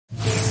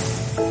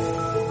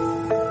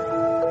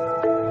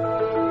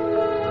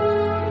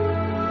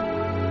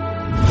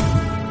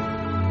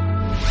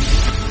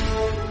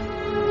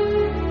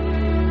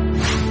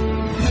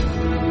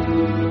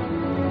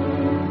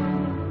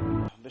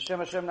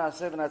Hashem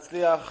Naaseh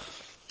v'Natzliach.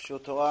 Shul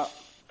Torah.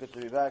 Good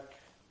to be back.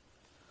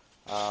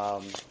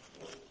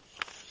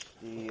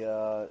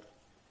 The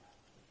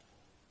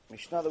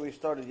Mishnah that we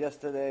started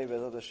yesterday,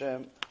 Be'ezrat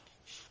Hashem,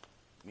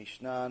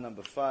 Mishnah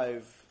number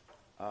 5,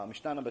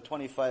 Mishnah number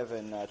 25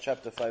 in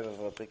chapter 5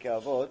 of Pirkei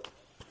Avot.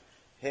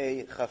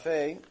 Hey,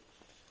 Chafei.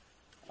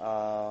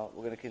 We're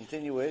going to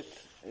continue it.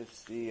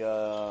 It's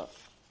the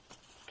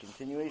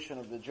continuation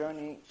of the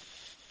journey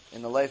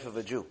in the life of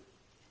a Jew.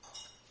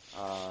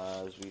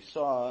 As we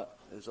saw,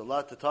 there's a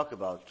lot to talk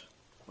about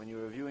when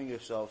you're reviewing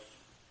yourself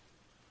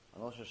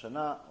on Rosh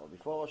Hashanah or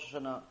before Rosh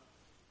Hashanah.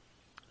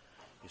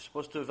 You're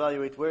supposed to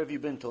evaluate where have you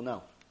been till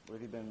now. Where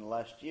have you been in the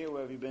last year?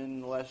 Where have you been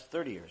in the last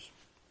 30 years?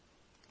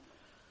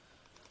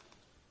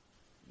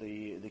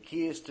 The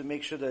key is to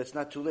make sure that it's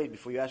not too late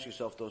before you ask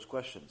yourself those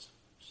questions.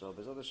 So,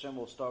 Be'ezrat Hashem,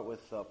 we'll start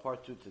with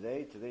part 2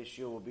 today. Today's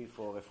shiur will be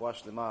for Refuah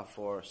Shlema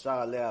for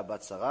Sarah Leah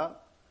Bat Sarah,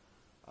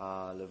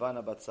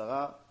 Levana Bat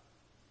Sarah,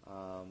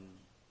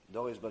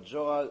 Doris Bat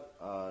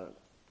Jorah,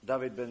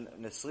 David ben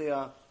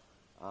Nesriya,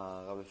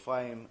 Rav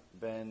Ephraim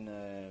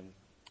ben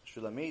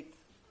Shulamit,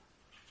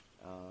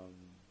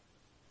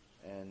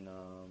 and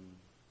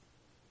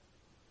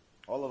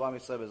all of Am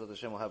Yisrael, Be'ezrat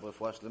Hashem, will have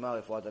Refuah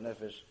Shlema, Refuah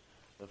HaNefesh,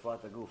 Refuah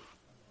HaGuf.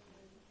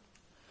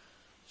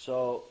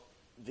 So,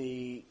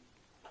 the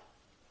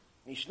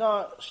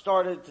Mishnah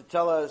started to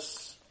tell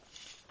us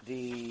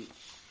the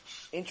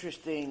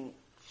interesting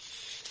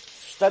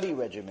study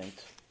regiment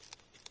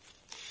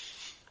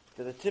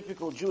that a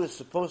typical Jew is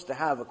supposed to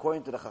have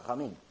according to the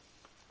Chachamim.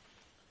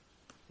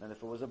 And if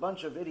it was a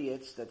bunch of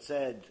idiots that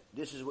said,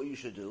 this is what you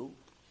should do,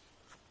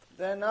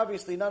 then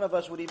obviously none of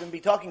us would even be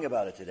talking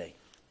about it today.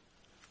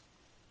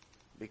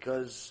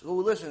 Because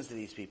who listens to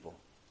these people?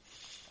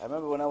 I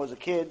remember when I was a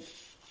kid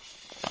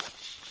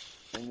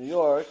in New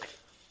York,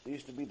 there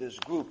used to be this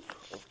group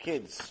of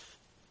kids.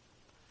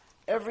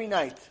 Every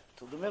night,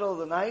 till the middle of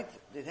the night,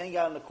 they'd hang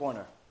out in the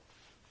corner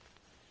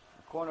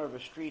of a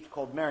street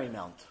called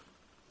Marymount.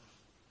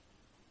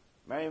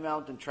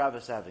 Marymount and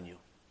Travis Avenue.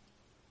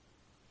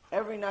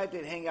 Every night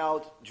they'd hang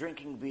out,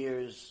 drinking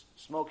beers,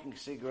 smoking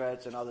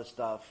cigarettes and other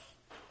stuff.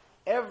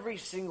 Every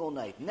single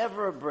night,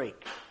 never a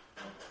break.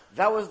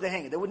 That was the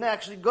hang. They wouldn't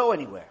actually go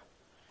anywhere.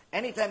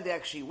 Anytime they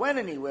actually went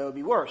anywhere, it would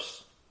be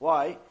worse.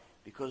 Why?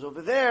 Because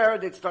over there,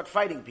 they'd start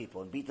fighting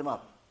people and beat them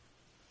up.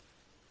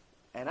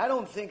 And I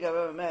don't think I've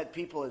ever met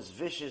people as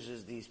vicious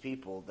as these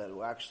people that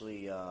were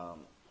actually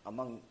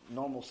among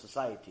normal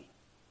society,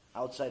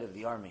 outside of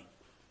the army.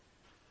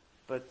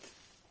 But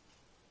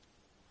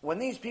when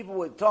these people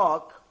would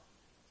talk,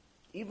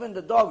 even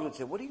the dogs would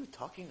say, what are you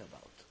talking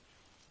about?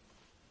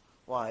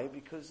 Why?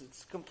 Because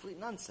it's complete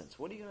nonsense.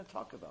 What are you going to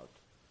talk about?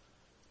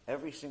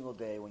 Every single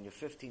day when you're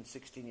 15,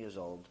 16 years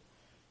old,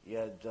 you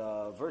had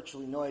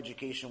virtually no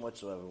education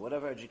whatsoever.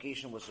 Whatever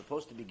education was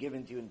supposed to be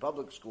given to you in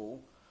public school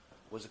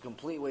was a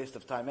complete waste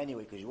of time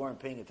anyway, because you weren't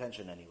paying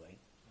attention anyway.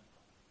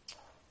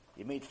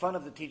 You made fun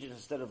of the teachers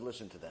instead of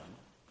listening to them.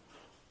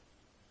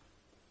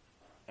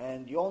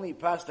 And you only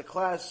passed the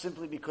class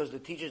simply because the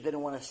teachers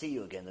didn't want to see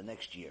you again the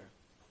next year.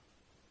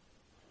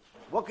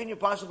 What can you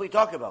possibly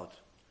talk about?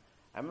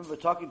 I remember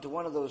talking to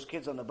one of those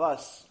kids on the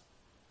bus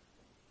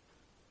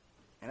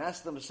and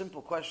asked them a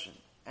simple question.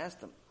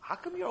 Asked them, how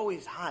come you're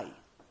always high?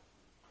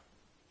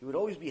 He would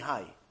always be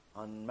high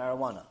on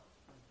marijuana.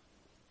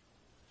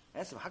 I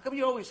asked him, how come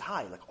you're always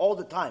high? Like all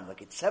the time.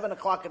 Like it's 7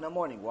 o'clock in the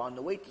morning. We're on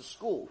the way to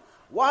school.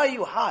 Why are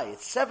you high?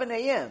 It's 7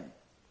 a.m.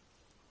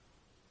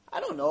 I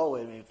don't know.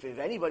 I mean, if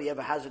anybody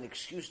ever has an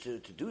excuse to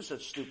do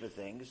such stupid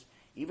things,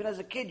 even as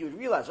a kid, you would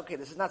realize, okay,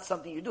 this is not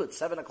something you do at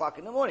 7 o'clock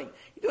in the morning.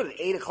 You do it at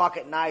 8 o'clock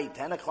at night,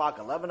 10 o'clock,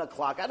 11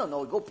 o'clock. I don't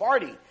know. Go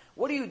party.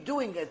 What are you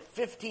doing at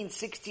 15,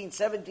 16,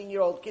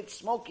 17-year-old kids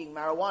smoking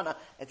marijuana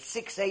at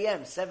 6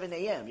 a.m., 7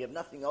 a.m.? You have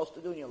nothing else to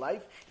do in your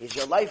life? Is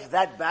your life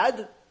that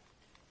bad?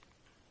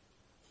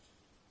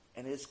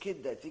 And his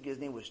kid, I think his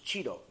name was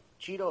Chiro,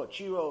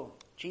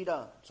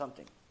 Cheetah,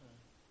 something.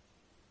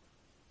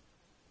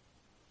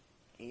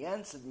 He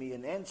answered me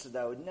an answer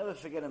that I would never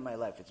forget in my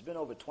life. It's been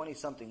over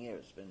 20-something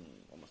years. It's been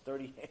almost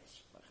 30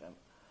 years.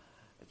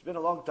 It's been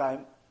a long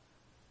time.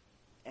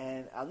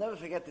 And I'll never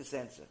forget this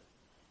answer.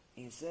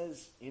 He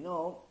says,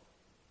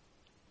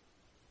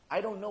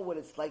 I don't know what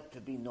it's like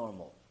to be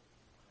normal.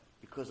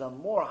 Because I'm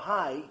more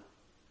high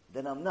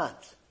than I'm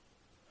not.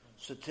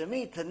 So to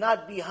me, to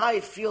not be high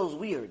feels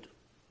weird.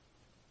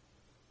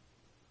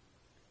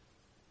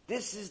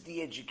 This is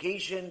the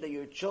education that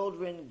your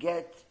children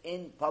get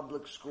in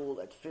public school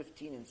at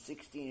 15 and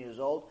 16 years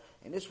old,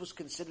 and this was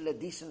considered a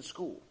decent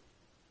school.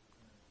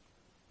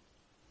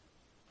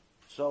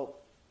 So,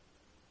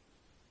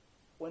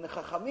 when the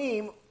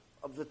Chachamim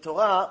of the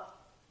Torah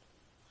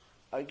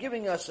are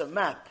giving us a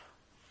map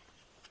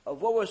of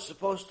what we're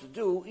supposed to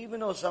do, even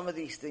though some of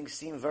these things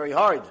seem very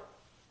hard,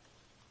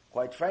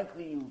 quite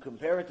frankly, you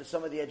compare it to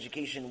some of the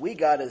education we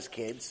got as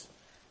kids,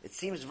 it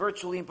seems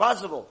virtually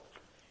impossible.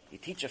 You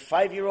teach a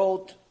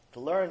 5-year-old to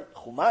learn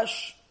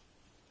Chumash.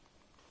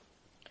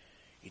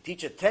 You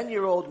teach a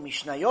 10-year-old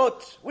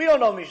Mishnayot. We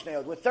don't know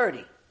Mishnayot. We're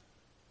 30.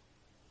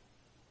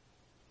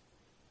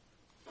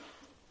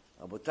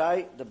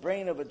 Rabotai, the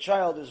brain of a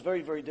child is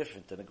very, very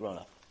different than a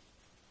grown-up.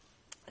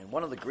 And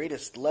one of the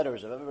greatest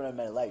letters I've ever read in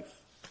my life,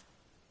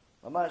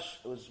 Mamash,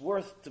 it was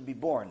worth to be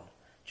born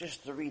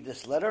just to read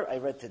this letter I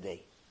read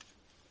today.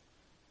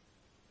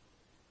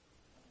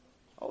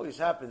 Always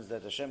happens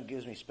that Hashem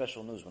gives me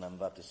special news when I'm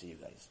about to see you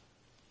guys.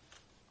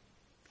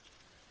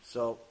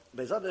 So,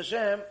 Be'ezrat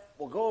Hashem,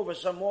 we'll go over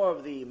some more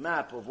of the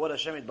map of what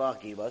Hashem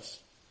Yitbarach gave us.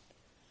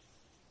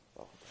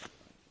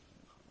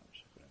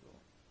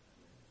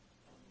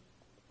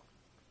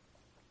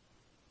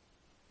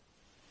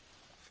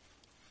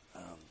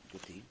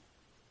 Good tea.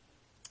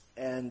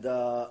 And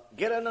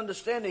get an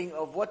understanding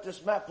of what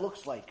this map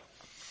looks like.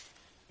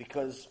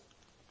 Because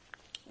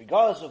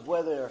regardless of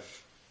whether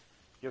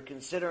you're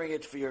considering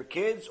it for your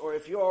kids, or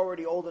if you're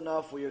already old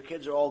enough where your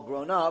kids are all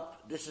grown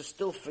up, this is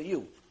still for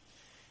you.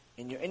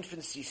 In your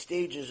infancy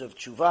stages of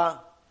tshuva,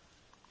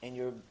 in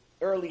your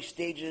early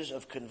stages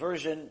of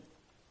conversion,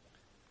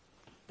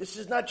 this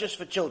is not just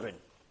for children.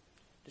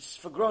 This is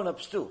for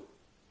grown-ups too.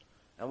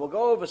 And we'll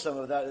go over some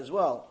of that as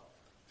well.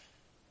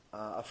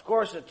 Of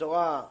course, the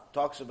Torah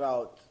talks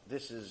about,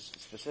 this is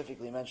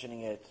specifically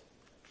mentioning it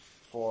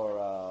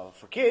for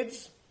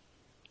kids,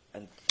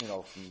 and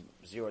from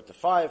 0 to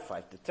 5,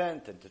 5 to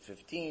 10, 10 to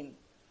 15,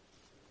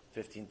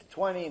 15 to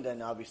 20, and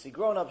then obviously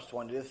grown-ups,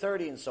 20 to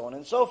 30, and so on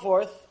and so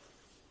forth.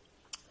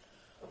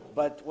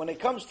 But when it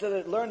comes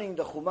to learning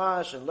the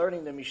Chumash and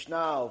learning the Mishnah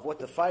of what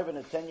the 5 and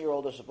the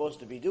 10-year-old are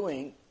supposed to be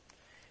doing,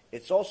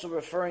 it's also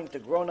referring to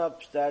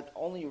grown-ups that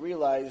only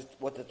realized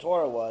what the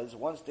Torah was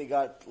once they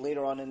got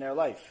later on in their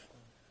life.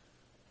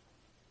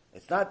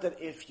 It's not that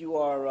if you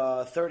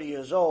are 30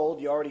 years old,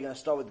 you're already going to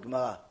start with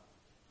Gemara.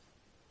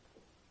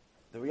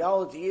 The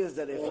reality is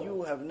that if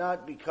you have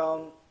not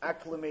become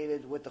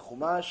acclimated with the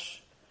Chumash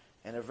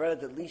and have read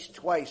it at least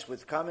twice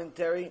with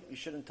commentary, you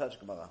shouldn't touch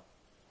Gemara.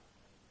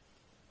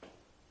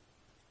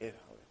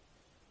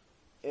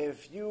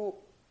 If you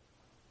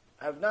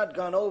have not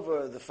gone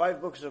over the 5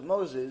 books of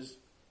Moses,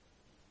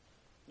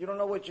 you don't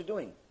know what you're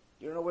doing.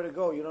 You don't know where to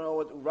go. You don't know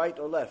what right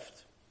or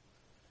left.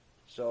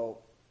 So,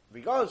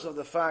 regardless of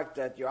the fact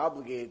that you're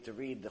obligated to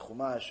read the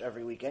Chumash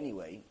every week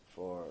anyway,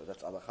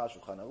 that's Alacha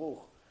Shulchan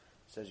Aruch,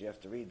 says you have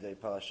to read the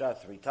parasha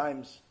 3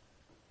 times,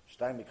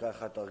 Shtayim Mikra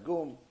Echad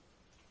Targum,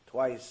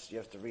 twice you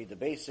have to read the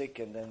basic,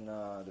 and then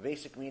the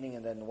basic meaning,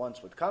 and then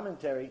once with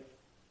commentary.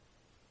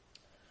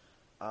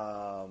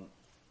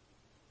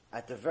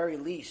 At the very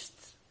least,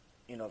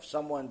 if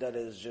someone that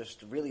is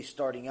just really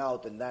starting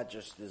out and that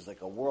just is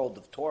like a world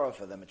of Torah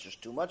for them, it's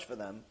just too much for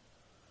them,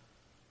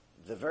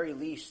 the very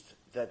least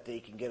that they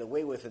can get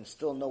away with and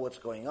still know what's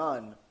going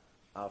on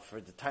for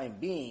the time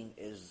being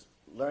is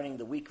learning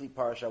the weekly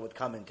parasha with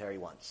commentary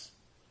once.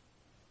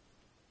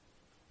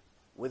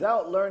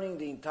 Without learning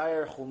the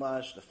entire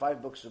Chumash, the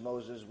 5 books of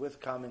Moses, with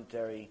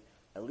commentary,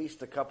 at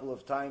least a couple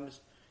of times,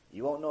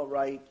 you won't know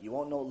right, you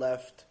won't know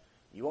left,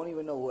 you won't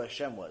even know who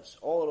Hashem was.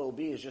 All it'll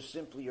be is just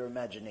simply your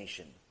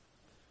imagination.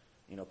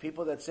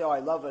 People that say, I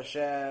love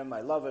Hashem,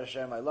 I love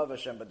Hashem, I love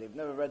Hashem, but they've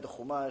never read the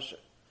Chumash,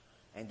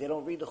 and they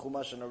don't read the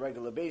Chumash on a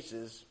regular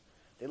basis,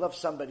 they love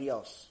somebody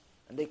else.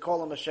 And they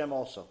call him Hashem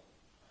also.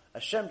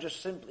 Hashem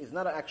just simply is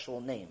not an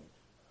actual name.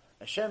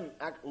 Hashem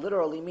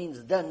literally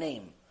means the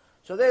name.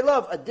 So they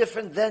love a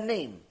different the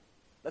name.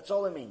 That's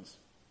all it means.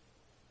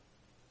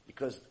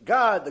 Because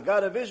God, the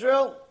God of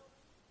Israel,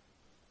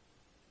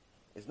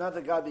 is not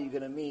the God that you're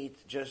going to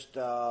meet just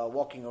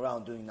walking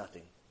around doing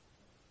nothing.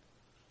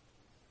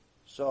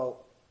 So,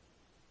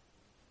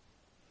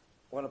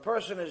 when a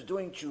person is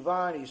doing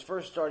tshuva and he's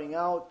first starting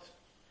out,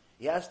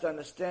 he has to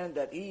understand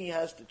that he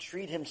has to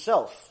treat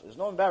himself. There's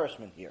no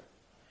embarrassment here.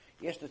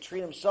 He has to treat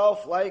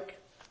himself like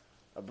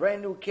a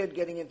brand new kid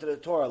getting into the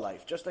Torah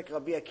life. Just like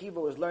Rabbi Akiva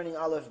was learning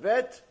Aleph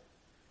Bet,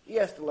 he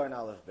has to learn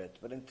Aleph Bet.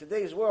 But in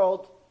today's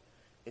world,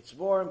 it's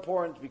more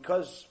important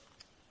because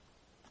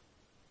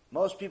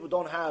most people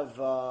don't have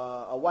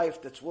a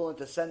wife that's willing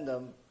to send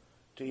them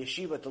to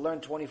yeshiva to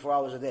learn 24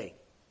 hours a day.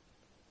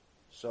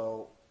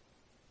 So,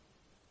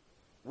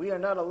 we are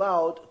not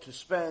allowed to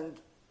spend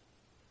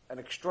an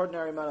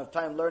extraordinary amount of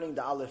time learning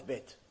the Aleph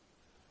Bet.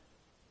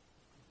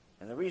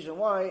 And the reason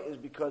why is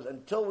because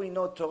until we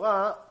know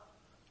Torah,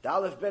 the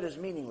Aleph Bet is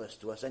meaningless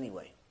to us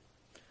anyway.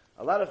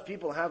 A lot of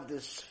people have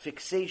this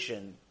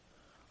fixation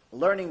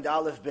learning the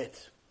Aleph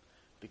Bet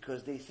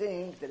because they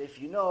think that if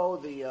you know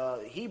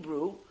the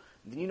Hebrew,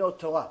 then you know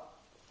Torah.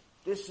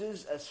 This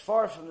is as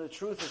far from the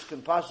truth as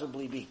can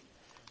possibly be.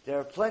 There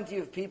are plenty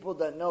of people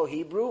that know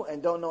Hebrew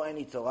and don't know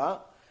any Torah,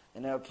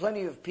 and there are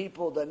plenty of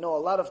people that know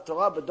a lot of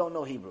Torah but don't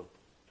know Hebrew.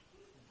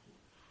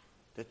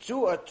 The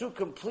two are two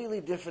completely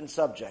different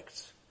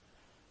subjects.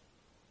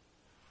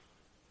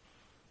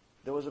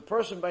 There was a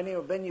person by the name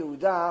of Ben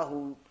Yehuda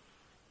who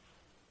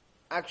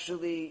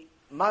actually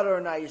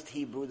modernized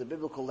Hebrew, the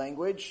biblical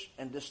language,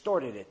 and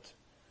distorted it.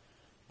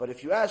 But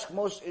if you ask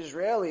most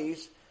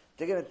Israelis,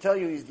 they're going to tell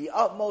you he's the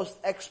utmost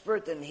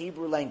expert in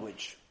Hebrew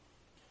language.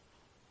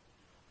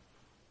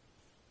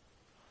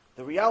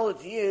 The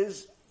reality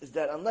is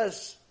that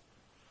unless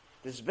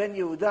this Ben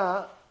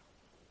Yehuda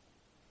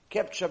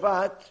kept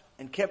Shabbat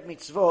and kept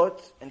mitzvot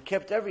and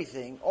kept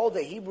everything, all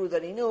the Hebrew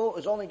that he knew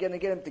is only going to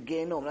get him to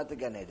Gehinnom, not to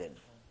Gan Eden.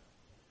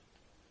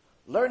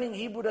 Learning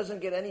Hebrew doesn't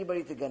get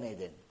anybody to Gan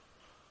Eden.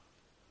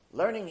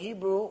 Learning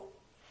Hebrew,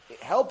 it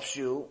helps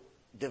you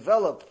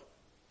develop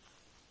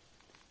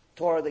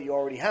Torah that you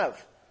already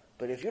have.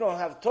 But if you don't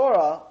have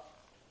Torah,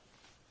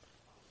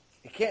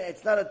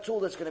 it's not a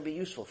tool that's going to be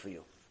useful for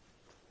you.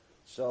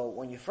 So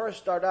when you first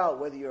start out,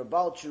 whether you're a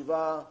Baal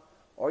Tshuva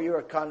or you're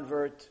a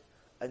convert,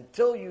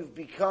 until you've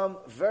become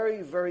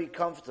very, very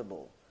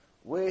comfortable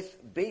with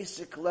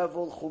basic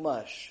level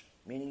Chumash,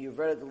 meaning you've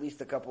read it at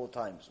least a couple of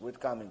times with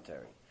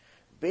commentary.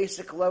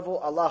 Basic level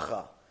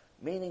Halacha,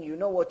 meaning you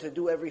know what to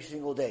do every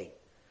single day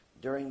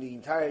during the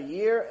entire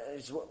year,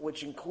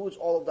 which includes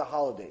all of the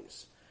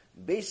holidays.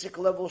 Basic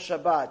level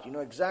Shabbat, you know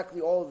exactly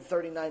all of the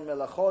 39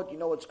 melachot, you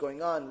know what's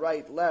going on,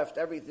 right, left,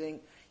 everything.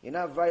 You're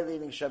not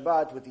violating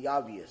Shabbat with the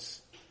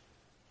obvious.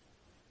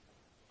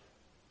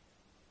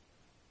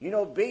 You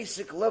know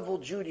basic level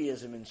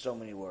Judaism in so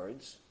many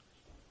words.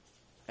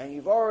 And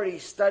you've already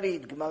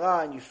studied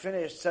Gemara and you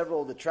finished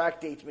several of the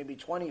tractates, maybe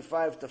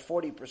 25 to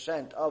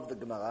 40% of the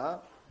Gemara.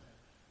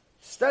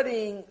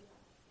 Studying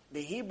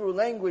the Hebrew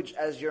language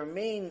as your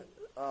main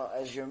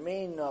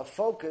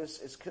focus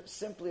is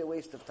simply a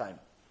waste of time.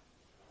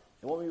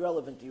 It won't be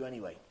relevant to you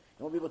anyway.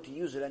 You won't be able to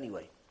use it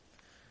anyway.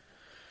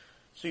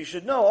 So you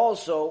should know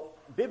also,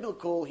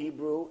 biblical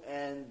Hebrew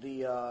and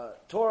the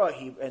Torah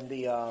Hebrew and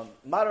the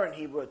modern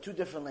Hebrew are two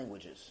different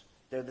languages.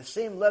 They're the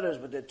same letters,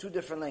 but they're two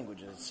different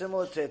languages. It's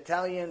similar to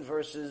Italian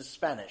versus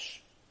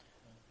Spanish.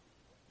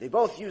 They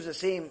both use the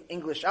same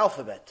English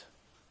alphabet,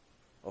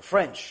 or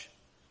French.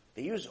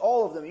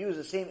 All of them use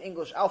the same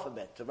English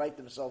alphabet to write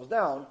themselves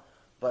down,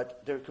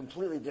 but they're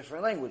completely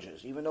different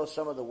languages. Even though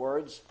some of the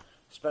words,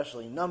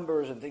 especially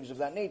numbers and things of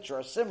that nature,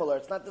 are similar,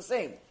 it's not the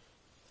same.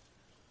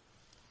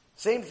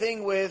 Same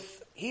thing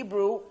with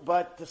Hebrew,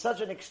 but to such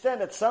an extent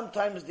that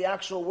sometimes the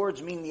actual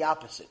words mean the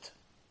opposite.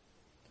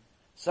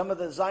 Some of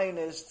the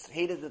Zionists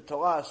hated the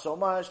Torah so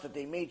much that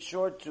they made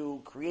sure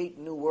to create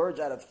new words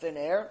out of thin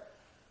air,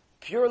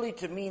 purely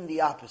to mean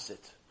the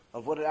opposite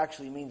of what it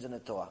actually means in the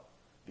Torah.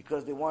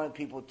 Because they wanted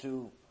people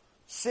to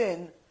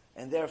sin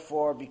and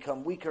therefore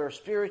become weaker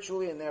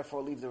spiritually and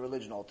therefore leave the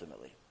religion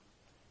ultimately.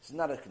 It's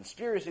not a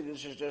conspiracy,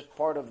 this is just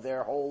part of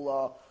their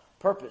whole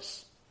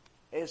purpose,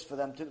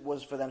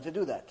 was for them to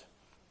do that.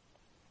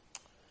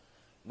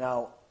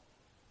 Now,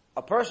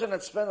 a person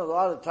that spends a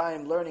lot of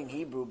time learning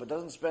Hebrew but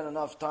doesn't spend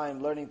enough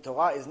time learning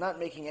Torah is not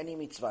making any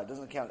mitzvah. It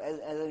doesn't count as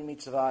any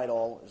mitzvah at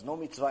all. There's no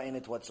mitzvah in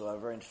it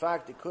whatsoever. In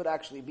fact, it could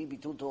actually be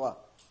bitul Torah.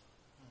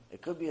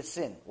 It could be a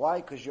sin.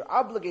 Why? Because you're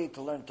obligated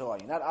to learn Torah.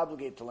 You're not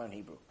obligated to learn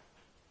Hebrew.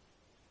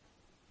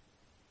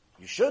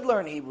 You should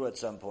learn Hebrew at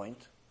some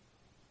point,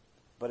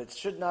 but it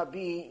should not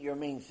be your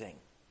main thing.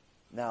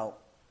 Now,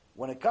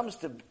 when it comes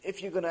to,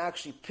 if you're going to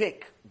actually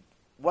pick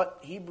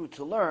what Hebrew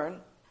to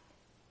learn,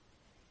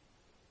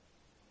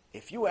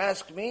 if you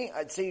ask me,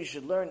 I'd say you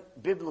should learn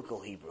biblical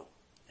Hebrew.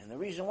 And the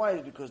reason why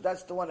is because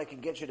that's the one that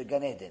can get you to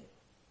Gan Eden.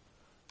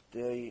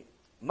 The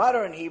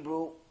modern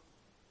Hebrew,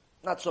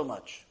 not so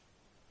much.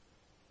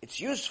 It's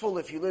useful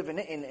if you live in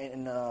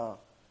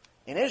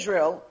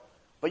Israel,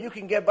 but you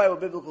can get by with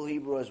biblical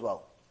Hebrew as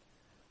well.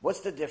 What's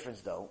the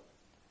difference though?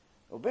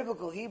 Well,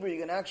 biblical Hebrew, you're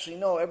going to actually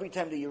know every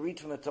time that you read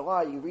from the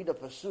Torah, you read a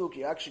pasuk,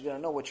 you're actually going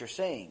to know what you're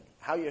saying,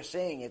 how you're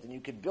saying it, and you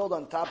could build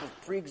on top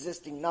of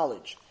pre-existing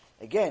knowledge.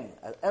 Again,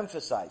 I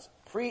emphasize,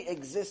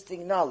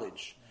 pre-existing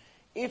knowledge.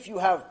 If you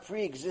have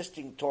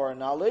pre-existing Torah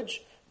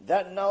knowledge,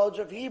 that knowledge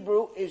of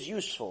Hebrew is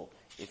useful.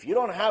 If you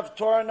don't have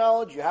Torah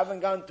knowledge, you haven't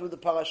gone through the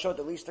parashot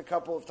at least a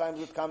couple of times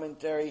with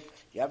commentary,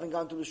 you haven't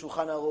gone through the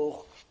Shulchan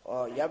Aruch,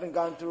 you haven't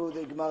gone through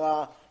the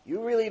Gemara,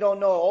 you really don't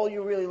know. All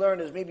you really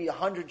learned is maybe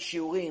 100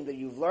 shiurim that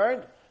you've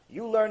learned.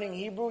 You learning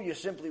Hebrew, you're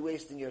simply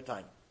wasting your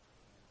time.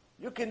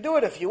 You can do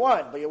it if you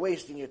want, but you're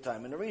wasting your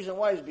time. And the reason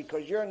why is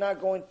because you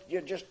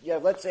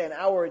have, let's say, an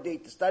hour a day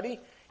to study.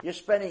 You're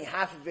spending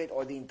half of it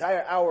or the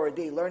entire hour a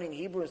day learning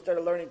Hebrew instead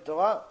of learning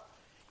Torah.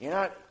 You're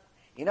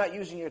not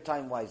using your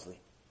time wisely.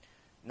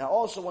 Now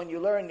also when you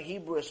learn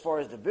Hebrew as far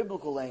as the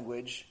biblical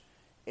language,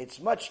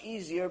 it's much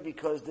easier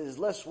because there's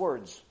less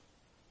words.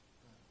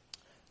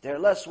 There are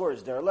less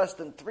words. There are less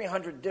than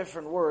 300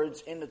 different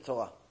words in the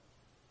Torah.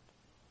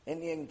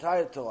 In the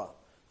entire Torah.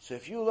 So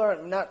if you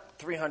learn, not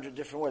 300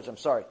 different words, I'm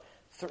sorry,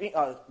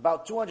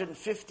 about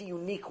 250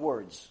 unique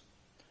words.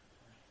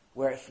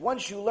 Where if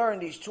once you learn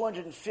these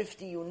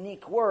 250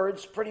 unique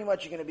words, pretty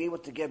much you're going to be able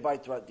to get by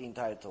throughout the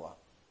entire Torah.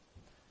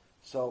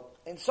 So,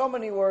 in so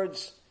many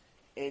words,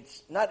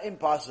 it's not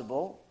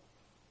impossible,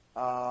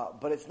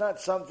 but it's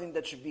not something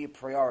that should be a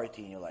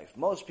priority in your life.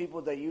 Most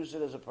people that use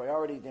it as a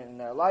priority in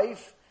their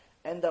life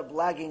end up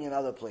lagging in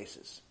other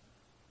places.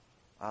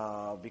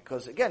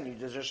 Because again,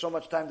 there's just so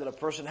much time that a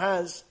person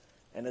has,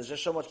 and there's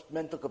just so much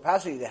mental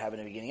capacity they have in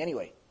the beginning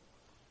anyway.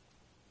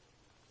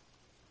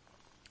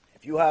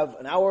 If you have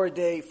an hour a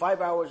day,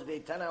 5 hours a day,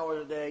 10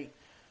 hours a day,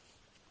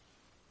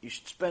 you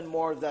should spend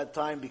more of that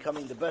time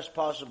becoming the best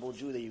possible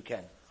Jew that you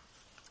can.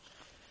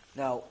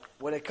 Now,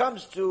 when it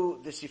comes to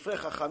the Sifrei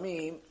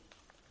Chachamim,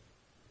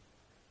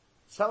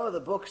 Some of the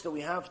books that we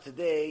have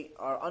today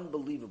are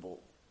unbelievable,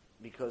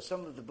 because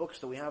some of the books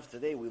that we have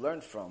today we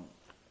learned from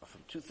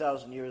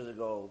 2,000 years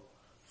ago,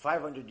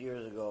 500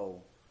 years ago,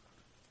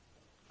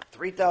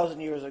 3,000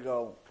 years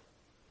ago.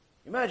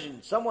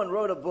 Imagine someone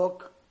wrote a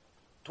book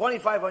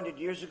 2,500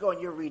 years ago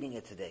and you're reading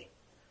it today.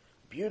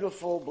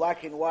 Beautiful,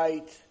 black and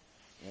white.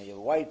 You have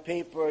white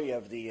paper, you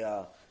have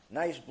the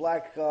nice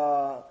black,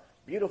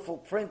 beautiful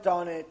print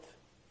on it.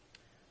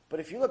 But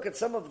if you look at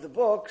some of the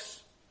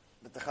books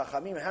that the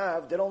Chachamim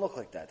have, they don't look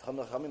like that.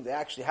 Chachamim, they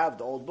actually have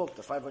the old book,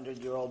 the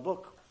 500-year-old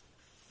book.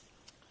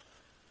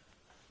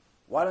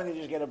 Why don't they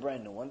just get a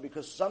brand new one?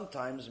 Because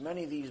sometimes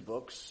many of these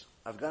books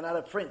have gone out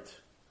of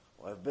print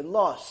or have been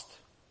lost.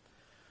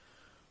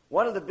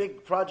 One of the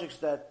big projects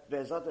that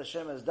Be'ezrat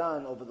Hashem has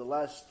done over the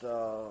last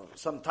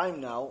some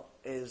time now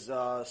is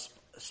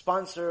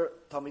sponsor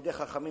Talmidei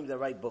Chachamim that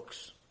write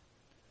books.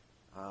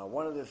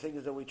 One of the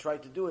things that we try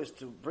to do is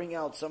to bring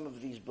out some of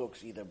these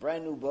books, either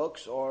brand new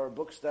books or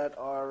books that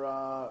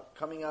are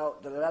coming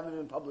out that haven't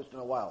been published in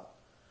a while.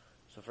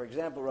 So, for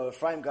example, Rav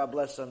Ephraim, God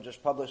bless him,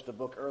 just published a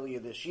book earlier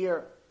this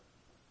year.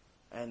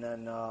 And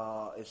then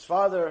his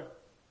father,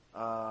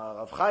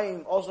 Rav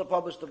Chaim, also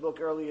published a book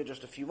earlier,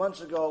 just a few months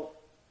ago.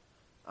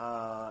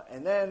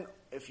 And then,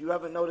 if you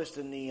haven't noticed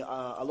in the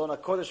Alon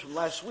HaKodesh from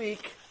last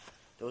week,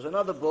 there was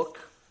another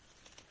book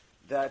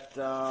that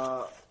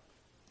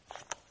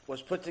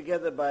was put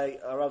together by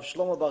Rav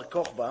Shlomo Bar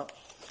Kochba.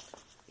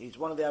 He's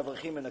one of the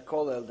Avrachim in the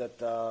Kollel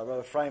that Rav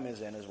Ephraim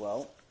is in as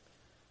well.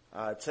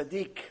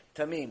 Tzaddik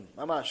Tamim,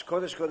 Mamash,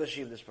 Kodesh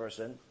Kodeshim, this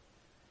person.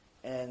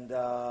 And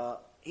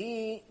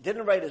he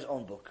didn't write his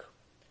own book.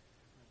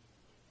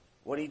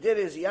 What he did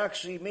is he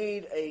actually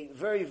made a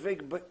very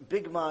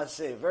big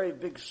maaseh, very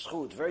big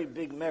schut, very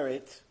big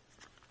merit,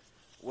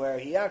 where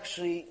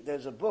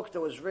there's a book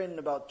that was written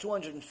about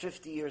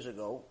 250 years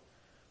ago,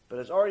 but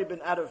has already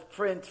been out of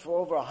print for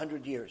over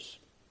 100 years.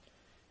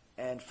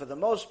 And for the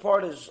most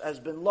part has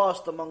been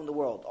lost among the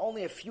world.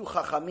 Only a few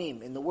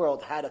chachamim in the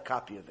world had a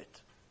copy of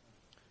it.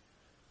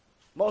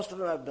 Most of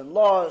them have been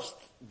lost,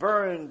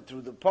 burned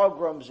through the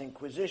pogroms,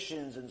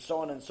 inquisitions, and so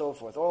on and so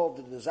forth. All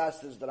the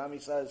disasters that Am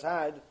Yisrael has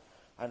had,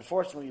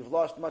 unfortunately, we've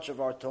lost much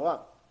of our Torah.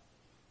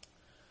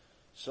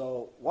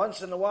 So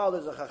once in a while,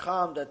 there's a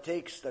chacham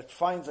that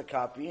finds a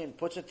copy and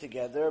puts it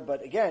together.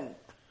 But again,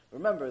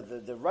 remember,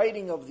 the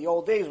writing of the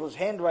old days was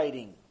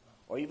handwriting,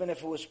 or even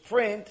if it was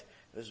print,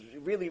 it was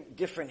really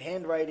different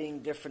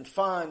handwriting, different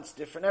fonts,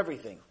 different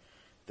everything.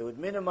 They would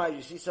minimize.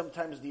 You see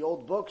sometimes the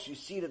old books, you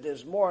see that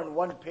there's more on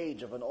one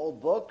page of an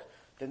old book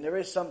than there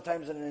is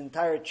sometimes in an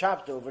entire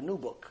chapter of a new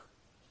book.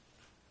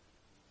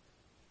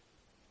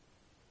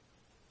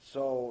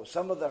 So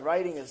some of the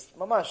writing is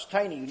mamash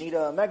tiny. You need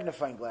a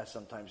magnifying glass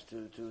sometimes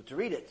to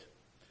read it.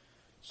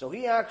 So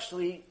he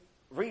actually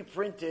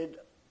reprinted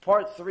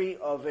part 3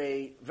 of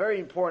a very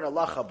important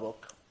halacha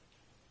book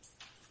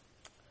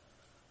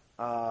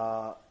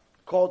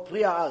called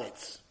Pri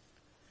Haaretz.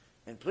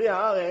 And Pri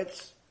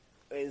Haaretz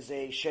is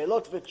a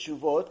Shelot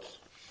v'Tshuvot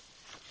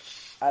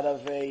out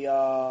of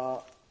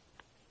the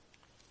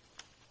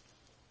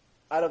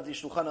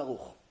Shulchan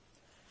Aruch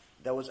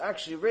that was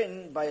actually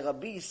written by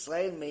Rabbi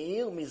Israel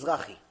Meir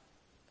Mizrahi.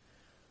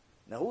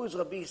 Now, who is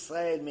Rabbi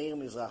Israel Meir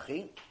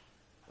Mizrahi?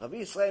 Rabbi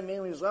Israel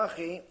Meir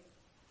Mizrahi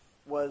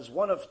was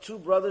one of 2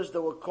 brothers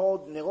that were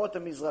called Nerot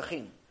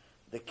HaMizrachim,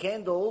 the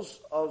candles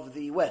of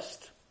the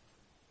west,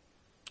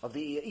 of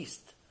the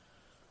east.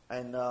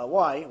 And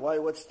why?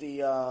 What's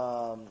the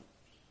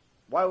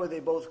why were they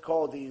both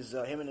called these,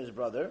 him and his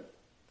brother?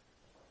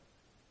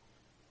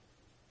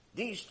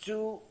 These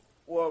 2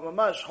 were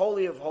mamash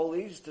holy of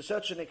holies to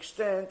such an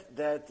extent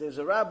that there's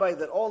a rabbi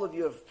that all of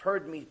you have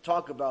heard me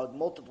talk about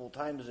multiple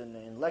times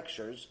in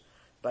lectures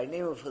by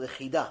name of the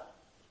Chidah.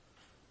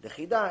 The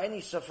Chidah, any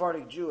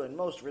Sephardic Jew and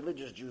most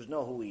religious Jews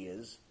know who he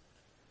is.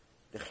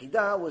 The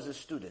Chidah was a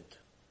student.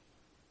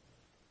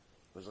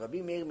 It was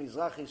Rabbi Meir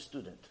Mizrahi's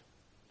student.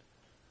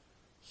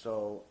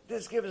 So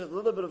this gives us a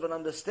little bit of an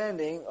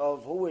understanding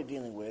of who we're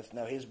dealing with.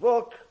 Now his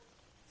book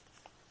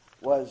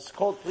was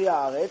called Pri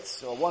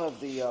Haaretz, or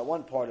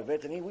one part of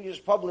it, and we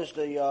just published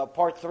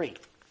part 3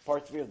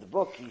 of the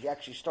book. He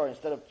actually started,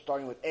 instead of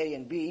starting with A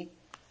and B,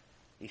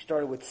 he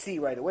started with C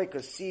right away,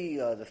 because C,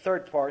 the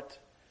third part,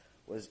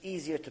 was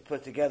easier to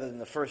put together than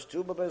the first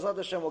 2, but Be'ezrat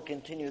Hashem will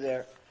continue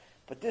there.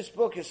 But this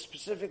book is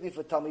specifically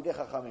for Talmidei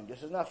Chachamim.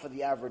 This is not for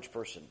the average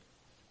person.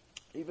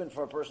 Even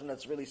for a person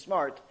that's really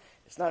smart,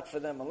 it's not for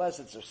them unless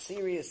it's a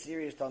serious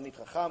Talmid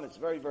Chacham. It's a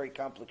very, very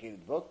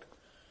complicated book.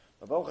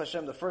 But Baruch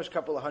Hashem, the first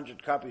couple of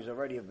 100 copies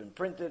already have been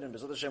printed, and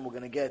Be'ezrat Hashem, we're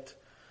going to get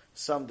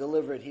some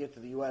delivered here to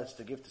the U.S.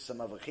 to give to some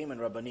Avrachim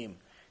and Rabbanim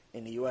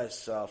in the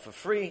U.S. For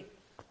free,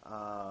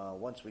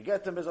 once we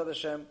get them, Be'ezrat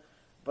Hashem.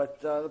 But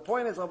the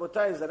point is,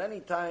 Rabotai, is that any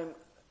time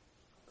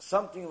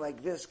something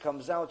like this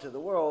comes out to the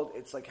world,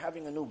 it's like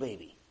having a new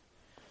baby.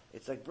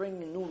 It's like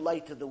bringing new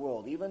light to the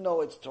world. Even though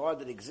it's Torah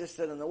that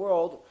existed in the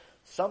world,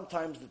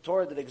 sometimes the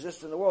Torah that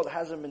exists in the world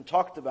hasn't been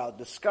talked about,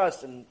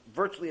 discussed, and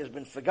virtually has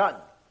been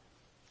forgotten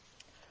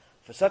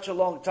for such a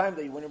long time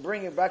that when you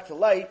bring it back to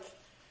light,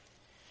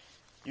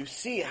 you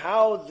see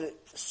how the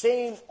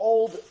same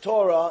old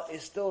Torah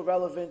is still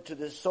relevant to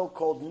this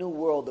so-called new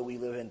world that we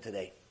live in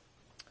today.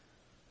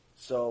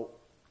 So,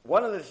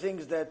 one of the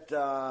things that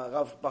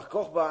Rav Bar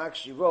Kochba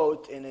actually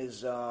wrote in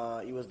his,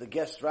 he was the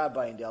guest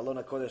rabbi in the Alon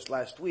HaKodesh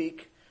last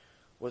week,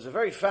 was a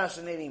very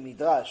fascinating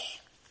midrash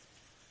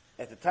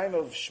at the time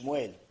of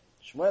Shmuel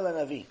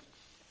HaNavi.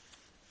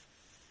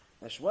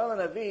 Now Shmuel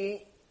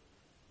HaNavi,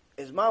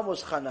 his mom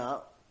was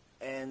Chana,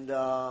 and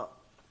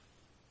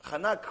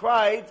Chana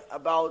cried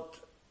about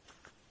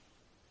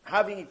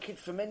having a kid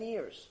for many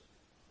years.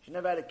 She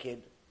never had a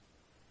kid.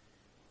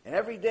 And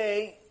every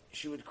day,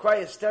 she would cry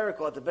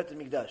hysterical at the Bet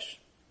HaMikdash.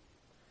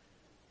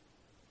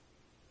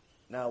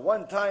 Now,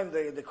 one time,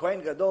 the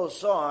Kohen Gadol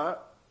saw her,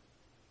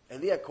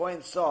 Eliah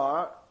Kohen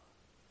saw her,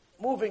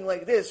 moving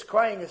like this,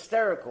 crying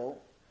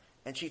hysterical,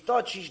 and she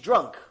thought she's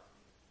drunk.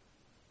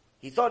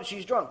 He thought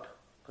she's drunk,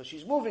 because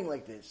she's moving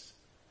like this.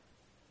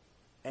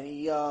 And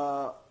he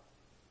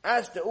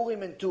asked the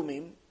Urim and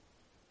Tumim,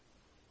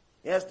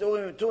 is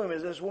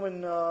this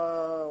woman,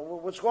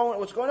 what's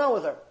going on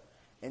with her?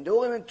 And the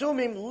Urim and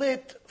Tumim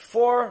lit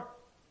 4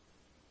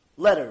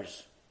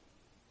 letters.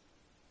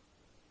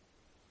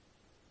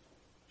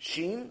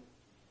 Shin,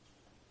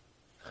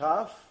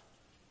 Chaf,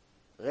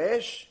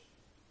 Resh,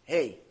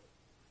 Hey.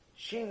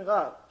 Shin,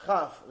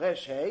 Chaf,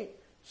 Resh, Hey.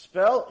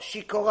 Spell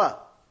Shikora.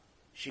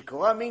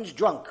 Shikora means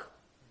drunk.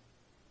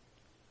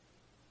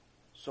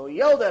 So he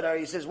yelled at her.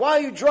 He says, "Why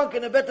are you drunk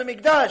in the Bet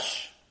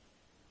HaMikdash?"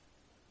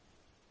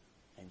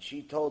 And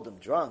she told him,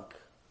 "Drunk?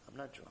 I'm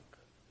not drunk.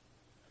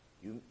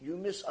 You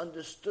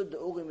misunderstood the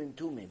Urim and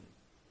Tumim."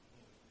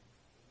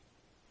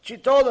 She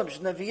told him, she's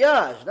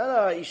Naviyah, she's not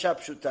a Isha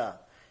Pshuta.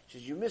 She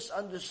says, "You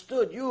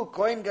misunderstood. You,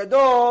 Kohen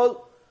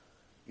Gadol,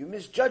 you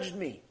misjudged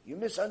me. You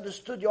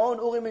misunderstood your own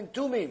Urim and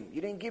Tumim.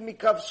 You didn't give me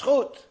Kav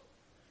Zchut.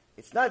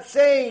 It's not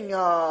saying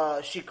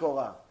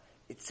Shikora.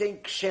 It's saying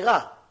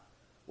Kshera.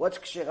 What's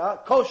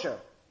Kshera? Kosher.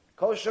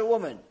 Kosher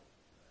woman.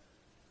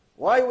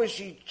 Why was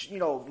she,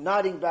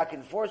 nodding back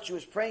and forth? She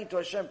was praying to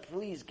Hashem,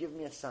 please give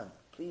me a son.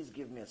 Please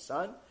give me a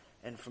son.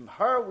 And from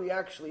her, we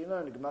actually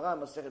learn the Gemara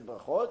Masechet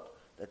Brachot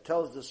that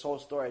tells this whole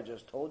story I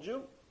just told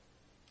you.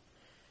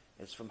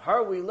 It's from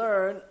her we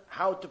learn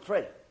how to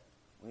pray.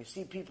 When you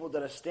see people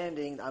that are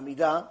standing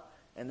Amidah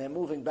and they're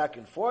moving back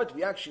and forth,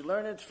 we actually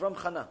learn it from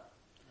Chana.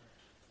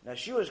 Now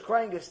she was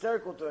crying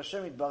hysterical to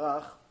Hashem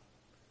Yitbarach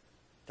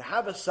to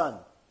have a son.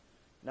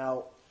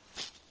 Now,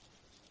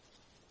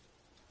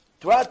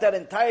 throughout that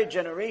entire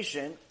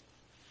generation,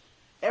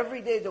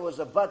 every day there was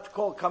a bat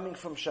kol coming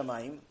from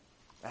Shamayim,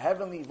 a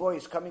heavenly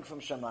voice coming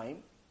from Shamayim,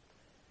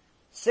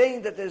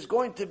 saying that there's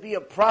going to be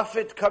a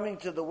prophet coming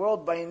to the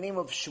world by the name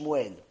of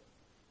Shmuel.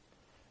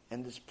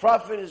 And this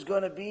prophet is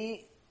going to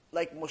be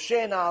like Moshe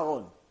and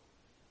Aaron.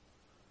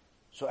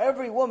 So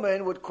every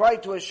woman would cry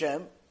to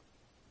Hashem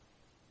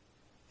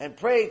and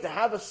pray to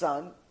have a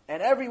son,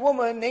 and every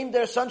woman named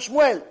their son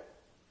Shmuel.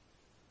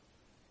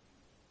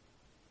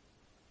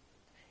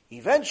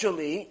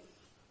 Eventually,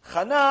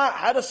 Chana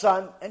had a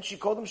son, and she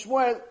called him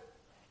Shmuel,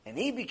 and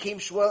he became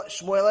Shmuel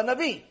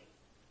HaNavi.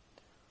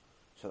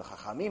 So the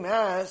Chachamim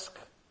ask,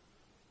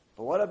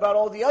 but what about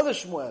all the other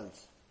Shmuels?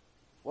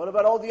 What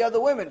about all the other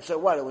women? So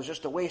what, it was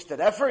just a wasted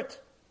effort?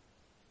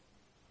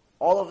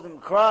 All of them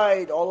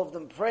cried, all of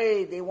them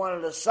prayed, they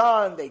wanted a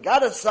son, they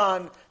got a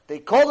son, they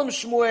called him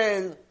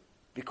Shmuel,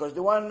 because they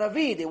want a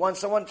Navi, they want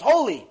someone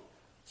holy.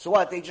 So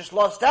what, they just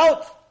lost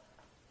out?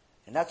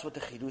 And that's what the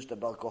Chidush that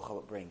Bar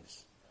Kochba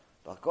brings.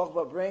 Bar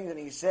Kochba brings, and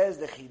he says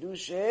the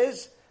Chidush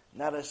is,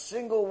 not a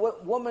single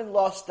woman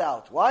lost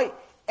out. Why?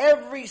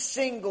 Every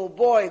single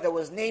boy that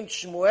was named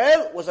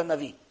Shmuel was a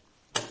Navi.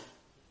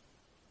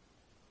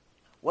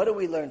 What do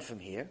we learn from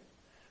here?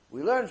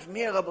 We learn from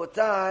here,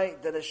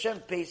 Rabotai, that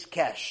Hashem pays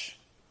cash.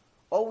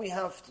 All we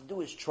have to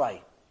do is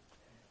try.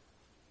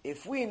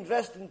 If we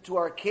invest into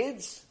our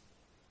kids,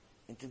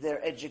 into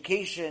their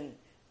education,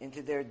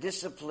 into their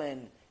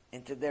discipline,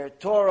 into their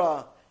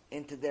Torah,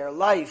 into their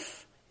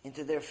life,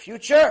 into their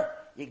future,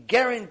 you're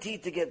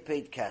guaranteed to get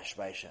paid cash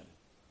by Hashem.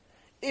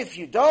 If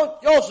you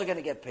don't, you're also going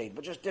to get paid,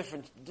 but just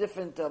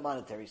different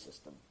monetary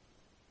system.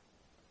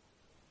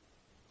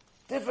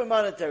 Different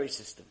monetary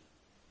system.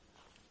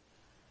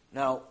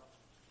 Now,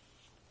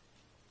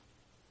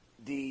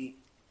 the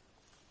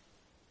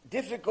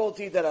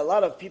difficulty that a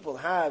lot of people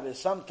have is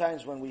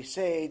sometimes when we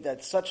say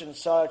that such and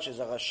such is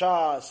a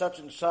rasha, such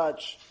and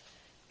such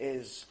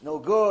is no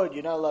good,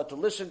 you're not allowed to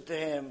listen to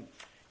him,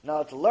 you're not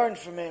allowed to learn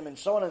from him, and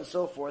so on and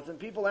so forth. And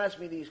people ask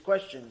me these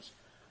questions.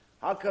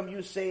 How come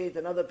you say it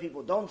and other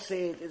people don't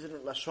say it? Isn't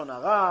it Lashon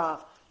Hara?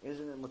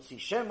 Isn't it Motzi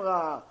Shem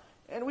Ra?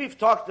 And we've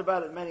talked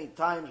about it many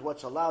times,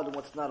 what's allowed and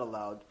what's not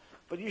allowed.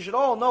 But you should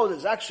all know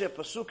there's actually a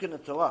pasuk in the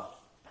Torah.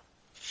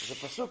 There's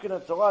a pasuk in the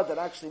Torah that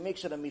actually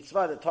makes it a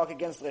mitzvah to talk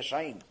against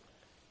Reshaim.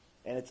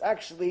 And it's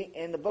actually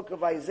in the book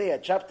of Isaiah,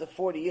 chapter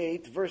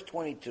 48, verse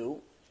 22.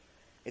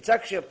 It's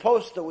actually a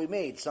poster we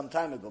made some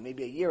time ago,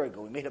 maybe a year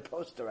ago. We made a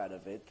poster out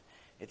of it.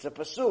 It's a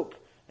pasuk.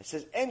 It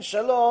says, En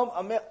shalom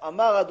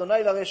amar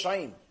Adonai la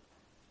reshaim.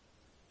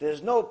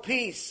 There's no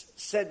peace,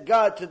 said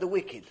God to the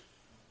wicked.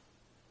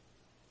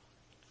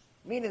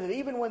 Meaning that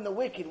even when the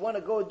wicked want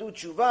to go do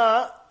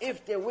tshuva,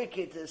 if they're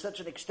wicked to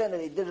such an extent that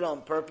they did it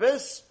on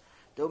purpose,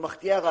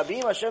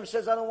 Hashem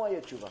says, I don't want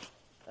your tshuva.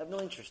 I have no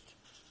interest.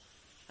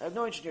 I have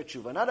no interest in your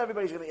tshuva. Not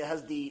everybody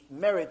has the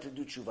merit to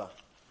do tshuva.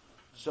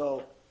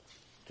 So,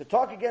 to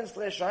talk against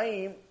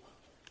Reshaim,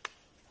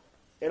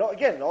 it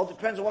all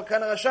depends on what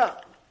kind of Rasha.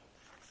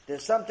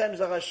 There's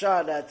sometimes a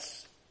Rasha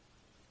that's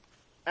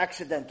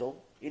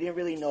accidental. He didn't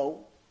really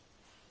know.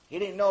 He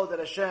didn't know that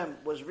Hashem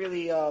was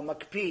really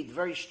makpid,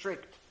 very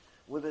strict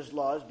with his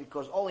laws,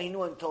 because all he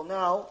knew until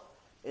now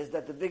is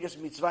that the biggest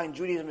mitzvah in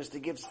Judaism is to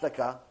give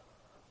tzedakah.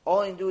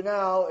 All he knew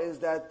now is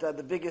that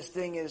the biggest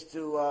thing is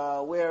to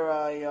wear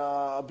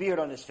a beard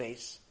on his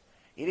face.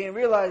 He didn't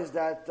realize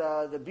that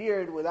the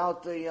beard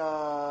without the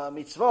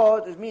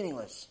mitzvot is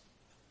meaningless.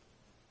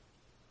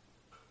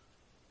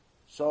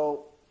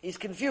 So he's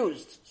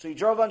confused. So he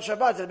drove on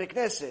Shabbat to the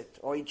Knesset,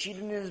 or he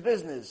cheated in his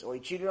business, or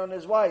he cheated on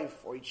his wife,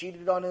 or he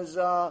cheated on his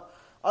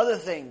other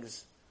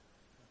things.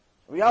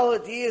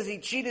 Reality is he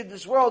cheated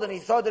this world and he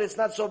thought that it's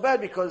not so bad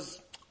because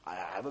I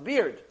have a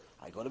beard.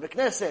 I go to the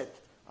Knesset.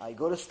 I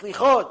go to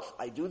Slichot.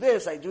 I do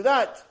this. I do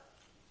that.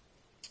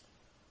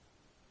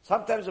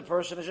 Sometimes a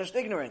person is just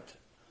ignorant.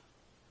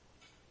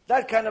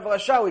 That kind of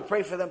Rasha, we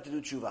pray for them to do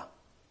tshuva.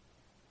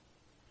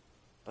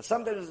 But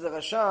sometimes there's a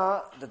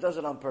Rasha that does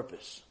it on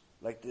purpose.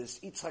 Like this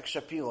Yitzhak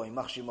Shapiro,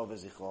 Yimach Shemo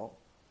V'Zichro,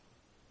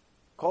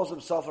 calls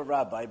himself a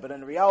rabbi, but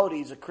in reality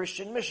he's a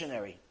Christian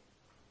missionary.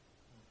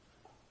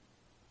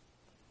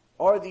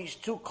 Or these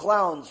two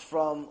clowns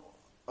from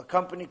a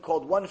company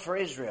called One for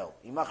Israel,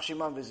 Yimach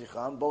Shemam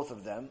V'Zichram, both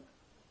of them.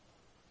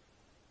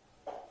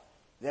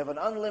 They have an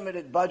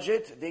unlimited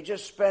budget. They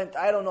just spent,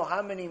 I don't know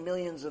how many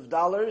millions of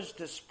dollars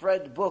to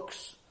spread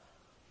books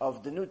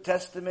of the New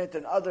Testament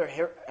and other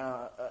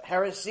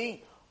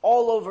heresy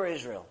all over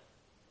Israel.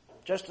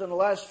 Just in the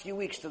last few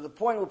weeks, to the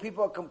point where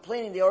people are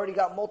complaining they already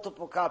got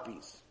multiple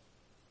copies.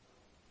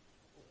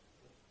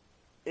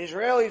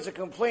 Israelis are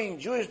complaining,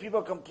 Jewish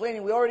people are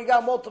complaining, we already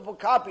got multiple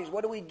copies,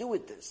 what do we do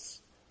with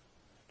this?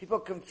 People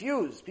are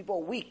confused, people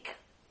are weak.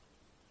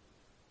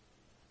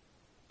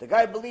 The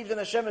guy believed in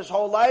Hashem his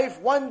whole life.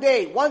 One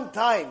day, one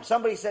time,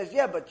 somebody says,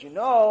 yeah, but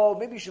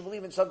maybe you should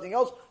believe in something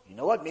else. You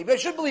know what? Maybe I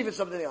should believe in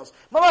something else.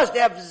 Mamash, they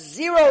have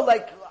zero,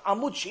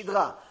 Amud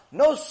Shidra.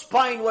 No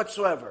spine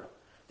whatsoever.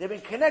 They've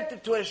been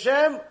connected to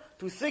Hashem,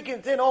 to thick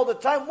and thin all the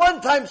time. One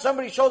time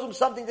somebody shows them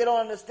something they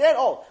don't understand.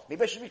 Oh,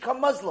 maybe I should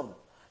become Muslim.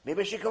 Maybe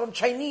I should become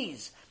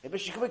Chinese. Maybe I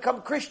should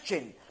become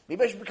Christian.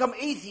 Maybe I should become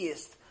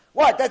atheist.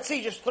 What? That's it?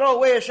 You just throw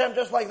away Hashem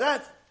just like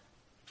that?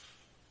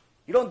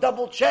 You don't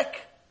double check?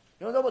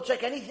 You don't double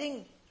check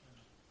anything?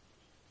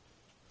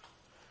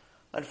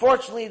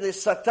 Unfortunately, the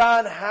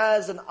Satan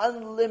has an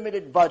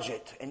unlimited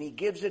budget, and he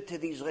gives it to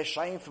these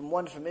Reshaim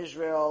from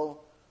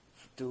Israel,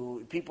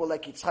 to people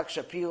like Yitzhak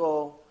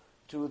Shapiro,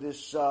 to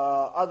this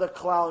other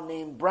clown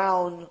named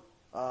Brown,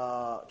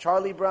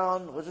 Charlie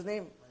Brown, what's his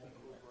name?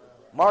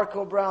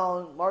 Michael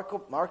Brown, Michael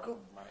Brown,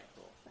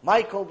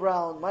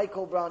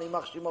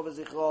 Yimach Shemo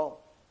V'Zichro,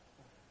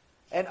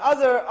 and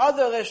other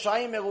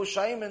Reshaim,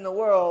 Erushaim in the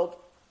world.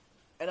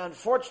 And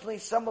unfortunately,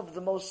 some of the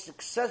most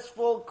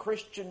successful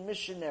Christian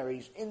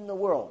missionaries in the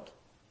world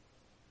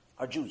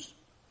are Jews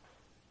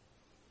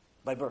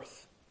by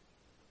birth.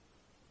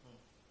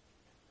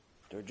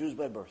 They're Jews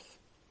by birth.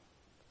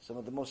 Some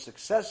of the most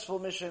successful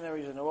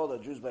missionaries in the world are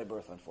Jews by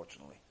birth,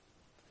 unfortunately.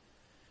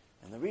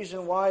 And the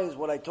reason why is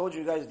what I told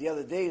you guys the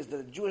other day, is that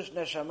the Jewish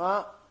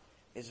neshama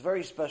is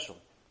very special.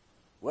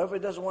 Whoever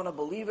doesn't want to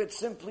believe it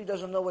simply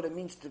doesn't know what it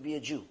means to be a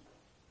Jew,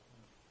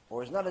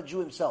 or is not a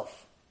Jew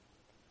himself.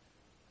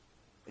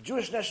 The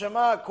Jewish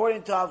neshama,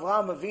 according to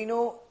Avraham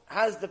Avinu,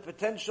 has the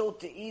potential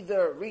to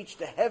either reach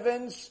the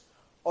heavens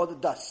or the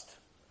dust.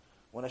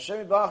 When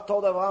Hashem Yisbarach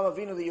told Avraham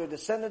Avinu that your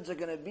descendants are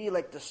going to be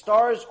like the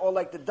stars or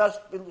like the dust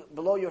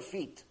below your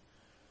feet,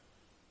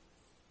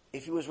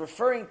 if he was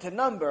referring to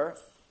number,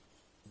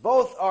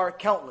 both are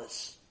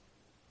countless.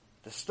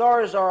 The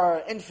stars are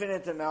an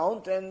infinite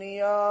amount, and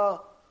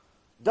the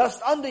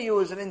dust under you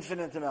is an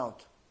infinite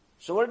amount.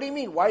 So what did he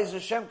mean? Why is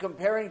Hashem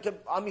comparing to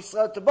Am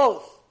Yisrael to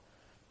both?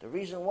 The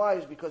reason why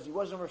is because he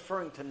wasn't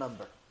referring to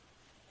number.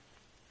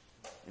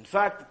 In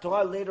fact, the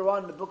Torah later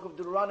on in the book of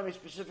Deuteronomy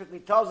specifically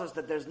tells us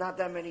that there's not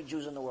that many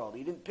Jews in the world.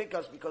 He didn't pick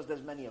us because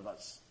there's many of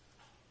us.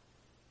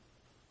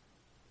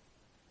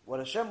 What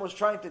Hashem was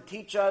trying to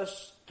teach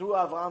us through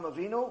Avraham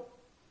Avinu,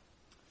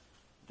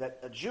 that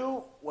a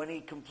Jew, when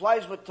he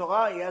complies with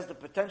Torah, he has the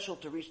potential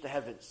to reach the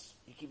heavens.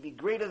 He can be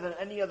greater than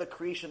any other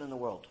creation in the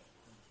world.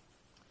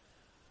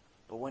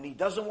 But when he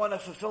doesn't want to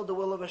fulfill the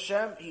will of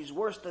Hashem, he's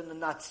worse than the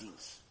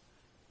Nazis.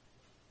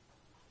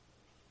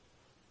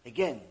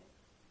 Again,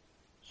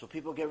 so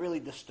people get really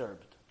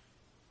disturbed.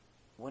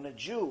 When a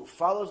Jew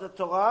follows the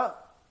Torah,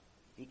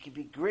 he can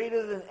be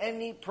greater than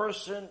any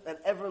person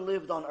that ever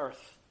lived on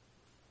earth.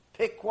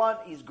 Pick one,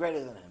 he's greater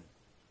than him.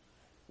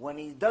 When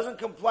he doesn't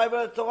comply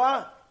with the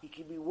Torah, he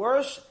can be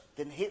worse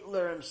than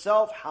Hitler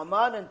himself,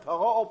 Haman and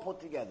Paro all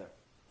put together.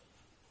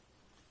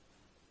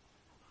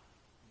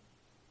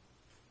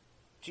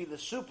 It's either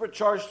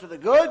supercharged to the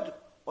good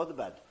or the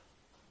bad.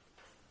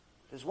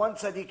 There's one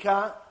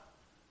tzadikah,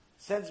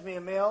 sends me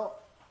a mail,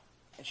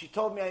 and she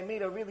told me I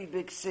made a really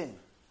big sin.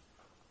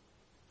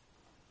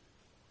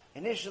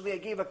 Initially I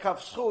gave a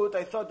kaf zchut,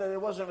 I thought that it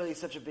wasn't really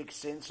such a big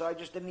sin, so I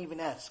just didn't even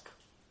ask.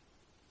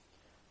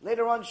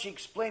 Later on she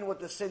explained what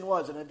the sin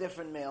was in a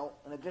different mail,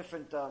 in a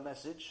different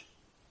message.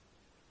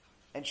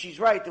 And she's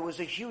right, it was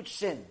a huge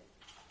sin.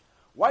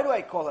 Why do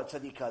I call her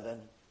tzadikah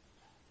then?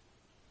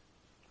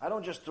 I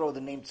don't just throw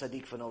the name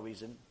tzaddik for no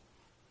reason.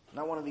 I'm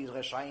not one of these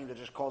reshaim that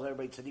just calls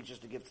everybody tzaddik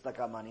just to give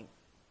tzedakah money.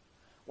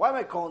 Why am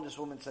I calling this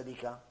woman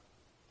tzadikah?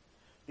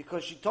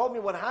 Because she told me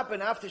what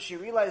happened after she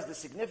realized the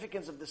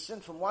significance of the sin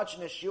from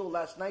watching a shiur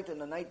last night and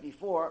the night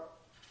before.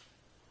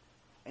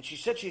 And she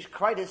said she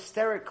cried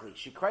hysterically.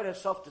 She cried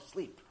herself to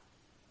sleep.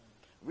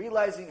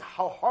 Realizing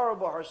how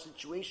horrible her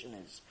situation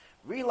is.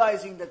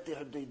 Realizing that the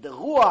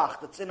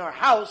ruach that's in her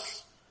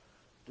house,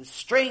 the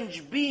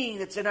strange being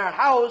that's in our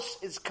house,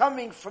 is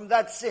coming from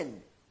that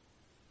sin.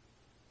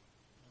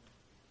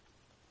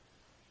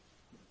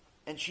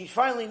 And she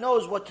finally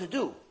knows what to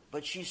do.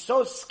 But she's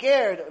so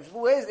scared of,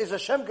 is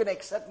Hashem going to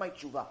accept my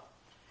tshuva?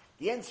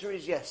 The answer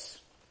is yes.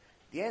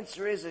 The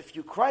answer is, if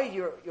you cry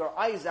your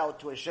eyes out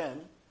to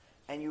Hashem,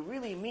 and you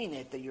really mean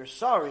it, that you're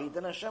sorry,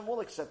 then Hashem will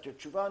accept your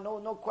tshuva,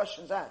 no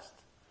questions asked.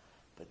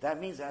 But that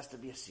means it has to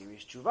be a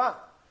serious tshuva.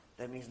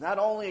 That means not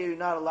only are you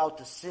not allowed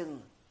to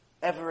sin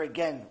ever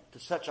again to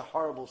such a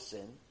horrible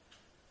sin,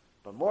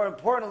 but more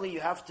importantly,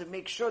 you have to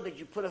make sure that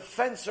you put a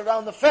fence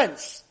around the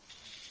fence.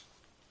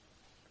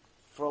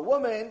 For a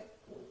woman,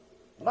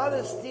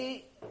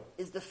 modesty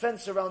is the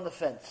fence around the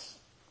fence.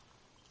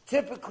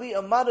 Typically,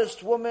 a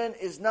modest woman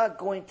is not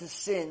going to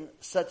sin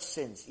such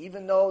sins,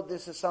 even though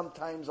this is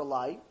sometimes a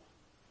lie,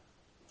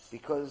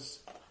 because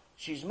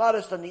she's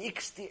modest on the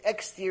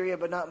exterior,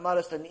 but not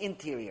modest on the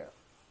interior.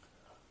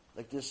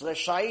 Like this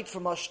Reshait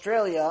from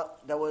Australia,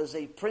 that was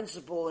a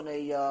principal in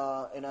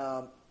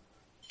a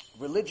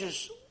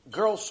religious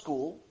girls'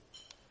 school,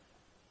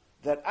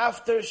 that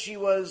after she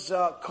was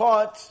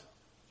caught,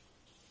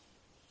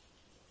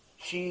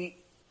 she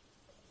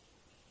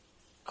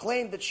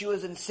claimed that she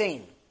was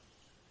insane.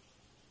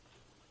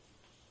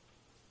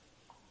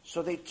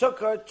 So they took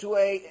her to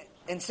an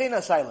insane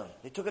asylum.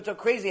 They took her to a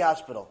crazy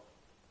hospital.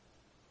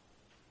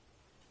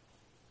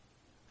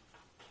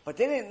 But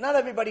not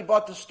everybody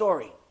bought the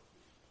story.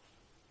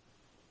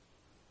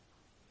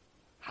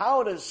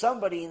 How does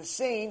somebody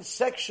insane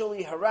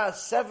sexually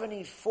harass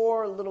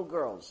 74 little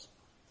girls?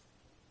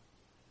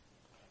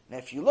 Now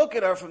if you look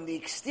at her from the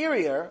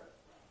exterior,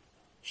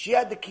 she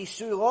had the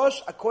kisui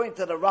rosh according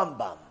to the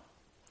Rambam.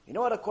 You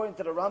know what according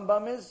to the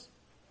Rambam is?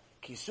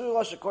 Kisui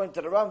rosh according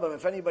to the Rambam,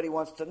 if anybody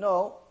wants to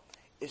know,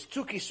 is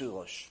two kisui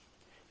rosh.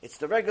 It's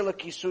the regular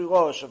kisui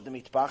rosh of the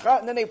mitpacha,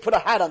 and then they put a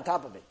hat on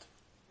top of it.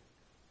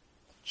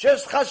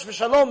 Just chas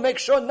v'shalom, make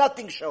sure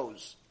nothing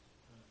shows.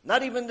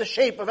 Not even the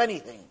shape of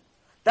anything.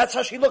 That's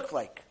how she looked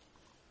like.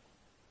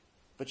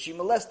 But she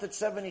molested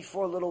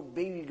 74 little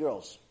baby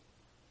girls.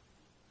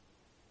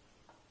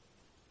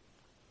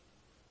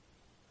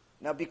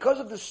 Now, because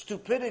of the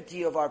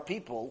stupidity of our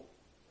people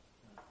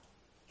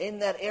in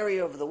that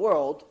area of the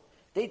world,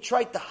 they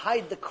tried to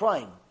hide the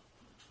crime.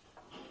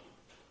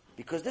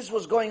 Because this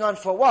was going on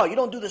for a while. You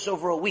don't do this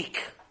over a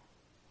week.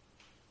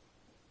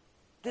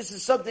 This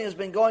is something that's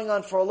been going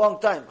on for a long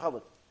time.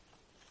 Avot.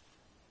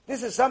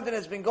 This is something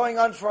that's been going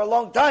on for a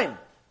long time.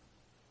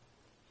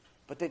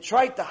 But they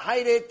tried to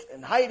hide it,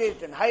 and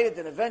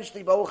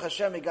eventually, Baruch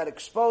Hashem, it got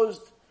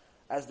exposed.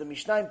 As the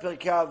Mishnah in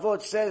Pirkei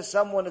Avot says,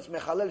 someone that's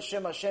mechalel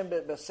Shem Hashem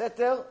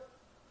beseter,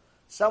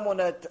 someone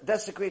that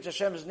desecrates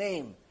Hashem's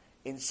name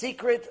in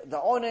secret, the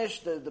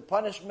onesh, the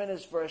punishment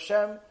is for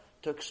Hashem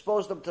to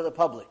expose them to the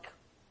public.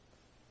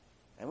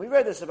 And we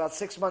read this about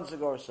 6 months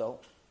ago or so.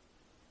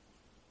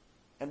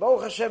 And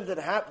Baruch Hashem,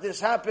 this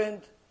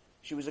happened.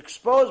 She was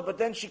exposed, but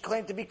then she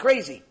claimed to be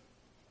crazy.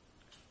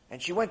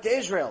 And she went to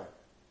Israel.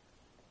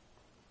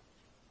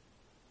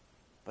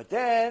 But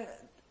then,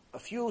 a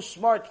few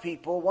smart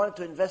people wanted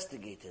to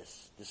investigate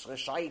this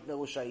Reshait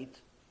Merushait.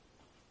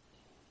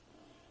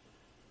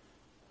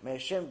 May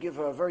Hashem give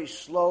her a very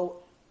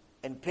slow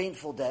and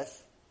painful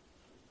death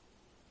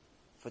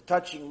for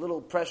touching little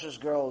precious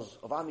girls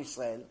of Am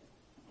Yisrael.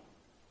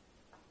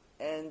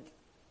 And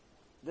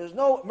there's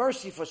no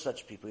mercy for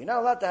such people. You're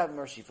not allowed to have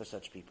mercy for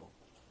such people.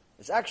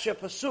 It's actually a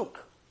pasuk.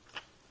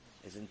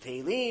 It's in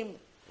Tehillim,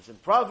 it's in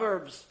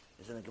Proverbs,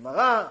 it's in the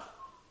Gemara.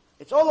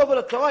 It's all over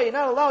the Torah. You're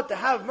not allowed to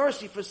have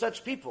mercy for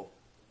such people.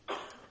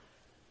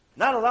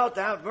 Not allowed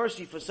to have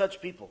mercy for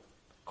such people.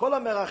 Kol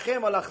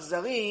ha-merachem al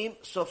achzarim,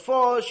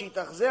 sofo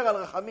shitachzer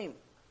al rachamim.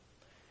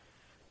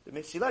 The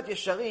Mesilat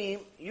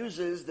Yesharim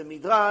uses the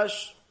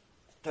Midrash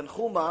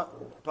Tanchuma,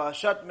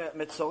 Parashat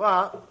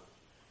Metzorah.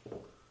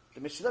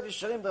 The Mesilat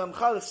Yesharim, the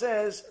Ramchal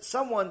says,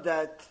 someone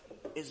that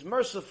is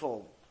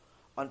merciful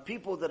on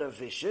people that are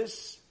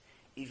vicious,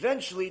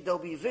 eventually they'll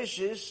be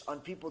vicious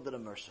on people that are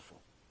merciful.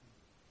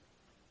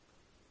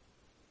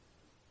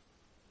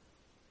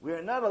 We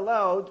are not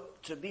allowed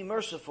to be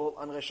merciful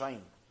on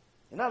Reshaim.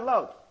 You're not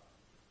allowed.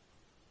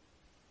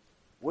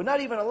 We're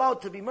not even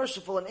allowed to be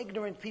merciful on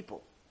ignorant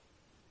people.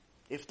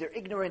 if they're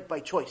ignorant by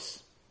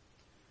choice.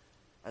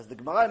 As the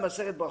Gemara in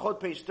Masechet Brachot,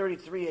 page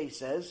 33a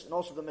says, and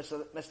also the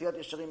Mesilat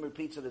Yesharim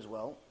repeats it as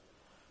well,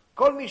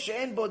 Kol mi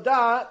she'en bo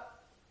da'ah,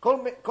 kol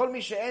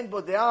mi she'en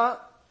bo de'ah,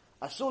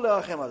 asur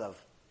lerachem alav.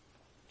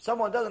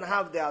 Someone doesn't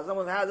have de'ah,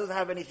 someone doesn't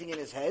have anything in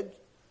his head,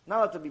 not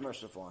allowed to be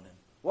merciful on him.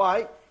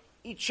 Why?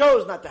 He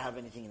chose not to have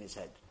anything in his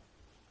head.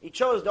 He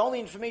chose, the only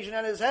information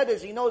in his head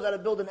is he knows how to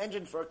build an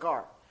engine for a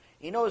car.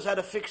 He knows how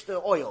to fix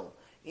the oil.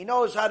 He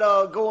knows how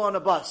to go on a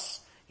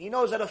bus. He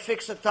knows how to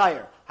fix a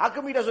tire. How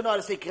come he doesn't know how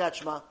to say Kriyat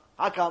Shema?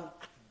 How come?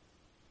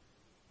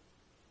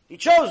 He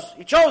chose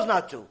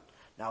not to.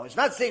 Now, it's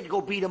not saying to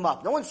go beat him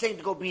up. No one's saying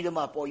to go beat him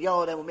up or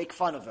yell at him or make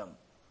fun of him.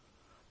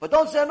 But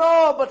don't say,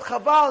 no, but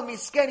Chaval,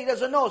 Misken, he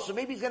doesn't know, so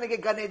maybe he's going to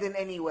get Gan Eden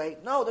anyway.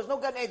 No, there's no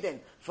Gan Eden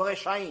for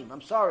Reshaim.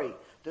 I'm sorry.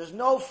 There's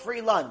no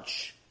free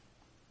lunch.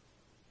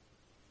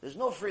 There's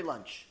no free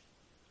lunch.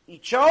 He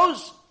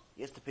chose,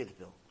 he has to pay the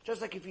bill. Just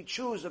like if you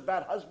choose a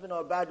bad husband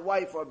or a bad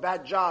wife or a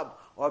bad job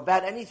or a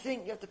bad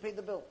anything, you have to pay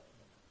the bill.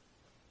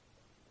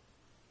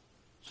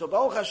 So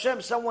Baruch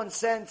Hashem, someone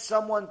sent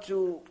someone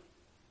to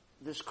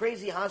this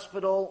crazy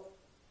hospital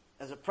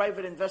as a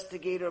private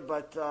investigator,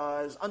 but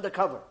as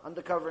undercover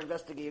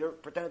investigator,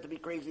 pretended to be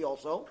crazy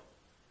also,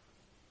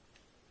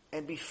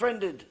 and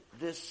befriended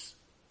this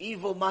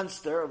evil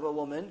monster of a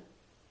woman.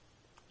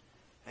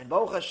 And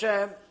Baruch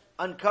Hashem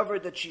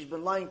uncovered that she's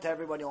been lying to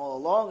everybody all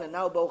along, and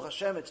now Baruch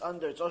Hashem,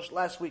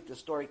 last week the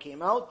story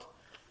came out,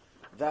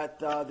 that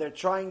they're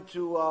trying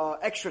to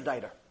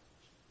extradite her.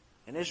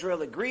 And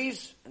Israel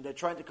agrees, and they're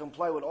trying to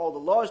comply with all the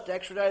laws to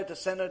extradite her, to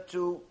send her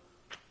to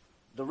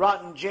the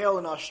rotten jail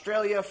in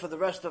Australia for the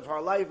rest of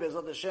her life,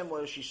 Be'ezrat Hashem,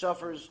 where she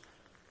suffers,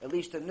 at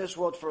least in this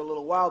world, for a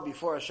little while,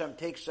 before Hashem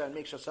takes her and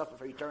makes her suffer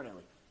for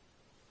eternally.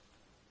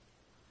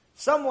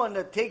 Someone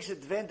that takes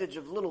advantage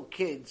of little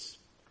kids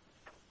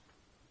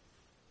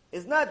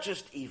is not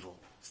just evil.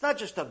 It's not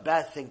just a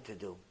bad thing to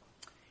do.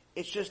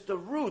 It's just the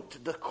root,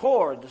 the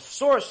core, the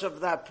source of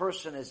that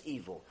person is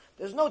evil.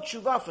 There's no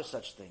tshuva for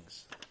such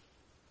things.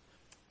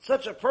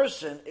 Such a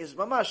person is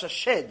mamash a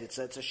shed. It's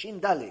a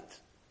shin dalit.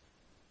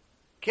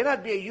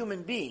 Cannot be a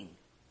human being.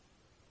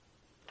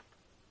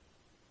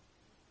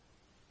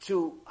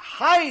 To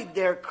hide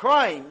their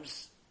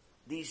crimes,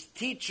 these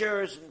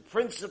teachers and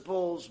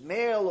principals,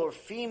 male or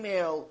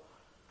female,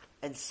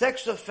 and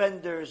sex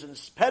offenders and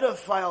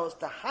pedophiles,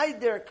 to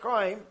hide their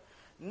crime,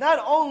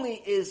 not only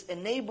is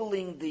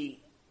enabling the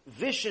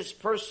vicious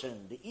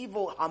person, the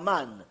evil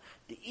Haman,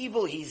 the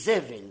evil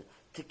Hizevil,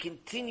 to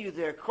continue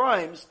their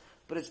crimes,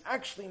 but it's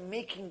actually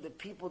making the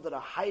people that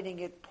are hiding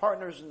it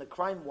partners in the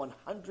crime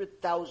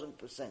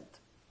 100,000%.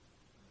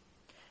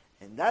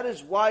 And that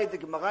is why the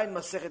Gemara in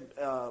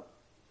Masechet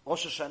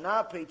Rosh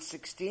Hashanah, page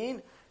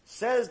 16,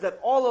 says that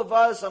all of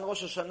us on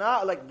Rosh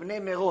Hashanah are like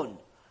Bnei Merun.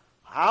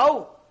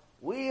 How?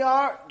 We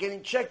are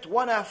getting checked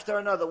one after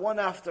another,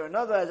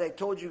 as I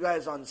told you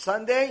guys on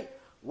Sunday.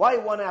 Why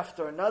one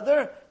after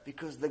another?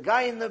 Because the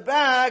guy in the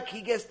back, he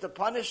gets the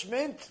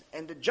punishment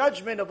and the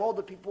judgment of all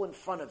the people in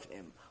front of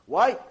him.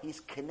 Why?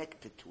 He's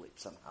connected to it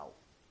somehow.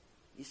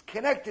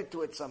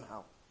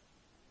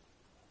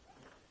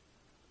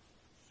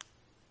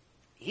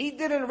 He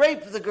didn't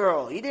rape the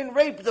girl. He didn't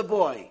rape the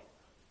boy.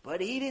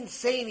 But he didn't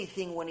say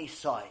anything when he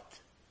saw it.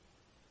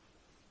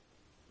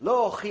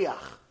 Lo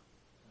ochiach.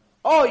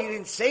 Oh, you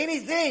didn't say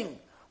anything?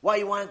 Why,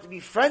 you wanted to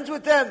be friends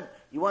with them?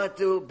 You wanted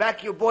to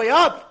back your boy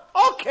up?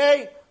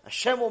 Okay.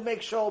 Hashem will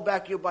make sure he'll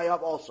back your boy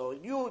up also.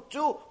 You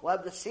too will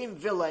have the same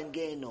villa in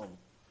Gehinnom.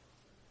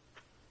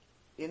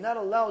 You're not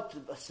allowed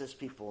to assist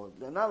people.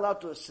 They're not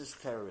allowed to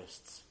assist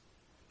terrorists.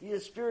 These are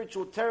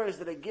spiritual terrorists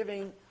that are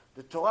giving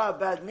the Torah a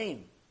bad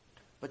name.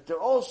 But they're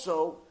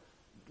also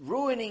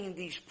ruining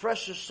these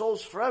precious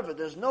souls forever.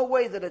 There's no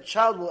way that a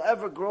child will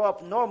ever grow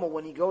up normal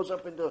when he goes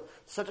up into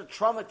such a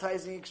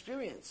traumatizing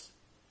experience.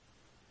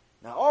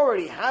 Now,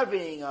 already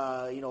having,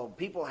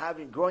 people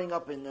growing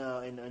up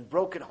in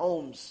broken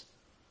homes,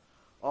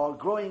 or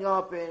growing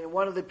up in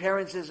one of the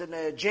parents is in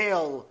a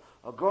jail,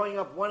 or growing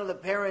up one of the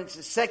parents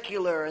is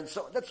secular, and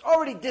so that's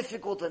already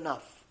difficult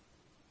enough.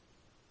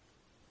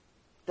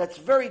 That's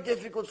very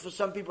difficult for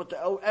some people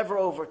to ever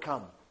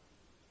overcome.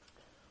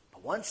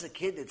 But once a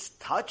kid is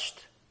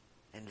touched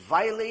and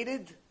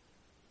violated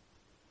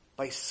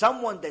by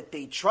someone that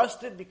they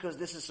trusted, because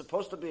this is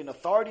supposed to be an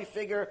authority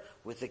figure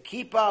with a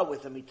kippah,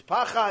 with a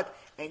mitpachat,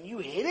 and you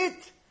hit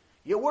it,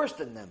 you're worse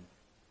than them.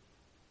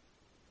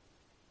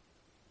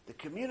 The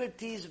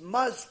communities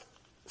must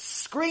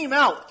scream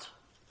out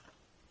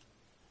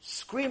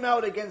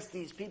against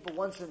these people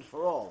once and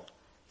for all.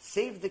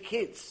 Save the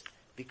kids,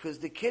 because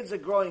the kids are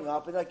growing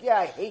up and like, yeah,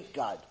 I hate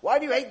God. Why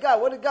do you hate God?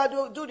 What did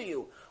God do to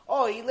you?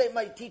 Oh, he let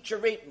my teacher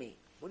rape me.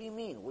 What do you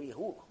mean?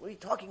 Who? What are you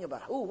talking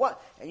about? Who?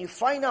 What? And you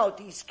find out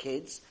these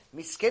kids,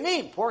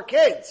 miskenim, poor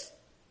kids.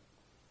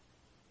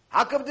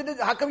 How come you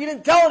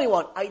didn't tell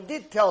anyone? I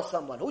did tell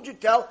someone. Who'd you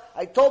tell?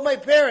 I told my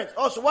parents.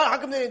 Oh, so what? How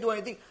come they didn't do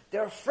anything?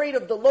 They're afraid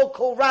of the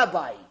local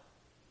rabbi.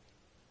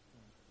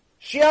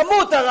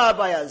 Shi'amut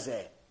rabbi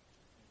hazeh.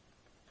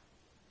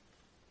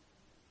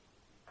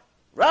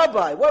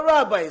 Rabbi, what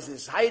rabbi is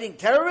this? Hiding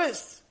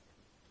terrorists?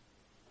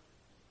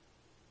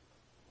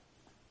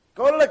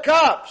 Go to the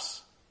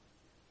cops.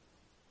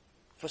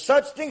 For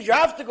such things, you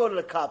have to go to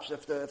the cops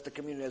if the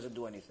community doesn't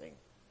do anything.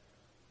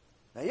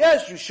 Now,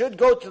 yes, you should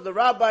go to the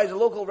rabbis, the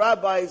local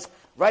rabbis,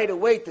 right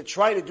away to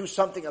try to do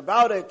something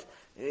about it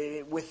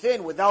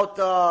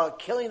without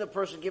killing the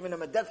person, giving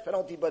them a death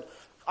penalty, but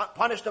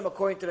punish them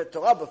according to the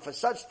Torah. But for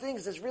such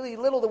things, there's really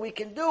little that we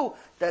can do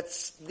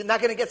that's not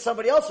going to get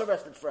somebody else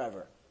arrested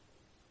forever.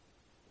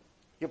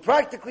 You're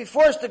practically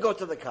forced to go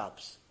to the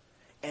cops.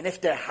 And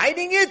if they're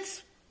hiding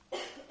it,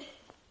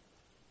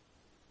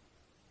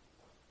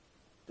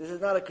 this is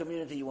not a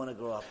community you want to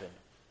grow up in.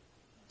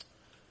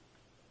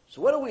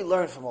 So what do we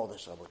learn from all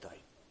this, Rabotai?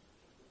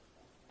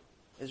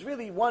 There's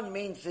really one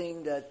main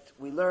thing that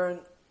we've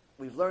learned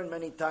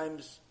many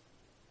times.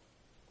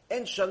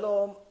 En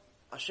shalom,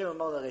 Hashem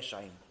amar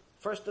l'reshaim.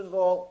 First of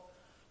all,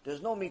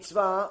 there's no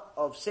mitzvah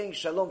of saying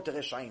shalom to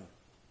reshaim.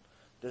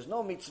 There's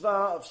no mitzvah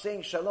of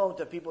saying shalom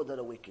to people that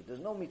are wicked. There's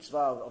no mitzvah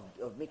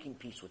of making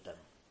peace with them.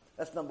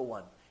 That's number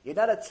one. You're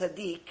not a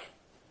tzaddik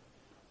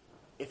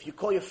if you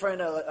call your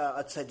friend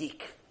a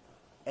tzaddik,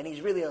 and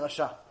he's really a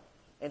rasha.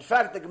 In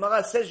fact, the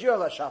Gemara says you're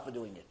a rasha for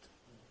doing it.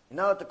 You're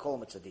not allowed to call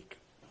him a tzaddik.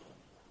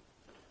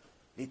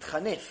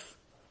 Litchanef.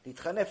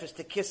 Litchanef is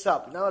to kiss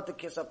up. You're not allowed to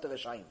kiss up to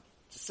reshaim.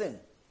 It's a sin.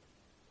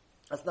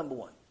 That's number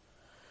one.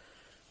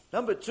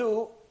 Number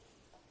two,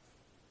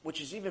 which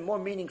is even more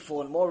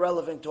meaningful and more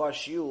relevant to our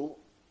shiur,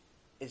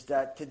 is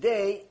that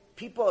today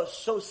people are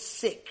so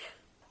sick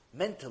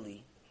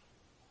mentally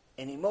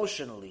and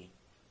emotionally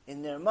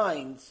in their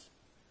minds,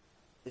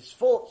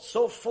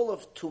 so full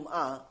of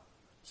tum'ah,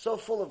 so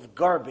full of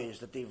garbage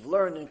that they've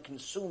learned and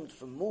consumed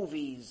from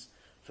movies,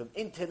 from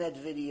internet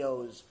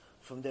videos,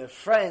 from their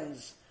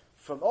friends,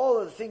 from all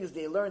of the things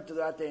they learned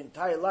throughout their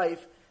entire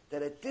life,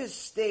 that at this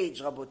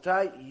stage,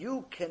 Rabotai,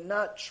 you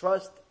cannot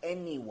trust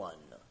anyone,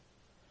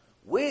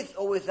 with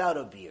or without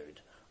a beard,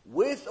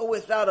 with or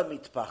without a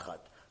mitpachat,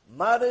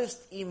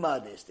 modest,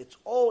 immodest. It's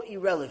all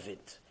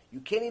irrelevant.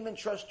 You can't even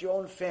trust your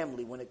own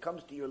family when it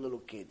comes to your little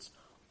kids.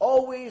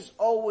 Always,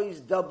 always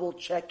double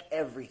check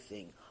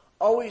everything.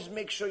 Always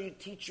make sure you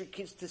teach your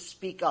kids to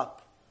speak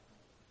up.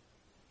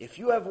 If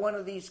you have one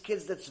of these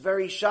kids that's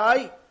very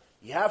shy,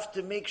 you have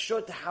to make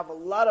sure to have a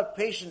lot of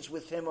patience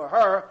with him or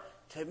her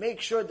to make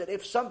sure that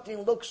if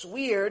something looks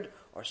weird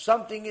or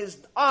something is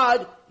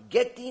odd,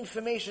 get the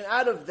information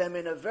out of them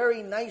in a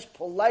very nice,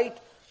 polite,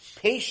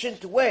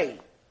 patient way.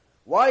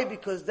 Why?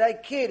 Because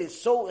that kid is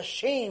so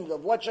ashamed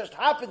of what just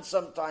happened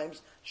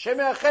sometimes. Shem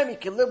Yachem, he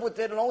can live with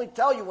it and only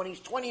tell you when he's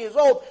 20 years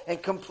old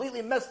and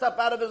completely messed up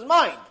out of his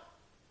mind.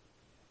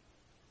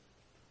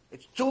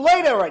 It's too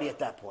late already at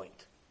that point.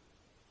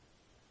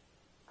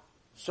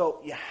 So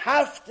you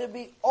have to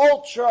be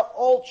ultra,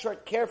 ultra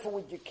careful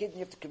with your kids and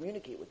you have to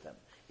communicate with them.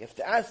 You have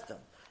to ask them.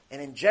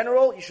 And in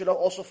general, you should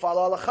also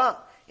follow halakha.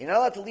 You're not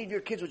allowed to leave your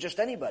kids with just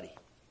anybody.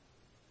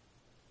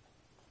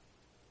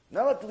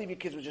 You're not allowed to leave your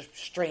kids with just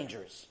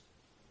strangers.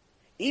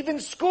 Even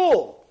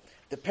school.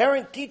 The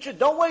parent-teacher,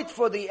 don't wait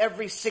for the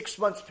every 6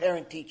 months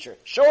parent-teacher.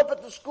 Show up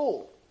at the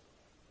school.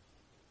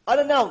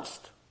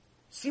 Unannounced.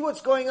 See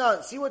what's going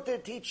on. See what they're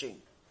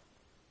teaching.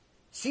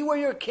 See where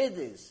your kid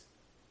is.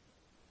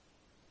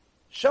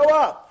 Show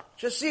up.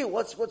 Just see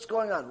what's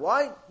going on.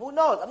 Why? Who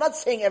knows? I'm not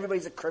saying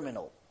everybody's a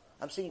criminal.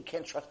 I'm saying you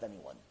can't trust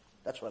anyone.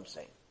 That's what I'm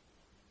saying.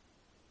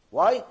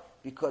 Why?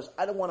 Because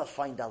I don't want to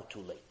find out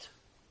too late.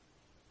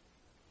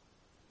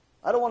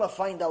 I don't want to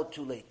find out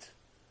too late.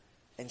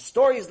 And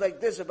stories like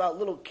this about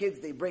little kids,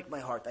 they break my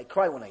heart. I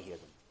cry when I hear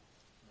them.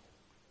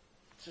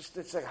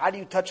 It's like, how do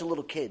you touch a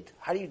little kid?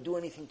 How do you do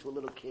anything to a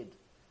little kid?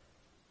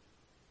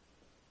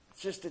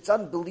 It's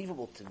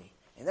unbelievable to me.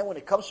 And then when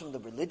it comes from the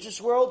religious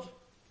world,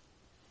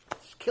 it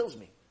just kills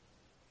me.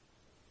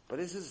 But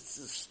this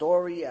is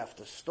story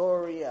after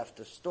story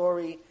after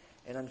story.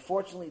 And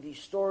unfortunately, these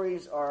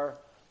stories are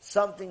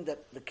something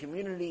that the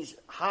communities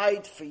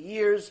hide for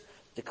years.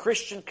 The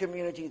Christian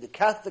community, the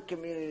Catholic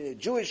community, the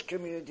Jewish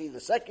community, the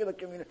secular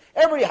community,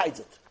 everybody hides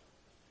it.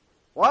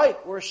 Why?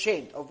 We're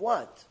ashamed. Of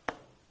what?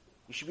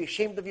 You should be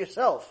ashamed of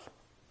yourself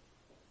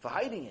for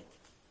hiding it.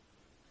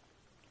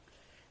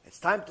 It's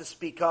time to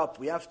speak up.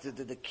 We have to.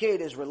 The kid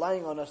is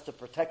relying on us to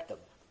protect them.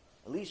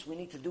 The least we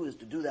need to do is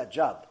to do that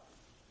job.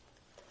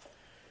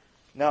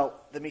 Now,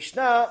 the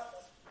Mishnah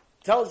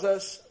tells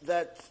us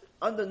that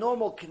under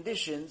normal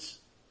conditions,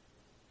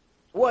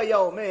 הוא היה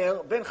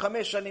אומר, בין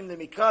 5 שנים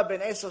למקרא,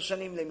 בין 10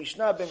 שנים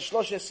למשנה, בין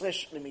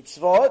 13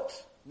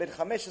 למצוות, בין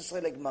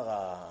 15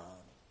 לגמרא.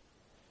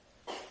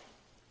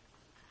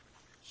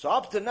 So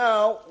up to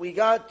now, we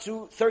got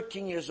to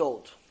 13 years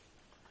old.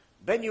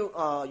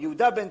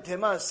 Yehuda ben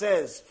Tema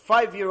says,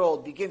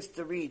 5-year-old begins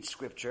to read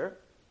scripture,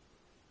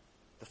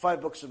 the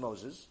 5 books of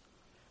Moses.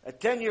 A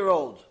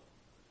 10-year-old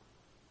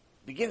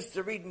begins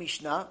to read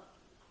Mishnah,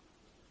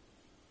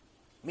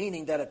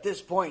 meaning that at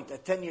this point,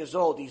 at 10 years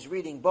old, he's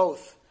reading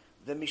both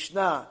the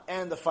Mishnah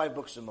and the 5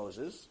 books of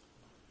Moses.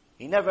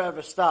 He never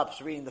ever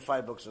stops reading the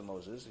 5 books of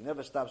Moses. He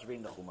never stops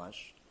reading the Chumash.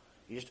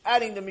 He's just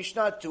adding the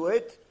Mishnah to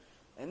it,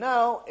 And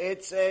now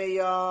it's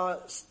the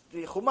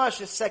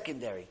Chumash is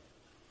secondary.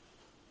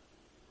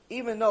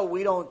 Even though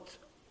we don't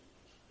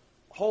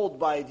hold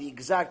by the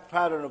exact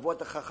pattern of what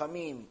the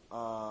Chachamim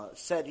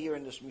said here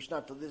in this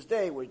Mishnah to this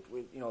day, the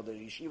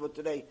yeshiva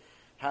today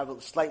have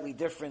a slightly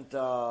different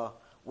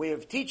way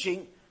of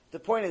teaching. The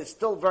point is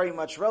still very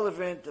much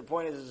relevant. The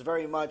point is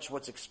very much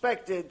what's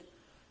expected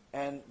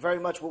and very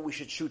much what we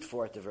should shoot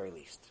for at the very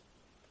least.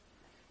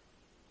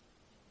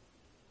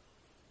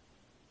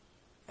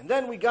 And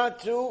then we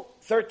got to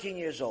 13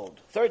 years old.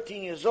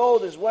 13 years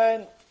old is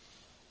when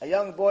a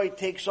young boy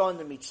takes on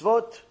the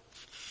mitzvot,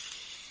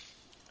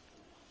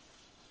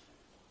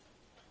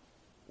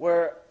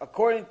 where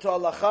according to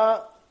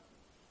halacha,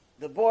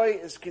 the boy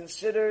is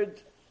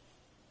considered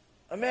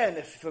a man,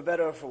 if for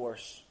better or for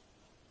worse.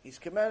 He's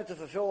commanded to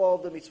fulfill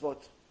all of the mitzvot.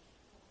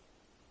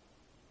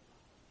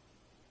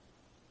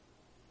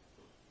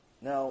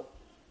 Now,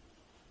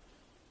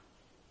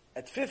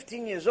 at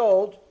 15 years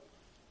old,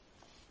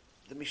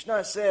 the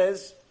Mishnah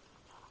says,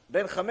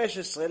 Ben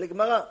 15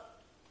 Gemara.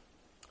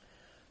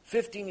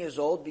 15 years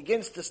old,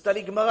 begins to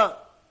study Gemara.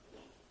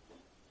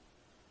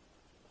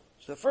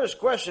 So the first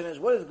question is,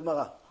 what is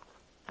Gemara?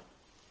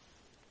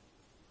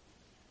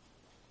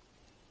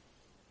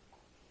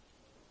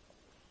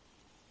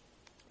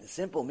 The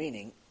simple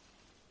meaning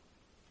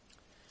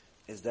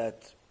is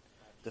that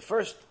the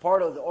first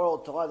part of the oral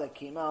Torah that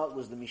came out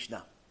was the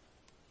Mishnah.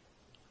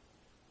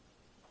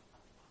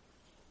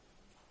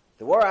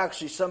 There were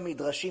actually some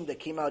midrashim that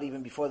came out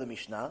even before the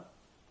Mishnah.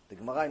 The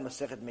Gemara in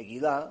Masechet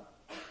Megillah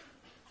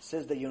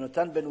says that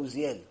Yonatan ben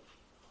Uziel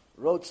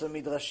wrote some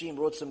midrashim,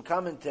 wrote some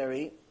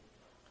commentary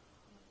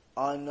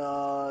on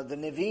the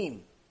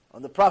Nevi'im,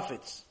 on the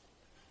prophets.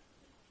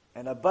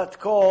 And a bat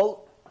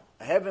kol,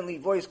 a heavenly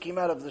voice came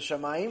out of the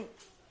Shamayim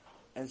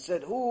and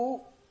said, who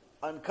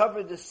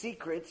uncovered the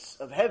secrets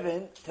of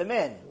heaven to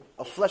men,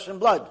 of flesh and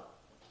blood?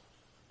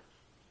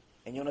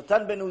 And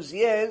Yonatan ben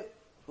Uziel,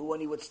 who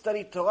when he would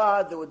study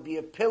Torah, there would be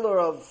a pillar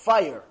of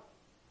fire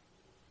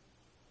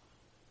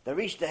that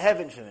reached to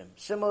heaven from him,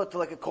 similar to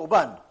like a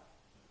korban.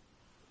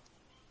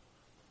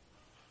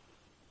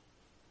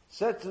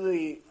 Said to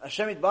the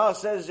Hashem Yitbarach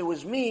says, it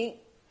was me,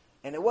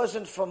 and it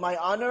wasn't for my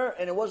honor,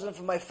 and it wasn't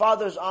for my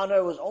father's honor,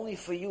 it was only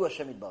for you,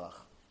 Hashem Yitbarach.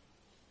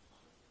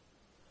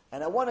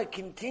 And I want to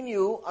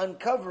continue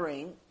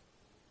uncovering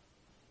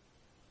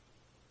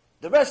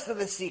the rest of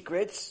the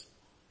secrets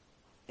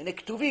in the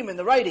Ketuvim, in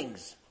the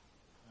writings.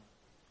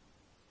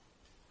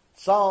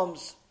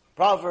 Psalms,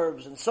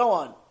 Proverbs, and so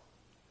on.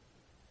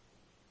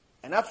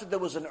 And after there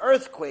was an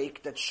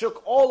earthquake that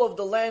shook all of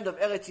the land of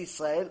Eretz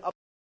Yisrael,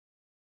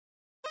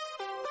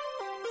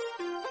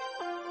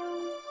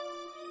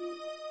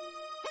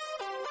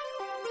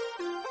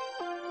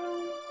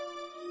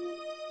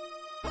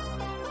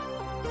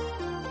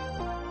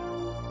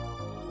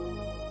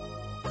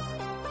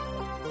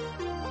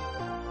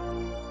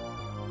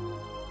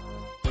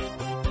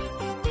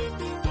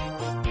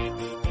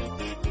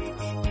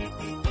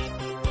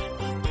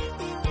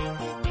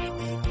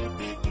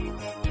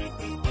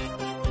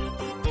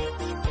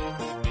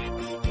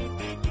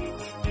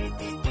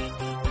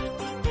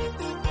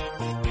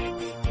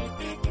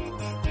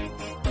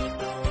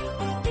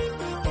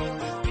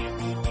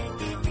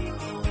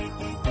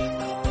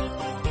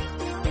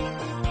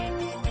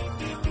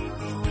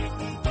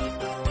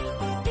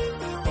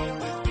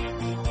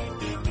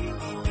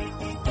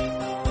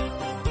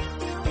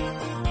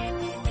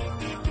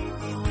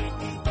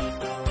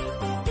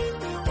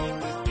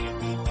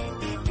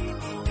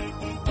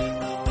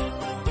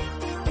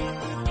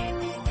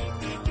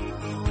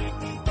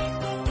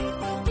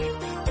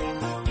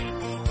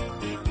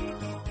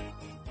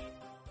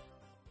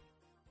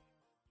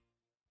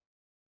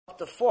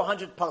 to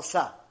 400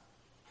 parsa,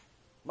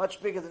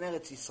 much bigger than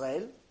Eretz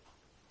Yisrael. It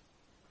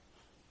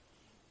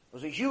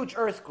was a huge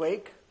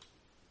earthquake.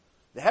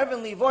 The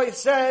heavenly voice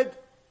said,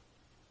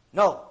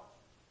 no,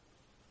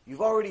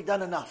 you've already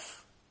done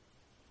enough.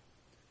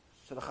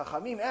 So the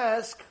Chachamim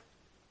ask,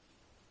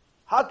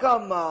 how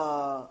come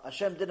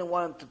Hashem didn't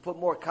want him to put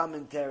more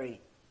commentary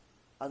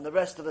on the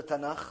rest of the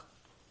Tanakh?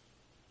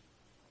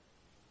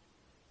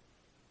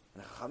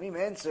 And the Chachamim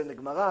answer in the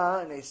Gemara,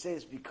 and they say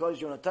it's because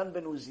Yonatan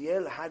ben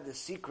Uziel had the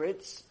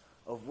secrets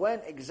of when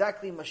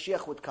exactly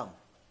Mashiach would come.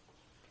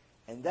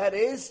 And that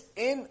is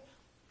in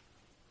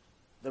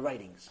the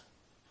writings.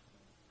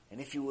 And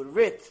if you would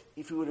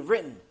have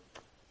written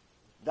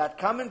that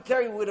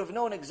commentary, we would have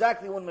known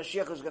exactly when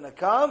Mashiach was going to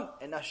come,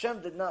 and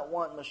Hashem did not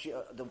want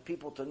the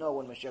people to know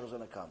when Mashiach was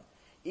going to come.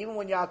 Even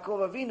when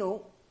Yaakov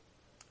Avinu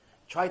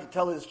tried to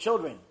tell his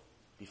children,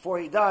 before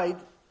he died,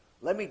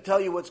 let me tell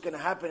you what's going to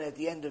happen at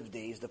the end of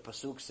days, the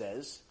Pasuk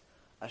says,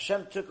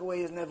 Hashem took away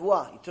his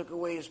nevuah, he took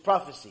away his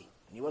prophecy,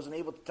 and he wasn't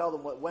able to tell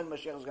them when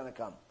Mashiach was going to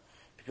come.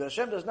 Because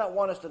Hashem does not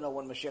want us to know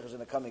when Mashiach is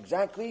going to come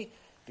exactly,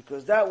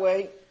 because that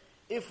way,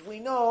 if we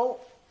know,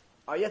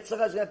 our Yetzer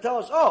Hara is going to tell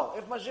us, oh,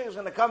 if Mashiach is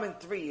going to come in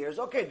 3 years,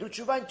 okay, do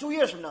tshuva in 2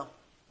 years from now.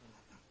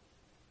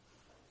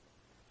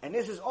 And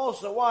this is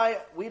also why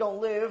we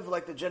don't live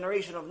like the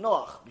generation of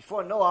Noach.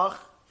 Before Noach,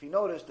 if you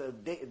notice,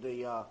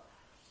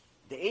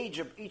 the the age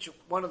of each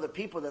one of the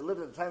people that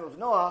lived at the time of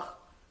Noah,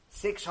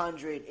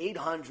 600,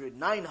 800,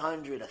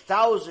 900,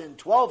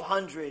 1,000,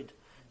 1,200.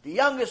 The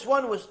youngest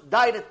one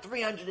died at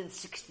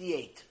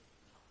 368.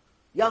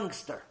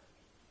 Youngster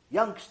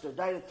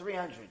died at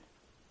 300.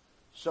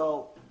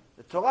 So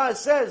the Torah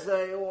says,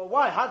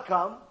 why? How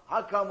come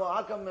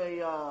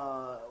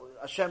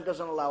Hashem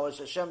doesn't allow us?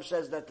 Hashem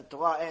says that the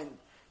Torah ends.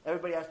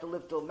 Everybody has to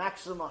live till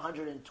maximum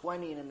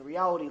 120, and in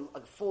reality,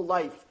 a full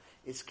life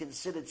is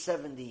considered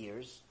 70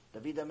 years.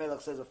 David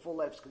HaMelech says a full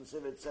life is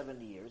considered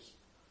 70 years.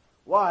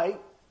 Why? He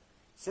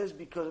says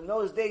because in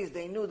those days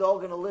they knew they're all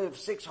going to live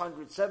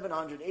 600,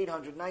 700,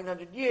 800,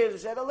 900 years. They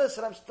said, oh,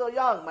 listen, I'm still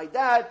young. My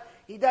dad,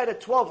 he died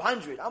at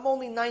 1,200. I'm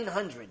only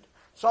 900.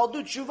 So I'll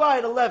do tshuva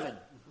at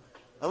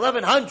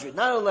 1,100,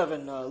 not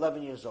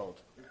 11 years old.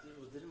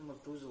 Didn't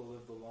Methuselah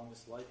live the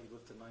longest life? He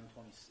lived to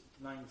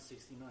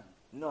 969.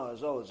 No,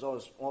 it's always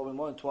more than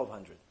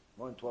 1,200.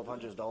 More than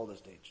 1,200 is the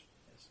oldest age.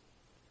 Yes.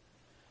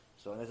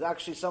 So there's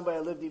actually somebody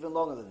that lived even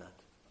longer than that.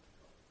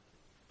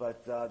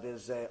 But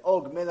there's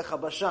Og Melech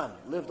HaBashan,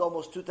 lived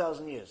almost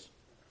 2,000 years.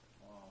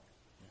 Wow.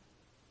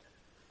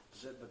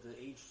 Yeah. But the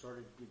age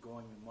started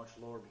going much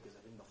lower because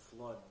I think the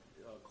flood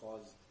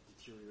caused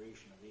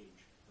deterioration of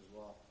age as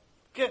well.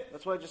 Okay,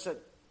 that's what I just said.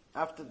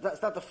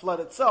 It's not the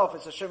flood itself,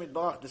 it's Hashem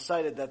Yitbarach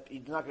decided that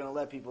he's not going to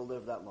let people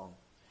live that long.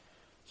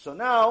 So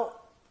now,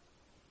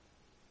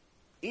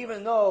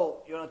 even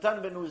though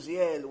Yonatan ben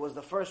Uziel was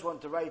the first one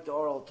to write the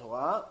Oral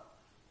Torah,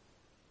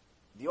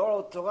 the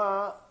Oral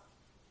Torah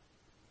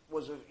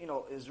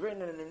is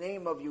written in the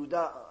name of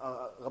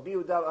Rabbi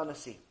Yehuda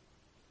Anasi,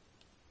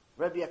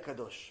 Rabbi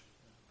HaKadosh.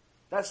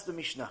 That's the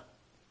Mishnah.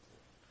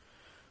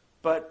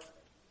 But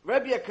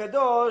Rabbi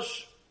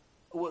HaKadosh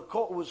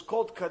was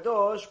called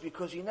Kadosh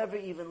because he never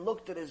even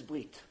looked at his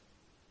brit.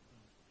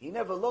 He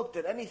never looked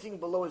at anything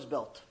below his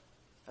belt.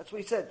 That's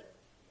what he said.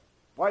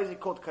 Why is he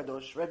called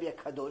Kadosh? Rabbi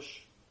Kadosh.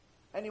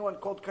 Anyone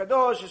called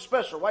Kadosh is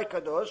special. Why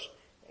Kadosh?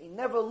 He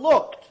never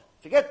looked.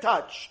 Forget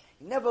touch.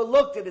 He never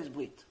looked at his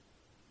brit.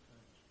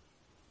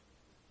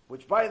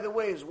 Which, by the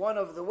way, is one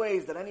of the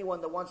ways that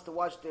anyone that wants to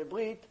watch their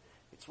brit,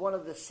 it's one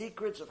of the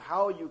secrets of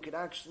how you can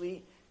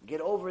actually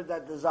get over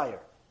that desire.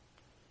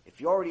 If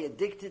you're already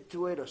addicted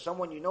to it, or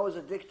someone you know is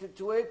addicted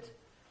to it,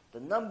 the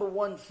number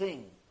one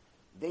thing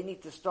they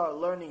need to start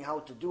learning how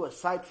to do,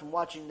 aside from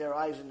watching their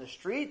eyes in the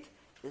street,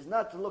 is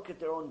not to look at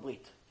their own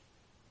brit.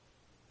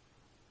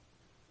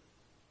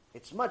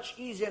 It's much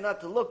easier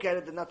not to look at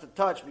it than not to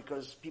touch,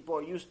 because people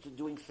are used to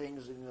doing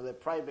things in their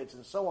privates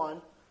and so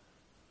on.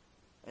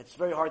 It's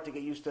very hard to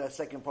get used to that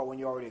second part when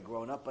you're already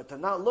grown up, but to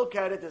not look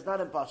at it is not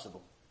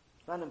impossible.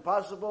 It's not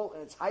impossible,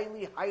 and it's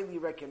highly, highly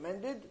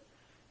recommended.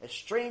 As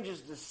strange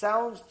as this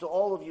sounds to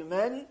all of you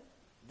men,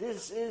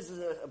 this is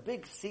a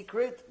big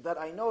secret that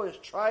I know is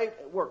tried,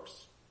 it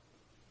works.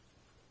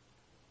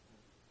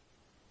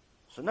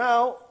 So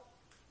now,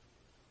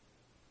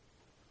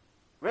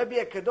 Rabbi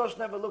HaKadosh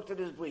never looked at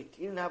his brit.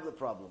 He didn't have the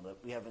problem that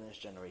we have in this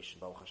generation,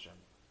 Baruch Hashem.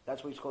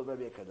 That's why he's called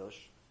Rabbi HaKadosh.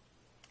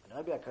 And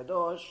Rabbi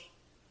HaKadosh,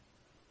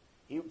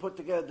 he put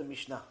together the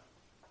Mishnah.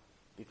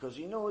 Because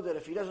he knew that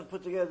if he doesn't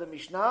put together the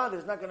Mishnah,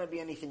 there's not going to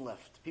be anything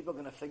left. People are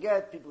going to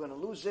forget, people are going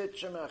to lose it,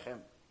 Shem Erachem.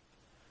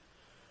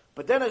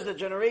 But then as the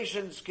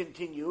generations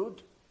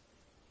continued,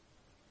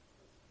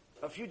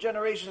 a few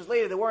generations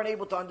later, they weren't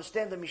able to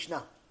understand the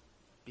Mishnah.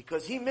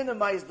 Because he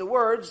minimized the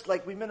words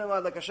like we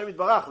minimize, like Hashem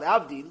Yitbarach,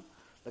 le'avdil,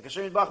 like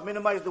Hashem Yitbarach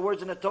minimized the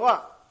words in the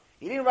Torah.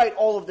 He didn't write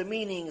all of the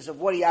meanings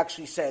of what he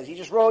actually says. He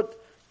just wrote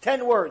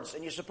 10 words,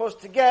 and you're supposed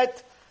to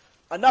get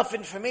enough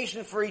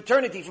information for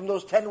eternity from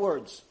those 10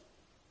 words.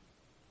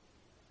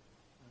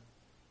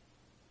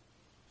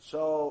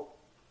 So,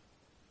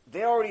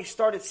 they already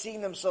started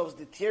seeing themselves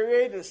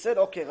deteriorate. They said,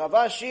 okay, Rav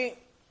Ashi,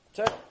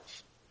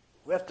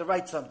 we have to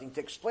write something to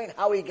explain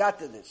how he got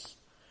to this.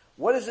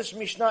 What does this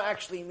Mishnah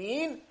actually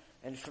mean?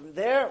 And from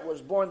there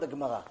was born the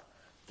Gemara.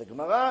 The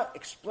Gemara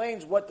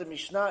explains what the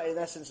Mishnah in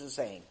essence is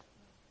saying.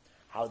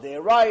 How they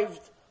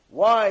arrived,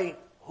 why,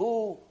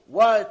 who,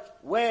 what,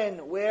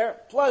 when, where.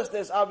 Plus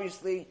there's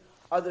obviously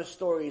other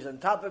stories on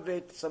top of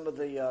it. Some of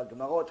the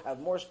Gemarot have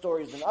more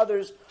stories than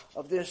others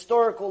of the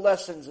historical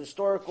lessons,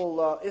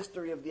 historical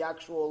history of the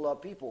actual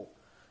people.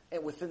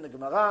 And within the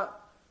Gemara,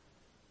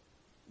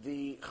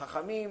 the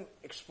Chachamim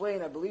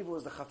explain, I believe it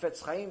was the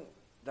Chafetz Chaim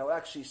that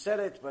actually said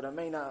it, but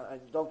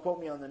don't quote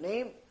me on the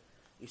name.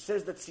 He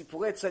says that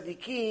Sipurei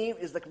Tzadikim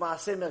is like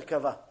Maaseh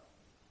Merkava.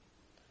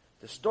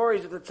 The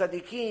stories of the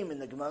Tzadikim in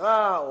the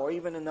Gemara, or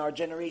even in our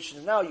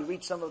generations now, you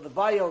read some of the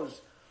bios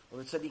of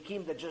the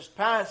Tzadikim that just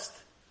passed.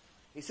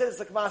 He says it's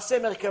like Maaseh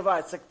Merkava.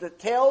 It's like the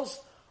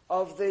tales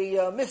of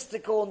the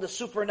mystical and the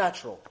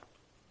supernatural.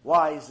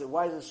 Why is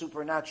it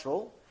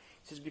supernatural?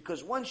 He says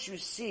because once you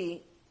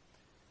see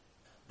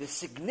the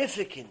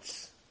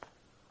significance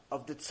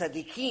of the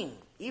tzaddikim,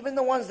 even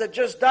the ones that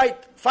just died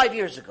 5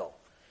 years ago,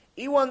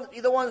 even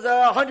the ones that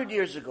are 100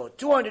 years ago,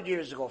 200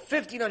 years ago,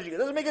 1,500 years ago,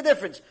 doesn't make a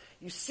difference.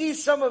 You see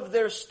some of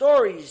their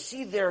stories, you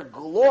see their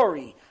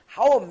glory,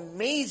 how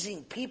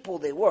amazing people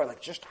they were, like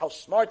just how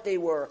smart they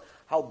were,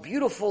 how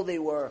beautiful they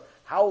were,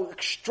 how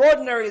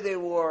extraordinary they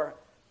were.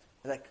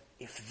 Like,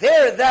 if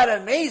they're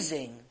that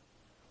amazing,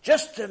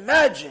 just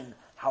imagine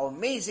how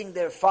amazing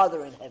their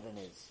Father in heaven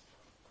is.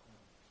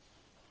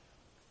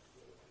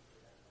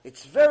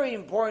 It's very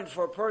important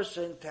for a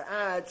person to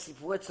add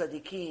Sipurei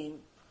Tzadikim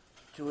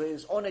to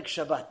his Oneg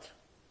Shabbat.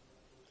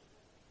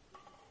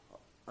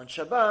 On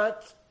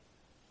Shabbat,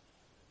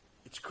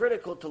 it's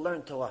critical to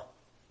learn Torah.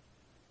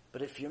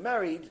 But if you're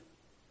married,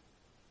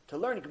 to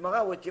learn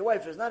Gemara with your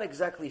wife is not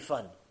exactly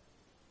fun.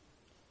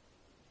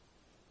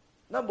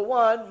 Number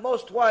one,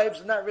 most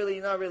wives are not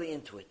really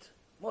into it.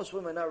 Most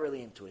women are not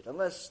really into it,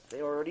 unless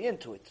they're already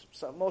into it.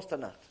 So most are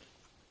not.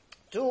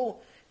 Two,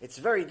 it's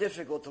very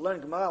difficult to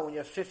learn Gemara when you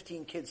have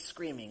 15 kids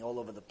screaming all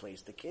over the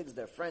place. The kids,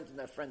 their friends, and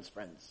their friends'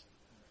 friends.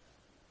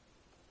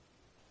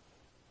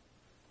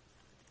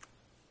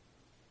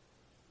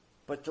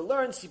 But to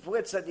learn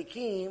Sipurei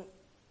Tzadikim,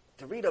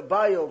 to read a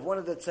bio of one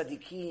of the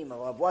Tzadikim,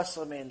 Rav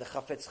Wasserman, the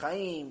Chafetz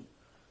Chaim,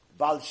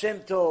 Baal Shem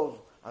Tov,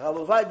 Rav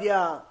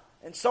Ovadia,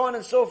 and so on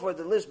and so forth.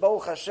 The list,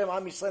 Baruch Hashem,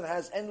 Am Yisrael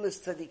has endless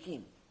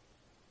Tzadikim.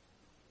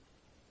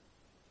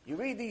 You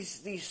read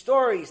these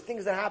stories,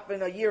 things that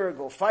happened a year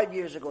ago, 5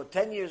 years ago,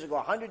 10 years ago,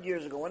 100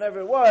 years ago, whenever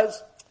it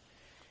was,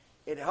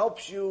 it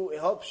helps you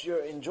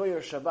enjoy your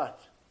Shabbat.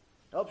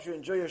 It helps you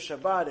enjoy your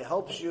Shabbat. It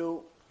helps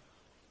you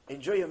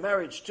enjoy your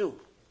marriage too.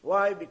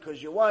 Why?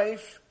 Because your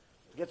wife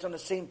gets on the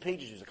same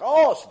page as you. She's like,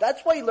 oh, so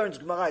that's why he learns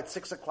Gemara at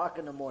 6 o'clock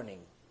in the morning.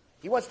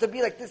 He wants to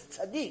be like this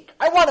tzaddik.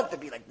 I want him to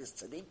be like this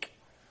tzaddik.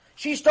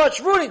 She starts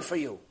rooting for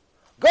you.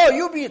 Go,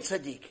 you be a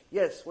tzaddik.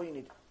 Yes, what do you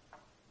need?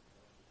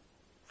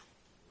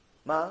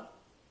 Ma?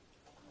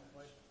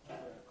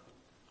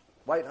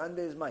 White Hyundai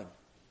is mine.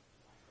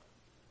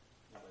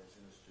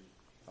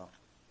 Oh.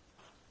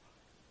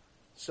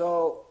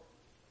 So,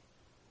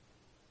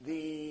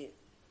 the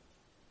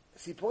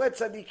Sipurei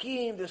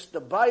Tzadikim,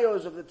 the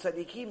bios of the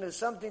Tzadikim is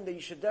something that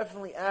you should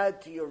definitely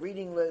add to your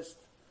reading list.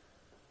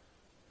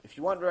 If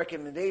you want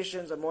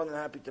recommendations, I'm more than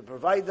happy to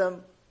provide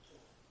them.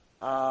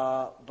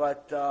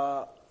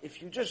 But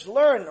if you just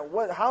learn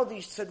how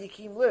these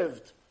Tzadikim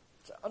lived,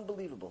 it's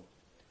unbelievable.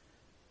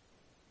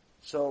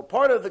 So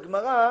part of the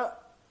Gemara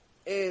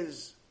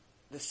is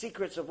the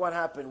secrets of what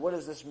happened. What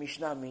does this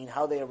Mishnah mean?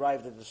 How they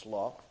arrived at this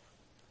law?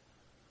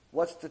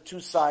 What's the two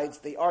sides?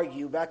 They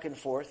argue back and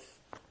forth.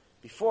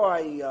 Before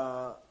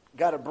I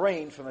got a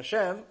brain from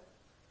Hashem,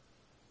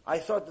 I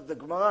thought that the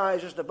Gemara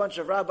is just a bunch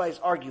of rabbis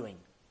arguing.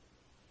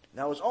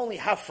 Now, I was only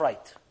half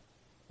right.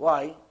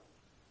 Why?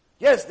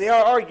 Yes, they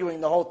are arguing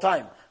the whole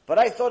time. But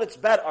I thought it's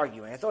bad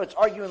arguing. I thought it's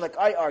arguing like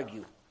I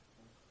argue.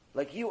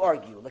 Like you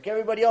argue. Like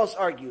everybody else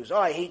argues. Oh,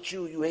 I hate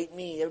you, you hate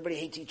me. Everybody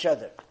hates each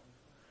other.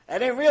 I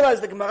didn't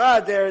realize the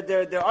Gemara,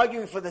 they're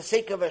arguing for the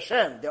sake of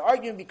Hashem. They're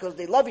arguing because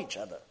they love each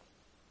other.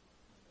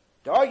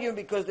 They're arguing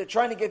because they're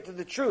trying to get to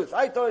the truth.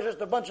 I thought it was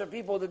just a bunch of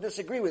people that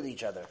disagree with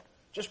each other.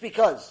 Just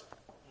because.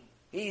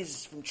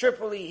 He's from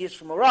Tripoli, he's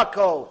from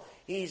Morocco,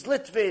 he's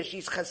Litvish,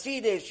 he's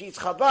Hasidish, he's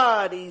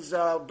Chabad, he's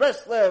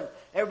Breslev.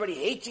 Everybody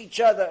hates each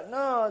other.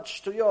 No, it's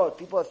shtuyot.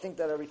 People think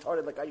that are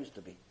retarded like I used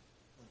to be.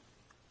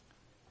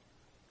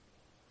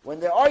 When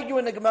they're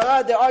arguing the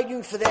Gemara, they're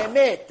arguing for the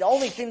emet, the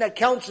only thing that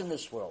counts in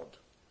this world.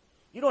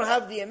 You don't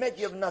have the emet,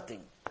 you have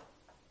nothing.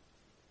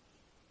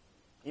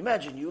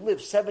 Imagine, you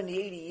live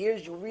 70, 80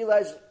 years, you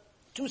realize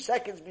 2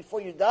 seconds before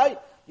you die,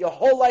 your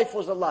whole life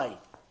was a lie.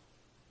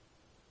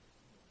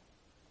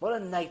 What a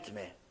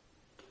nightmare.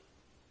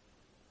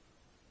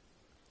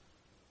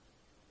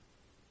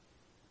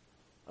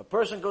 A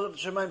person goes up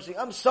to Shemaim saying,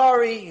 I'm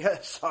sorry.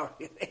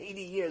 Sorry.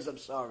 80 years, I'm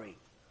sorry.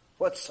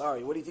 What's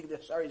sorry? What do you think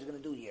the sorry is going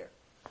to do here?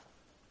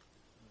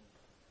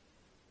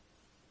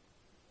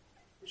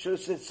 Should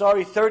have said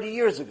sorry 30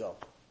 years ago.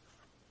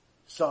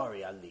 Sorry,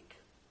 Alik.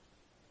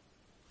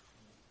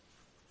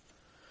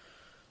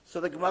 So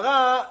the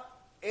Gemara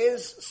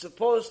is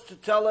supposed to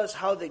tell us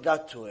how they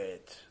got to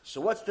it. So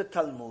what's the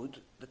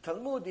Talmud? The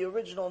Talmud, the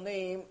original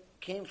name,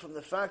 came from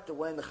the fact that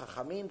when the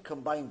Chachamim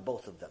combined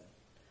both of them.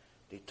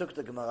 They took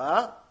the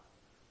Gemara,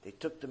 they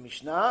took the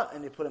Mishnah,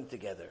 and they put them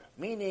together.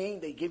 Meaning,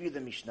 they give you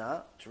the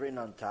Mishnah, it's written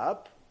on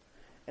top,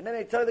 and then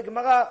they tell the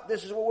Gemara,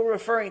 this is what we're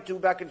referring to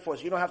back and forth.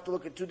 So you don't have to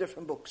look at 2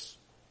 different books.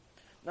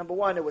 Number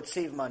 1, it would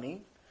save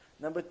money.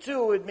 Number 2,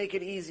 it would make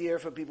it easier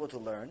for people to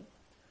learn.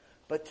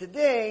 But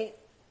today,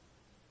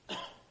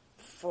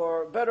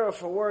 for better or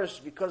for worse,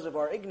 because of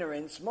our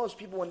ignorance, most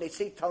people, when they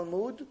say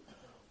Talmud,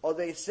 or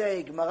they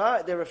say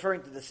Gemara, they're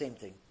referring to the same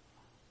thing.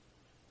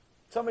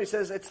 Somebody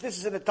says, this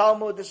is in the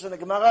Talmud, this is in the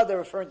Gemara, they're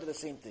referring to the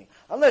same thing.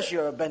 Unless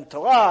you're a Ben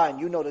Torah and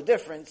you know the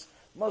difference,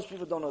 most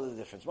people don't know the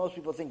difference. Most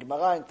people think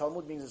Gemara and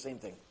Talmud means the same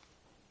thing.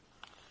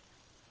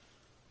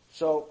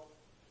 So,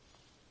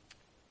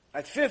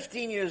 at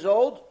 15 years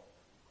old,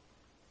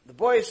 the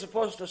boy is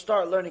supposed to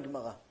start learning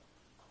Gemara.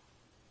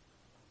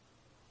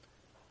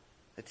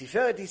 The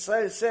Tiferet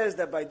Yisrael says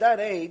that by that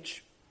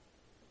age,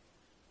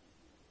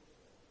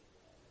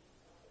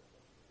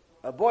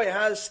 a boy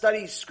has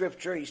studied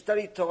scripture, he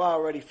studied Torah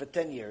already for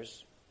 10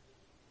 years,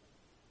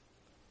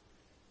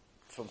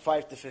 from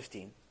 5 to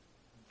 15.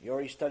 He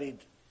already studied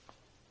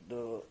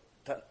the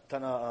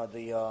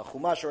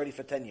Chumash already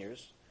for 10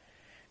 years.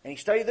 And he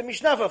studied the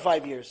Mishnah for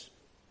 5 years.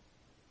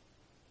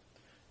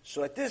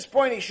 So at this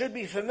point, he should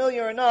be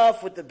familiar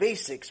enough with the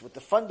basics, with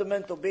the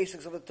fundamental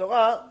basics of the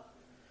Torah,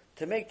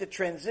 to make the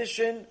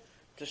transition,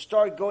 to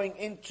start going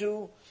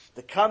into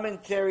the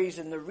commentaries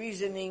and the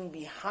reasoning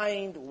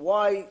behind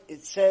why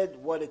it said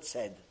what it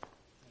said.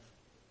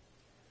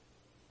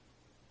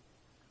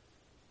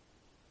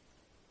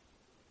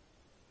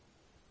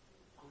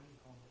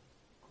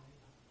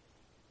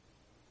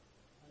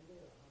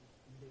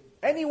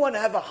 Anyone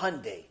have a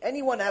Hyundai?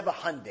 Anyone have a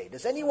Hyundai?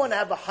 Does anyone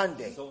have a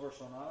Hyundai? Silver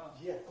Sonata?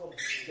 Yeah,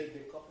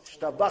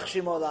 Shtabach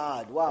Shemo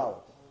La'ad.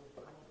 Wow.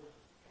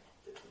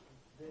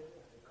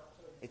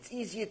 It's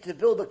easier to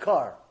build a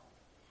car.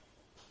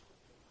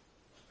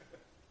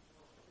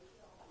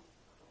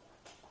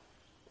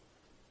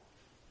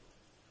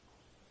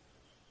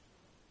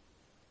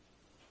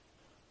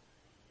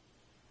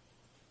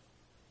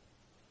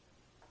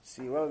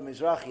 See, Rabbi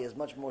Mizrahi has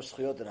much more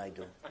schuyot than I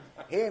do.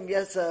 Him,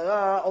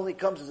 Yetzirah, only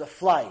comes as a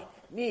fly.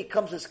 Me, it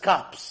comes as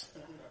cops.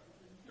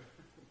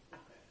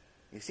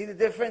 You see the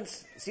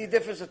difference? See the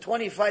difference of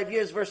 25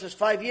 years versus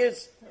 5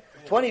 years?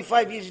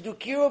 25 years you do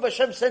kiruv,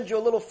 Hashem sends you a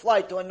little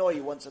fly to annoy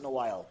you once in a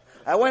while.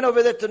 I went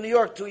over there to New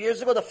York 2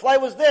 years ago, the fly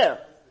was there.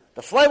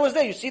 The fly was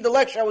there. You see the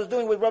lecture I was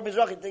doing with Rabbi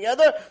Mizrahi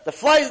together? The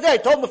fly is there. I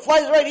told him the fly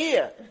is right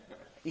here.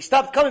 He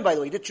stopped coming, by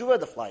the way. He did tshuva,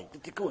 the fly.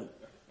 Did tikkun.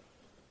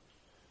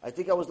 I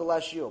think I was the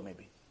last year,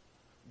 maybe.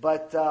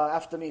 But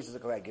after me, he says,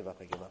 okay, I give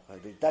up.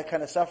 That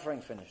kind of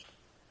suffering finished.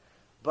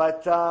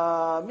 But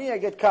me, I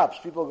get cops.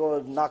 People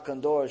go knock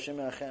on doors, Shem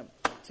Menachem.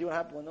 See what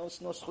happened? No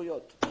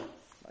schuyot.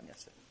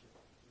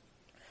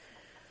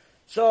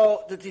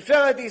 So the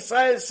Tiferet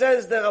Israel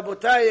says that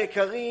Rabotai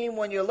Yekarim,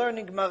 when you're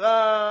learning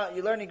Gemara,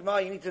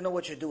 you need to know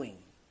what you're doing.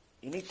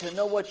 You need to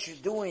know what you're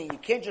doing. You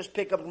can't just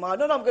pick up Gemara.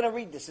 No, I'm going to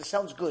read this. This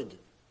sounds good.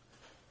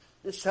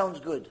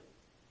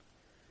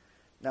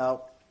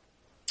 Now,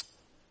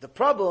 the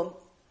problem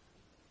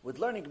with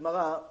learning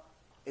Gemara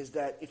is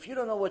that if you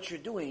don't know what you're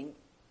doing,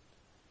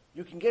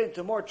 you can get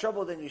into more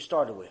trouble than you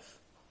started with.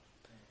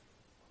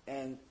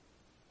 And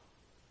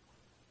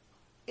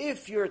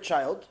if you're a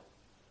child,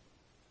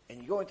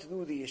 and you go into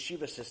the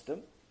yeshiva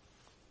system,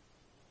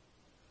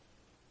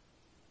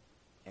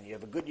 and you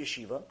have a good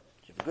yeshiva,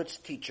 you have a good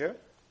teacher,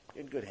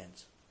 you're in good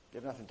hands. You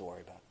have nothing to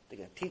worry about. They're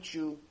going to teach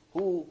you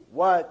who,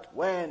 what,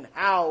 when,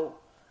 how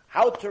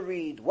to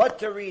read, what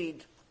to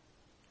read,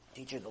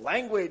 teach you the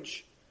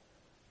language,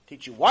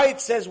 teach you why it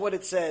says what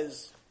it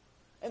says,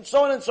 and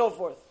so on and so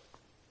forth.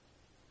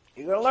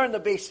 You're going to learn the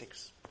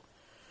basics.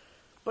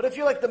 But if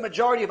you're like the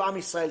majority of Am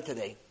Yisrael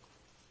today,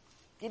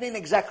 you didn't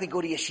exactly go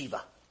to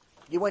yeshiva.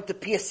 You went to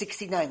PS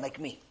 69 like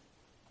me.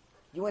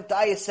 You went to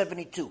IS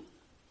 72.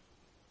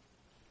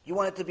 You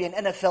wanted to be an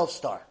NFL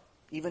star,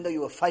 even though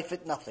you were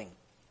 5'0".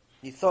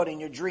 You thought in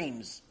your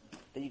dreams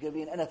that you could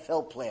be an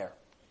NFL player.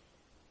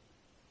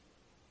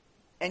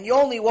 And you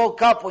only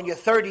woke up when you're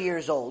 30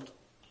 years old.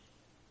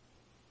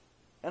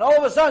 And all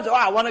of a sudden,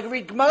 I want to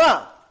read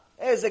Gemara.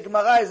 There's a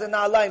Gemara, is a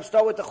Na'alaim.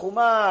 Start with the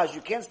Chumash. You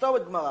can't start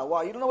with Gemara.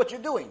 Why? You don't know what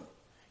you're doing.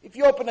 If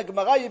you open a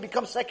Gemara, you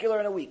become secular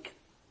in a week.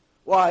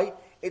 Why?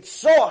 It's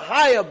so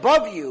high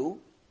above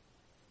you.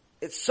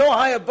 It's so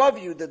high above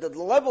you that the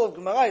level of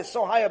Gemara is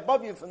so high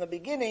above you from the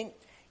beginning.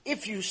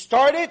 If you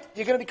start it,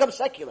 you're going to become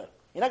secular.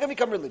 You're not going to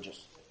become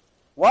religious.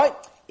 Why?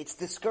 It's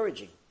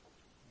discouraging.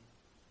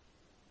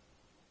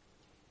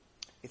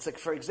 It's like,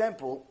 for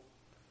example,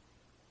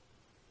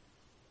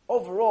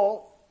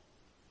 overall,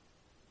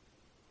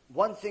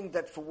 one thing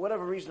that for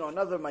whatever reason or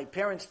another my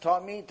parents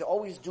taught me to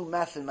always do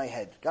math in my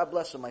head. God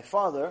bless him. My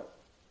father,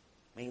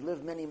 may he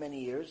live many,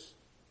 many years,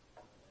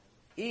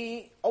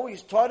 he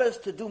always taught us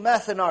to do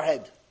math in our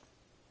head.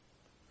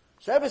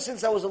 So ever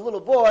since I was a little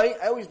boy,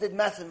 I always did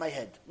math in my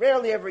head.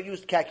 Rarely ever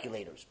used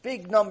calculators.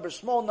 Big numbers,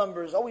 small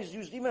numbers, always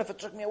used, even if it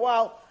took me a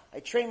while, I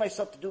trained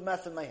myself to do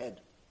math in my head.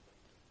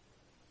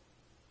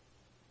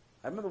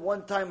 I remember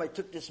one time I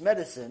took this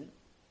medicine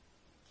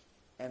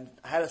and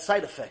I had a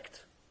side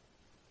effect.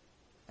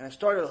 And I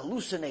started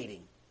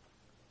hallucinating.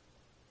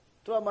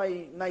 Throughout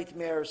my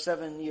nightmare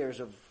 7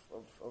 years of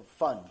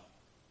fun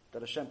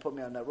that Hashem put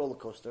me on that roller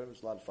coaster. It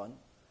was a lot of fun.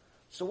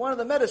 So one of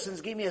the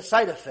medicines gave me a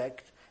side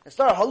effect. I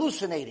started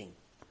hallucinating.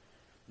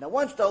 Now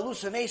once the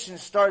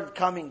hallucinations started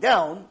calming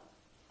down,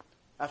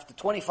 after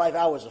 25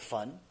 hours of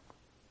fun,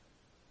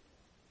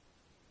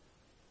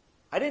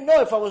 I didn't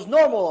know if I was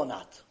normal or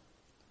not.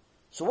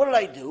 So what did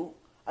I do?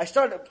 I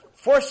started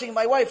forcing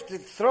my wife to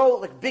throw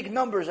like big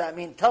numbers at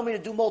me and tell me to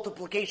do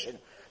multiplication.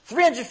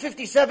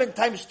 357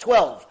 times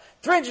 12.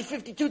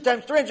 352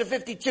 times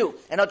 352.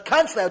 And I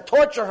would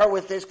torture her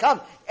with this. Come,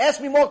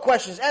 ask me more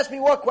questions.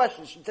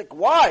 She'd think,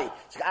 why?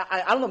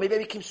 I don't know. Maybe I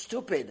became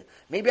stupid.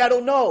 Maybe I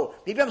don't know.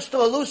 Maybe I'm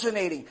still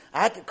hallucinating.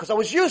 Because I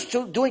was used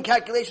to doing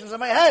calculations in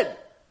my head.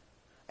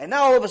 And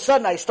now all of a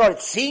sudden I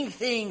started seeing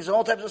things and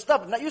all types of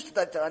stuff. I'm not used to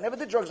that. I never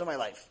did drugs in my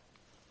life.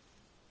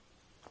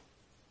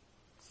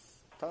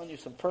 I'm telling you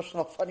some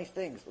personal funny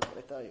things. That's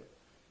what I tell you.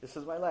 This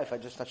is my life.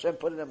 Hashem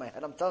put it in my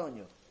head. I'm telling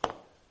you.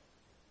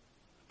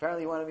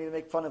 Apparently he wanted me to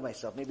make fun of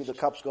myself. Maybe the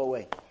cups go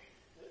away.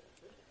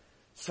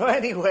 So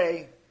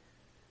anyway,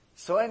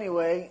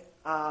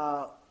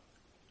 ever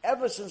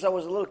since I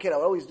was a little kid, I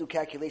would always do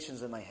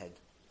calculations in my head.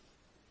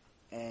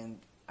 And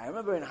I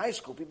remember in high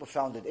school, people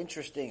found it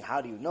interesting.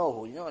 How do you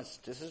know?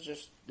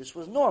 This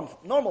was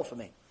normal for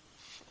me.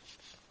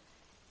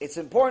 It's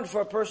important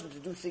for a person to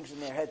do things in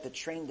their head to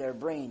train their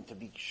brain to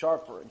be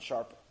sharper and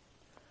sharper.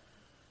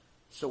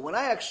 So when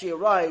I actually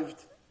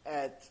arrived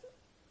at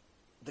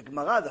the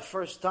Gemara the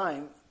first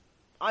time,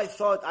 I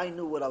thought I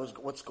knew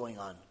what's going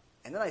on.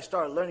 And then I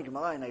started learning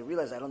Gemara and I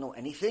realized I don't know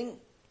anything.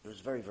 It was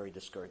very, very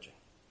discouraging.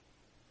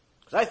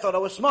 Because I thought I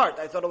was smart,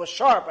 I thought I was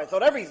sharp, I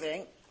thought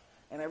everything.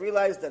 And I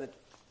realized that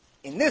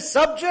in this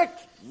subject,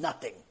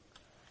 nothing.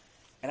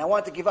 And I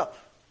wanted to give up.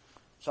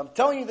 So I'm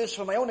telling you this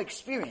from my own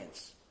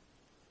experience.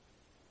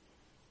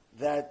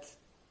 That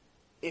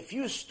if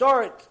you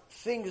start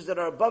things that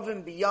are above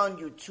and beyond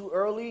you too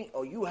early,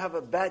 or you have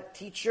a bad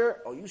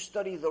teacher, or you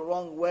study the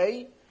wrong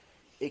way,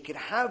 it can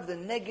have the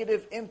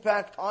negative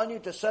impact on you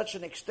to such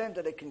an extent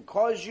that it can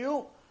cause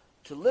you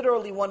to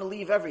literally want to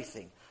leave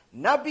everything.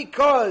 Not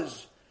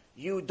because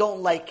you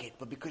don't like it,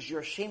 but because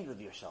you're ashamed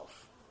of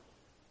yourself.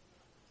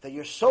 That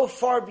you're so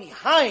far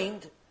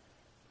behind,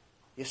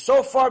 you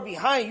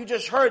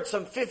just heard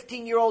some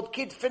 15-year-old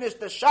kid finish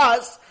the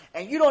Shas,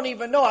 and you don't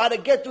even know how to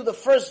get through the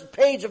first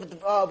page of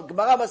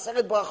Gemara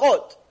Masechet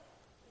Brachot.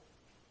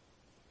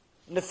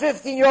 And the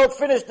 15-year-old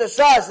finished the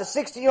Shas, the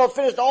 16-year-old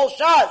finished the whole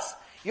Shas.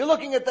 You're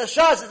looking at the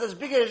Shas, it's as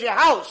big as your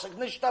house.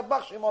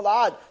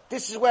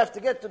 This is where I have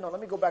to get to. No,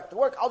 let me go back to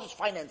work. I'll just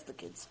finance the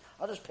kids.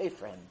 I'll just pay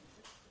for him.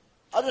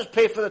 I'll just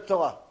pay for the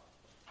Torah.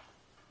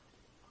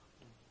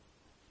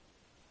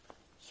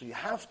 So you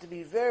have to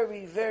be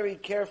very, very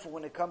careful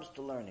when it comes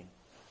to learning.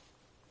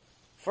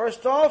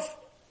 First off,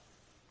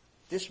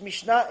 this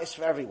Mishnah is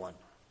for everyone.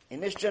 In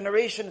this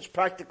generation, it's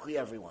practically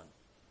everyone.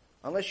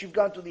 Unless you've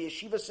gone through the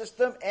yeshiva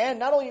system, and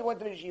not only you went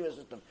through the yeshiva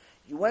system,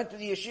 you went through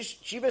the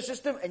yeshiva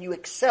system and you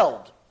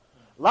excelled.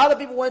 A lot of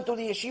people went through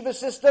the yeshiva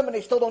system and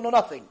they still don't know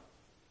nothing.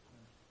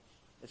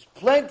 There's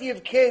plenty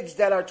of kids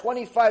that are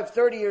 25,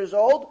 30 years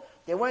old,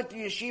 they went to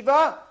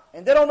yeshiva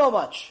and they don't know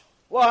much.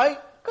 Why?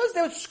 Because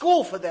it's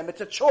school for them, it's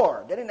a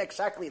chore. They didn't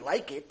exactly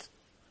like it.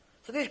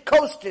 So they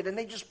coasted and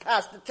they just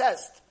passed the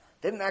test.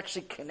 They didn't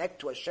actually connect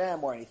to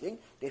Hashem or anything.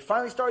 They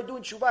finally started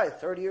doing Shuvah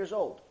at 30 years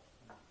old.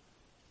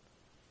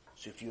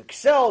 So if you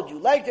excelled, you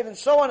liked it, and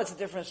so on, it's a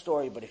different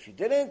story. But if you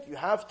didn't, you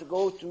have to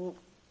go to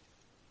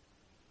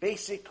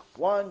basic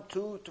 1,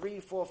 2, 3,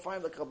 4,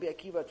 5, like Rabbi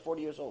Akiva at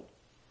 40 years old.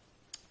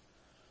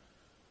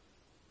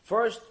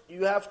 First,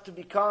 you have to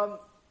become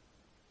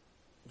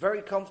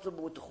very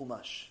comfortable with the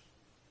Chumash.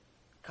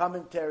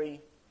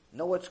 Commentary,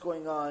 know what's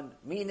going on,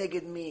 me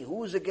neged me,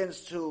 who's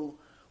against who.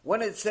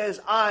 When it says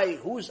I,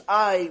 who's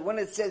I? When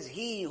it says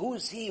he,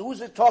 who's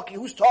it talking,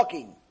 who's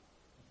talking?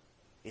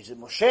 Is it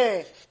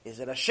Moshe? Is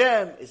it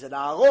Hashem? Is it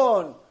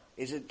Aaron?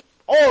 Is it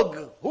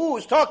Og? Who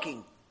is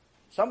talking?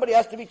 Somebody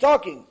has to be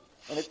talking.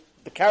 And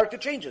the character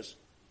changes.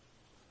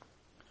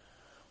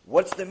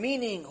 What's the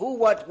meaning? Who,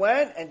 what,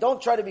 when? And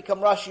don't try to become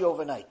Rashi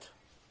overnight.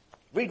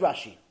 Read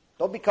Rashi.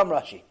 Don't become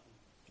Rashi.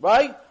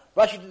 Right?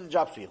 Rashi did the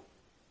job for you.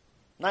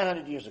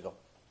 900 years ago.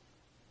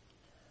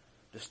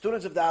 The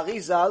students of the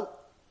Arizal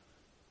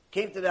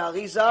came to the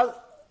Arizal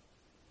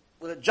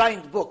with a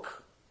giant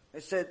book.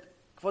 They said,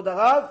 Kvod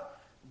Harav,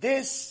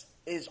 this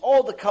is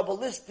all the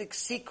Kabbalistic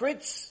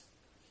secrets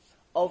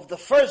of the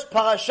first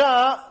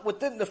parasha,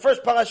 within the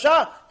first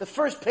parasha, the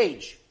first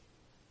page.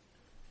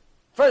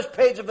 First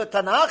page of the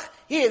Tanakh,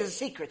 here are the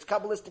secrets,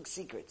 Kabbalistic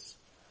secrets.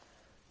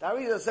 The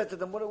Arizal said to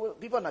them,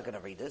 people are not going to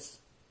read this.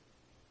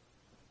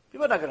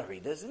 People are not going to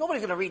read this.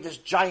 Nobody's going to read this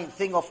giant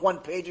thing off one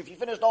page. If you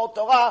finish the whole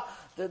Torah,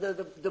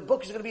 the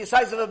book is going to be the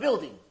size of a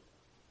building.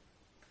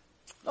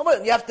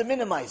 Nobody, you have to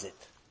minimize it.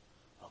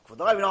 You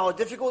know how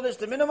difficult it is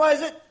to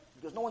minimize it?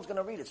 Because no one's going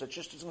to read it. So it's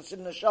just going to sit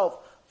on the shelf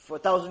for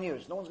 1,000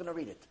 years. No one's going to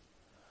read it.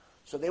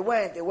 So they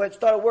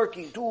started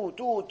working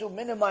to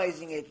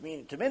minimizing it.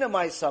 Meaning, to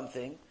minimize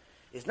something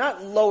is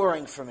not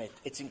lowering from it.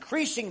 It's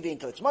increasing the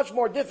intellect. It's much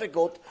more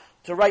difficult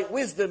to write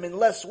wisdom in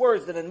less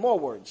words than in more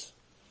words.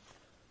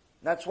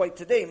 That's why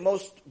today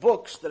most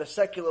books that are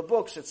secular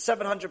books, it's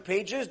 700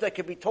 pages that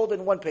can be told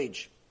in one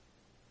page.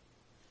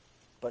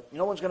 But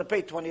no one's going to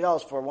pay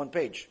 $20 for one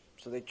page.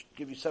 So they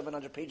give you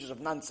 700 pages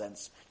of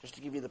nonsense just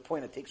to give you the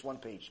point. It takes one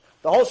page.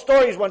 The whole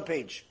story is one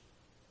page.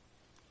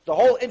 The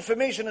whole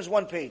information is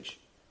one page.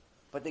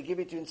 But they give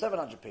it to you in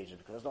 700 pages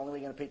because that's the only way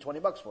you're going to pay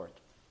 $20 for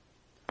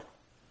it.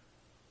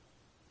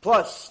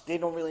 Plus, they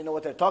don't really know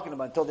what they're talking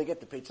about until they get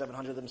to page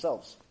 700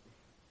 themselves.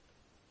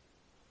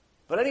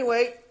 But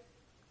anyway,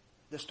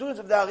 the students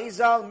of the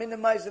Arizal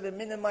minimize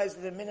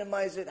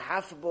it,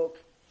 half a book,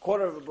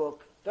 quarter of a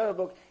book, third of a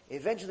book.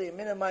 Eventually it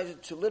minimized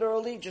it to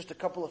literally just a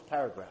couple of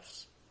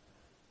paragraphs.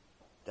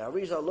 The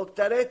Arizal looked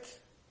at it.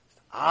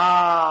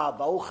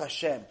 Baruch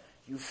Hashem.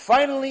 You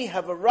finally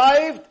have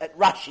arrived at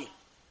Rashi.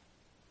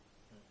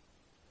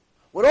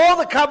 With all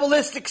the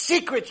Kabbalistic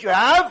secrets you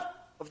have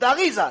of the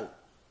Arizal.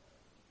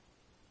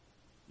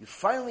 You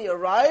finally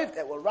arrived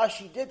at what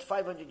Rashi did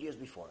 500 years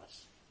before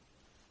us.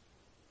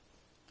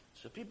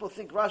 So people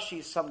think Rashi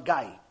is some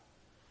guy.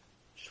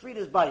 Just read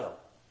his bio.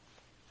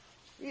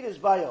 Read his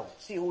bio.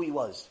 See who he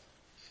was.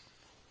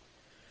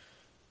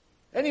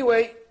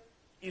 Anyway,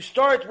 you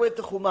start with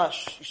the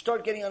Chumash. You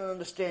start getting an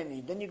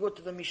understanding. Then you go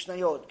to the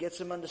Mishnayot, get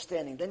some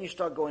understanding. Then you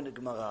start going to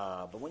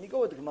Gemara. But when you go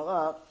with the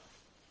Gemara,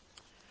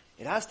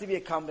 it has to be a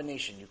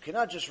combination. You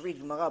cannot just read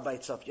Gemara by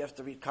itself. You have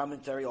to read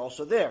commentary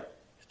also there.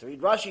 You have to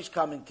read Rashi's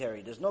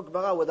commentary. There's no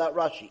Gemara without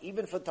Rashi,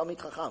 even for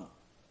Talmid Chacham.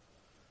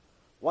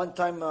 One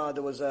time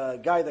there was a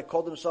guy that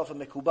called himself a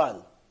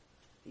Mekubal.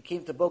 He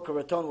came to Boca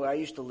Raton, where I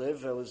used to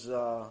live. I was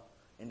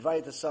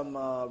invited to some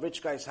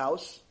rich guy's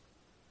house.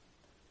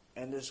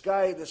 And this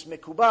guy, this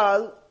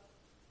Mekubal,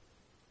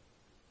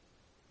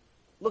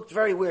 looked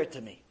very weird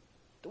to me.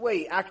 The way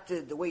he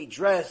acted, the way he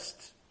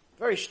dressed,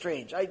 very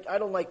strange. I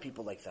don't like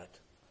people like that.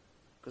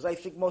 Because I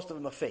think most of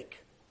them are fake.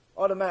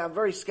 I'm a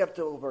very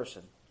skeptical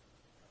person.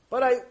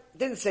 But I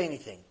didn't say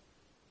anything.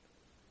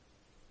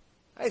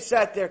 I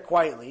sat there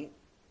quietly.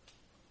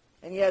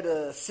 And he had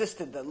an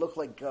assistant that looked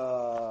like,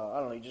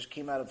 he just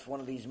came out of one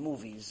of these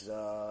movies,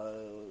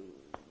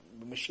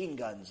 machine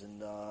guns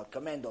and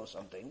commando or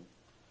something.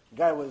 The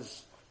guy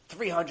was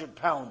 300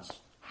 pounds,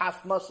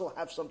 half muscle,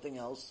 half something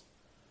else.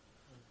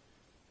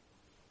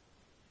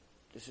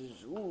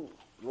 You're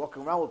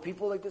walking around with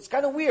people like this. It's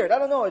kind of weird. I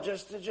don't know. It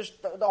just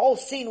the whole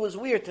scene was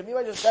weird to me.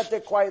 I just sat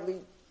there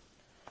quietly.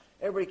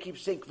 Everybody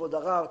keeps saying, Kvod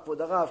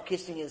Harav,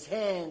 kissing his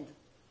hand.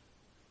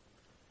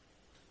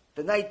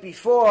 The night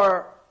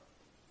before,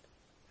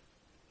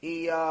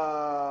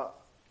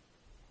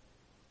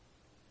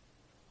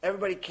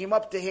 everybody came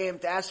up to him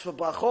to ask for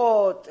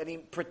brachot, and he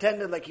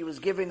pretended like he was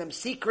giving them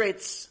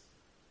secrets.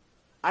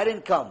 I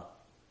didn't come.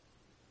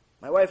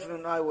 My wife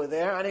and I were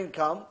there. I didn't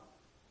come.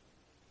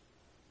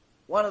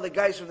 One of the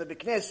guys from the Beit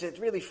Knesset,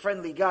 really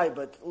friendly guy,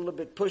 but a little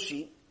bit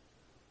pushy,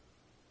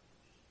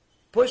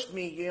 pushed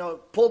me,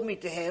 pulled me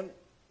to him.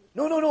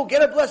 No,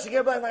 get a blessing,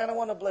 I don't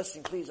want a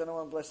blessing, please, I don't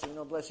want a blessing,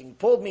 no blessing. He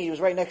pulled me, he was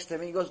right next to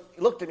me, he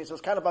looked at me, so it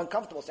was kind of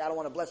uncomfortable, say, I don't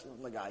want a blessing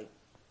from the guy.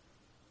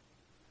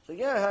 So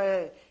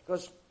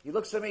he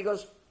looks at me, he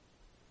goes,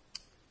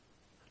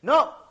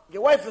 no,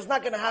 your wife is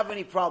not going to have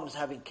any problems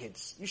having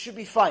kids. You should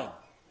be fine.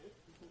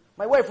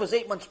 My wife was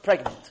 8 months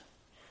pregnant.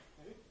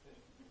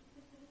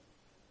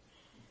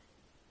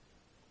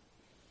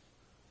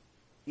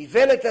 The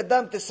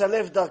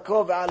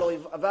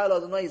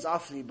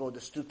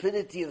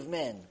stupidity of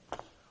man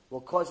will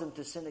cause him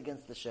to sin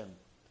against Hashem.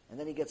 And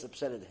then he gets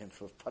upset at him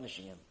for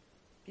punishing him.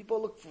 People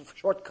look for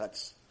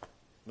shortcuts.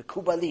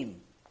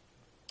 Mekubalim.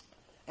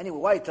 Anyway,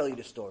 why I tell you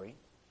the story?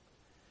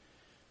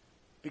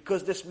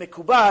 Because this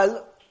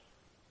Mekubal,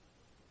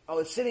 I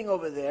was sitting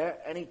over there,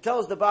 and he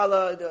tells the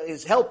Bala,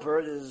 his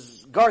helper,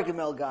 this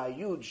Gargamel guy,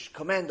 huge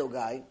commando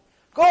guy,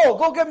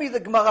 go get me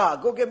the Gemara,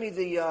 go get me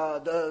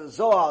the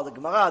Zohar, the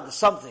Gemara, the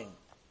something.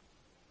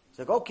 It's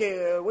like,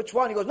 okay, which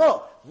one? He goes,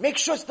 no, make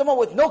sure it's the one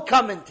with no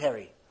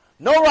commentary.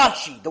 No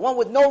Rashi, the one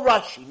with no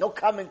Rashi, no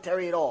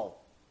commentary at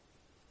all.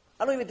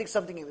 I don't even think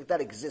something like that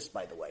exists,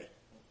 by the way.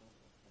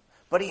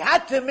 But he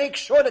had to make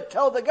sure to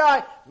tell the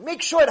guy,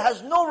 make sure it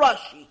has no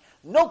Rashi,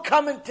 no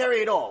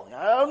commentary at all.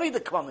 I don't need the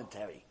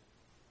commentary.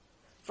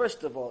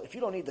 First of all, if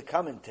you don't need the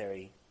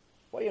commentary,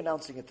 why are you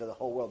announcing it to the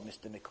whole world,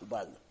 Mr.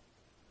 Mekubal?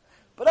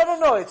 But I don't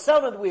know, it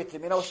sounded weird to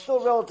me, and I was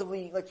still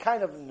relatively,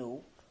 kind of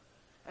new.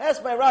 I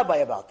asked my rabbi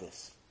about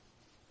this.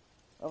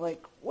 I'm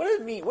like, what does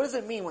it mean? What does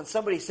it mean when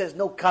somebody says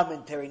no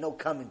commentary, no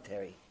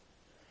commentary?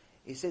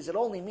 He says it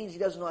only means he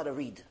doesn't know how to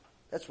read.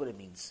 That's what it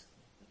means.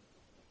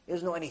 He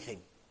doesn't know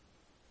anything.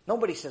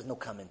 Nobody says no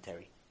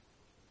commentary.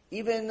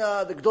 Even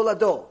the Gdol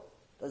Ador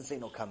doesn't say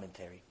no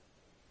commentary.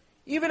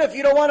 Even if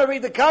you don't want to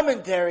read the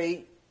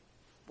commentary,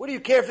 what do you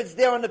care if it's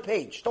there on the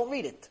page? Don't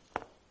read it.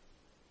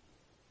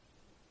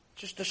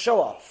 Just to show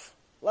off.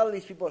 A lot of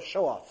these people are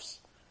show-offs.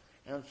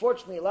 And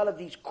unfortunately, a lot of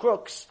these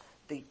crooks,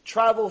 they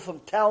travel from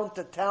town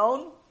to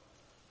town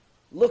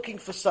looking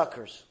for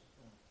suckers.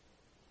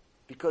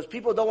 Because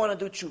people don't want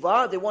to do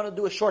tshuva, they want to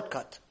do a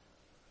shortcut.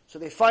 So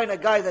they find a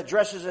guy that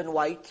dresses in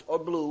white, or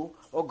blue,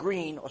 or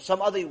green, or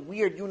some other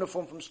weird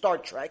uniform from Star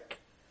Trek.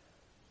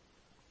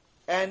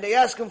 And they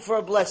ask him for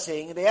a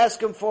blessing, they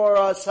ask him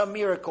for some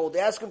miracle, they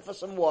ask him for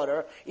some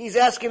water, he's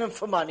asking them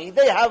for money,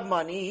 they have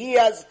money, he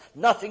has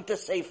nothing to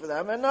say for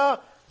them, and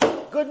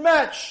good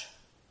match.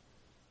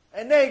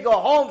 And they go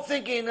home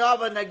thinking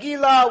of a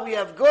Nagila, we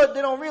have good,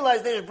 they don't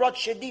realize they just brought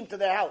Shedim to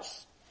their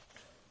house.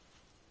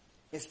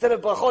 Instead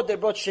of Brachot, they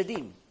brought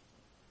Shedim.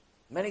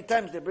 Many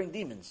times they bring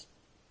demons.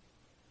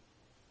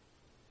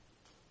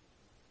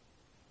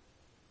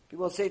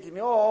 People say to me,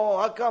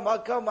 how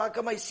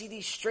come I see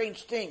these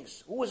strange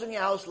things? Who was in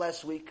your house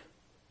last week?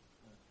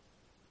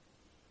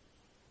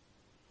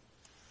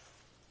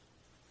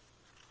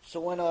 So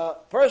when a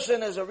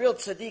person is a real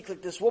tzaddik,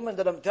 like this woman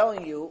that I'm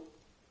telling you,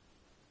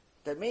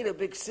 that made a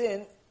big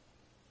sin,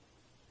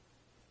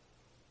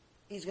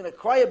 he's going to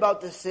cry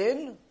about the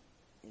sin,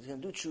 he's going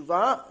to do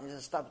tshuva, and he's going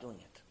to stop doing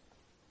it.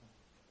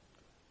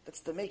 That's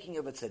the making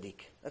of a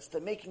tzaddik. That's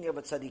the making of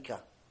a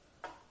tzaddikah.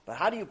 But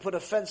how do you put a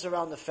fence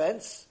around the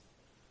fence?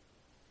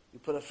 You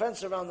put a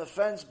fence around the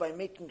fence by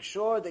making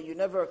sure that you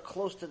never are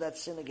close to that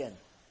sin again.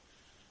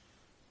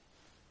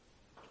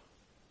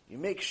 You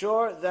make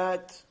sure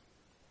that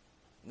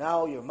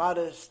now you're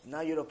modest,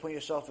 now you don't put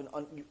yourself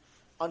in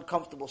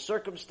uncomfortable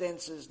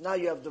circumstances, now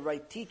you have the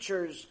right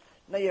teachers,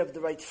 now you have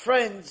the right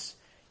friends.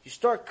 You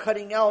start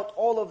cutting out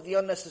all of the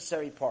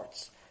unnecessary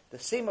parts. The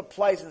same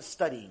applies in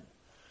studying.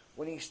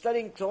 When you're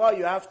studying Torah,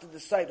 you have to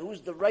decide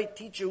who's the right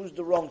teacher, who's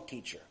the wrong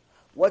teacher.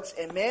 What's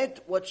emet,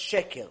 what's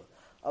shekel.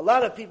 A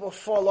lot of people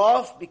fall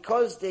off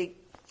because they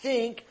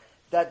think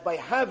that by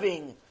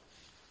having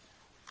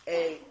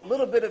a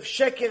little bit of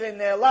shekel in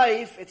their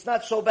life, it's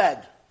not so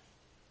bad.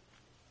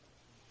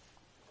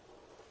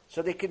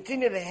 So they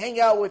continue to hang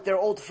out with their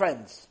old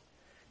friends.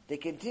 They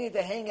continue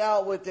to hang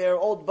out with their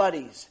old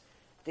buddies.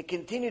 They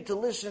continue to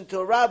listen to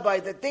a rabbi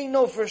that they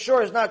know for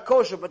sure is not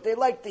kosher, but they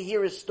like to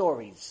hear his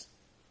stories.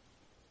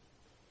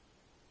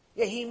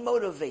 Yeah, he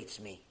motivates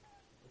me.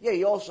 Yeah,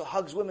 he also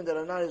hugs women that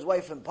are not his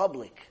wife in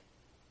public.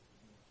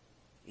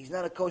 He's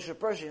not a kosher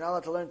person. You're not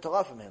allowed to learn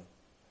Torah from him.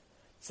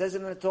 It says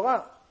it in the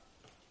Torah.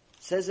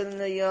 It says it in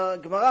the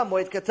Gemara,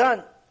 Moed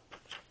Katan.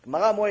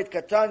 Gemara Moed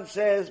Katan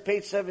says,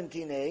 page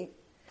 17a,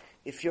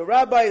 if your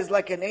rabbi is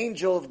like an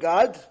angel of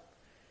God,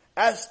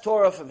 ask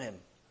Torah from him.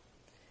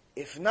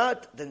 If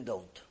not, then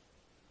don't.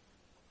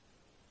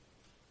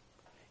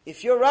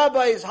 If your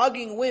rabbi is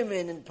hugging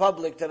women in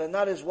public that are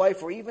not his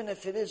wife, or even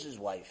if it is his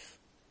wife,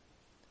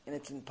 and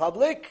it's in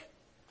public,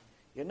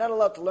 you're not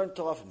allowed to learn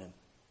Torah from him.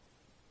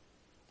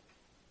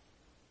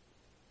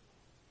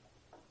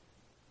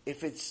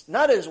 If it's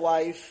not his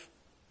wife,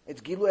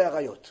 it's Gilui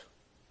Arayot.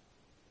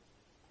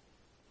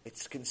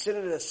 It's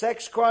considered a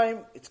sex crime,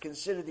 it's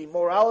considered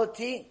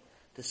immorality,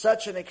 to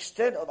such an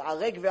extent of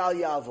Areg ve'al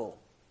Ya'avo.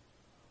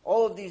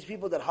 All of these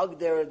people that hug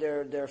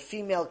their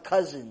female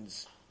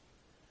cousins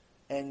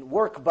and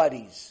work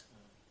buddies.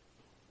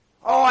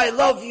 Oh, I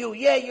love you.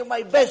 Yeah, you're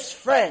my best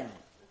friend.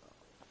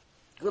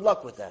 Good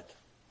luck with that.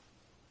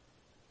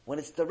 When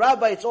it's the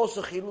rabbi, it's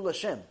also Chilul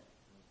Hashem.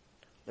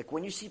 Like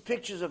when you see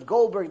pictures of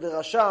Goldberg, the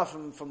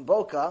Rasha from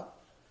Boca,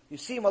 you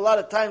see him a lot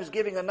of times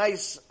giving a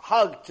nice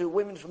hug to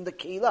women from the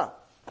Keilah.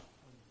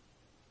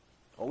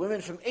 Or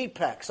women from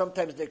AIPAC.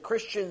 Sometimes they're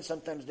Christians,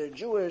 sometimes they're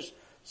Jewish,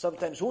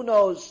 sometimes who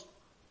knows.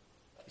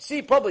 You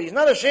see public, he's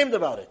not ashamed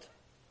about it.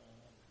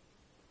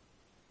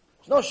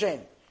 There's no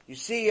shame. You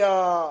see a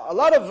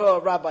lot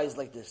of rabbis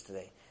like this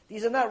today.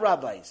 These are not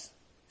rabbis.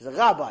 These are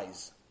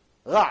rabbis.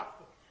 Ra.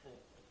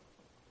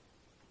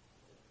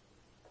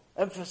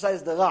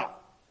 Emphasize the Ra.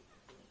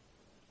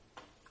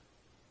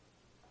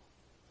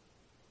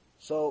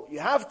 So you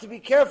have to be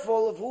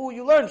careful of who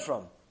you learn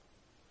from.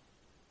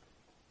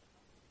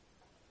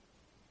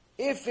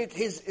 If it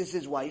is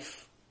his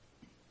wife,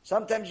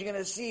 sometimes you're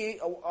going to see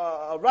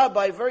a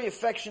rabbi very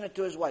affectionate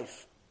to his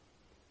wife.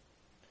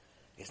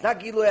 It's not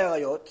Gilui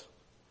Arayot,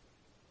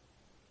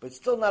 but it's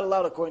still not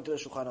allowed according to the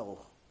Shulchan Aruch.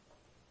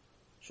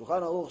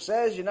 Shulchan Aruch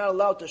says you're not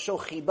allowed to show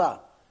chiba.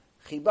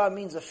 Chiba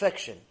means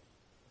affection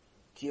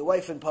to your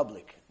wife in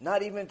public.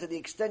 Not even to the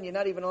extent you're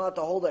not even allowed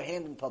to hold her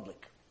hand in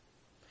public.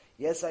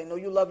 Yes, I know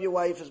you love your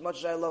wife as much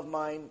as I love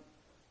mine,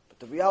 but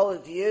the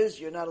reality is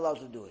you're not allowed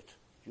to do it.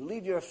 You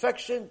leave your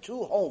affection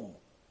to home.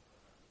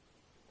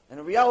 And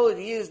the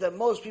reality is that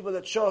most people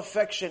that show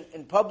affection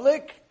in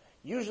public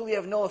usually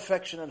have no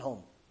affection at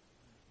home.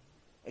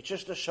 It's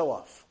just a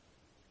show-off.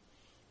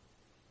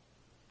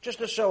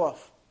 Just a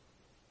show-off.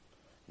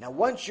 Now,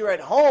 once you're at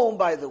home,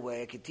 by the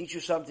way, I can teach you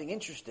something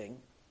interesting.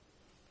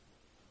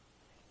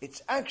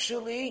 It's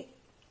actually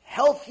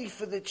healthy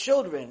for the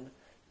children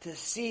to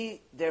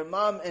see their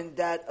mom and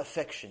dad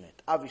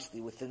affectionate.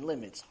 Obviously, within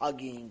limits.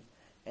 Hugging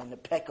and a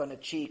peck on the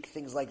cheek,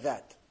 things like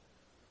that.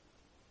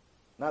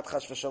 Not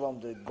chas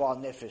v'shalom, the goal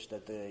nefesh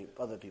that the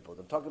other people.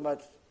 I'm talking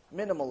about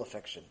minimal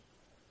affection.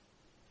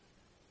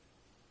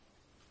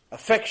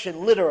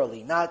 Affection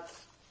literally, not...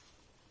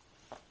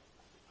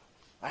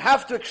 I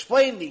have to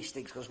explain these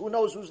things, because who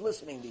knows who's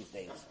listening these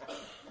days.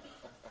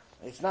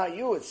 It's not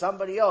you, it's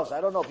somebody else.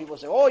 I don't know. People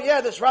say, oh yeah,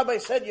 this rabbi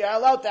said you're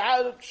allowed to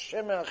add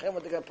Shem and Hashem,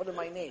 what they're going to put in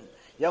my name.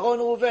 Yaron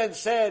Reuven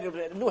said,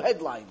 a new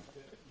headline.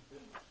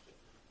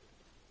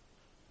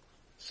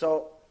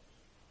 So,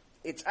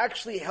 it's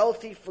actually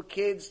healthy for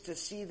kids to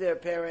see their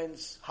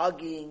parents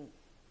hugging,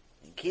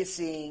 and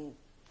kissing,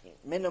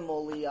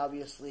 minimally,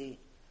 obviously,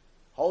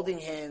 holding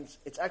hands.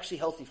 It's actually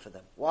healthy for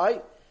them. Why?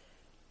 A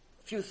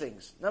few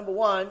things. Number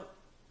one,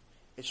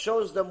 it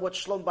shows them what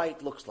Shlom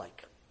Bayit looks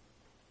like.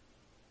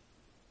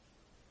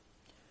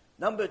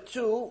 Number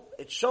two,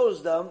 it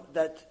shows them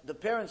that the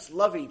parents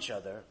love each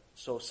other.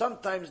 So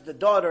sometimes the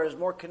daughter is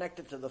more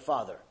connected to the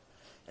father.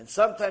 And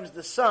sometimes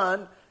the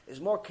son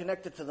is more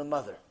connected to the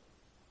mother.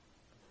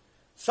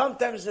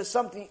 Sometimes there's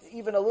something,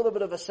 even a little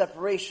bit of a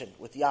separation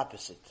with the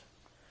opposite.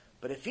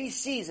 But if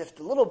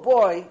the little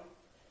boy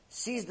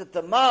sees that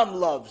the mom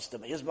loves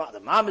them,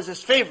 the mom is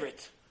his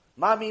favorite.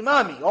 Mommy,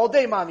 all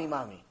day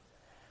mommy.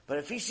 But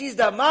if he sees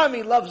that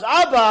mommy loves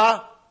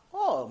Abba,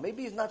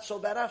 maybe he's not so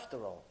bad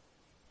after all.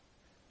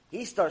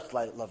 He starts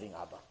loving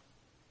Abba.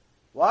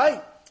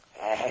 Why?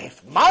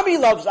 If mommy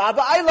loves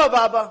Abba, I love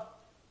Abba.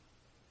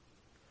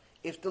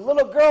 If the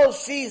little girl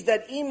sees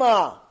that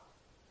Ima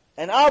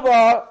and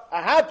Abba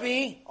are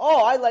happy,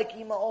 oh, I like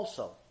Ima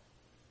also.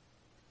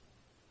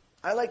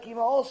 I like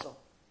Ima also.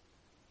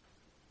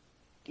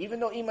 Even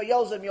though Ima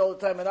yells at me all the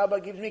time and Abba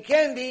gives me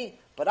candy,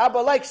 but Abba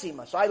likes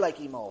Ima, so I like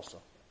Ima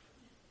also.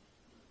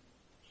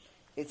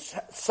 It's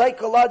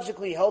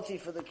psychologically healthy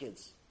for the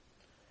kids.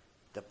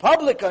 The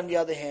public, on the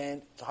other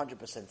hand, it's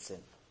 100% sin.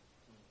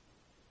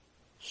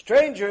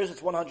 Strangers,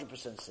 it's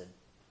 100% sin.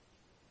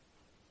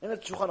 In the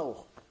Shulchan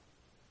Aruch.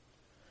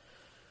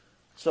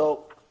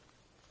 So,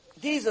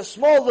 these are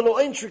small little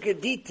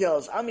intricate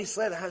details. Am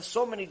Yisrael has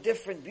so many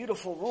different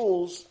beautiful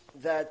rules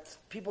that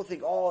people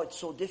think, oh, it's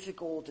so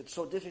difficult, it's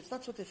so difficult. It's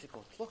not so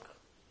difficult. Look,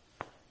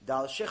 the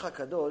Al-Sheikh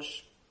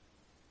HaKadosh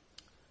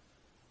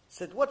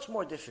said, what's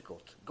more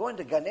difficult? Going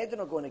to Gan Eden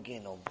or going to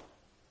Gehinom?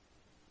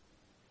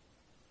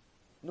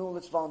 No,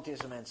 let's volunteer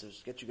some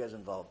answers. Get you guys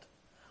involved.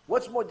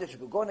 What's more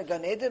difficult? Going to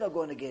Gan Eden or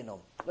going to Gehinom?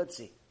 Let's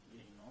see.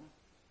 Gehinom.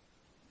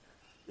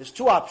 There's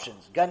two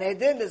options. Gan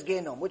Eden, there's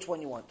Gehinom. Which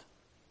one you want?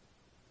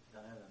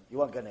 Gan Eden. You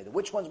want Gan Eden.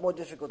 Which one's more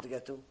difficult to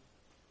get to?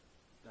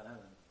 Gan Eden.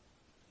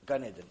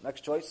 Gan Eden.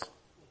 Next choice.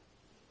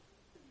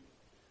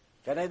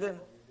 Gan Eden.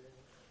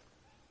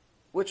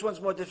 Which one's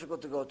more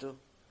difficult to go to?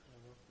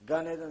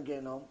 Gan Eden,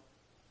 Gehinom.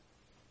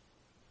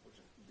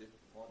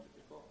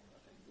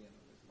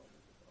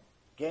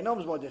 Gehinom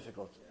is more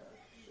difficult.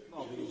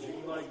 No, because you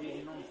can go to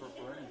Gehinom for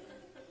anything.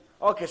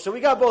 Okay, so we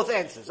got both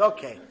answers.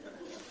 Okay.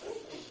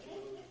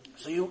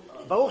 So you,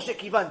 Baruch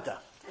Shekivanta.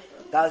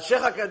 The Al-Sheikh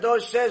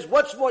HaKadosh says,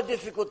 what's more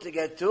difficult to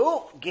get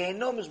to?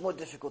 Gehinom is more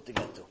difficult to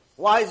get to.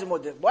 Why is it more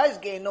difficult? Why is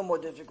Gehinom more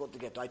difficult to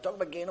get to? I talk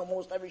about Gehinom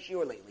almost every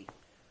shiur lately.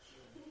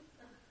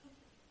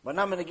 But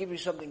now I'm going to give you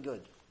something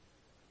good.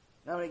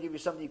 Now I'm going to give you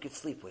something you could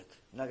sleep with.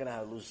 You're not going to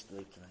have to lose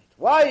sleep tonight.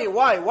 Why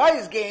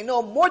is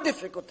Gehinom more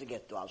difficult to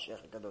get to?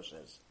 Al-Sheikh HaKadosh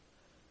says.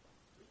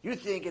 You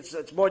think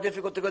it's more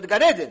difficult to go to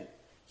Gan Eden.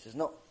 He says,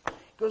 no. He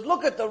goes,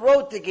 look at the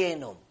road to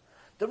Gehinom.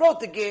 The road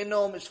to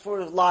Gehinom is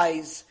full of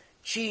lies,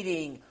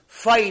 cheating,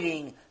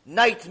 fighting,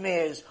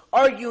 nightmares,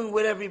 arguing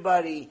with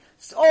everybody.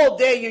 All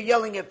day you're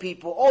yelling at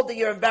people. All day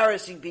you're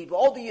embarrassing people.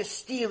 All day you're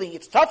stealing.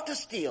 It's tough to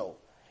steal.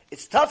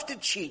 It's tough to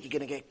cheat. You're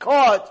going to get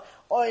caught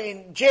or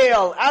in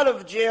jail, out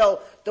of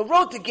jail. The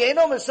road to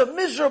Gehinom is a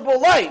miserable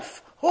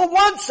life. Who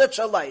wants such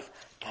a life?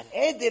 Gan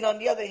Eden, on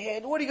the other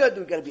hand, what are you going to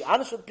do? You got to be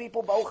honest with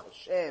people, Baruch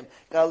Hashem.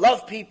 Got to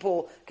love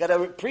people. Got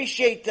to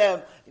appreciate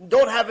them.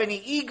 Don't have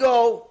any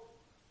ego.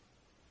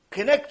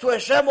 Connect to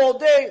Hashem all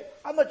day.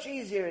 How much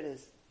easier it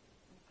is.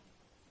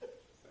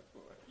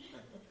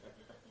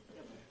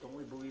 Don't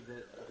we believe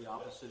that the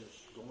opposite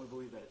is? Don't we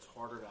believe that it's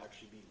harder to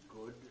actually be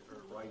good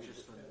or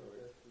righteous than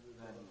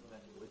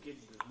wicked?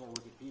 There's more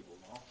wicked people,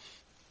 no?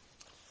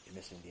 You're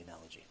missing the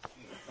analogy.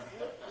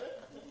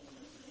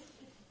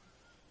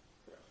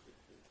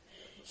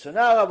 So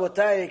now,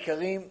 Rabotai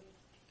Karim,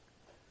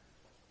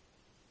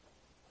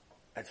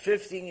 at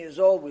 15 years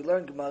old, we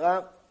learn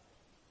Gemara,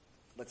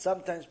 but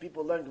sometimes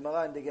people learn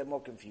Gemara and they get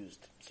more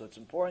confused. So it's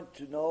important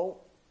to know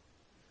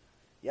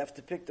you have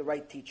to pick the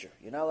right teacher.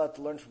 You're not allowed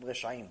to learn from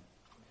Reshaim.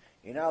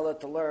 You're not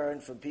allowed to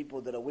learn from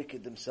people that are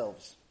wicked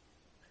themselves.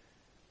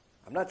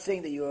 I'm not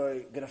saying that you're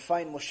going to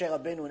find Moshe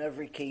Rabbeinu in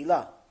every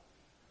Keilah,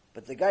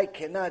 but the guy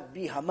cannot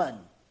be Haman.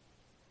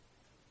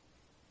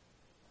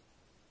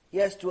 He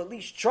has to at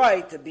least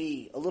try to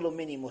be a little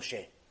mini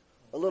Moshe,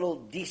 a little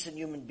decent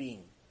human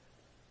being.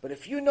 But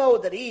if you know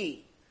that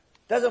he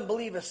doesn't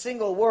believe a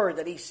single word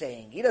that he's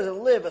saying, he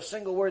doesn't live a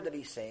single word that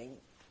he's saying,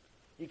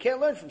 you can't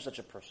learn from such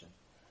a person.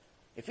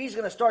 If he's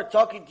going to start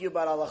talking to you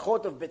about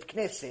halachot of Bet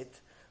Knesset,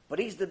 but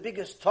he's the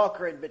biggest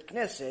talker in Bet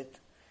Knesset,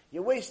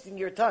 you're wasting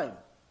your time.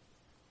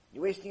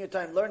 You're wasting your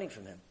time learning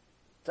from him.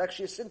 It's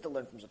actually a sin to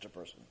learn from such a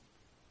person.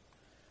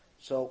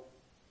 So,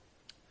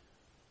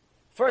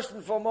 first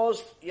and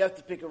foremost, you have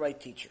to pick a right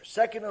teacher.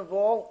 Second of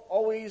all,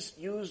 always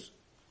use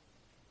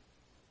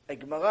a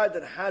Gemara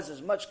that has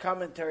as much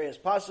commentary as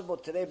possible.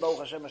 Today, Baruch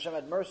Hashem, Hashem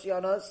had mercy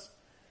on us,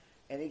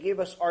 and He gave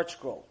us Art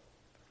Scroll.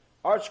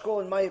 Art Scroll,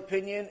 in my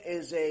opinion,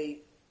 is a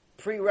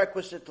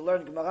prerequisite to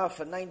learn Gemara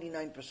for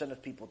 99%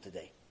 of people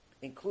today,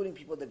 including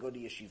people that go to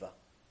yeshiva.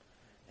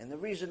 And the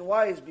reason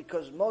why is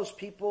because most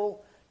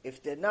people,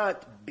 if they're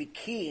not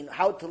keen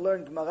how to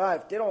learn Gemara,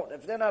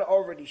 if they're not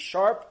already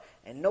sharp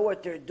and know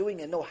what they're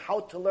doing and know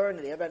how to learn,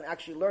 and they haven't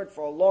actually learned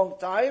for a long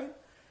time,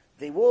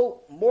 they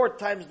will, more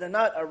times than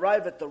not,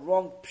 arrive at the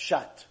wrong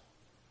pshat.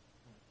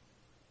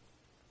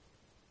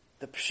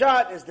 The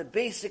pshat is the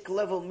basic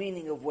level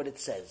meaning of what it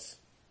says.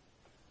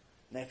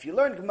 Now, if you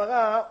learn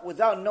Gemara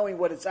without knowing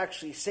what it's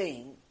actually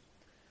saying,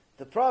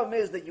 the problem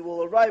is that you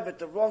will arrive at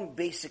the wrong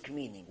basic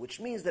meaning, which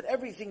means that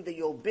everything that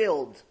you'll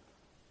build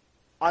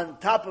on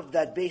top of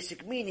that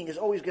basic meaning is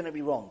always going to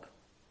be wrong.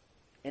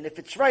 And if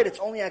it's right, it's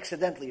only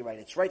accidentally right.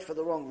 It's right for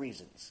the wrong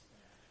reasons.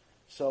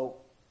 So,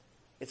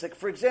 it's like,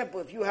 for example,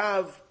 if you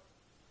have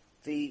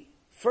the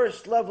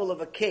first level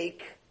of a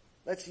cake,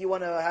 let's say you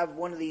want to have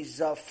one of these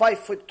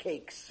 5-foot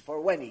cakes for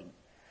a wedding.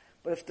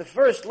 But if the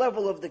first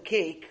level of the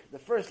cake, the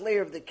first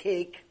layer of the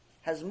cake,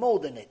 has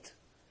mold in it,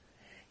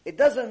 it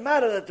doesn't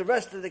matter that the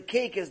rest of the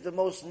cake is the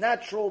most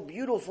natural,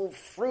 beautiful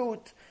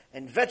fruit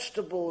and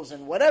vegetables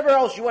and whatever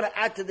else you want to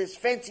add to this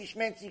fancy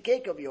schmancy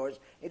cake of yours.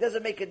 It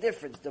doesn't make a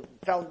difference. The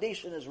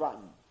foundation is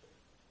rotten.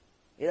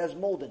 It has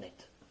mold in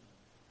it.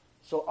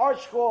 So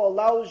ArtScroll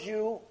allows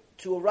you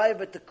to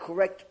arrive at the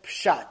correct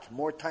pshat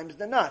more times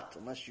than not,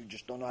 unless you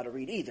just don't know how to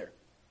read either.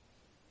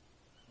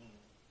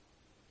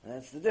 And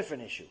that's the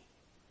different issue.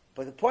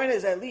 But the point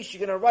is, at least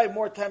you're going to arrive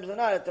more times than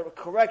not at the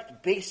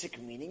correct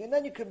basic meaning, and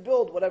then you can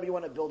build whatever you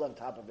want to build on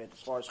top of it, as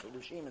far as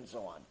Chidushim and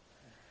so on.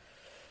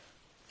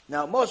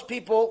 Now, most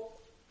people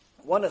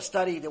want to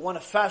study, they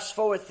want to fast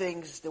forward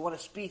things, they want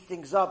to speed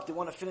things up, they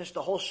want to finish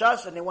the whole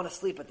Shas, and they want to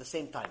sleep at the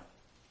same time.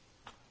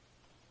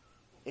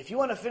 If you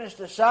want to finish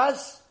the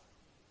Shas,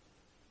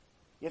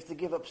 you have to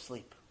give up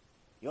sleep.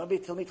 You want to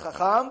be a Talmid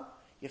Chacham,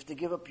 you have to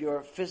give up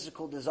your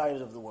physical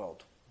desires of the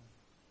world.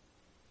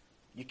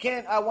 You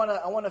can't, I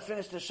want to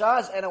finish the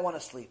Shas and I want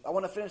to sleep. I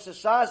want to finish the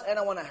Shas and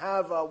I want to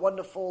have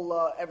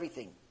wonderful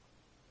everything.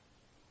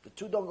 The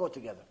two don't go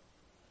together.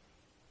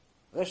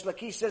 Resh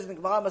Lakish says in the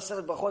Gemara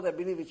Masechet Brachot, I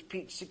believe it's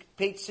page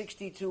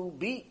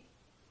 62b,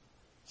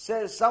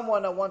 says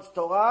someone that wants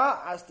Torah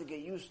has to get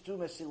used to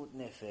Mesirut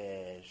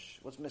Nefesh.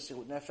 What's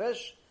Mesirut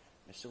Nefesh?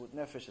 Mesirut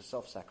Nefesh is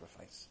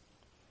self-sacrifice.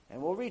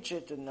 And we'll reach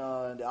it in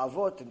the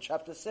Avot in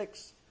chapter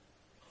 6.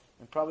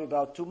 And probably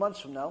about 2 months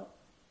from now,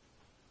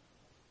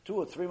 2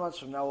 or 3 months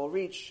from now, we'll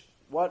reach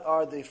what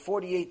are the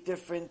 48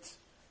 different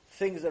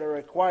things that are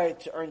required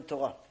to earn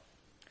Torah.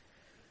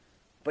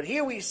 But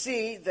here we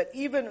see that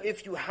even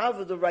if you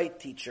have the right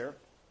teacher,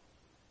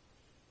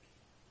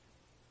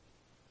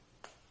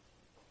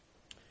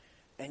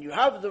 and you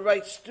have the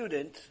right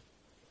student,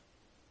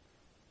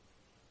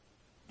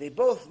 they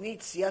both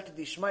need siyata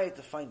dishmaya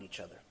to find each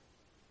other.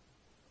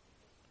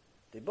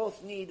 They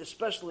both need a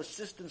special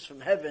assistance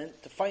from heaven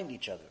to find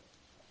each other.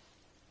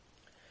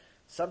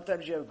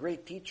 Sometimes you have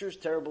great teachers,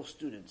 terrible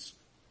students.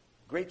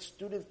 Great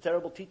students,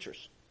 terrible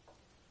teachers.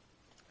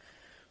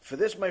 For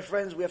this, my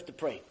friends, we have to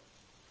pray.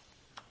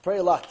 Pray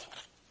a lot.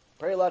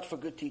 Pray a lot for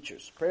good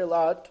teachers. Pray a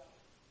lot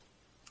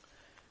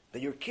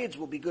that your kids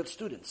will be good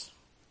students.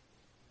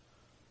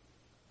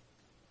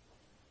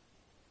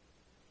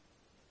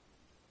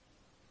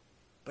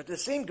 But the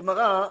same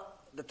Gemara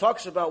that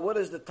talks about what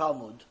is the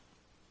Talmud,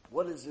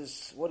 what is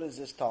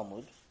this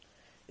Talmud,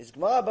 is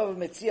Gemara Bava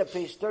Metzia,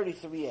 page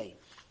 33a.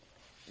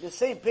 The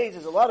same page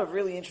has a lot of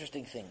really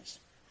interesting things.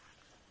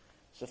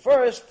 So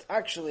first,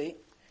 actually,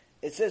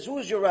 it says, who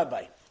is your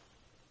rabbi?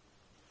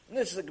 And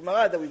this is a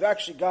Gemara that we've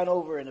actually gone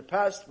over in the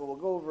past, but we'll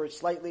go over it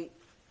slightly.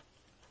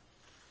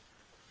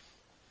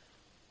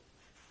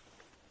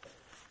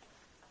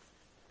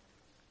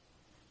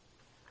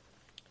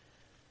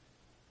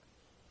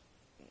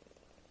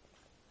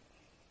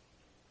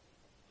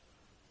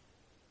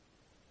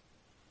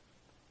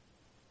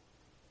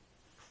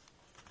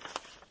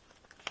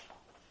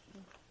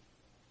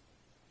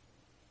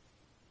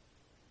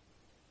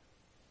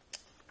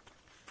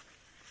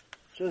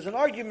 So there's an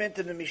argument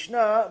in the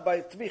Mishnah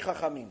by three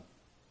Chachamim.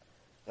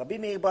 Rabbi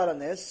Meir Bar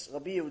Anes,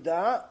 Rabbi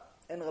Yehuda,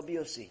 and Rabbi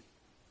Yossi.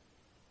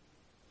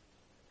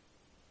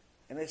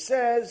 And it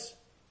says,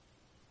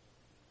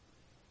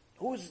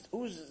 who's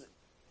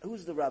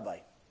the rabbi?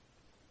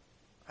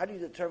 How do you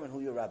determine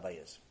who your rabbi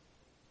is?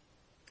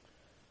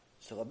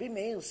 So Rabbi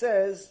Meir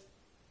says,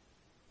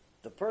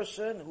 the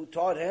person who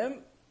taught him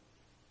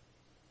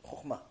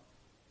Chokhmah,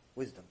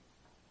 wisdom.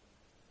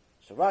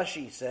 So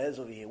Rashi says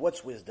over here,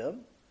 what's wisdom?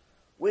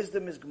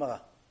 Wisdom is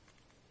Gemara.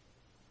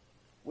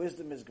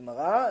 Wisdom is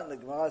Gemara, and the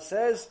Gemara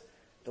says,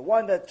 the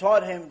one that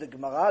taught him the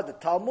Gemara, the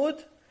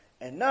Talmud,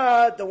 and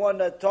not the one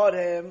that taught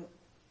him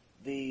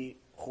the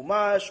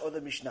Chumash or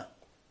the Mishnah.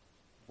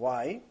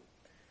 Why?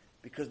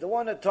 Because the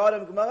one that taught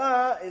him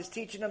Gemara is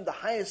teaching him the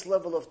highest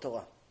level of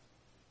Torah.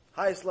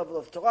 Highest level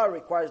of Torah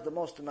requires the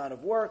most amount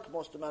of work,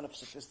 most amount of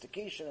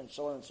sophistication, and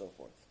so on and so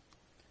forth.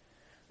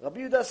 Rabbi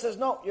Yehuda says,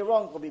 no, you're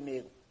wrong, Rabbi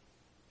Meir.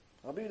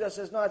 Rabbi Yehuda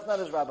says, no, it's not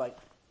his rabbi.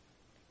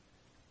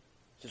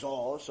 He says,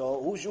 oh,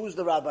 so who's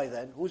the rabbi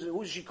then?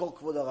 Who's she called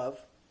Kvod Rav?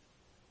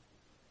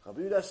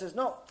 Rabbi Yehuda says,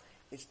 no,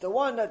 it's the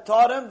one that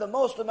taught him the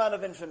most amount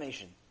of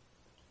information.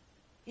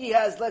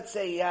 Let's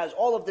say he has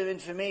all of the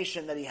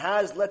information that he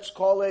has, let's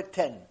call it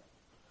 10.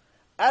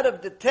 Out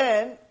of the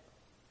 10,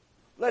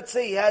 let's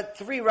say he had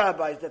 3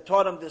 rabbis that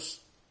taught him this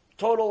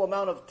total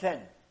amount of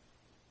 10.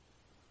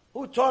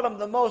 Who taught him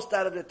the most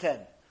out of the 10?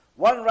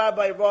 One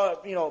rabbi,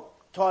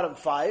 taught him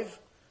 5.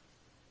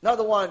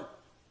 Another one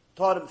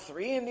taught him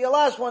 3, and the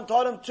last one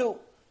taught him 2.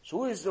 So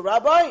who is the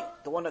rabbi?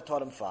 The one that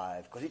taught him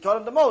 5, because he taught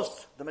him the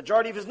most, the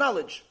majority of his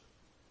knowledge.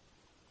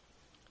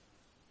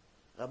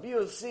 Rabbi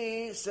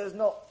Yossi says,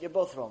 no, you're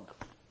both wrong.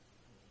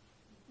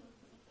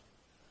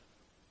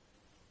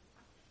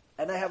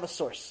 And I have a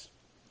source.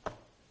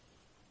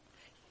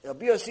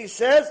 Rabbi Yossi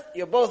says,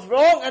 you're both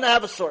wrong, and I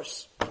have a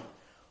source.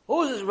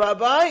 Who's his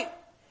rabbi?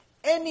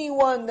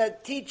 Anyone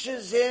that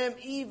teaches him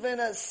even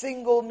a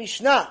single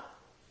Mishnah,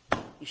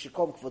 you should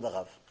call him Kvod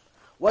Rav.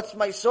 What's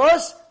my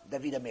source?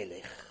 David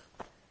HaMelech.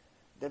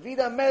 David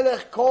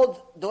HaMelech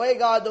called Doeg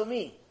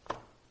Adomi,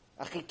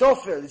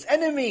 Achitophel, his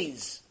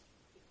enemies,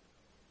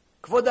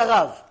 Kvod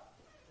Harav.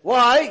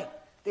 Why?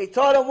 They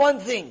taught him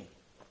one thing.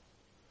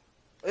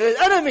 His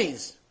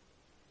enemies.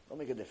 Don't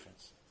make a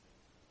difference.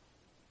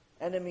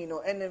 Enemy, no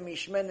enemy,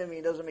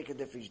 shmenemy, doesn't make a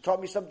difference. You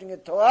taught me something in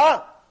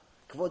Torah,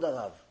 Kvod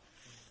Harav.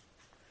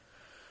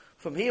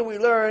 From here we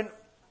learn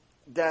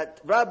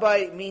that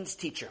rabbi means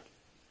teacher.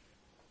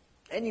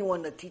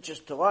 Anyone that teaches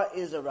Torah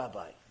is a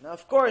rabbi. Now,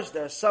 of course,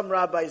 there are some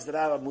rabbis that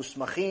have a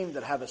musmachim,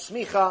 that have a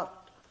smicha.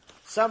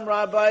 Some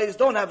rabbis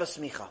don't have a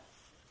smicha.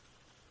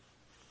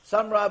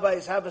 Some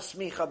rabbis have a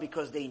smicha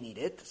because they need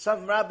it.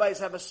 Some rabbis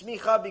have a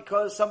smicha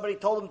because somebody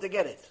told them to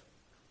get it.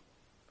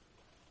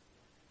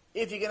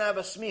 If you can have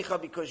a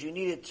smicha because you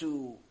need it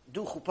to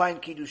do chuppah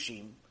and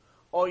kiddushim,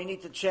 or you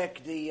need to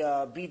check the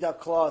bida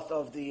cloth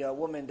of the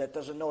woman that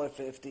doesn't know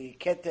if the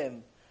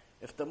ketem,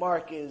 if the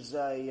mark is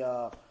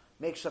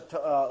makes a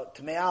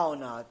tmeah or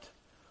not,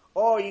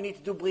 or you need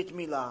to do brit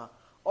milah,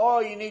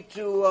 or you need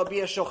to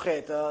be a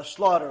shochet, a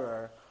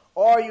slaughterer,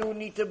 or you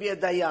need to be a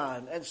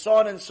dayan, and so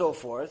on and so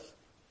forth.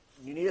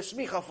 You need a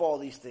smicha for all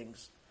these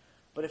things.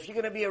 But if you're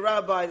going to be a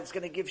rabbi that's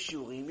going to give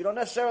shurim, you don't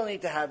necessarily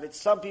need to have it.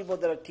 Some people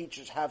that are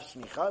teachers have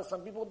smicha, some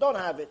people don't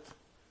have it.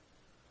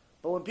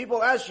 But when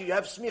people ask you, you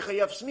have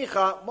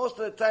smicha, most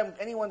of the time,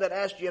 anyone that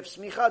asks you have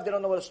smicha, they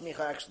don't know what a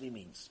smicha actually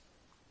means.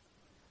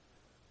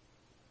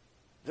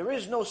 There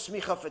is no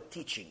smicha for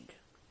teaching,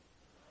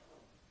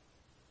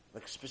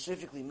 like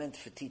specifically meant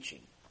for teaching.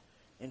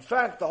 In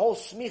fact, the whole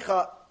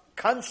smicha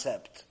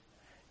concept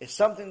is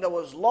something that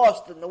was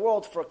lost in the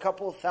world for a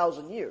couple of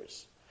thousand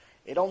years.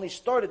 It only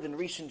started in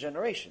recent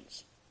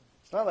generations.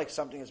 It's not like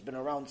something that's been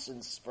around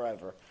since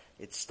forever.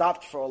 It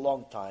stopped for a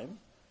long time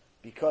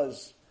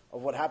because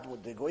of what happened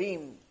with the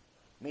Goyim,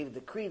 made a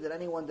decree that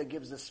anyone that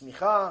gives the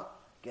smicha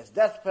gets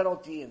death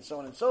penalty and so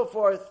on and so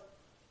forth.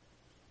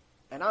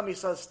 And Am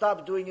Yisrael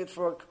stopped doing it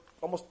for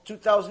almost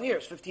 2,000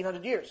 years,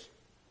 1,500 years.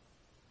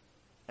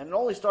 And it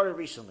only started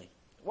recently.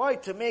 Why?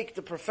 To make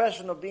the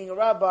profession of being a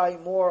rabbi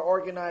more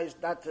organized,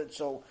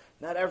 so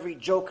not every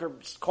joker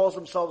calls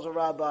themselves a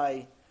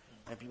rabbi,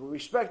 and people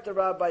respect the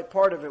rabbi.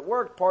 Part of it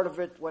worked, part of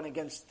it went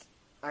against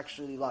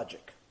actually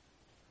logic.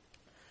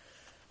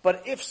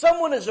 But if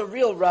someone is a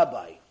real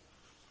rabbi,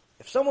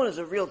 if someone is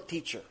a real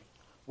teacher,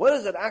 what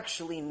does it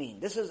actually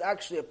mean? This is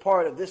actually a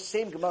part of this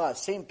same Gemara,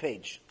 same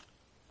page,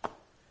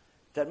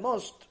 that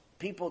most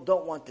people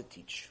don't want to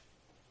teach.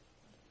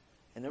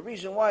 And the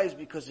reason why is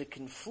because it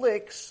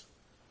conflicts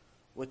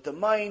with the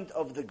mind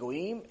of the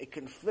Goyim, it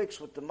conflicts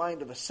with the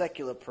mind of a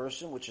secular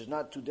person, which is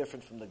not too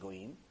different from the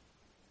Goyim,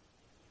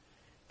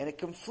 and it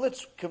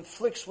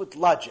conflicts with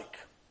logic,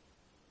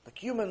 like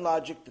human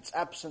logic that's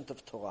absent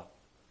of Torah.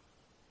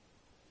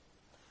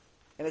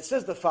 And it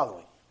says the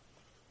following.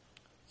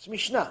 It's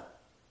Mishnah.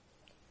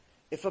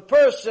 If a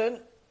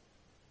person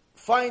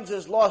finds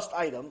his lost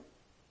item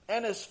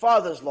and his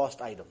father's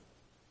lost item,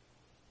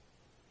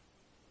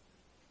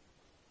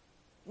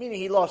 meaning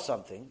he lost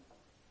something,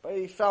 but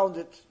he found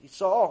it, he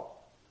saw,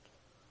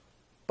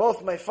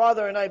 both my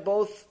father and I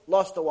both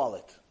lost a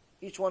wallet.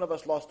 Each one of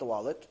us lost a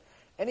wallet.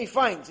 And he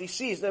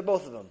sees they're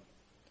both of them.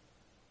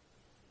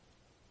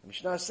 The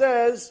Mishnah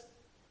says,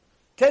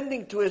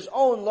 tending to his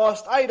own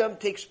lost item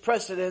takes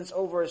precedence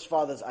over his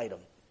father's item.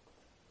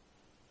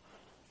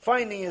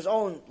 Finding his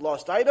own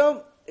lost item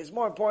is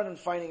more important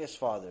than finding his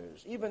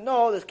father's. Even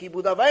though there's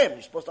kibud avayim,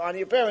 you're supposed to honor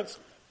your parents.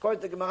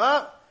 According to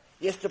Gemara,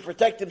 he has to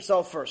protect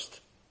himself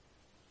first.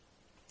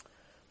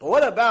 But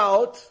what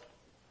about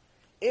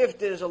if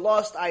there's a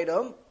lost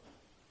item,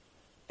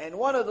 and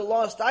one of the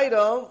lost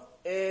item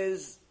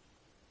is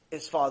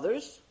his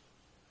father's,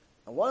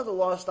 and one of the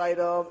lost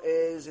item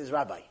is his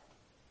rabbi?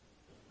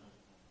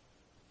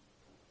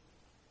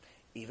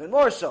 Even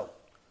more so.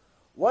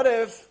 What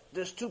if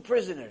there's two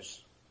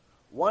prisoners?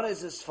 One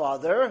is his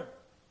father,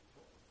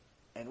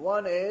 and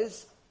one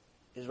is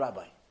his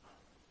rabbi.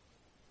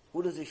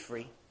 Who does he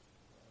free?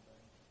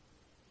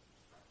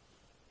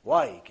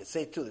 Why? You can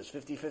say two. There's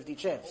 50-50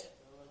 chance.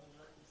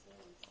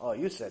 Oh,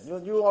 you said.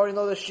 You already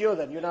know the shiur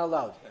then. You're not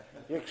allowed.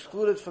 You're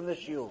excluded from the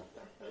shiur.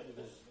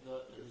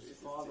 His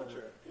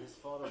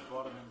father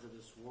brought him into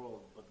this world.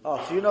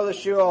 Oh, so you know the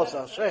shiur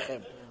also.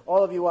 Shechem.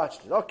 All of you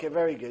watched it. Okay,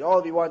 very good. All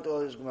of you want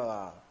all this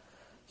Gemara.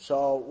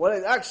 So what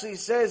it actually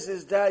says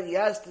is that he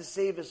has to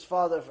save his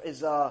father,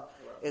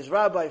 his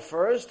rabbi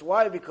first.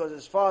 Why? Because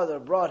his father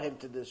brought him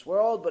to this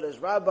world, but his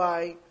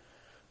rabbi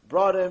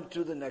brought him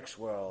to the next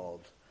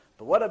world.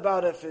 But what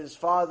about if his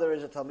father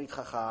is a Talmid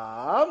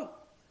Chacham?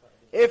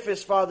 If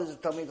his father is a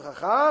Talmid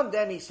Chacham,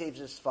 then he saves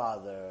his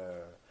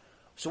father.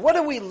 So what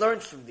do we learn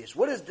from this?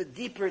 What is the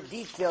deeper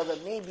detail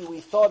that maybe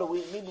we thought,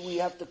 maybe we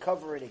have to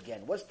cover it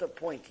again? What's the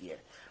point here?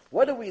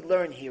 What do we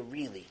learn here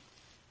really?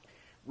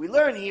 We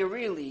learn here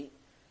really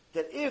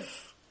that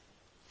if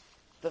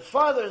the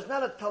father is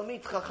not a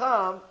Talmid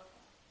Chacham,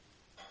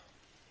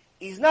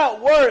 he's not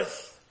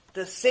worth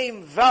the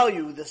same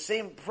value, the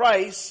same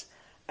price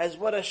as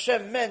what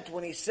Hashem meant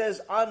when He says,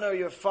 honor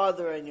your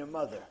father and your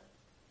mother.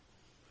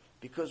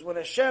 Because when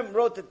Hashem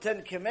wrote the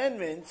 10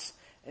 Commandments,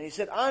 and He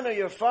said, honor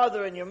your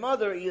father and your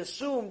mother, He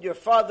assumed your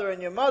father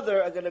and your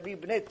mother are going to be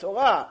Bnei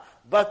Torah,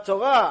 Bat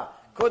Torah,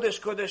 Kodesh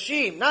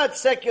Kodeshim, not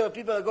secular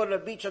people that go to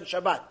the beach on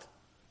Shabbat.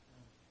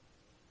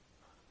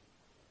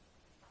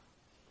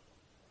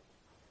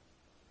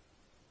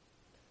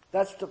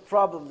 That's the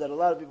problem that a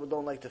lot of people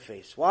don't like to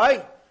face.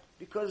 Why?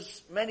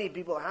 Because many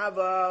people have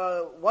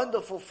a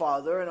wonderful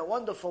father and a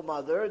wonderful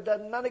mother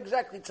that are not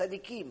exactly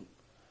tzaddikim.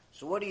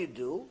 So what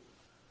do?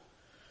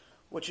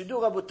 What you do,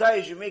 Rabotai,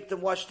 is you make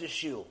them watch the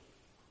shiur.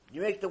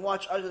 You make them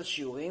watch other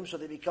shiurim so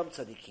they become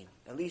tzaddikim.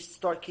 At least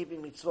start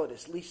keeping mitzvot.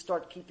 At least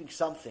start keeping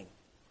something.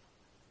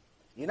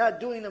 You're not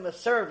doing them a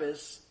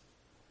service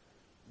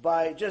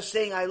by just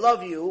saying I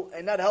love you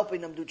and not helping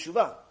them do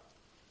tshuva.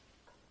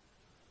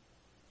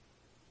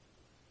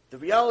 The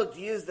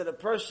reality is that a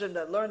person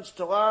that learns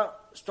Torah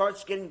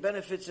starts getting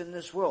benefits in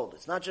this world.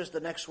 It's not just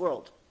the next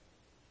world.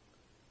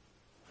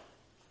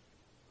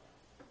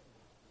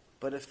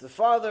 But if the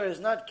father is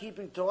not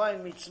keeping Torah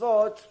and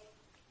mitzvot,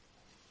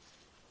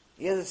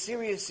 he has a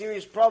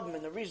serious problem.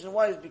 And the reason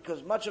why is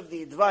because much of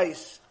the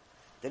advice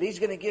that he's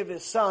going to give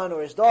his son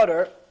or his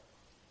daughter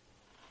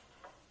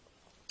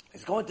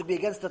is going to be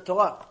against the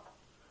Torah.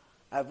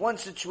 I have one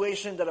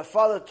situation that a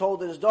father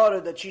told his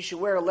daughter that she should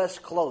wear less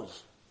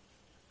clothes.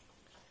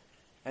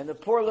 And the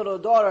poor little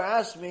daughter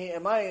asked me,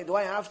 do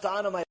I have to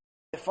honor my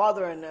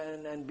father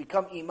and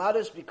become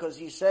immodest because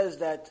he says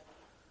that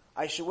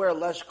I should wear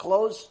less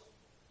clothes?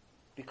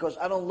 Because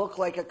I don't look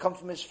like I come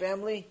from his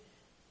family?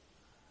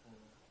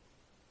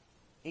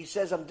 He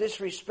says I'm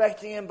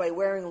disrespecting him by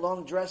wearing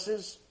long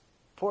dresses.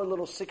 Poor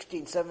little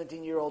 16,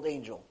 17-year-old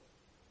angel.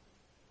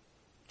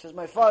 He says,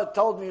 my father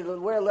told me to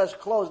wear less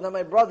clothes, not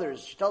my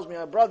brothers. She tells me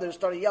my brothers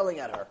started yelling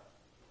at her.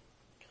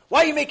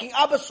 Why are you making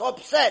Abba so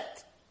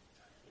upset?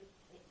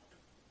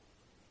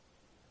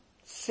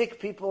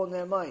 Sick people in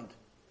their mind.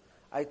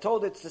 I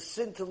told it's a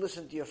sin to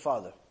listen to your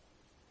father.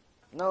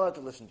 You're not allowed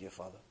to listen to your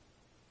father.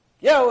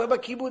 Yeah,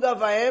 but kibud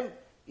avayim,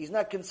 he's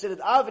not considered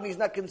av and he's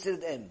not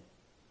considered em.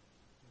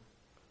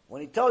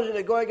 When he tells you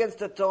to go against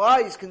the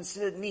Torah, he's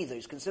considered neither.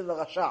 He's considered a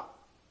rasha.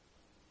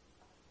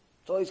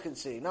 That's all he's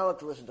considered. You're not allowed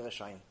to listen to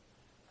Rashaim.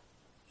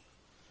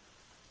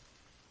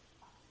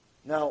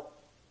 Now,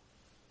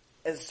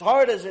 as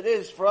hard as it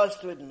is for us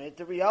to admit,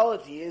 the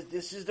reality is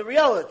this is the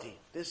reality.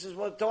 This is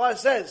what Torah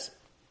says.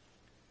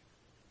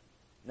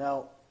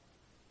 Now,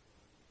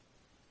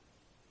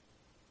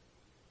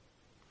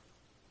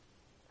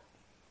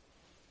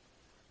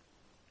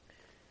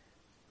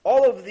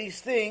 all of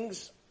these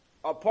things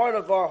are part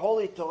of our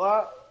holy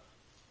Torah.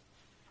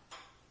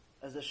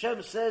 As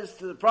Hashem says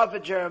to the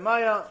prophet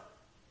Jeremiah,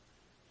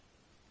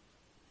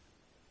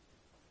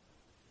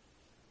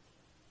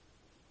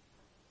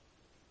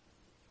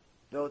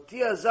 he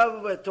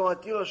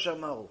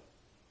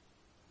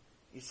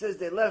says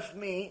they left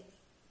me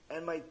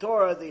and my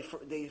Torah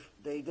they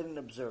didn't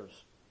observe.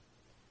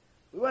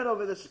 We went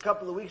over this a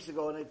couple of weeks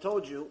ago and I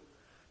told you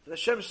that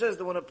Hashem says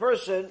that when a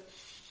person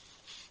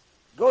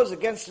goes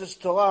against this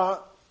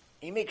Torah,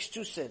 he makes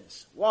two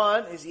sins.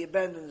 One is he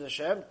abandons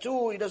Hashem.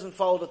 Two, he doesn't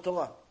follow the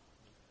Torah.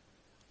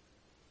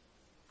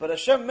 But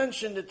Hashem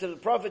mentioned it to the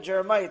prophet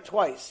Jeremiah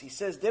twice. He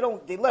says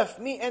they left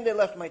me and they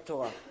left my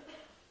Torah.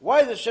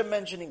 Why is Hashem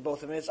mentioning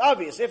both of them? It's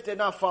obvious. If they're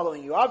not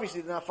following you,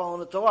 obviously they're not following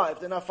the Torah. If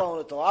they're not following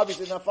the Torah,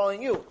 obviously they're not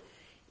following you.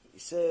 He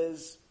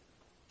says,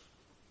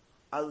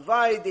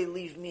 Alvai, they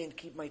leave me and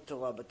keep my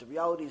Torah. But the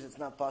reality is it's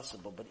not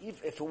possible. But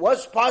if it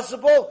was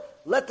possible,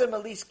 let them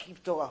at least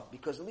keep Torah.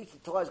 Because at least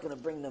the Torah is going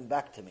to bring them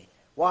back to me.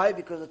 Why?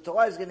 Because the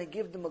Torah is going to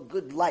give them a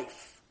good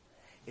life.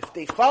 If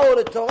they follow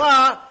the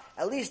Torah,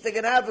 at least they're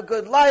going to have a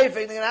good life and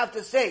they're going to have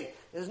to say,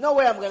 there's no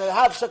way I'm going to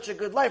have such a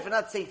good life and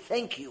not say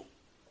thank you.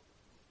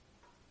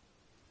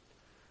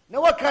 Now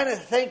what kind of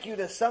thank you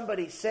does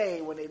somebody say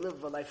when they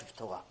live a life of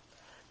Torah?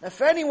 Now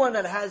for anyone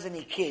that has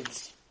any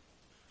kids,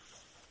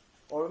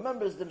 or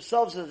remembers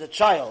themselves as a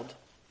child,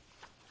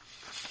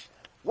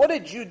 what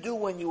did you do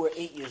when you were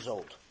 8 years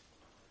old?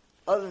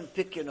 Other than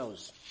pick your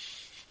nose.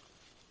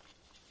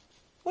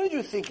 What did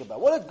you think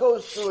about? What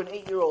goes through an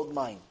 8-year-old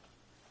mind?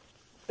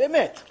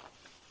 Bemet.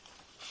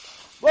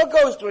 What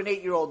goes through an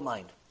 8-year-old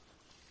mind?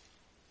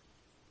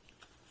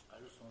 I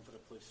just wanted to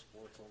play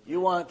sports all day. You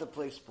wanted to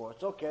play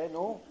sports. Okay,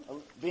 no.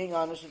 Being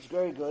honest, it's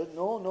very good.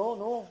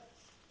 No.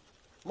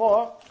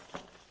 More.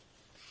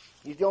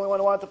 He's the only one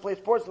who wanted to play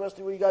sports. The rest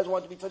of you guys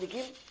want to be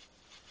tzaddikim?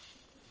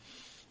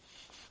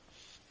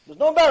 There's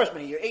no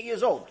embarrassment here. You're 8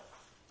 years old.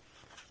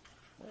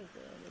 Where's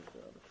the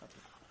other copy?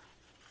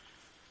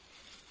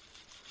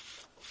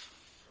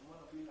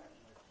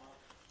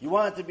 You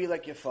wanted to be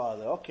like your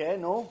father. Okay,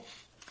 no.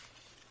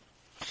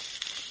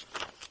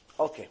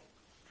 Okay.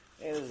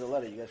 Hey, there's a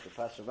letter you guys could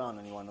pass around.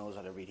 Anyone knows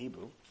how to read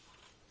Hebrew.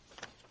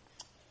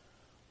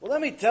 Well,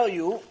 let me tell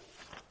you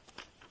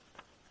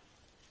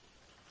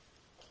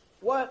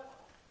what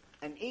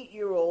an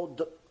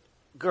 8-year-old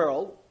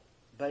girl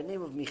by the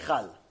name of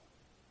Michal,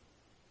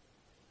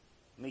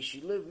 may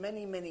she live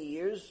many, many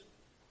years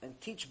and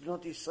teach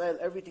Bnot Israel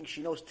everything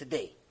she knows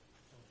today.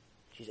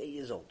 She's 8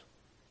 years old.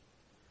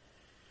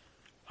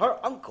 her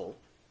uncle,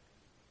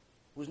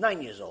 who's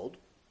 9 years old,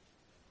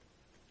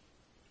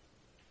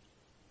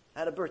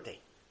 had a birthday.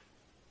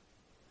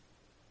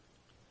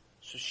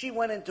 So she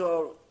went into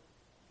a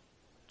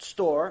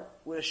store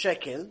with a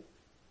shekel,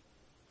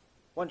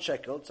 1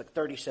 shekel, it's like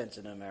 30 cents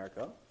in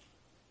America,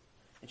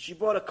 and she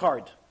bought a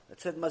card that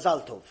said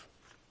Mazal Tov.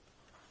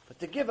 But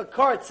to give a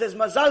card that says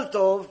Mazal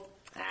Tov,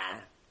 you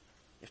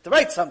have to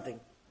write something.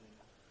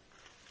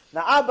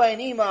 Now Abba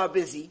and Ima are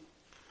busy,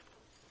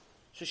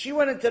 so she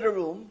went into the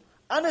room,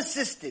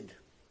 unassisted.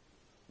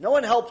 No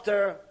one helped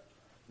her,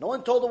 no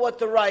one told her what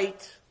to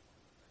write.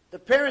 The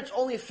parents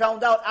only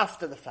found out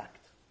after the fact.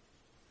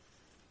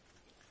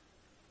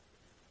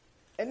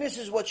 And this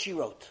is what she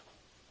wrote.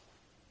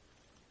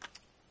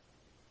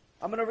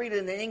 I'm going to read it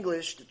in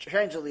English to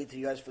translate to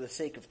you guys for the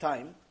sake of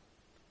time.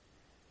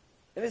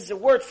 And this is a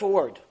word for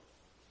word.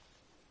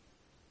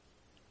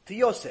 To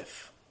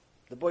Yosef,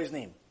 the boy's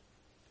name.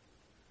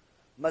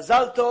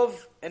 Mazal Tov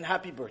and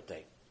happy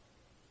birthday.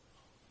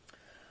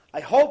 I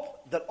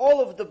hope that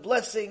all of the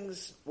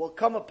blessings will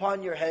come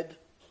upon your head,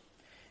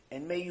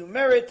 and may you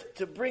merit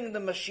to bring the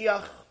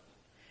Mashiach,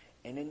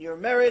 and in your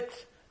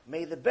merit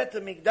may the Bet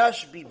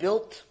HaMikdash be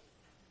built,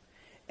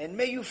 and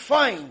may you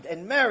find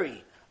and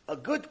marry a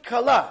good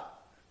kala,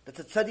 that's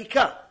a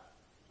tzadikah.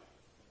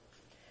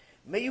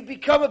 May you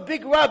become a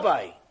big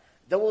rabbi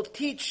that will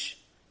teach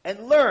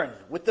and learn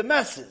with the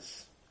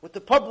masses, with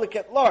the public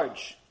at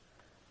large.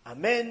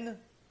 Amen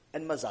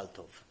and Mazal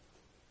Tov.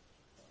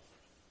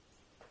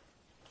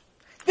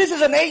 This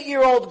is an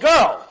 8-year-old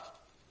girl.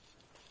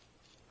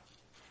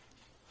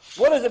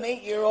 What does an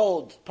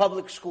 8-year-old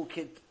public school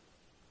kid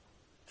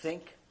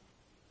think?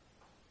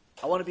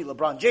 I want to be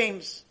LeBron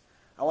James.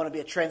 I want to be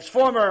a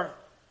Transformer.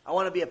 I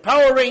want to be a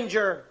Power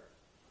Ranger.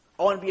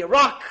 I want to be a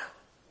rock.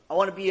 I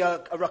want to be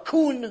a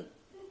raccoon.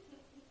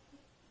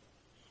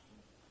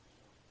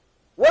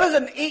 What does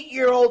an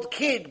 8-year-old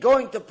kid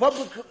going to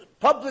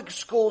public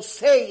school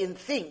say and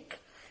think?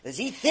 Does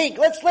he think,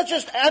 let's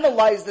just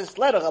analyze this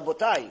letter,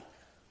 Rabotai.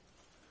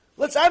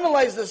 Let's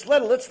analyze this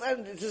letter.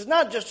 This is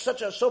not just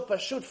such a so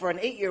pashut for an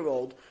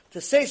 8-year-old to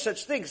say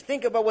such things.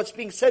 Think about what's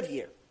being said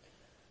here.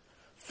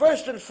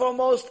 First and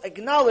foremost,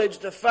 acknowledge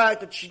the fact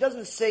that she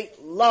doesn't say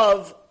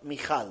love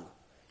Michal.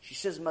 She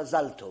says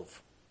Mazal Tov.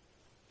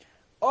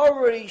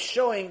 Already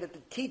showing that the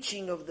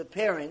teaching of the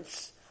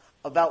parents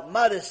about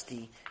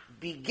modesty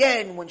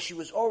began when she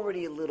was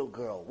already a little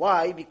girl.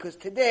 Why? Because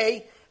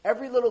today,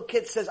 every little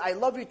kid says, I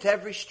love you to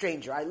every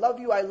stranger. I love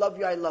you, I love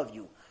you, I love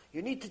you.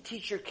 You need to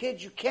teach your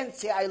kids, you can't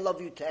say I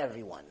love you to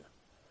everyone.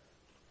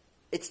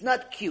 It's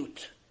not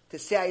cute to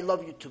say I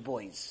love you to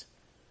boys.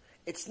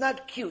 It's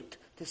not cute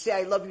to say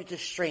I love you to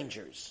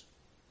strangers.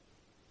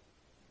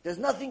 There's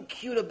nothing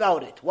cute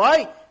about it.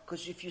 Why?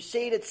 Because if you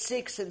say it at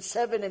 6 and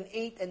 7 and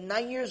 8 and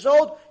 9 years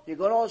old, you're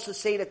going to also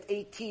say it at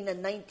 18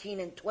 and 19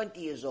 and 20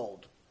 years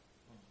old.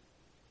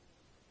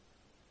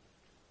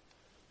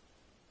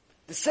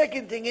 The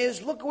second thing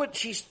is, look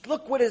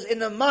what is in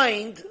the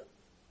mind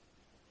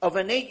of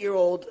an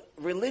 8-year-old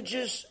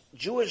religious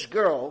Jewish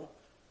girl.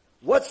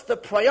 What's the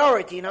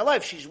priority in her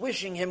life? She's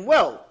wishing him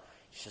well.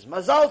 She says,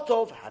 Mazal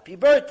Tov, happy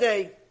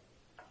birthday.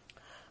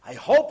 I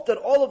hope that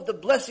all of the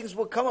blessings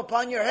will come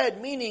upon your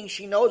head, meaning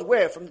she knows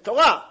where? From the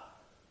Torah.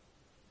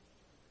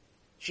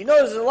 She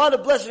knows there's a lot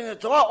of blessings in the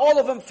Torah, all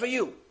of them for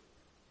you.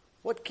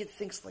 What kid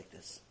thinks like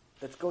this,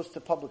 that goes to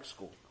public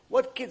school?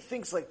 What kid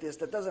thinks like this,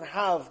 that doesn't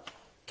have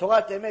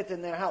Torah Emet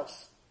in their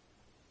house?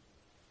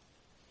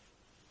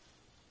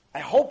 I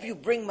hope you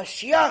bring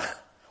Mashiach.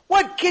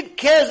 What kid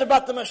cares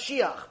about the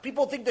Mashiach?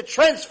 People think the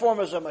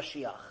Transformers are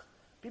Mashiach.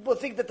 People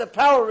think that the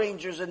Power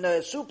Rangers and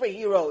the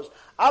superheroes.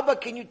 Abba,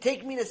 can you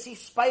take me to see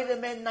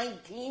Spider-Man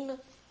 19?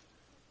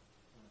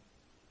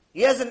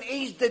 He hasn't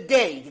aged a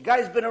day. The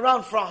guy's been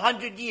around for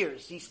 100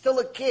 years. He's still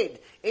a kid,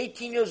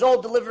 18 years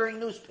old, delivering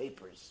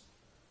newspapers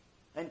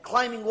and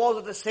climbing walls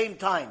at the same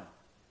time.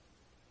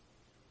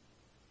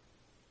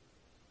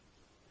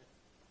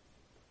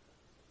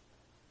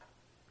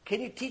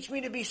 Can you teach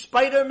me to be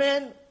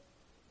Spider-Man?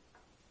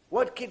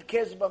 What kid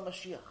cares about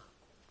Mashiach?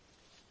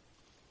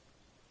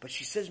 But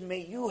she says,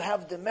 may you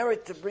have the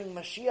merit to bring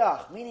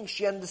Mashiach. Meaning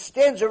she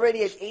understands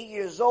already at 8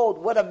 years old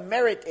what a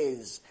merit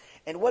is.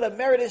 And what a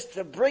merit is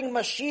to bring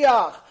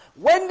Mashiach.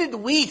 When did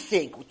we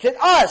think, to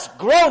us,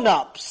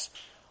 grown-ups,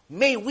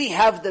 may we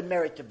have the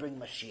merit to bring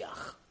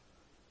Mashiach?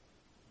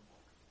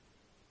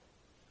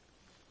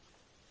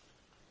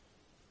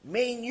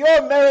 May in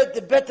your merit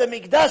the Bet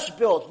HaMikdash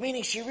built.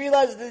 Meaning she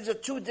realizes these are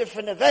two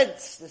different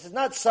events. This is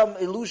not some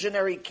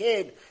illusionary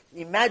kid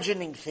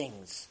imagining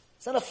things.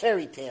 It's not a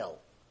fairy tale.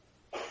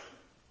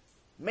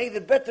 May the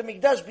Bet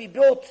HaMikdash be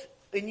built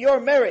in your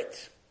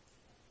merit.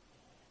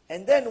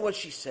 And then what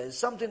she says,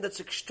 something that's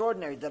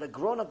extraordinary that a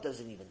grown-up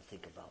doesn't even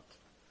think about.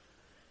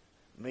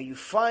 May you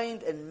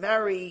find and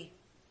marry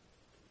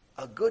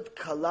a good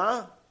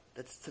kala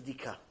that's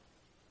tzadikah.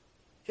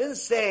 She doesn't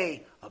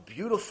say a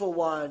beautiful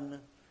one.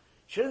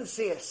 She doesn't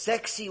say a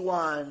sexy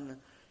one.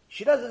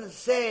 She doesn't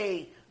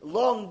say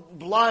long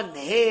blonde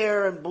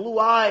hair and blue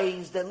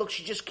eyes that look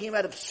she just came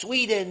out of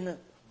Sweden.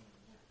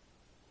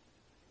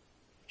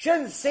 She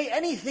doesn't say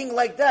anything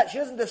like that. She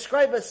doesn't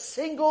describe a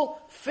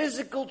single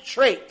physical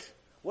trait.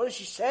 What does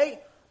she say?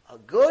 A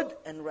good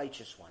and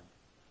righteous one.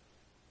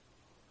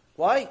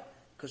 Why?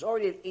 Because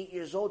already at 8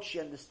 years old, she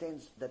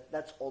understands that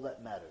that's all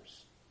that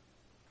matters.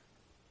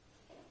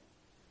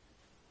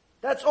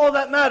 That's all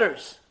that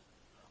matters.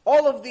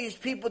 All of these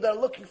people that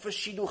are looking for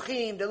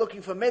shidduchim, they're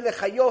looking for Melech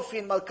HaYofi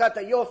and Malkat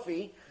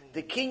HaYofi,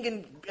 the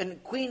king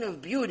and queen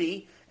of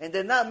beauty, and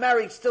they're not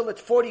married still at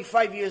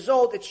 45 years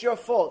old, it's your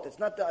fault. It's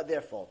not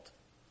their fault.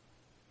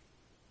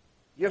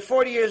 You're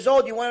 40 years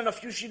old, you want a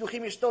few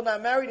shidduchim, you're still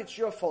not married, it's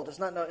your fault. It's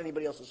not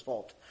anybody else's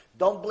fault.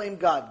 Don't blame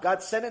God.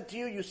 God sent it to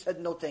you, you said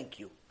no thank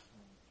you.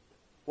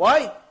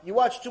 Why? You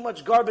watched too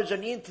much garbage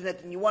on the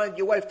internet and you wanted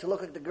your wife to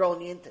look like the girl on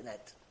the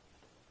internet.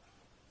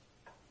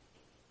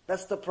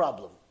 That's the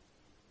problem.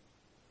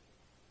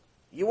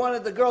 You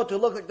wanted the girl to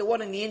look like the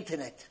one on the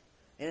internet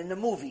and in the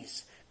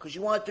movies, because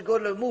you wanted to go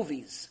to the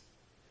movies.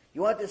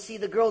 You wanted to see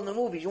the girl in the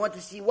movies. You wanted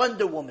to see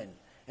Wonder Woman.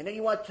 And then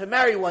you wanted to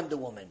marry Wonder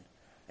Woman.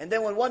 And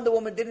then when Wonder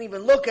Woman didn't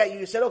even look at you,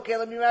 you said, okay,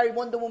 let me marry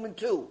Wonder Woman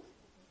too.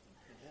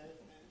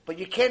 But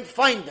you can't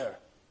find her.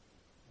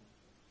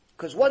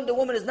 Because Wonder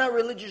Woman is not a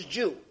religious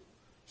Jew.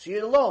 So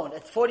you're alone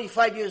at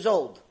 45 years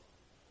old.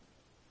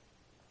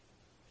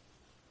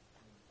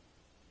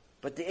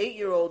 But the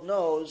 8-year-old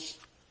knows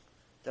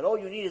that all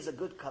you need is a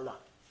good kala.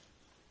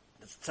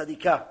 That's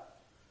tzadikah.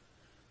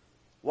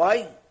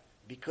 Why?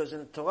 Because in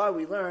the Torah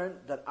we learn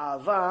that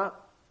ahava,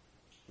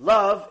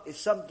 love, is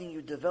something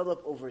you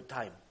develop over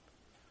time.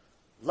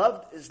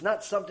 Love is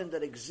not something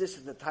that exists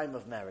at the time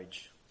of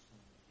marriage.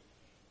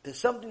 There's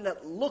something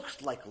that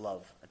looks like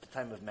love at the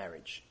time of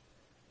marriage,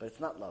 but it's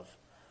not love.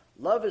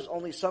 Love is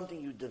only something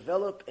you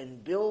develop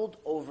and build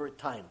over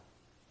time.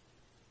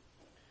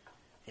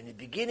 In the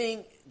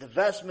beginning, the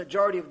vast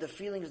majority of the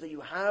feelings that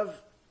you have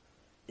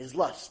is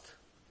lust.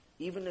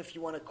 Even if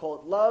you want to call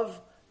it love,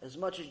 as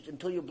much as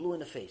until you're blue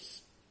in the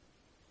face.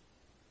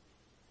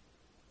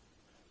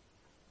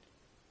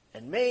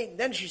 And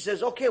then she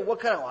says, okay,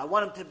 what kind of, I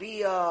want him to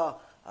be a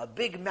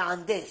big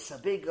mehandes, a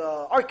big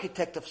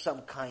architect of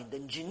some kind,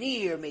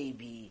 engineer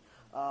maybe,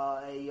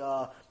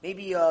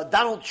 maybe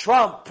Donald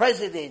Trump,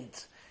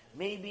 president,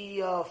 maybe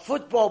a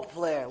football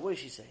player. What does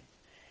she say?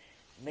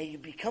 May you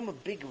become a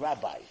big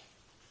rabbi.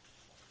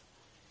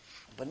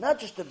 But not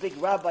just a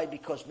big rabbi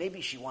because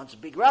maybe she wants a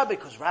big rabbi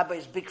because rabbi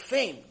is big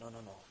fame. No.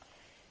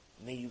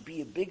 May you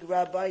be a big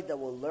rabbi that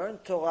will learn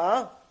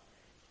Torah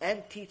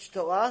and teach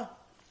Torah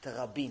to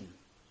Rabbim.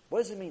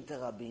 What does it mean to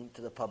Rabbim,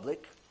 to the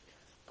public?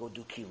 Go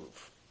do kiruv.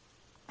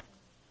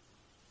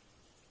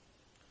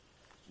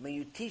 May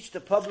you teach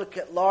the public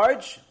at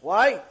large.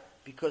 Why?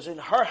 Because in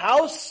her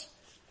house,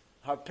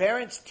 her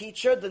parents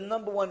teach her the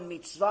number one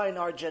mitzvah in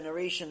our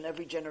generation,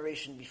 every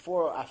generation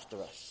before or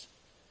after us.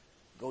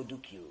 Go do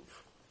kiruv.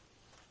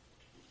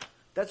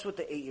 That's what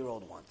the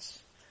 8-year-old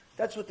wants.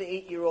 That's what the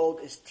 8-year-old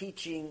is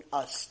teaching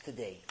us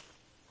today.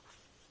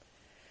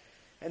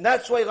 And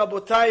that's why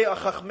Rabotai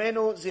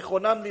Achachmenu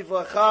Zichronam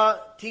Livracha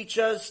teach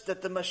us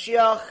that the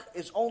Mashiach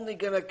is only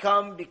going to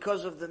come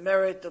because of the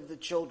merit of the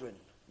children,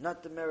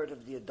 not the merit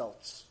of the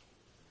adults.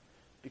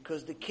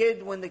 Because the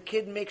kid, when the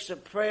kid makes a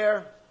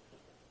prayer,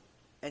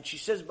 and she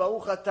says,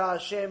 Baruch Ata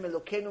Hashem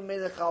Elokeinu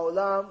Melech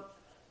HaOlam,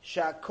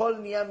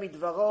 Sha'akol Niya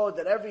Midvaro,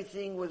 that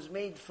everything was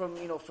made from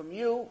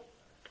you,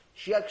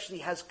 she actually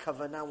has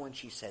kavanah when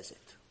she says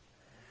it.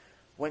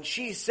 When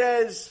she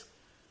says,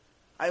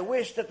 I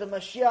wish that the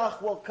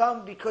Mashiach will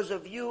come because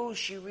of you,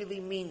 she really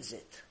means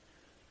it.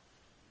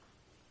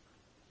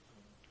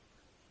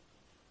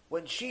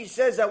 When she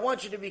says, I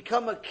want you to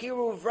become a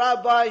kiruv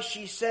rabbi,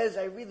 she says,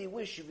 I really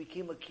wish you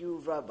became a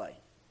kiruv rabbi.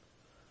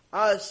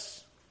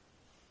 Us,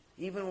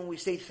 even when we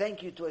say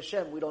thank you to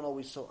Hashem, we don't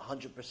always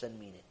 100%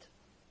 mean it.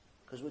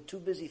 Because we're too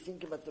busy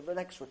thinking about the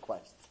next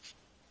request.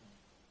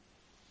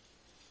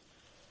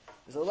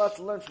 There's a lot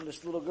to learn from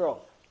this little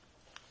girl.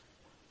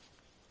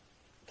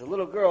 The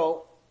little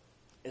girl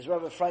is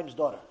Rav Ephraim's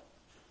daughter.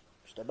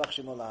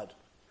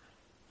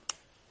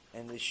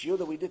 And the shiur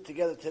that we did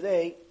together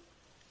today,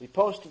 we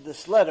posted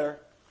this letter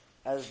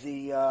as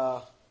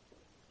the,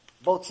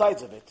 both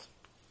sides of it,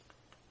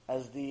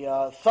 as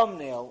the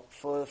thumbnail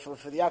for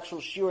the actual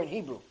shiur in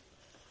Hebrew.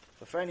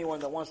 So for anyone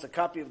that wants a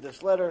copy of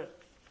this letter,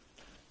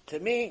 to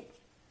me,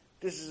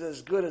 this is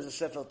as good as a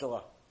Sefer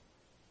Torah.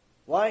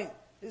 Why?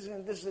 This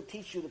is to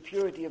teach you the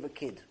purity of a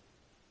kid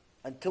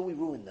until we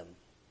ruin them.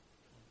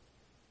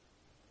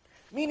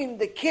 Meaning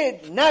the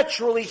kid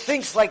naturally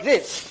thinks like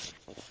this.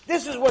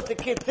 This is what the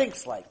kid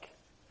thinks like.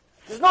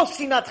 There's no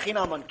sinat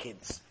chinam on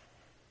kids.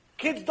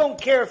 Kids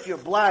don't care if you're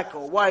black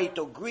or white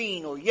or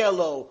green or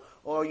yellow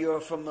or you're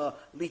from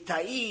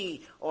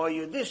Litai or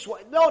you're this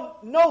way.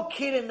 No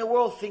kid in the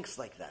world thinks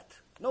like that.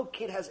 No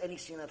kid has any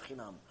sinat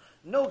chinam.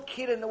 No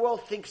kid in the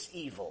world thinks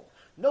evil.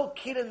 No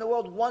kid in the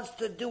world wants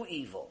to do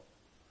evil.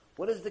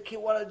 What does the kid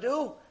want to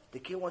do? The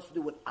kid wants to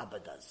do what Abba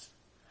does.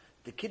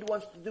 The kid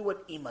wants to do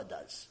what Ima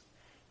does.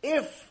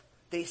 If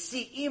they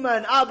see Ima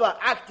and Abba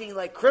acting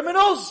like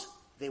criminals,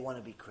 they want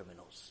to be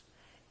criminals.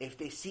 If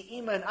they see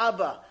Ima and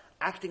Abba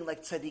acting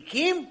like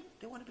tzaddikim,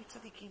 they want to be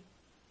tzaddikim.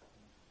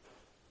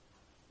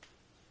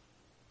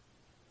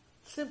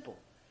 It's simple.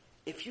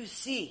 If you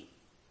see,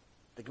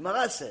 the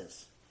Gemara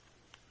says,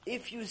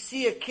 if you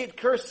see a kid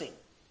cursing,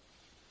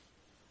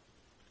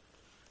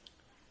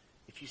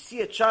 if you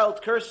see a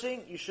child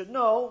cursing, you should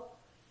know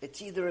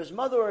it's either his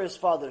mother or his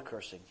father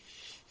cursing.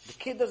 The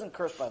kid doesn't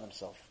curse by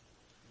themselves.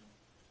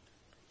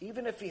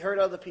 Even if he heard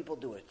other people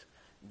do it.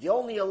 They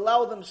only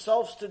allow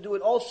themselves to do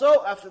it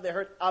also after they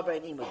heard Abba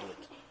and Ima do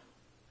it.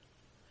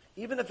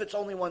 Even if it's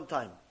only one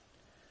time.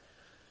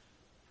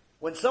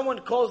 When someone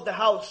calls the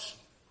house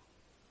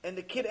and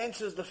the kid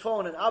answers the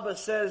phone and Abba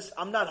says,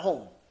 I'm not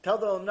home. Tell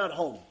them I'm not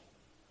home.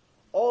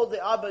 All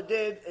the Abba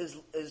did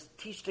is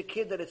teach the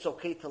kid that it's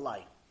okay to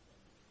lie.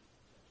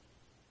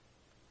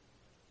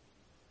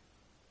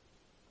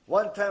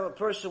 One time a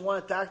person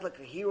wanted to act like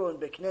a hero in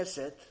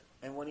Bekneset,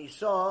 and when he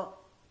saw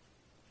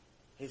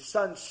his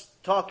son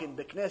talking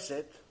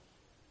Bekneset,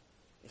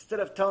 instead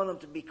of telling him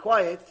to be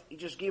quiet, he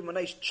just gave him a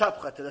nice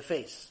chapcha to the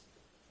face.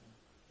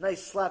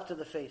 Nice slap to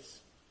the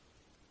face.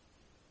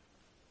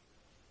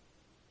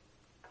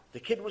 The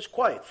kid was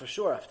quiet for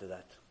sure after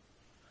that.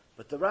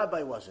 But the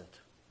rabbi wasn't.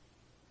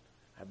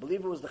 I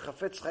believe it was the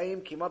Chafetz Chaim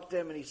came up to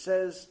him and he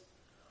says,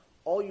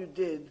 all you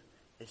did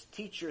is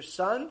teach your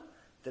son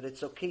that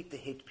it's okay to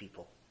hate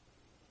people.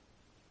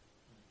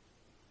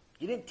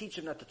 You didn't teach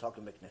him not to talk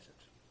in Bekneset.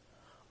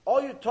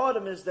 All you taught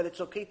him is that it's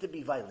okay to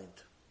be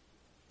violent.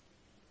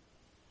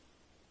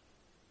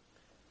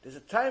 There's a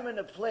time and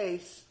a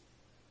place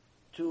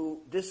to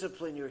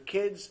discipline your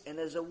kids, and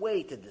there's a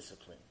way to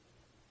discipline.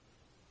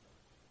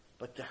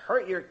 But to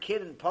hurt your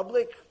kid in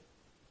public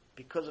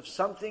because of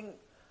something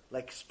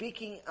like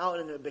speaking out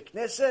in the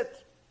Bekneset,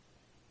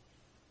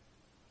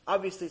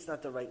 obviously it's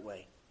not the right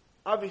way.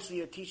 Obviously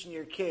you're teaching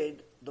your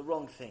kid the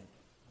wrong thing.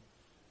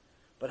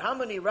 But how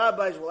many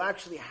rabbis will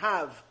actually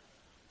have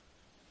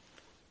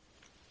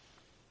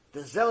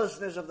the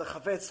zealousness of the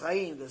Chafetz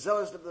Chaim, the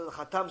zealousness of the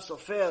Chatam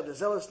Sofer, the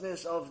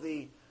zealousness of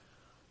the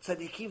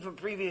tzaddikim from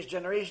previous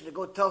generation to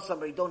go tell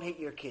somebody, don't hate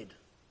your kid.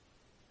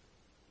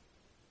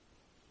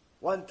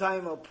 One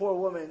time a poor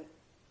woman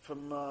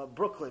from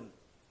Brooklyn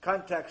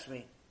contacts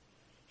me.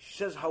 She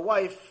says her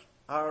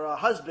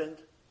husband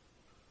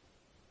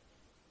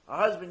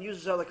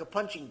uses her like a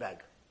punching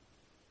bag.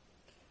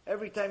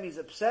 Every time he's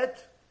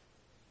upset,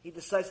 he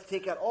decides to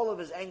take out all of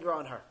his anger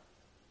on her.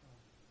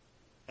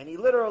 And he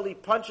literally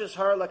punches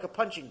her like a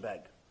punching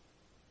bag.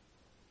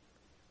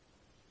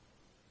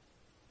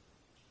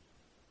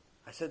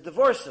 I said,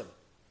 divorce him.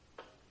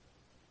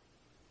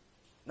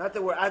 Not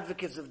that we're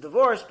advocates of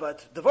divorce,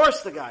 but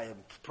divorce the guy. A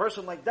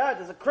person like that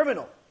is a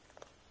criminal.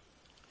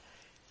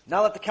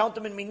 Now let to count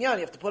him in minyan, you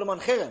have to put him on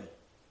chirem.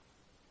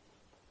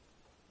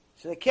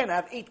 So they can't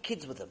have 8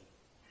 kids with him.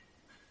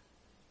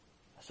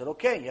 I said,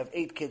 okay, you have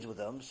 8 kids with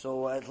him,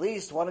 so at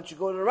least why don't you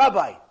go to the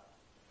rabbi?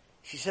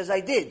 She says,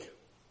 I did.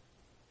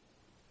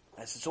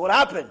 I said, so what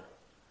happened?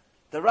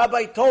 The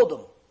rabbi told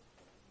him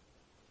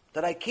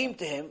that I came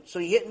to him, so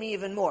he hit me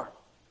even more.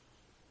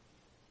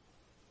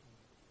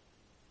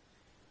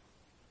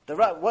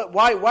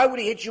 Why would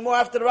he hit you more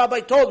after the rabbi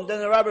told him? Then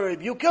the rabbi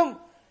rebuked him?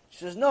 She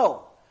says,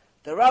 no.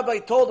 The rabbi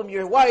told him,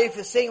 your wife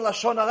is saying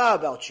Lashon Hara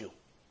about you.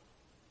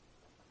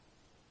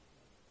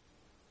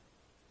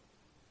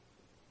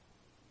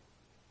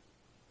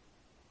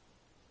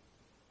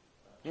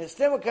 You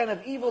understand what kind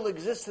of evil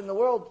exists in the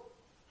world?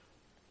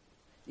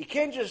 You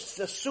can't just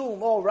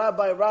assume, oh,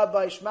 rabbi,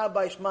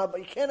 shma.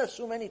 You can't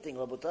assume anything,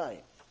 Rabotai.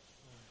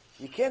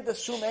 You can't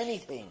assume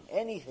anything.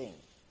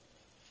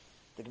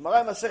 The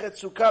Gemara Masechet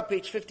Sukkah,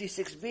 page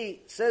 56b,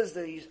 says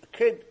that a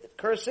kid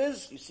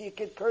curses, you see a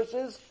kid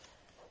curses,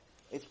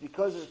 it's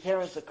because his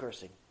parents are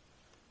cursing.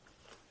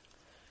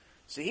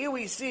 So here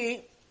we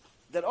see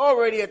that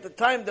already at the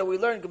time that we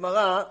learn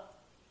Gemara,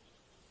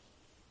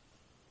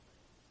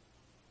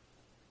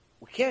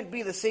 we can't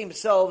be the same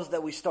selves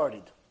that we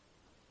started.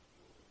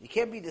 You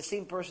can't be the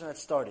same person that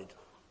started.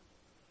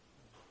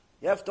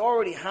 You have to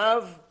already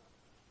have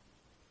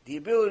the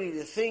ability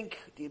to think,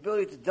 the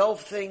ability to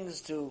delve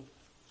things, to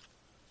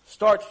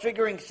start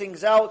figuring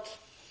things out.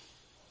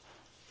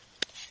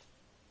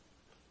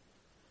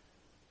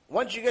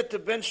 Once you get to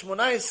Ben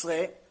Shmona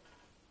Esrei,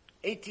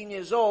 18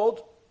 years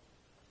old,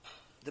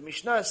 the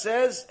Mishnah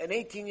says an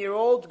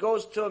 18-year-old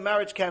goes to a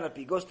marriage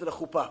canopy, goes to the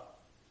chuppah.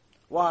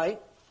 Why?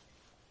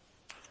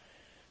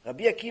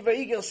 Rabbi Akiva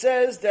Eiger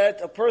says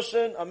that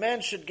a man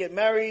should get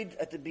married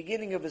at the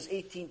beginning of his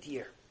 18th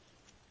year.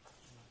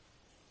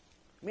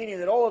 Meaning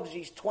that all of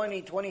these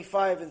 20,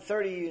 25, and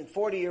 30, and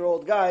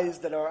 40-year-old guys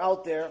that are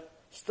out there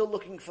still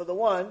looking for the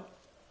one,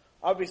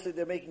 obviously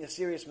they're making a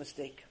serious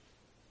mistake.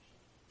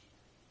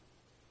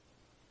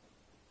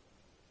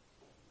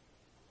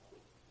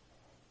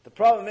 The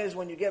problem is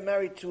when you get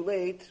married too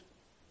late,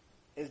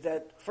 is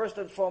that first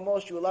and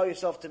foremost you allow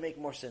yourself to make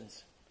more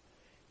sins.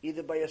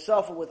 Either by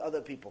yourself or with other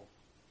people.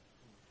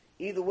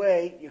 Either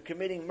way, you're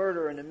committing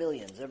murder in the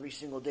millions every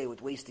single day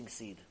with wasting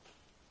seed.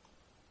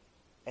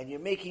 And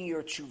you're making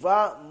your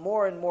tshuva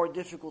more and more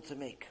difficult to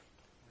make.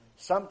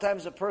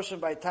 Sometimes a person,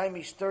 by the time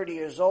he's 30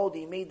 years old,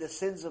 he made the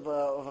sins of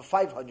a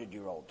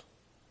 500-year-old.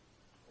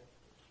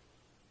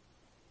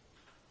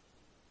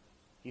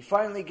 He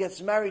finally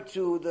gets married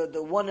to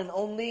the one and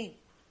only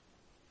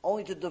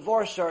to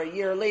divorce her a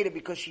year later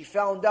because she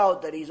found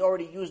out that he's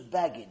already used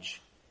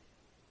baggage.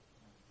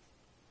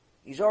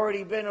 He's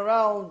already been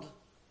around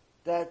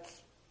that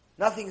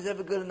nothing's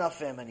ever good enough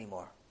for him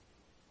anymore.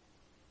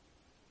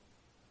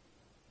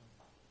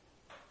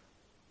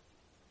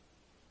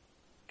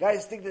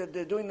 Guys think that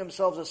they're doing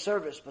themselves a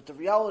service, but the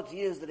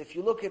reality is that if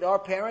you look at our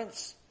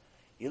parents,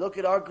 you look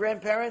at our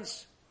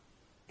grandparents,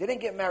 they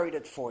didn't get married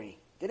at 40.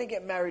 They didn't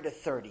get married at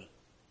 30.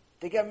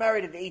 They got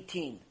married at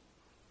 18.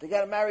 They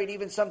got married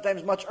even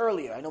sometimes much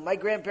earlier. I know my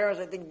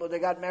grandparents, I think, they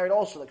got married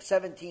also like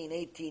 17,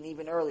 18,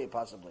 even earlier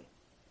possibly.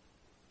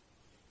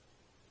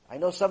 I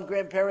know some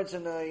grandparents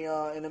in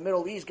the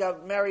Middle East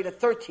got married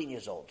at 13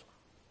 years old.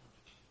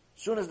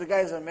 As soon as the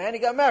guy's a man, he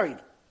got married.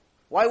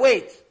 Why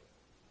wait?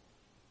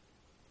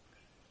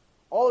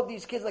 All of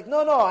these kids like,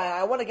 no,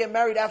 I want to get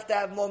married after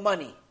I have more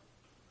money.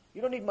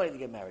 You don't need money to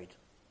get married.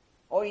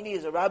 All you need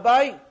is a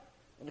rabbi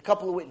and a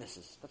couple of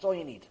witnesses. That's all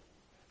you need.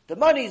 The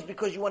money is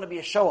because you want to be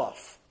a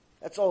show-off.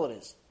 That's all it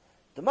is.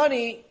 The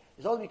money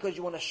is only because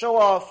you want to show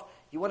off,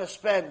 you want to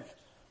spend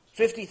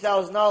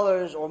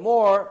 $50,000 or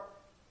more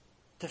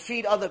to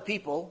feed other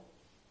people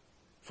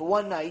for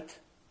one night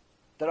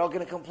that are going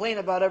to complain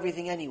about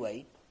everything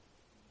anyway.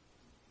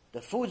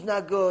 The food's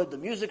not good, the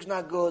music's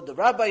not good, the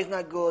rabbi's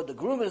not good, the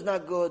groom is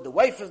not good, the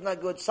wife is not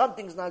good,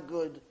 something's not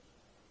good.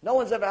 No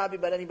one's ever happy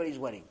about anybody's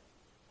wedding.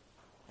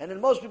 And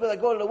then most people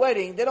that go to the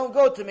wedding, they don't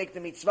go to make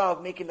the mitzvah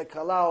of making the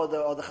kala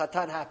or the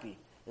chatan happy.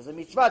 There's a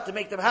mitzvah to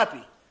make them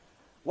happy.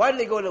 Why do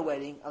they go to the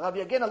wedding? Rabbi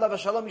again, Allah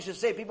Shalom used to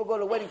say, people go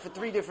to the wedding for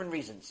 3 different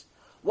reasons.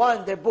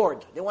 One, they're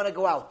bored. They want to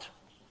go out.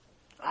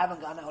 I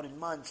haven't gone out in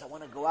months. I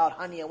want to go out.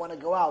 Honey, I want to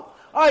go out.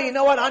 Oh, you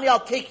know what, honey, I'll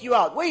take you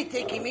out. Where are you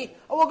taking me?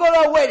 Oh, we'll go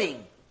to a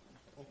wedding.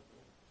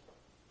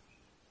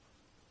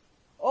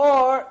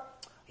 Or,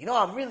 you know,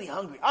 I'm really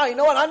hungry. Oh, you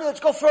know what, honey, let's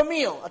go for a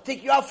meal. I'll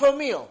take you out for a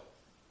meal.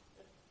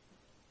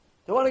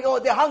 They want to go,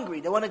 they're hungry.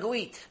 They want to go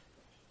eat.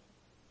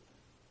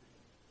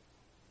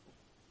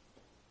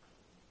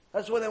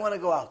 That's where they want to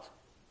go out.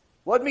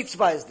 What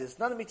mitzvah is this?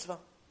 Not a mitzvah.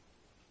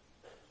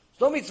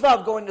 There's no mitzvah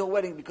of going to a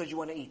wedding because you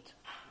want to eat.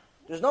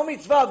 There's no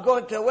mitzvah of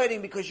going to a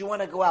wedding because you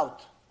want to go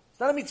out. It's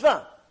not a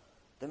mitzvah.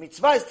 The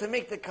mitzvah is to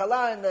make the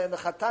kala and the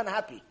chatan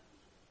happy.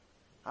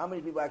 How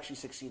many people actually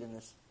succeed in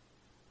this?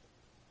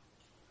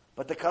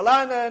 But the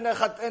kala and the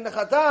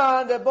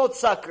chatan, they're both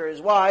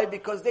suckers. Why?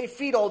 Because they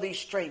feed all these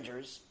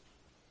strangers.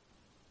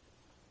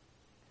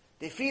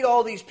 They feed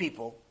all these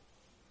people,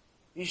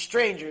 these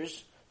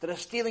strangers that are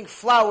stealing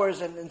flowers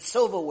and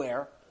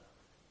silverware.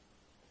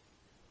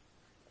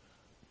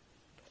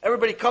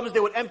 Everybody comes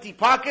there with empty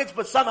pockets,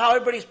 but somehow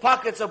everybody's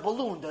pockets are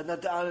ballooned, and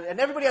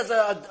everybody has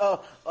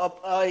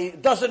a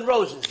dozen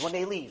roses when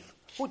they leave.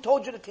 Who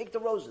told you to take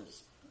the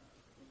roses?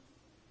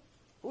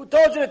 Who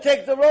told you to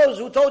take the roses?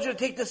 Who told you to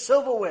take the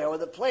silverware or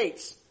the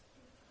plates?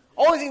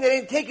 Only thing they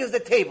didn't take is the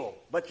table,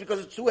 but because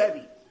it's too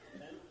heavy.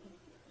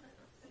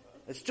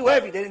 It's too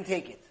heavy, they didn't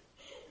take it.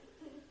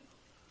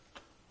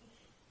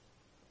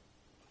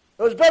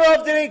 It was better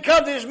off they didn't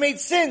come, they just made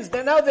sins.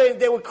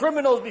 They were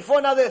criminals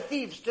before, now they're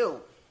thieves too.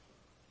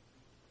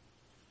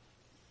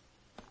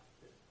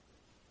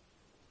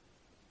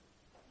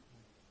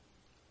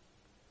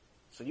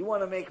 So you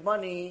want to make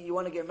money, you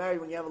want to get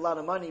married when you have a lot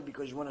of money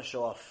because you want to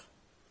show off.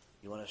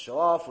 You want to show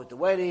off with the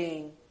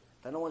wedding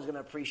that no one's going to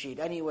appreciate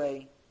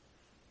anyway.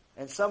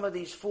 And some of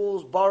these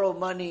fools borrow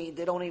money,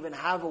 they don't even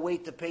have a way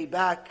to pay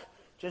back,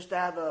 just to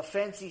have a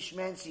fancy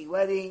schmancy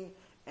wedding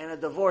and a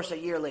divorce a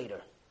year later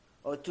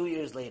or 2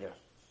 years later.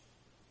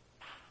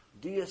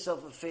 Do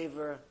yourself a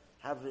favor,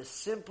 have as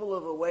simple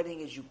of a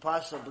wedding as you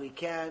possibly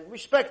can,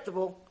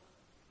 respectable.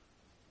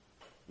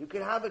 You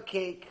can have a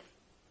cake,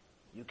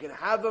 you can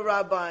have a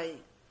rabbi,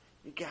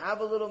 you can have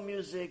a little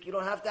music, you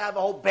don't have to have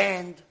a whole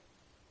band.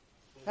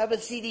 Have a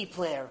CD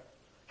player,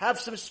 have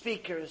some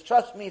speakers,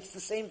 trust me, it's the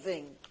same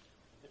thing.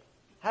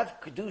 Have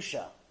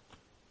kedusha.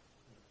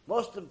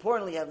 Most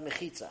importantly, have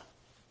mechitza.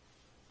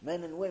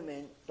 Men and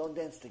women don't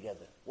dance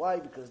together. Why?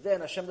 Because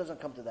then Hashem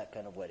doesn't come to that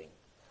kind of wedding.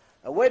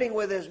 A wedding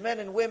where there's men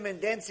and women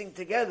dancing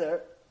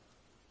together,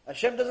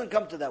 Hashem doesn't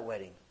come to that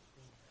wedding.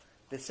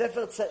 The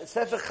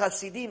Sefer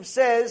Chasidim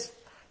says,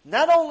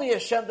 not only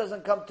Hashem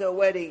doesn't come to a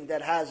wedding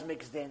that has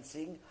mixed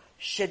dancing,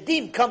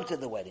 Shedim come to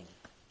the wedding.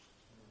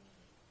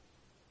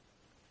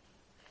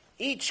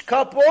 Each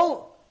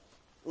couple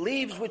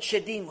leaves with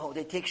Shedim home.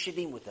 They take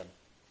Shedim with them.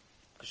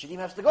 Because Shedim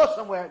has to go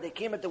somewhere. They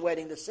came at the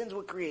wedding. The sins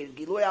were created.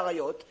 Gilui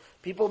Arayot.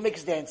 People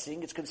mix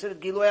dancing. It's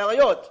considered Gilui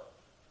Arayot.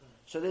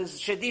 So there's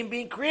Shedim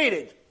being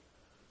created.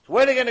 So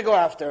where are they going to go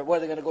after? Where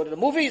are they going to go to the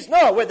movies?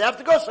 No. Where they have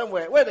to go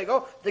somewhere. Where they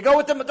go? They go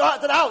with them to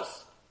the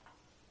house.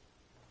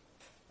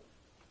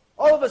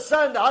 All of a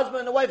sudden, the husband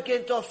and the wife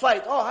get into a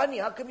fight. Oh, honey,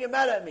 how come you're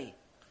mad at me?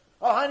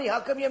 Oh, honey, how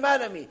come you're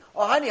mad at me?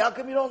 Oh, honey, how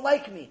come you don't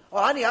like me?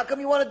 Oh, honey, how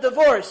come you want a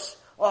divorce?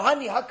 Oh,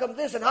 honey, how come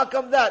this and how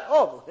come that?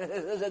 Oh,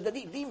 there's a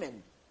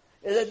demon.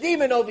 There's a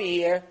demon over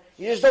here.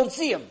 You just don't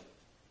see him.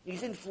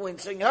 He's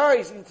influencing her.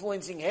 He's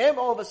influencing him.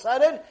 All of a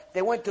sudden,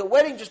 they went to a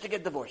wedding just to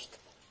get divorced.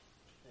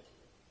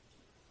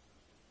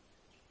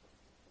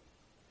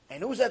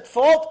 And who's at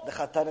fault? The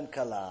Chatan and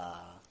Kala.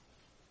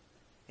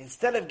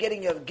 Instead of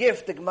getting a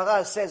gift, the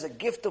Gemara says, a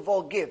gift of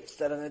all gifts,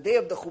 that on the day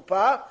of the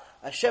Chuppah,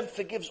 Hashem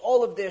forgives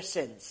all of their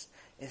sins.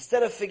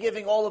 Instead of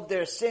forgiving all of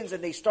their sins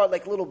and they start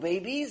like little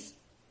babies,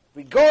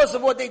 regardless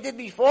of what they did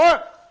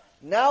before,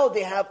 now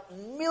they have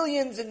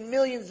millions and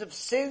millions of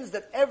sins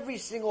that every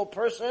single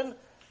person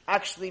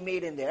actually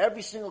made in there.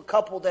 Every single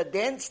couple that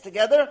danced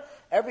together,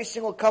 every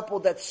single couple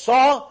that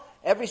saw,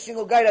 every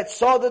single guy that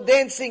saw the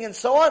dancing and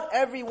so on,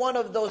 every one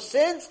of those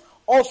sins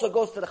also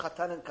goes to the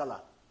Chatan and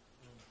Kala.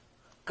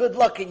 Good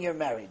luck in your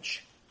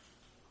marriage.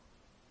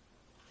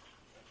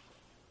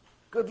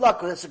 Good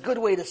luck. That's a good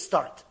way to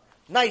start.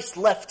 Nice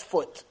left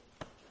foot.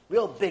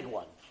 Real big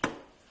one.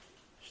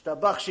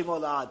 Shtabach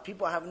Shemo La'ad.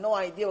 People have no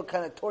idea what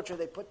kind of torture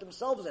they put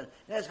themselves in.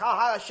 And it's, how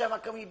Hashem, how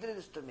come you did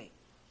this to me?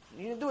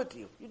 You didn't do it to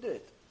you. You did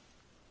it.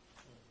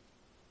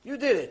 You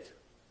did it.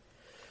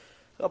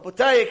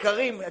 Rabotai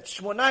Yekarim, at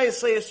Shmona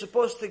Yisrael you're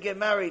supposed to get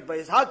married.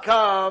 But how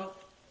come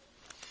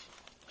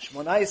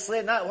Shmona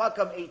Yisrael, not how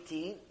come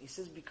 18? He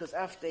says because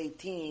after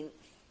 18, it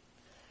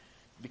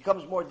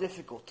becomes more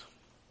difficult.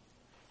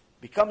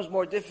 Becomes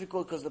more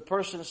difficult because the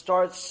person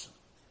starts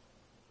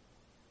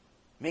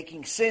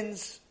making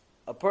sins.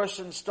 A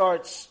person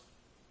starts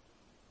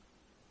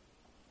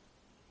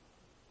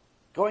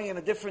going in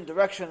a different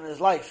direction in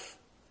his life.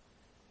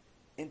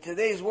 In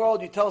today's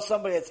world, you tell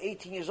somebody that's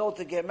 18 years old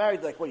to get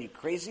married, like, what, are you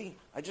crazy?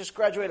 I just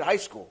graduated high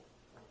school.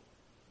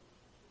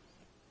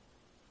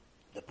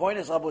 The point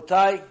is,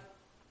 Rabotai,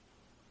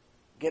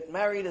 get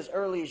married as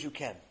early as you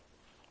can.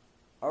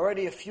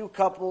 Already a few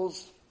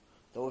couples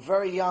that were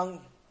very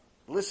young,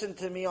 listen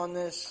to me on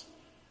this.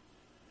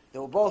 They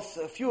were both,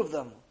 a few of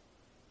them,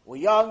 were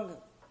young,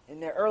 in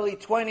their early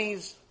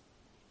 20s.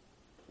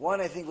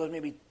 One, I think, was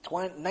maybe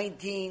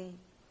 19.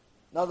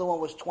 Another one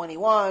was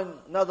 21.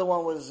 Another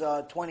one was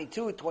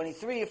 22,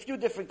 23. A few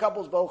different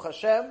couples, Baruch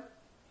Hashem.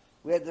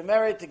 We had the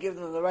merit to give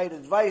them the right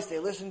advice. They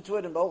listened to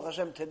it, and Baruch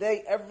Hashem,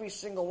 today, every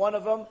single one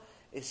of them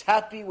is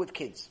happy with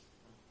kids.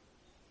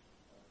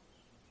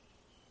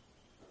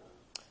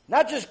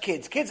 Not just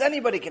kids. Kids,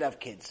 anybody can have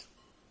kids.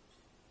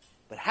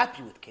 But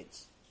happy with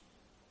kids.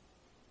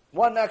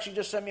 One actually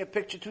just sent me a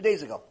picture 2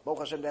 days ago. Baruch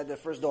Hashem, they had their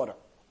first daughter.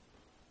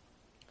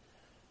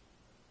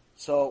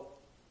 So,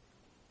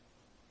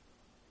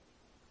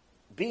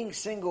 being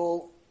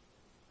single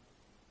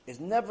is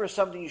never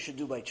something you should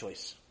do by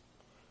choice.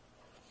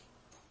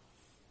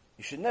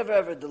 You should never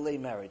ever delay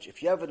marriage.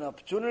 If you have an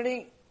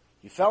opportunity,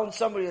 you found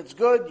somebody that's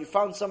good, you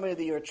found somebody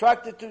that you're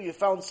attracted to, you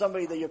found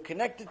somebody that you're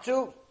connected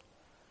to,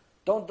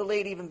 don't delay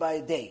it even by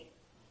a day.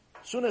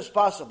 As soon as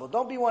possible.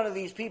 Don't be one of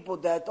these people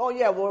that, oh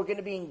yeah, well, we're going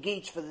to be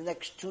engaged for the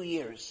next 2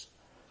 years.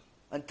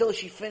 Until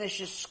she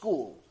finishes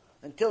school.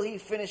 Until he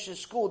finishes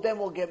school, then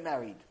we'll get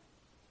married.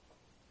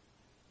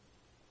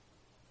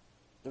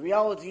 The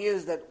reality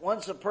is that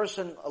once a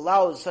person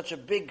allows such a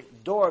big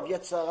door of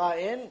Yetzer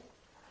Hara in,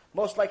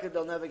 most likely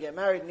they'll never get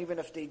married, and even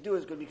if they do,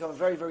 it's going to become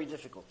very, very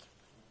difficult.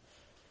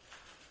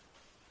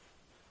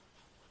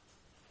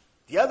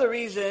 The other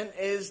reason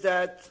is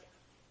that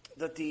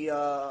the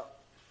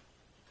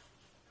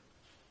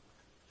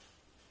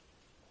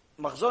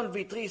Machzon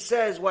Vitri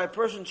says why a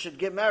person should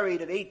get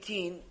married at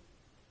 18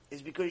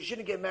 is because you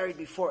shouldn't get married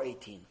before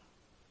 18.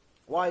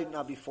 Why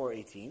not before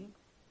 18?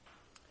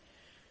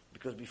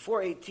 Because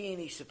before 18,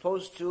 he's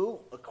supposed to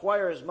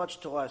acquire as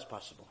much Torah as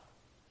possible.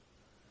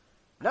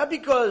 Not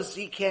because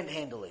he can't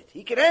handle it.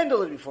 He can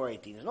handle it before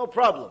 18. There's no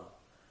problem.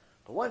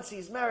 But once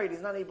he's married, he's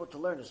not able to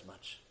learn as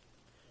much.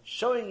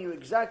 Showing you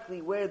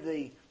exactly where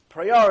the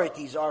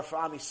priorities are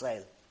for Am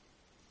Yisrael.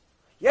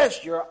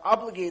 Yes, you're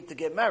obligated to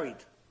get married.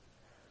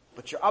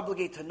 But you're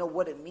obligated to know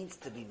what it means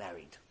to be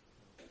married.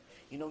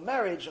 You know,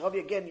 marriage, Rabbi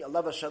again,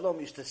 Allah Shalom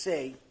used to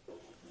say,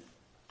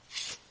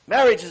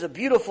 marriage is a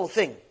beautiful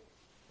thing.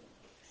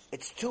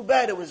 It's too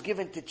bad it was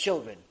given to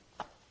children.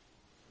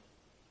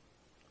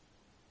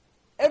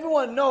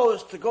 Everyone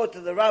knows to go to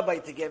the rabbi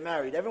to get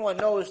married. Everyone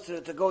knows to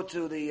go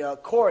to the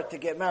court to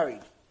get married.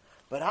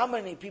 But how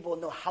many people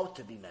know how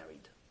to be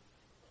married?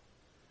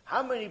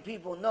 How many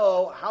people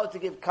know how to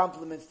give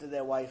compliments to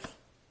their wife?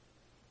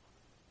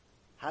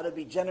 How to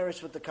be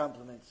generous with the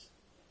compliments?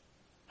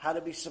 How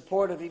to be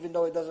supportive even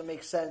though it doesn't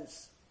make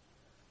sense?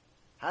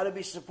 How to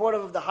be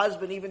supportive of the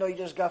husband even though he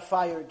just got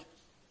fired?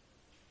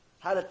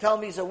 How to tell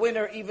him he's a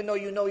winner even though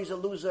you know he's a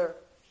loser?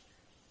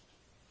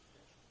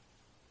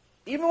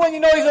 Even when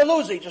you know he's a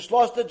loser, he just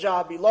lost the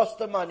job, he lost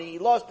the money, he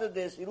lost the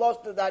this, he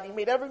lost the that, he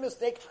made every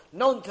mistake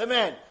known to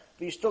man,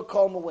 but you still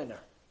call him a winner.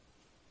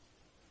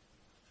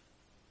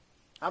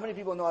 How many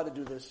people know how to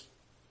do this?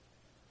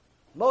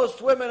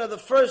 Most women are the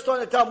first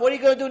one to tell him, what are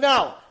you going to do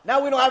now?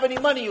 Now we don't have any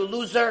money, you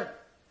loser.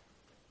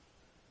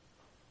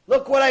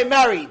 Look what I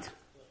married.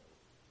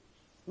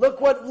 Look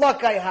what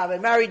luck I have, I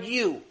married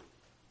you.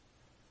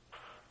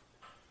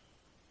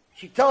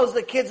 She tells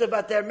the kids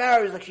about their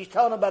marriage like she's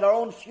telling them about her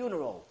own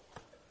funeral.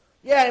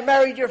 Yeah, I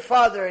married your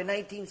father in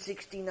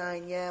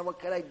 1969. Yeah, what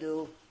could I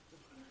do?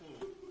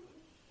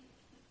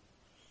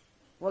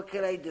 What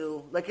could I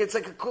do? Like it's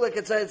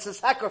a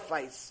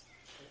sacrifice.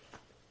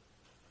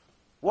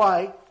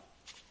 Why?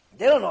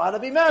 They don't know how to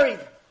be married.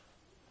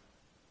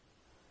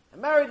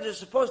 And marriage is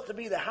supposed to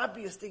be the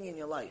happiest thing in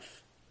your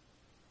life.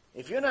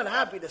 If you're not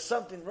happy, there's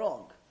something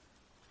wrong.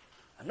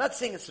 I'm not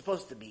saying it's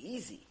supposed to be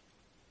easy.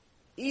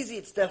 Easy,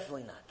 it's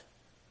definitely not.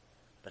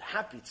 But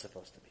happy, it's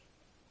supposed to be.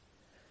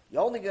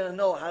 You're only going to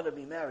know how to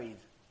be married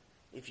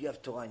if you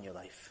have Torah in your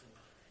life.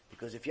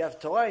 Because if you have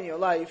Torah in your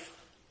life,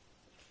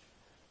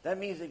 that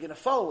means you're going to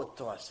follow what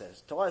Torah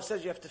says. Torah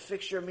says you have to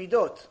fix your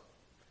midot.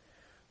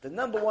 The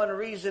number one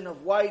reason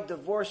of why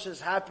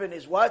divorces happen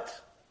is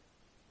what?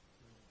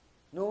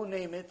 No,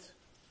 name it.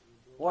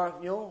 Or,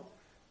 no?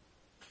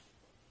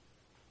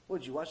 What,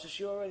 did you watch the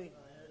show already?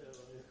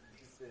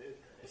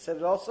 You said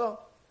it also?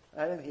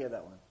 I didn't hear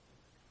that one.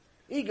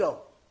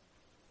 Ego.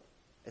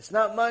 It's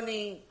not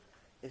money.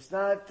 It's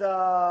not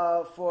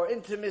for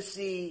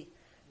intimacy.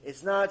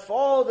 It's not for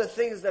all the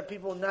things that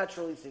people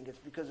naturally think. It's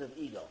because of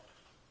ego.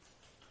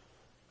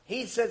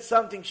 He said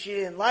something she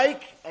didn't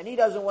like, and he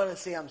doesn't want to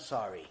say, I'm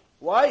sorry.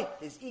 Why?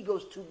 His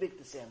ego's too big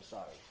to say, I'm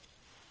sorry.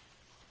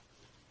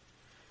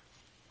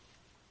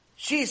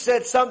 She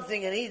said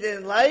something and he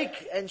didn't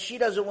like, and she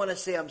doesn't want to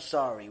say, I'm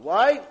sorry.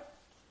 Why?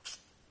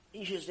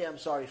 He should say, I'm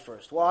sorry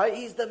first. Why?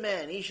 He's the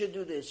man. He should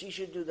do this. He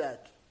should do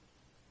that.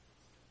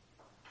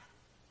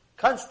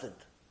 Constant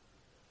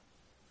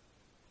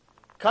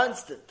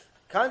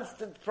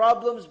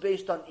problems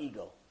based on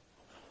ego.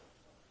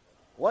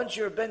 Once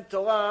you're a ben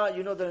Torah,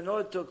 you know that in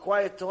order to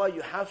acquire Torah,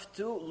 you have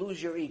to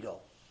lose your ego.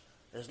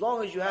 As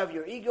long as you have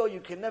your ego,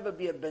 you can never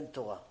be a ben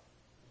Torah.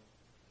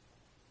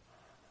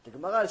 The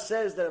Gemara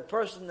says that a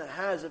person that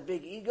has a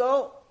big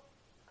ego,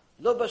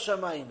 lo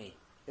b'shamayimi.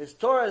 His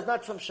Torah is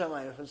not from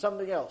Shamayim, it's from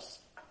something else.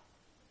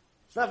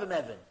 It's not from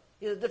heaven.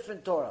 He has a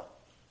different Torah.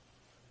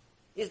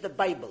 He has the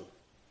Bible.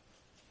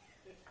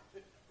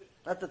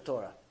 Not the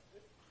Torah.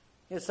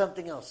 He has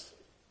something else.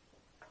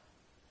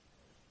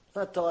 It's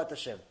not Torah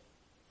Hashem.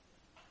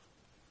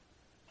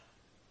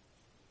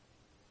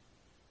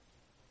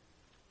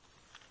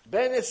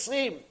 Ben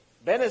Esrim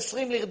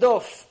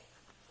lirdof.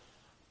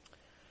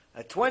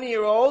 A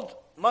 20-year-old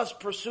must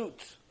pursuit.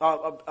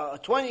 A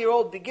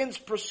 20-year-old begins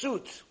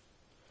pursuit.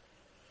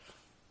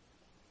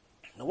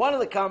 Now, one of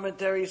the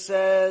commentaries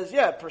says,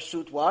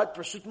 pursuit what?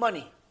 Pursuit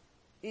money.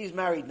 He's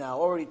married now,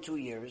 already 2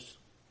 years.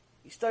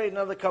 He studied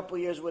another couple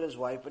of years with his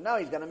wife, but now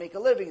he's going to make a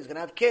living. He's going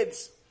to have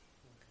kids.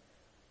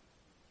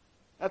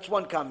 That's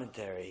one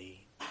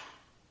commentary.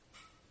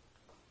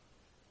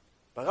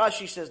 But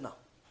Rashi says no.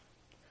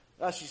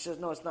 Rashi says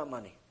no, it's not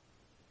money.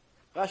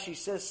 Rashi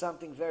says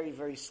something very,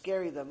 very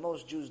scary that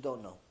most Jews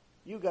don't know.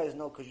 You guys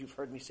know because you've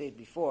heard me say it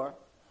before,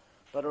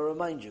 but I'll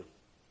remind you.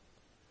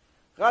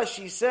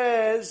 Rashi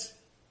says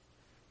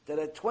that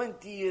at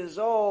 20 years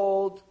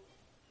old,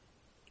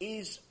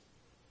 he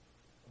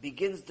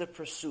begins the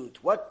pursuit.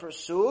 What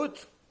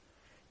pursuit?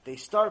 They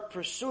start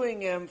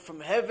pursuing him from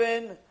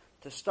heaven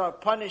to start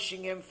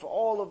punishing him for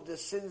all of the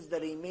sins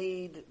that he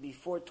made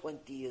before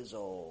 20 years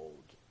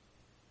old.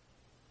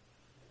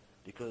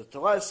 Because the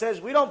Torah says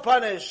we don't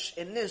punish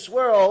in this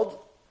world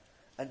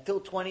until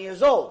 20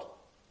 years old.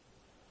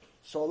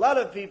 So a lot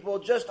of people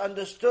just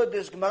understood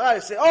this Gemara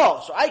and say,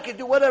 so I can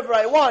do whatever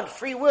I want,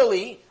 free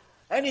willy,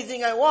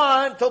 anything I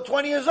want till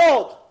 20 years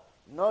old.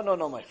 No,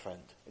 my friend.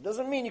 It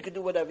doesn't mean you can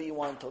do whatever you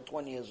want until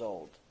 20 years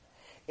old.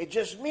 It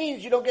just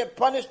means you don't get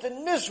punished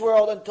in this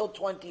world until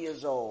 20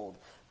 years old.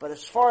 But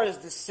as far as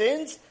the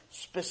sins,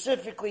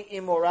 specifically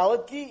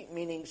immorality,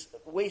 meaning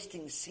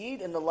wasting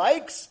seed and the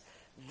likes,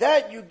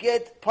 that you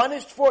get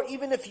punished for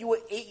even if you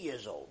were 8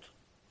 years old.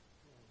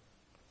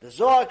 The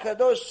Zohar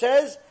Kadosh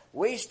says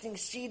wasting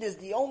seed is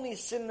the only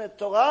sin in the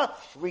Torah,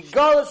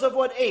 regardless of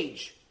what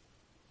age.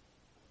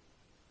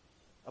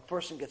 A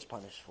person gets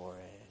punished for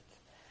it.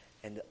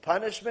 And the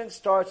punishment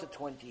starts at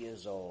 20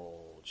 years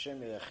old.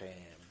 Shem Yirachem.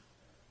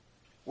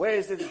 Where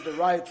is this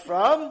derived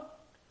from?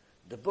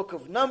 The book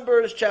of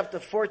Numbers, chapter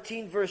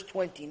 14, verse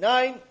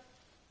 29.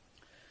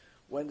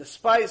 When the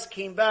spies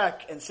came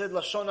back and said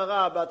Lashon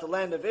Hara about the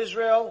land of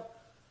Israel,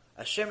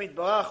 Hashem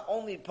Yitbarach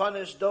only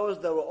punished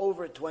those that were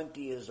over 20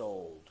 years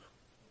old.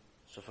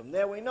 So from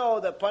there we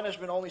know that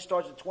punishment only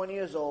starts at 20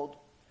 years old.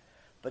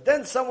 But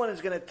then someone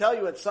is going to tell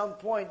you at some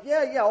point,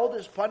 all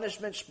this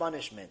punishment.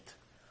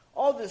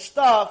 All this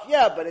stuff,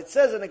 but it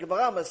says in the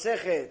Gemara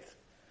Masechet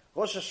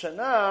Rosh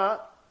Hashanah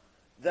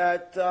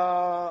that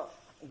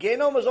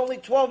Gehinom is only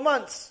 12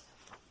 months.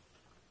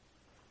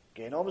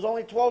 Gehinom is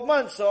only 12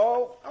 months,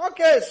 so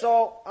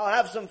I'll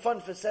have some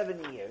fun for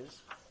 70 years.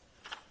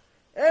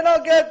 And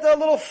I'll get a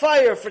little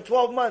fire for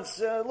 12 months.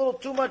 A little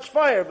too much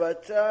fire,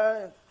 but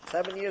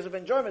 7 years of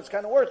enjoyment is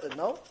kind of worth it,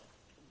 no?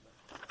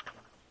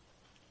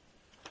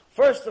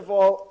 First of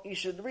all, you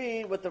should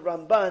read what the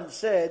Ramban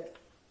said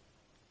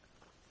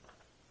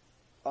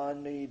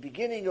on the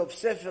beginning of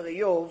Sefer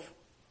Yov.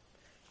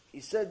 He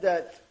said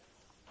that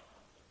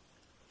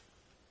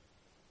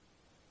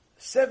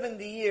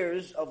 70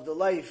 years of the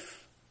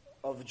life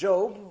of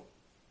Job,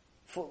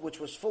 which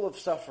was full of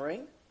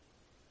suffering,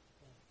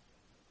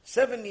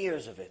 7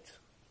 years of it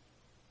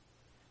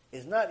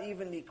is not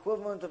even the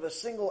equivalent of a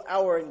single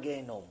hour in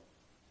Gehinom.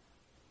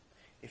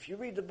 If you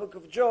read the book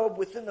of Job,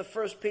 within the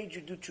first page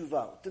you do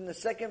tshuva. Within the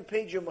second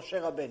page you're Moshe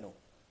Rabbeinu.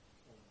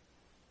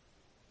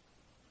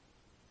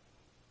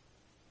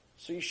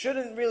 So you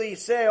shouldn't really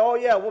say, oh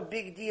yeah, what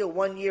big deal,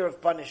 1 year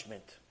of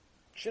punishment.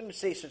 You shouldn't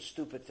say such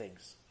stupid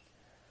things.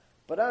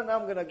 But I'm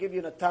going to give you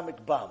an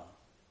atomic bomb.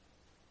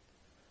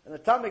 An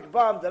atomic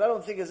bomb that I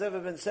don't think has ever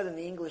been said in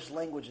the English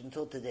language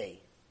until today.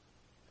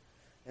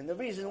 And the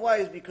reason why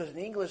is because in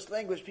the English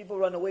language people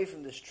run away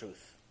from this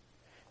truth.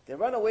 They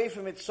run away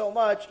from it so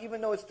much, even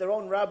though it's their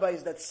own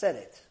rabbis that said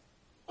it.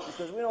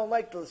 Because we don't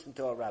like to listen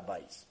to our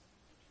rabbis.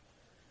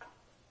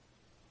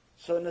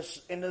 So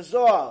in the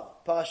Zohar,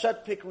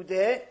 Parashat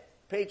Pekudei,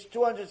 page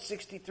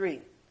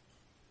 263,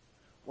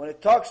 when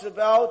it talks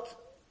about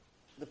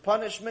the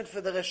punishment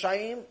for the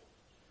Reshaim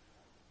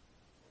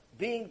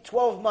being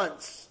 12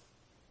 months,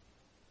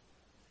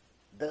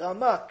 the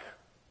Ramak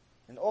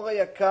in Or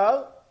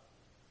HaYakar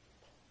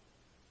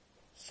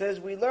says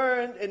we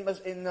learned in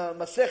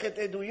Masechet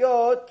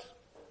Eduyot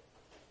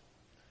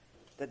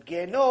that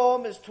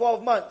Genom is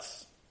 12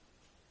 months.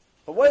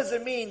 But what does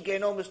it mean,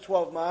 Genom is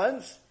 12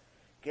 months?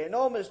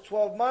 Genom is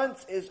 12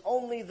 months is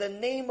only the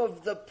name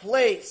of the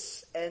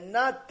place and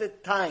not the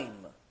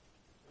time.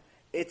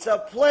 It's a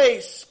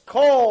place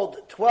called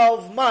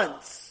 12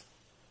 months,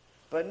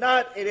 but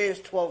not it is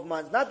 12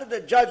 months. Not that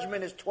the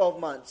judgment is 12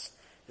 months.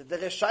 That the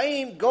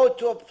Reshaim go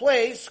to a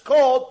place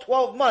called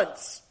 12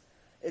 months.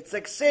 It's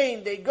like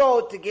saying they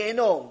go to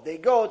Genom, they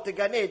go to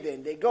Gan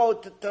Eden, they go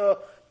to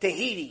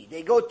Tahiti,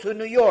 they go to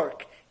New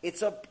York.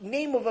 It's a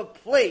name of a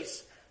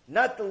place,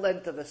 not the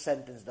length of a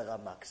sentence, the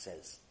Ramak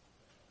says.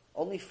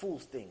 Only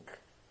fools think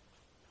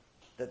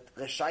that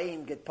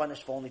Reshaim get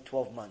punished for only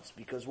 12 months.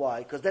 Because why?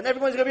 Because then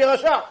everyone's going to be a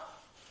Rasha.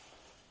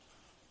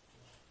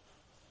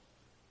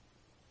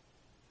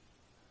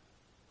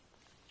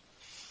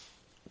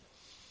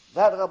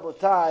 That,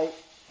 Rabotai,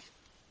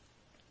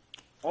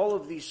 all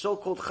of these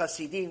so-called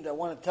Hasidim that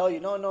want to tell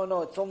you,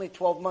 no, it's only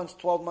 12 months,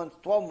 12 months,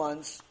 12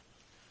 months,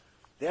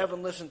 they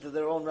haven't listened to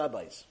their own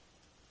rabbis.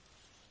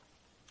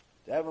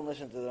 They haven't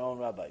listened to their own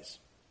rabbis.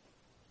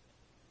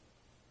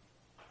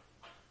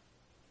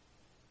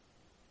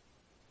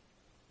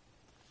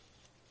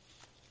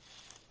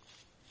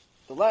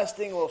 The last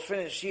thing we'll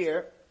finish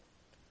here,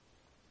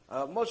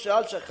 Moshe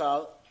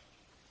Al-Shachar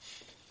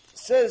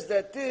says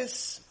that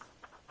this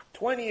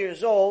 20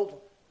 years old,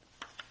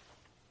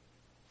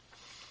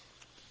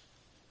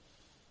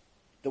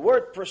 the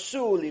word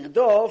pursue,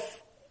 lirdof,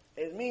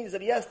 it means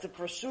that he has to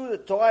pursue the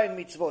Torah and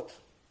mitzvot.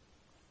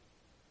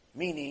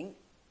 Meaning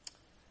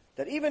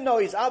that even though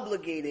he's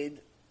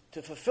obligated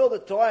to fulfill the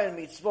Torah and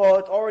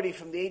mitzvot already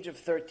from the age of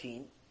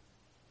 13,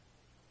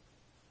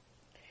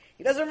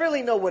 he doesn't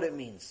really know what it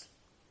means.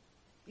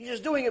 He's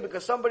just doing it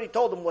because somebody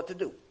told him what to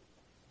do.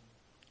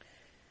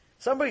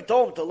 Somebody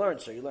told him to learn,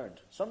 so he learned.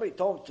 Somebody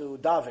told him to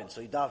daven,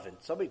 so he davened.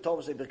 Somebody told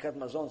him to say Birkat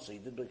Mazon, so he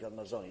did Birkat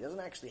Mazon. He doesn't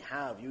actually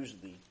have,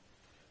 usually,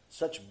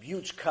 such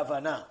huge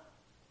kavanah,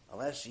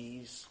 unless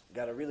he's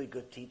got a really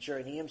good teacher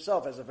and he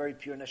himself has a very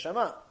pure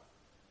neshama.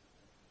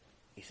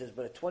 He says,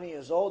 but at 20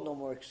 years old, no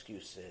more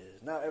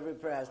excuses. Now every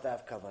prayer has to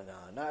have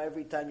kavanah. Now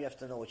every time you have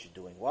to know what you're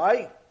doing.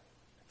 Why?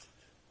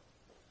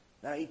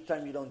 Now each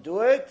time you don't do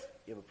it,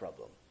 you have a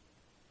problem.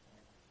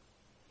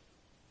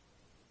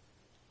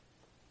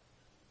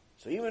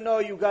 So even though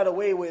you got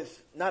away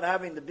with not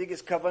having the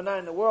biggest kavanah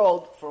in the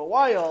world for a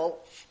while,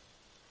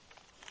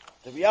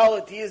 the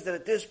reality is that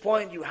at this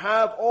point you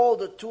have all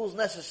the tools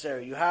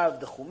necessary. You have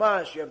the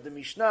Chumash, you have the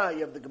Mishnah,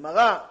 you have the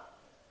Gemara.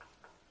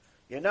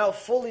 You're now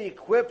fully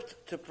equipped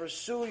to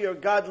pursue your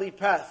godly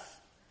path.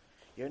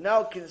 You're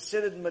now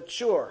considered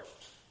mature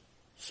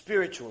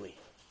spiritually.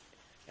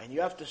 And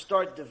you have to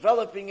start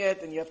developing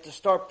it, and you have to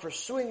start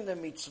pursuing the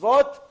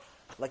mitzvot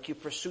like you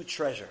pursue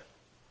treasure.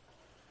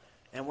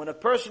 And when a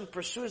person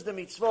pursues the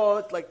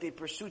mitzvot like they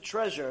pursue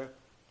treasure,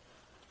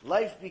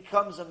 life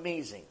becomes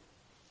amazing.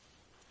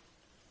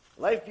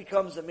 Life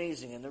becomes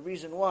amazing. And the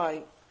reason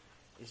why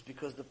is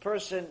because the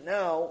person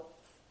now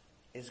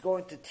is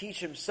going to teach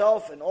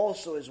himself and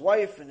also his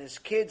wife and his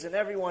kids and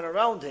everyone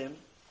around him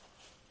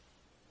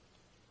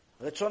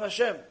Retzon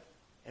Hashem.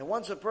 And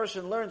once a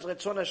person learns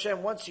Retzon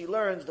Hashem, once he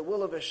learns the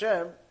will of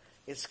Hashem,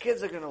 his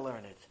kids are going to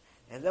learn it.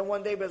 And then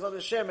one day, Bezat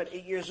Hashem, at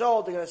 8 years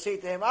old, they're going to say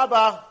to him,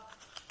 Abba,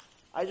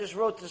 I just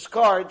wrote this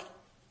card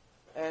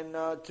and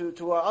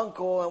to our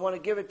uncle. I want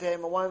to give it to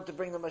him. I want him to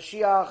bring the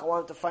Mashiach. I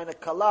want him to find a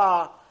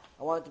Kala.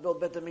 I want him to build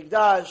Bet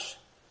HaMikdash.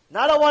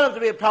 Not I want him to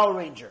be a Power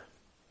Ranger.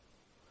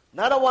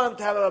 Not I want him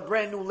to have a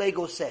brand new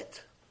Lego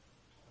set.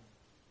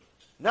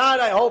 Not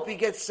I hope he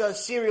gets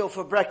cereal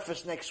for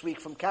breakfast next week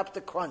from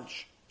Captain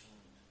Crunch.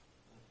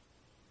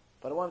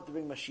 But I want him to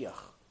bring Mashiach.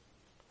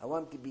 I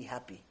want him to be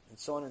happy, and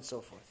so on and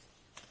so forth.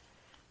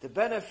 The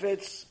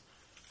benefits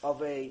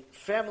of a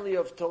family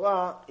of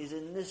Torah is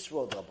in this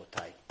world,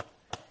 Rabotai.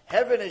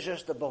 Heaven is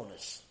just a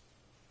bonus.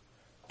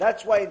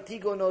 That's why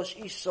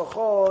Antigonos Ish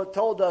Socho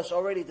told us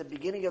already at the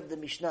beginning of the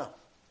Mishnah.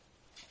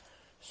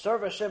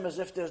 Serve Hashem as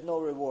if there's no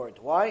reward.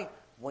 Why?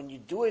 When you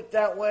do it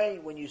that way,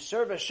 when you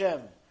serve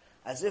Hashem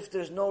as if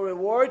there's no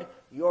reward,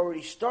 you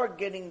already start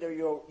getting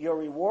your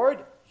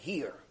reward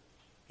here,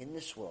 in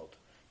this world.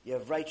 You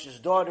have righteous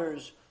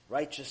daughters,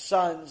 righteous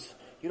sons.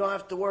 You don't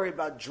have to worry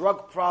about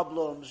drug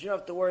problems. You don't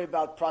have to worry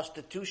about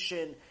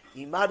prostitution,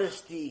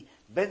 immodesty,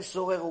 ben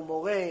sorer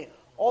umoreh,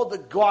 all the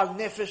goal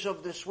nefesh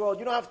of this world.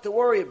 You don't have to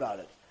worry about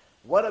it.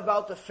 What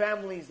about the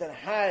families that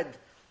had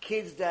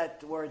kids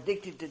that were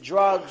addicted to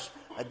drugs,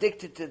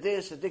 addicted to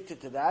this,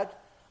 addicted to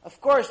that?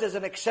 Of course, there's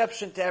an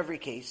exception to every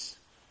case,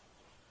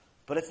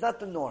 but it's not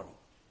the norm.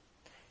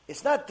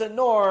 It's not the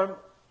norm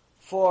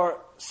for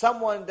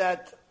someone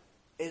that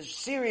is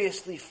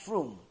seriously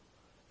frum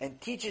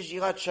and teaches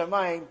Yirat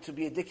Shamayim to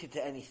be addicted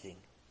to anything.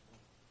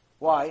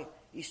 Why?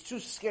 He's too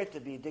scared to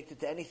be addicted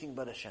to anything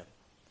but Hashem.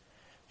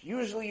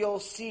 Usually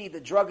you'll see the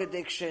drug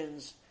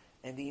addictions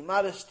and the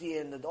immodesty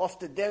and the off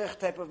the derech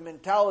type of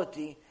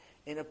mentality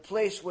in a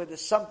place where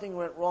there's something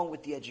went wrong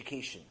with the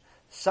education.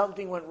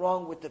 Something went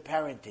wrong with the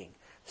parenting.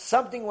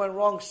 Something went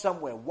wrong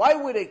somewhere. Why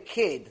would a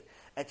kid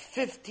at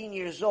 15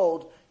 years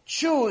old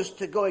choose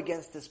to go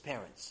against his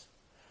parents?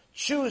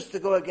 Choose to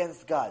go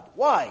against God?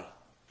 Why?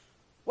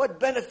 What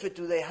benefit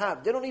do they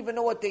have? They don't even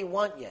know what they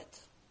want yet.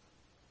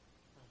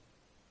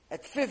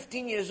 At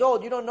 15 years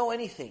old, you don't know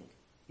anything.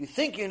 You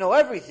think you know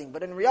everything,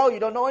 but in reality, you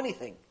don't know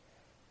anything.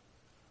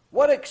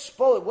 What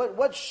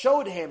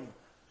showed him?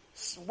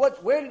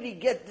 Where did he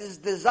get this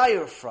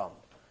desire from?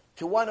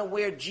 To want to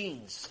wear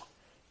jeans,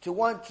 to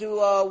want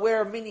to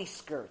wear mini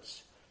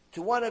skirts,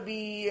 to want to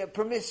be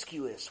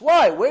promiscuous.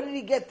 Why? Where did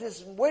he get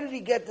this? Where did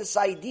he get this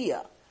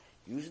idea?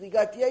 Usually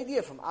got the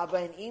idea from Abba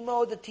and Ima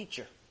or the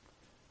teacher,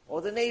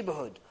 or the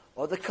neighborhood,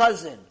 or the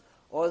cousin,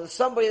 or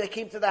somebody that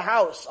came to the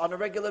house on a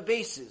regular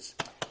basis.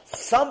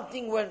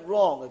 Something went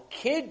wrong. A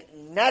kid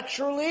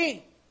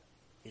naturally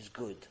is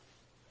good.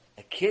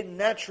 A kid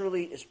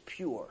naturally is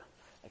pure.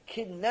 A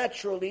kid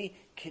naturally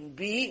can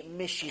be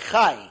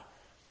Meshichai.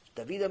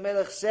 David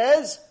HaMelech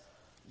says,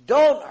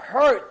 don't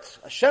hurt.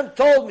 Hashem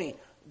told me,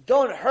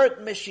 don't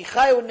hurt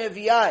Meshichai or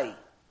Nevi'ai.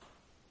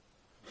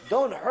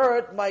 Don't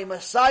hurt my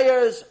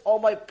messiahs or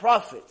my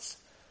prophets.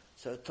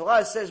 So the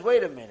Torah says,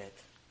 wait a minute.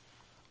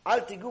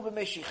 Al tigu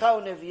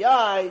b'Meshichai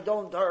u'Nevi'ai.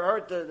 Don't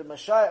hurt the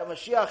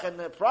Mashiach and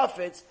the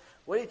prophets.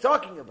 What are you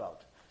talking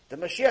about? The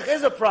Mashiach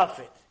is a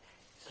prophet.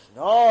 He says,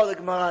 no, the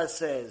Gemara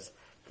says.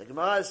 The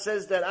Gemara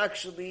says that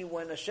actually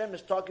when Hashem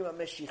is talking about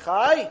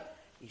Meshichai,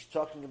 He's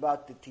talking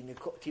about the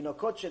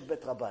Tinokot Shet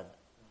Bet Rabban.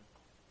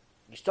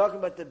 He's talking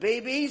about the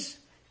babies.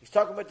 He's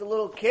talking about the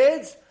little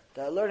kids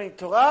that are learning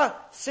Torah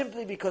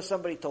simply because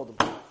somebody told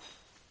them.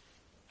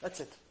 That's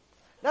it.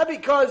 Not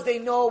because they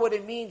know what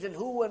it means and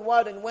who and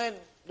what and when.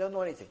 They don't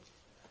know anything.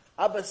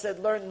 Abba said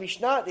learn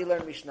Mishnah, they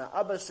learn Mishnah.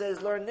 Abba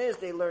says learn this,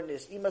 they learn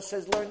this. Ima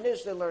says learn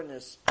this, they learn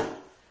this.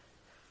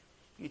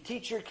 You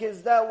teach your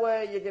kids that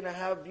way, you're going to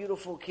have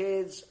beautiful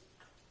kids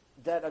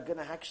that are going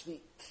to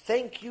actually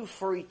thank you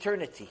for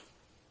eternity.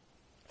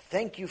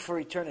 Thank you for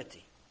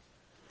eternity.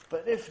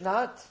 But if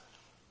not,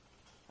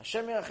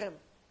 Hashem Yerachem.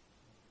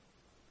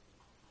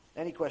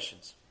 Any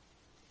questions?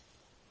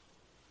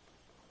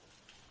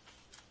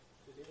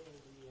 Today in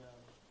the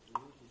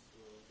religious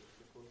world, the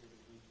supposed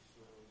religious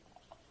world,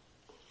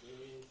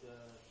 there is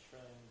a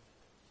trend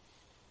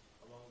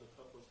among the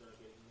couples that are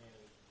getting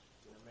married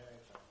in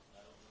America.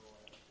 I don't know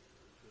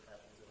if it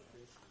happens other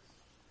places.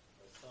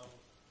 But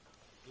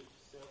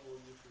several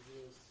YouTube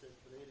videos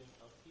circulating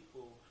of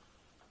people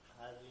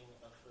having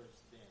a first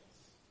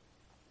dance.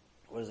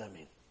 What does that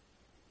mean?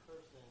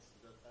 First dance,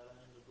 that are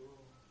in the room,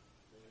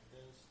 they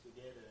dance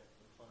together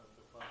in front of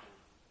the public.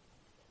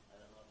 I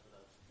don't know if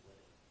that's what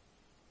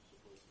it's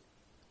supposed to be.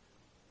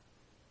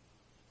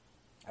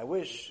 I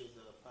wish. This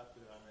is a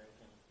popular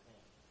American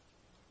thing.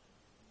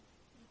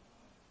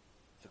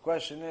 The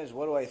question is,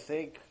 what do I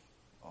think?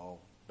 Oh,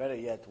 better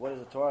yet, what does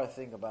the Torah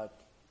think about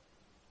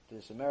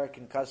this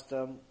American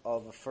custom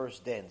of a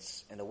first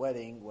dance in a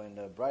wedding when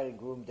the bride and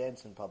groom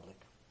dance in public?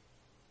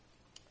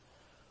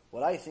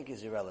 What I think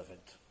is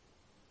irrelevant,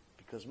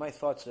 because my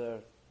thoughts are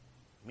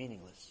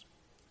meaningless.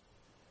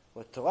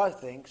 What Torah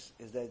thinks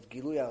is that it's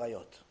Gilui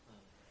Arayot.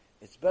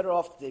 It's better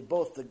off that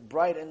the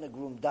bride and the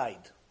groom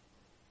died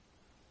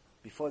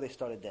before they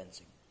started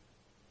dancing.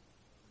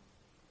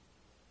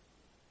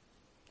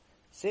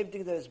 Same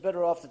thing that it's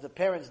better off that the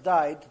parents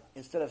died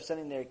instead of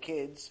sending their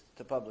kids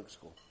to public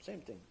school. Same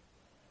thing.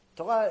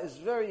 Torah is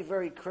very,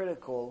 very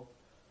critical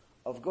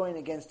of going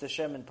against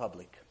Hashem in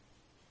public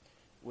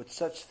with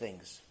such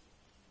things.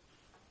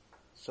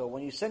 So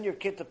when you send your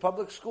kid to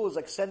public school, it's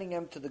like sending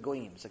him to the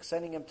Goyim. It's like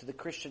sending him to the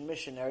Christian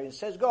missionary and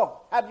says, go,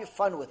 have your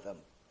fun with them.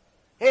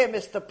 Here,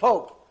 Mr.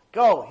 Pope,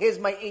 go, here's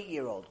my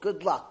 8-year-old.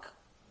 Good luck.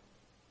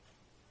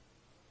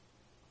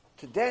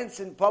 To dance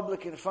in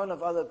public in front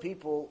of other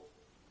people,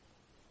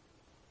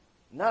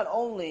 not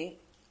only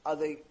are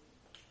they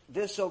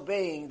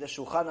disobeying the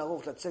Shulchan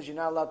Aruch that says you're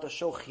not allowed to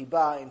show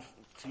chiba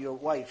to your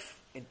wife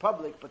in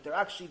public, but they're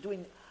actually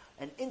doing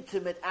an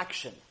intimate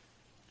action.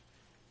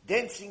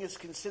 Dancing is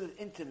considered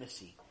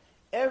intimacy.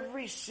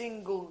 Every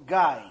single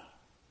guy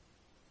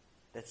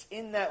that's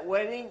in that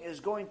wedding is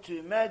going to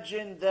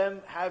imagine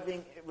them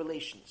having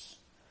relations.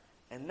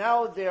 And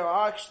now they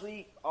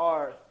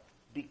are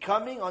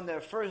becoming, on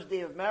their first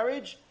day of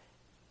marriage,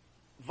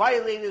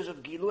 violators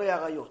of Gilui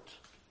Arayot.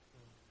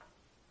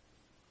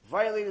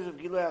 Violators of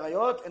Gilui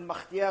Arayot and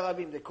Machtiyah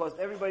Rabim. They caused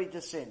everybody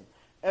to sin.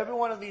 Every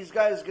one of these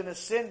guys is going to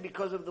sin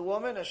because of the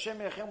woman. Hashem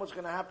Yachem, what's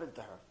going to happen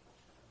to her?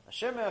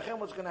 Hashem Yachem,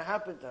 what's going to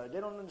happen to her? They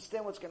don't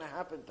understand what's going to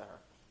happen to her.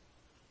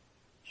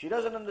 She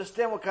doesn't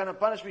understand what kind of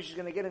punishment she's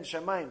going to get in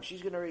Shamayim.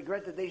 She's going to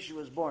regret the day she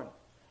was born.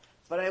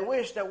 But I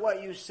wish that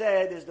what you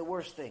said is the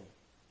worst thing.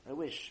 I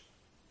wish.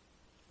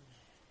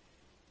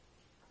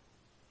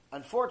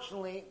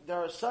 Unfortunately, there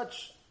are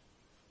such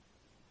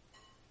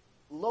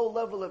low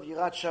level of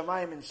Yirat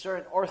Shamayim in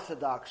certain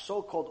Orthodox,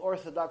 so-called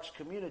Orthodox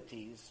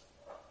communities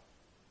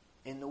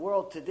in the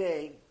world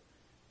today,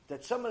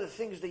 that some of the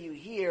things that you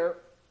hear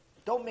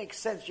don't make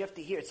sense. You have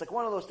to hear. It's like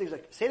one of those things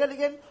like, say that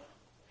again?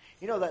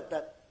 You know,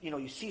 that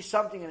you see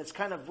something and it's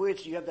kind of weird,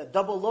 so you have that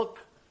double look.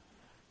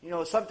 You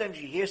know,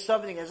 sometimes you hear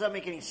something and it doesn't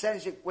make any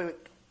sense. You, wait,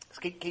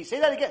 can you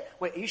say that again?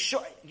 Wait, are you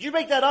sure? Did you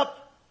make that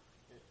up?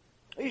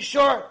 Are you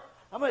sure?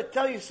 I'm going to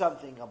tell you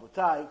something,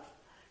 Abutai,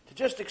 to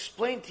just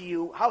explain to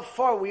you how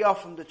far we are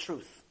from the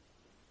truth.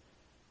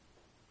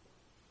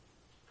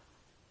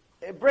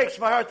 It breaks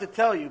my heart to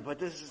tell you, but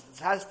this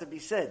has to be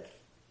said.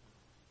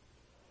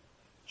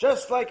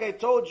 Just like I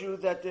told you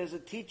that there's a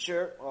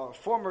teacher, or a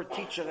former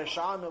teacher,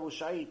 Resha'am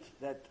Erushait,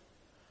 that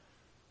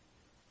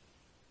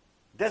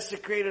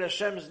desecrated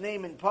Hashem's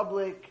name in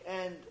public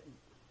and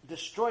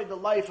destroyed the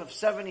life of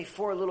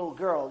 74 little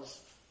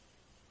girls.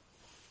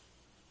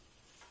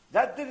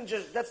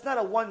 That's not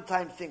a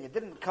one-time thing. It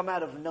didn't come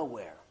out of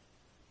nowhere.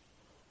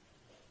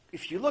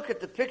 If you look at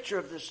the picture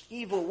of this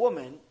evil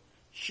woman,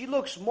 she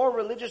looks more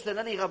religious than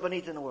any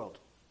Rabbanit in the world.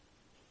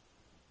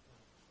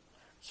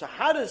 So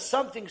how does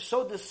something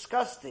so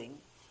disgusting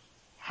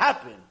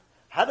happen?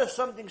 How does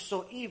something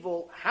so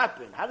evil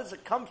happen? How does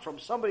it come from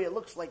somebody that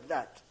looks like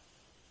that?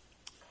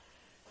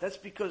 That's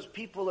because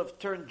people have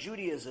turned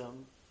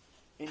Judaism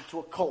into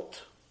a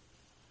cult.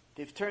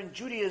 They've turned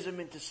Judaism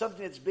into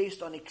something that's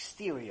based on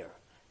exterior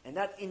and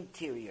not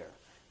interior.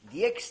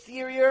 The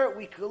exterior,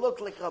 we could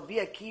look like Rabbi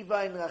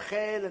Akiva and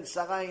Rachel and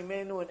Sarah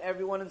Imenu and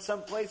everyone in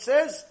some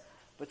places,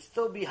 but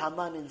still be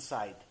Haman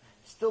inside.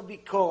 Still be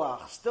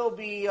Korach. Still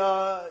be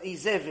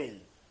Izevil.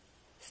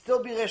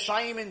 Still be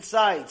Reshaim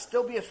inside.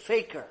 Still be a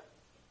faker.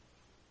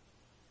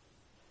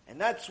 And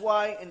that's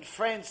why in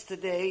France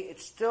today,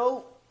 it's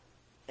still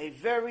a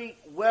very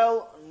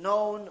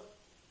well-known,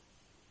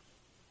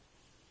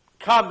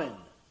 common,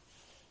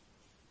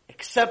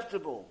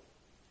 acceptable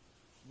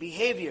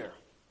behavior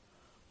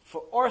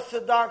for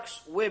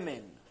Orthodox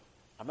women.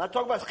 I'm not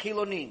talking about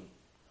Chilonim.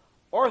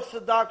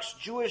 Orthodox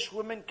Jewish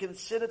women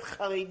considered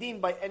Charedim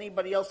by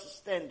anybody else's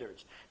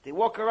standards. They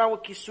walk around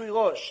with kisui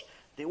rosh.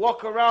 They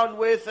walk around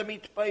with a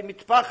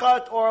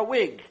mitpachat or a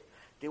wig.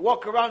 They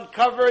walk around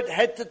covered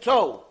head to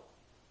toe.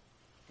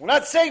 We're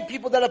not saying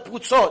people that are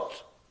putzot.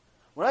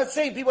 We're not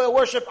saying people that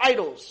worship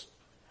idols.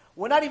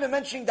 We're not even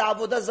mentioning the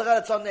avodah zarah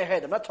that's on their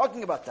head. I'm not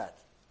talking about that.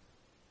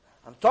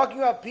 I'm talking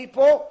about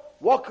people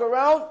walk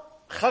around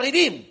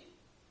Charedim.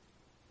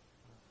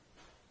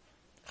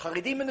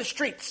 Charedim in the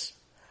streets.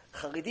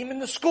 Charedim in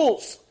the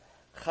schools.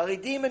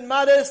 Charedim and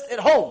modest at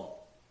home.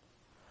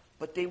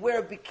 But they wear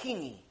a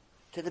bikini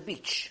to the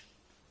beach.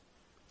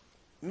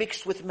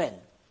 Mixed with men.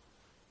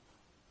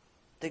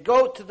 They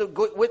go to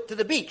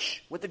the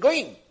beach with the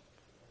goyim.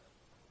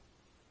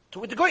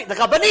 With the goyim. The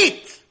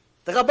Rabbanit.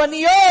 The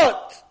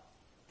Rabbaniyot.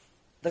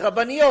 The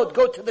Rabbaniyot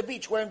go to the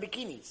beach wearing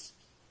bikinis.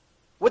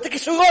 With the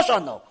kisui rosh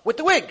on though. With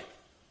the wig.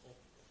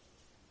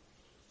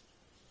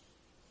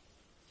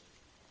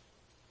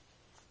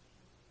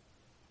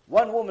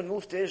 One woman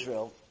moved to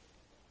Israel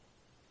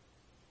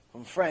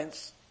from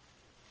France,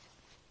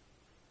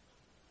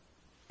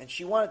 and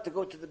she wanted to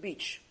go to the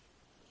beach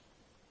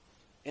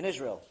in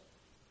Israel.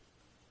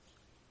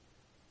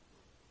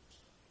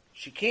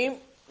 She came,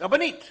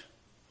 Rabbanit,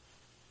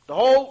 the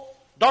whole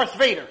Darth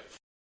Vader.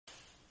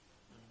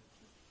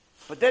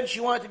 But then she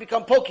wanted to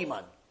become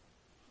Pokemon.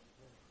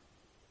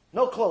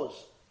 No clothes.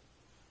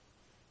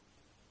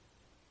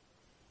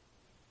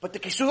 But the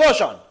kisui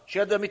rosh on. She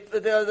had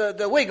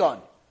the wig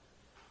on.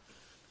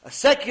 A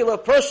secular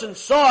person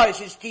saw it,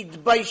 says,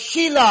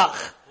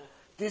 Tidbaishilach,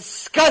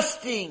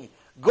 disgusting,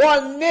 go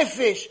on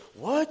nefesh.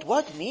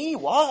 What, me?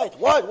 What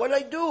did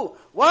I do?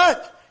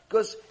 What?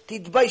 Because,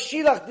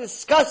 Tidbaishilach,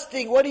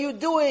 disgusting, what are you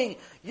doing?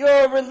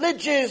 You're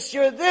religious,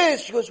 you're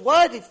this. She goes,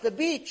 what? It's the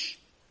beach.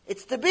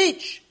 It's the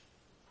beach.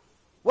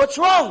 What's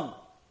wrong?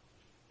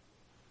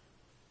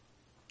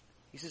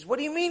 He says, what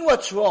do you mean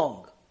what's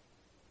wrong?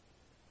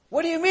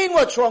 What do you mean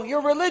what's wrong?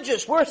 You're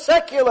religious. We're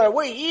secular.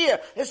 We're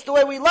here. It's the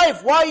way we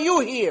live. Why are you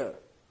here?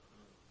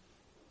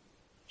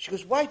 She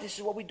goes, why? This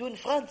is what we do in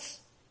France.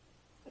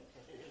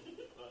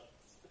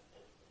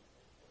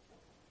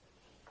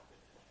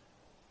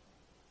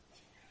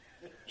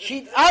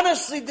 She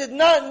honestly did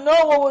not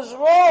know what was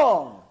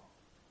wrong.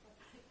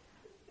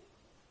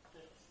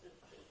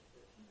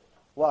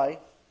 Why?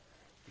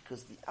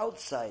 because the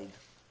outside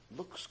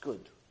looks good.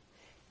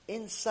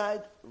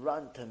 Inside,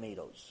 rotten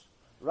tomatoes,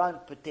 rotten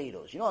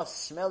potatoes. You know how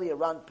smelly a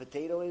rotten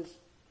potato is?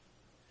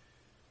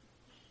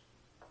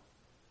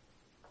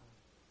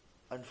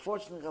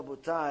 Unfortunately,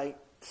 Rabotai,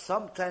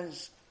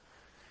 sometimes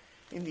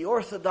in the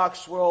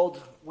Orthodox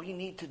world, we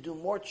need to do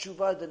more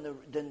tshuva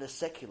than the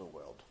secular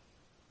world.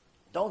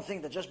 Don't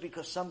think that just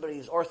because somebody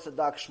is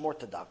Orthodox,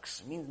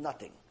 Shmorthodox, means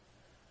nothing.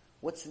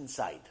 What's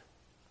inside?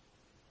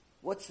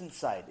 What's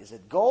inside? Is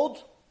it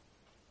gold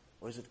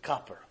or is it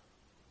copper?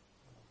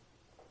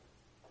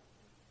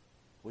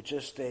 With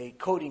just a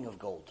coating of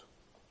gold.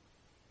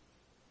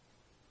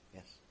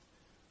 Yes?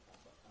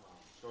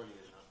 Surely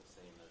is not the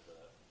same as the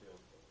field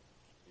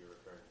you're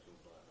referring to,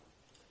 but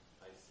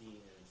I've seen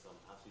in some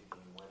Hasidim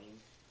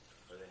weddings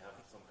where they have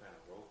some kind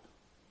of rope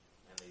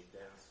and they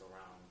dance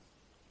around.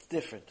 It's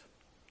different.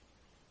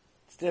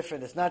 It's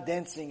different. It's not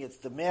dancing, it's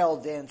the male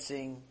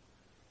dancing,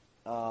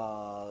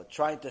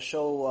 trying to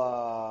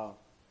show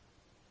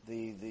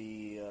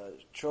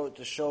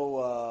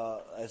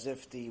as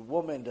if the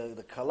woman,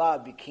 the kala,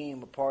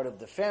 became a part of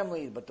the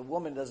family, but the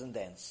woman doesn't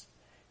dance.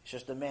 It's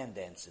just the man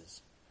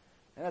dances.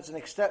 And that's an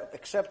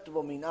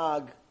acceptable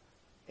minhag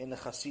in the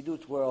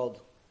Chassidut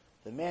world.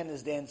 The man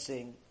is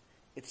dancing.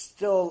 It's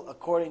still,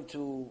 according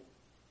to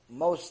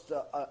most,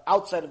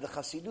 outside of the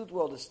Chassidut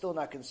world, it's still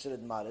not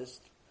considered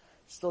modest.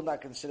 It's still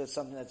not considered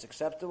something that's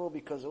acceptable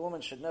because a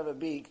woman should never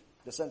be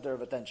the center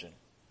of attention.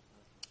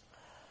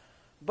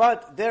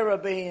 But their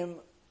Rabbeim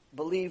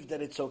believe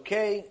that it's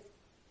okay,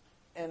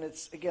 and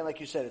it's, again, like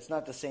you said, it's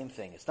not the same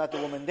thing. It's not the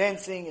woman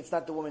dancing, it's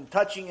not the woman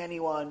touching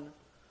anyone.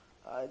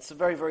 It's a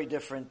very, very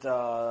different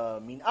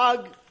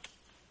minhag.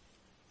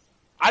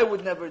 I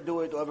would never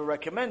do it or ever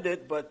recommend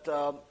it, but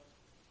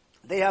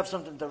they have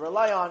something to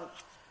rely on.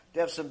 They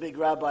have some big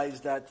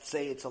rabbis that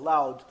say it's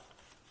allowed,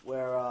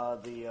 where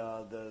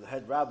the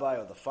head rabbi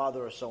or the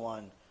father or so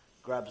on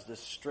grabs this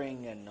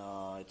string and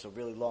it's a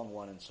really long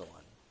one and so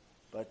on.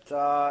 But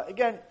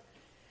again,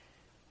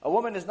 a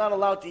woman is not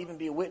allowed to even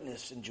be a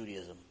witness in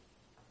Judaism.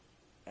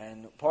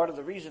 And part of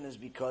the reason is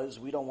because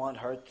we don't want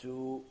her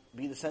to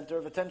be the center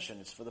of attention.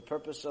 It's for the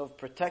purpose of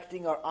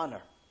protecting our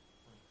honor.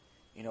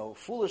 You know,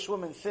 foolish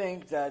women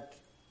think that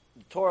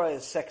the Torah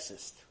is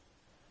sexist.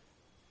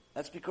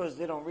 That's because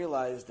they don't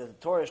realize that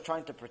the Torah is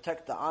trying to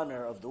protect the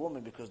honor of the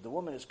woman because the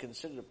woman is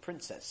considered a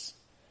princess.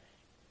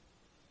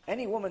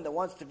 Any woman that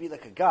wants to be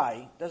like a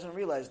guy doesn't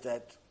realize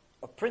that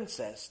a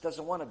princess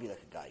doesn't want to be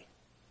like a guy.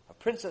 A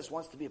princess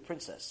wants to be a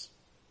princess.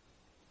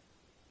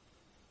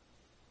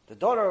 The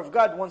daughter of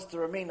God wants to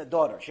remain a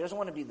daughter. She doesn't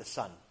want to be the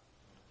son.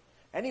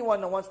 Anyone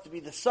that wants to be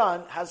the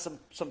son has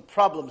some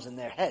problems in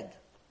their head.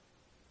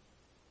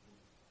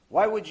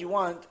 Why would you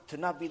want to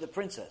not be the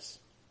princess?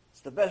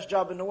 It's the best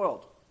job in the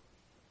world.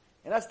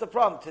 And that's the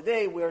problem.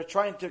 Today we're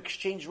trying to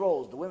exchange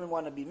roles. The women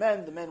want to be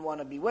men, the men want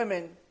to be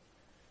women.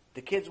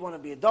 The kids want to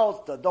be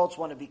adults, the adults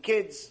want to be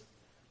kids.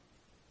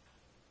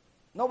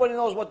 Nobody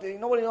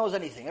knows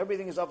anything.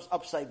 Everything is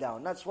upside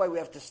down. That's why we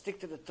have to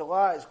stick to the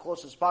Torah as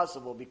close as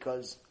possible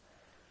because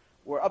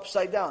we're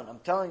upside down. I'm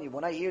telling you,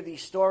 when I hear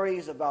these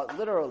stories about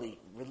literally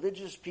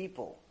religious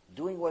people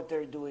doing what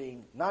they're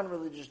doing,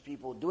 non-religious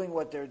people doing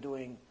what they're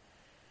doing,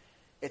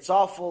 it's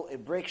awful,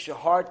 it breaks your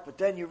heart, but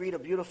then you read a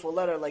beautiful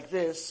letter like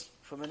this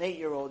from an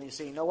 8-year-old and you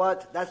say, you know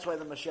what? That's why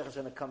the Mashiach is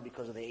going to come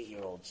because of the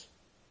 8-year-olds.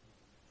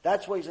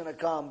 That's why he's going to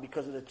come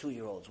because of the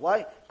 2-year-olds.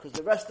 Why? Because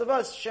the rest of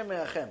us, Shem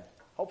Me'achem.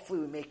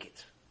 Hopefully we make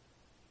it.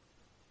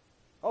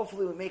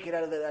 Hopefully we make it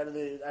out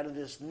of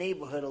this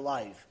neighborhood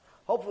alive.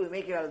 Hopefully we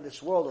make it out of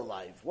this world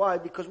alive. Why?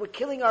 Because we're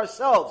killing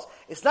ourselves.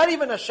 It's not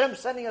even Hashem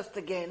sending us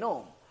to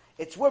Gehenom.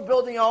 It's we're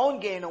building our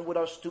own Gehenom with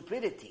our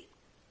stupidity.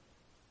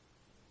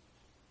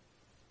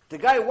 The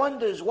guy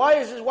wonders, why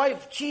is his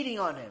wife cheating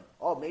on him?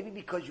 Oh, maybe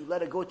because you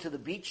let her go to the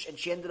beach and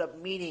she ended up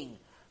meeting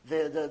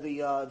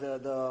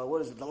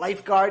the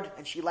lifeguard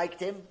and she liked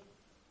him.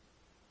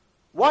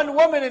 One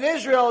woman in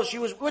Israel, she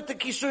was with the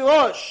Kisui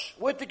Rosh.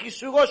 With the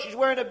Kisui Rosh, she's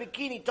wearing a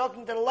bikini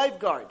talking to the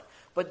lifeguard.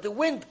 But the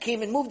wind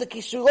came and moved the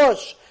Kisui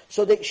Rosh,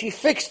 so that she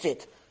fixed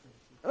it.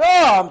 No,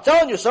 I'm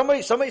telling you,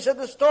 somebody said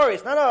the story.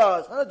 It's not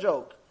a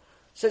joke.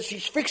 Says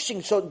she's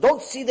fixing, so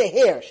don't see the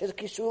hair. She has a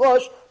Kisui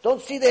Rosh, don't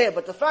see the hair.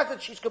 But the fact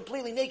that she's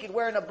completely naked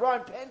wearing a bra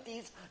and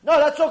panties, no,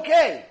 that's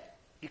okay.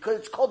 Because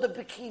it's called a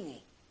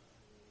bikini.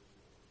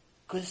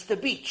 Because it's the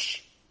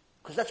beach.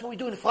 Because that's what we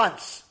do in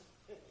France.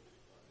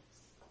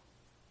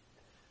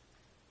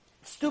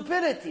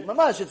 Stupidity,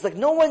 mamash. It's like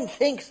no one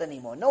thinks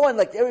anymore. No one,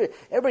 like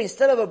everybody,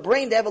 instead of a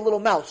brain, they have a little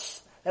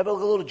mouse. They have a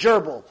little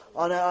gerbil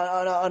on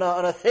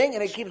a thing,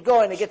 and it keeps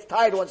going. It gets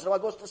tired once in a while,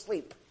 goes to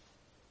sleep.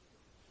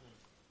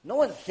 No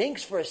one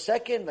thinks for a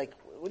second, like,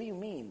 what do you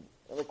mean?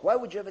 Like, why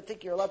would you ever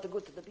think you're allowed to go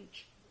to the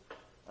beach?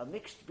 A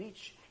mixed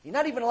beach? You're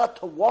not even allowed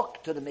to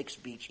walk to the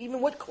mixed beach,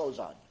 even with clothes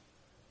on.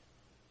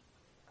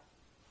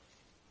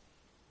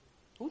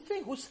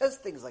 Who says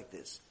things like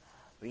this?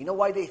 But you know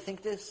why they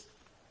think this?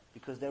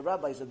 Because their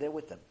rabbis are there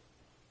with them.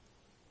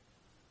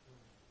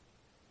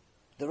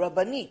 The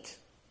rabbanit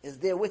is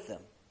there with them.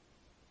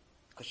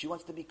 Because she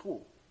wants to be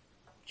cool.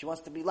 She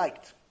wants to be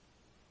liked.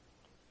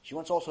 She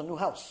wants also a new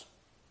house.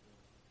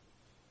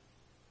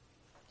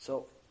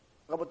 So,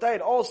 Rabotai,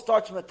 it all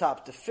starts from the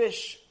top. The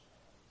fish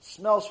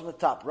smells from the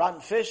top.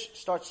 Rotten fish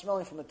starts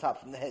smelling from the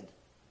top, from the head.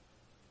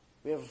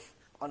 We have,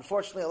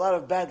 unfortunately, a lot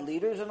of bad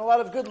leaders and a lot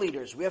of good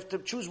leaders. We have to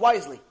choose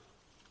wisely.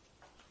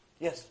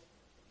 Yes?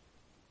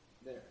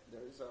 There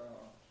is a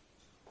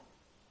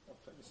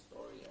funny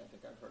story I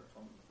think I've heard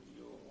from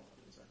you,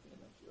 exactly in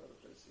a few other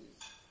places,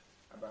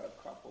 about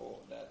a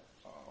couple that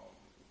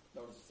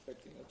was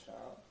expecting a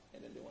child,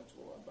 and then they went to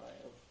a rabbi,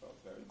 a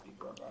very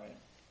big rabbi,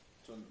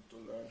 to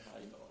learn how,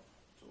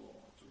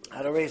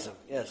 How to raise them,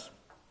 yes.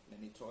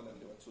 And he told them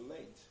they were too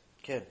late.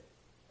 Kid.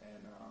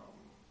 And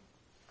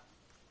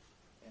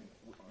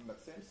on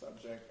that same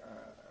subject,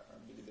 I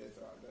believe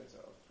there's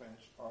a French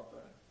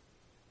author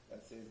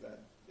that says that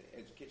the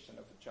education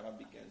of a child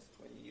begins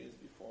 20 years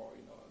before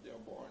they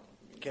are born.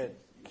 Kid.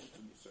 You need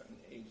to be a certain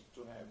age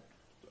to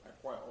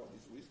acquire all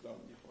this wisdom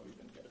before you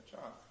even get a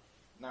child.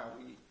 Now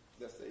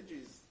the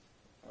sages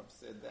have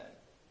said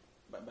that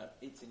by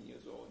about 18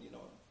 years old,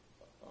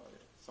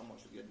 someone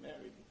should get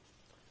married.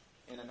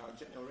 And in our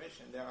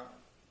generation, there are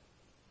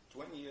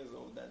 20 years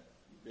old that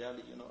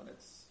barely,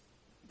 that's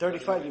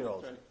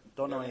 35-year-olds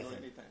don't know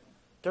anything.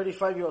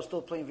 35-year-olds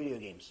still playing video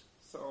games.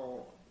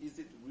 So, is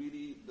it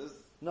really...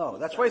 No,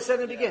 that's why I said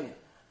in the beginning.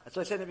 That's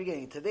why I said in the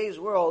beginning. In today's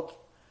world,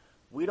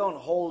 we don't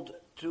hold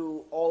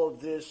to all of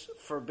this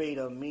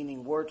verbatim,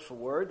 meaning word for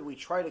word. We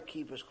try to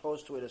keep as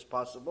close to it as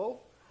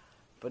possible,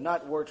 but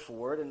not word for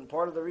word. And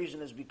part of the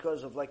reason is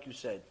because of, like you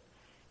said,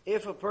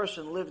 if a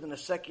person lived in a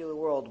secular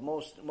world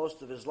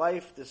most of his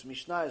life, this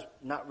Mishnah is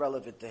not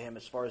relevant to him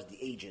as far as the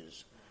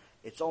ages.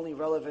 It's only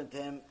relevant to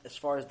him as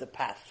far as the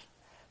path.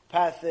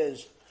 Path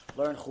is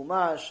learn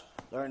Chumash,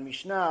 learn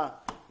Mishnah,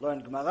 learn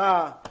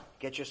Gemara,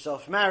 get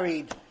yourself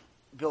married,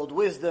 build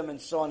wisdom,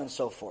 and so on and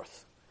so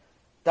forth.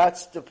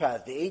 That's the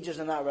path. The ages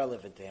are not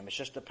relevant to him. It's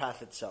just the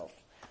path itself.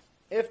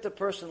 If the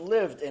person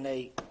lived in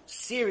a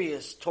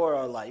serious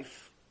Torah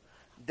life,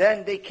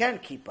 then they can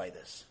keep by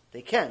this.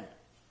 They can.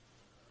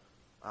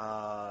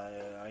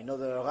 I know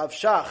the Rav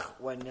Shach,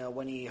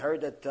 when he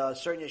heard that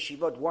certain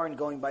yeshivot weren't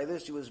going by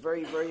this, he was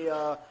very, very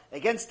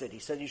against it. He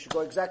said you should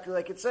go exactly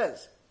like it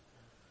says.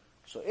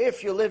 So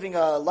if you're living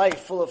a life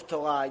full of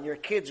Torah and your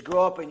kids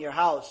grow up in your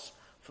house,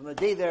 from the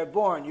day they're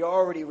born, you're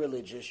already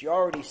religious, you're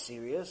already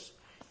serious,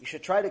 you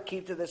should try to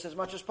keep to this as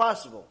much as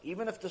possible.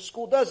 Even if the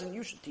school doesn't,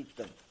 you should teach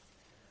them.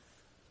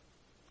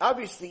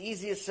 Obviously,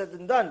 easier said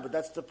than done, but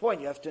that's the point.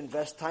 You have to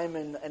invest time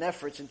and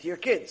efforts into your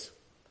kids.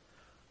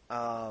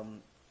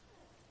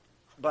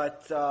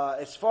 But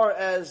as far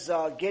as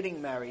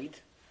getting married,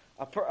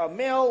 a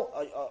male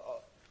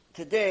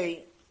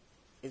today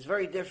is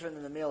very different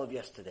than the male of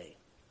yesterday.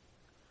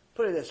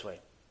 Put it this way.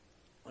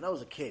 When I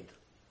was a kid,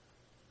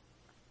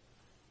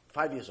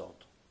 5 years old,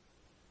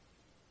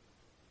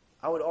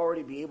 I would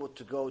already be able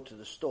to go to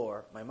the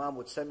store. My mom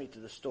would send me to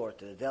the store,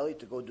 to the deli,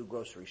 to go do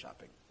grocery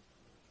shopping.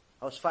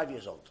 I was 5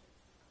 years old.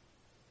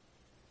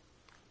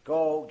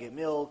 Go, get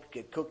milk,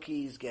 get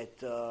cookies,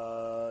 get,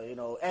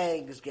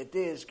 eggs, get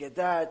this, get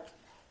that.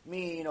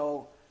 Me,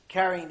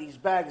 carrying these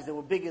bags that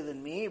were bigger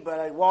than me, but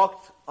I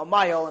walked 1.5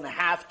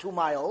 miles, 2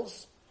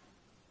 miles,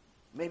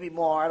 maybe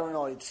more, I don't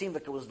know, it seemed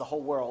like it was the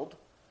whole world,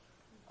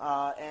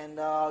 and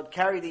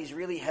carry these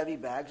really heavy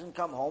bags and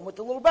come home with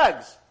the little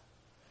bags.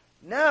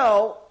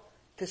 Now,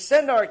 to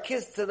send our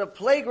kids to the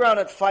playground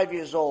at 5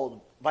 years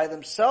old by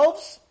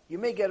themselves, you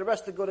may get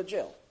arrested, go to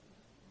jail.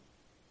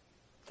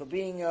 For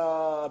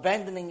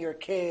abandoning your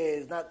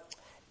kids,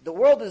 the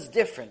world is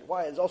different.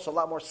 Why? There's also a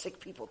lot more sick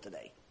people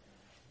today.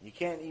 You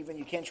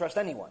can't trust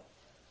anyone.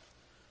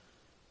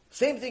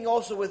 Same thing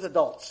also with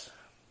adults.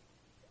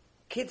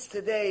 Kids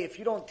today, if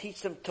you don't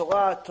teach them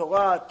Torah,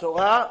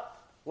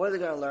 what are they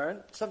going to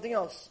learn? Something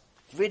else.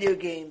 Video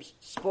games,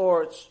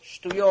 sports,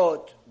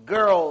 shtuyot,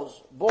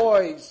 girls,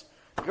 boys.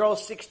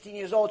 Girl's 16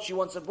 years old, she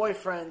wants a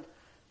boyfriend.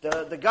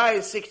 The guy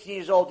is 16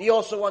 years old, he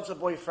also wants a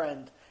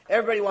boyfriend.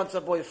 Everybody wants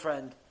a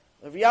boyfriend.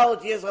 The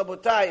reality is,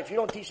 Rabotai, if you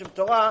don't teach them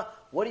Torah,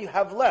 what do you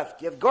have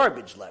left? You have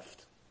garbage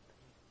left.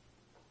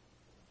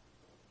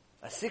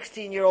 A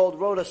 16-year-old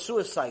wrote a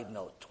suicide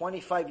note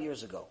 25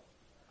 years ago.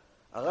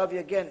 Aravi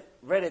again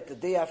read it the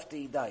day after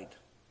he died.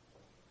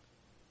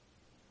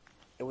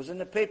 It was in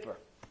the paper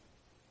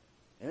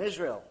in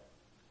Israel.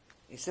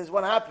 He says,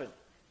 what happened?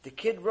 The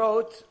kid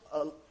wrote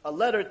a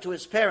letter to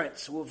his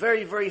parents who were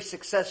very, very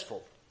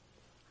successful.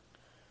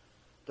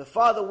 The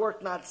father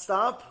worked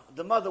non-stop,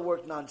 the mother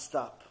worked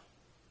non-stop.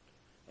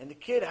 And the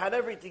kid had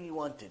everything he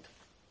wanted.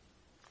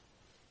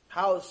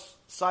 House,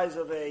 size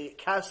of a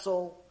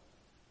castle,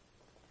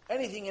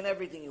 anything and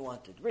everything he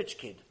wanted. Rich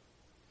kid.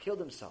 Killed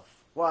himself.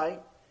 Why?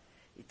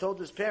 He told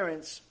his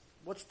parents,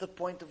 what's the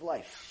point of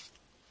life?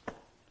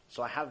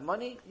 So I have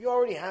money? You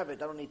already have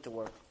it. I don't need to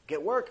work.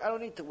 Get work? I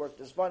don't need to work.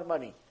 There's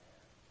money.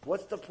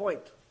 What's the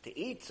point? To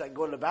eat? So I can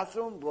go to the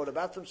bathroom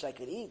so I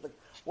can eat? But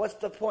what's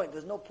the point?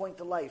 There's no point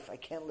to life. I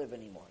can't live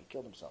anymore. He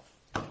killed himself.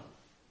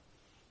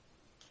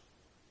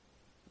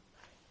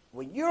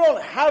 When you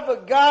don't have a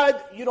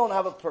God, you don't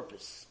have a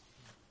purpose.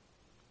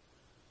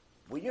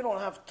 When you don't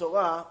have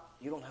Torah,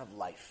 you don't have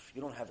life.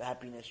 You don't have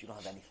happiness. You don't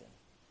have anything.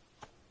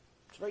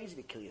 It's very easy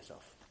to kill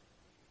yourself.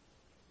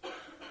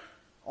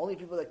 Only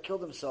people that kill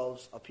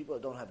themselves are people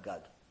that don't have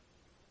God.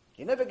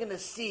 You're never going to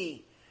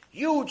see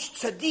huge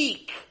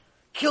tzaddik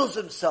kills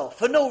himself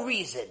for no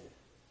reason.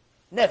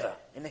 Never.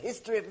 In the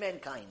history of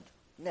mankind.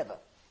 Never.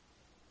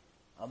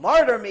 A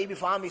martyr maybe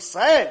for Am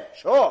Yisrael.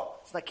 Sure.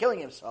 It's not killing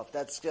himself.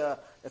 That's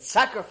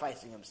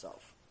sacrificing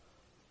himself.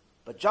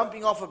 But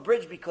jumping off a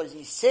bridge because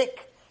he's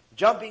sick,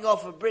 jumping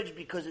off a bridge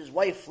because his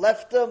wife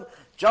left him,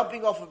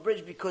 jumping off a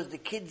bridge because the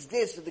kid's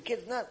this or the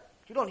kid's not.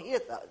 You don't hear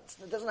that.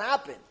 It doesn't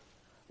happen.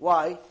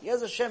 Why? He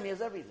has Hashem, he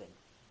has everything.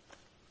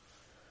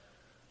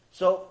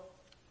 So,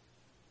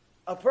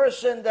 a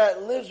person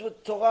that lives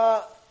with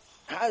Torah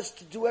has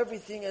to do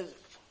everything as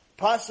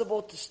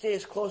possible to stay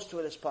as close to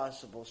it as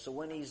possible. So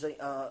when he's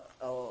a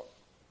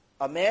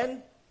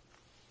man,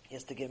 he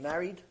has to get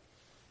married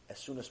as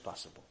soon as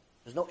possible.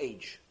 There's no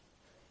age.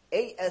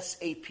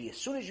 ASAP. As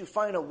soon as you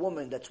find a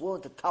woman that's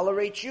willing to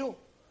tolerate you,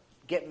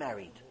 get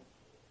married.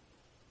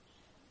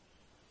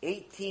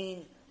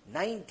 18,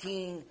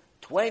 19,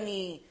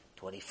 20,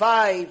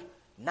 25,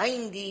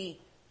 90.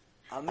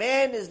 A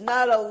man is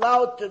not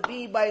allowed to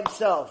be by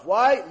himself.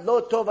 Why?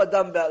 Lo tov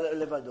adam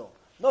levado.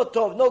 No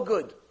tov, no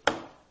good.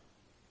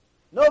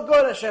 No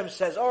good, Hashem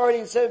says. Already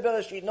in Sefer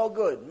Bereshit, no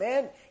good.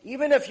 Man,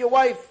 even if your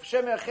wife,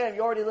 Shem Yachem,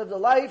 you already lived a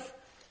life,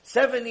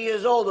 70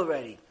 years old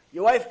already.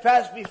 Your wife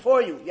passed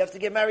before you. You have to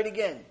get married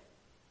again.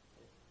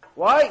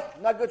 Why?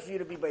 Not good for you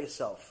to be by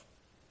yourself.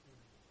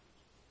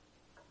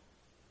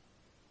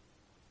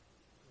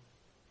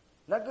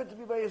 Not good to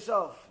be by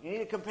yourself. You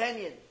need a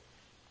companion.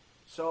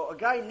 So a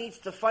guy needs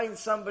to find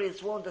somebody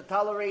that's willing to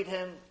tolerate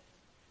him,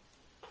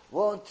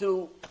 willing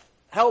to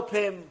help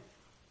him,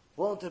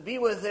 willing to be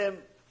with him,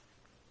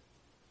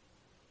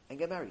 and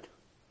get married.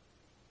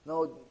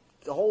 No,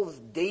 the whole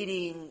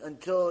dating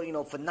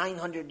until, for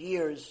 900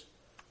 years,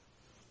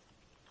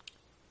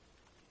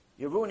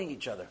 you're ruining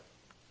each other.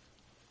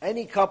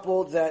 Any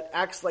couple that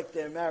acts like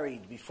they're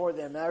married before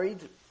they're married,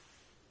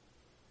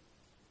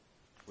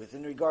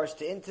 within regards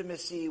to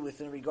intimacy,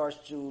 within regards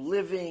to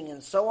living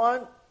and so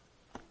on,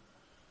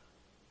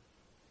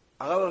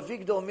 Rav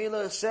Avigdor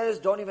Miller says,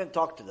 don't even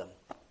talk to them.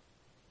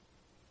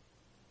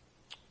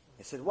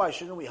 He said, why?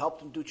 Shouldn't we help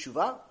them do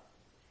tshuva?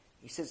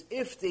 He says,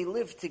 if they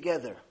live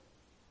together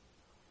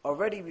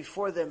already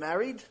before they're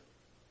married,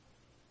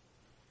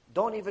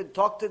 don't even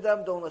talk to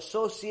them, don't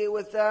associate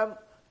with them,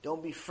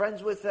 don't be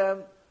friends with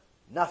them,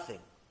 nothing.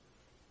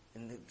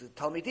 And the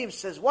Talmidim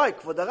says, why?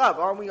 Kvod Harav,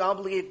 aren't we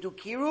obligated to do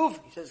kiruv?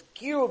 He says,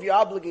 kiruv you're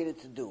obligated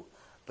to do.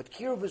 But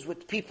kiruv is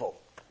with people.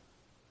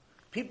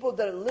 People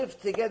that live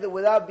together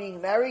without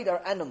being married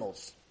are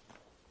animals.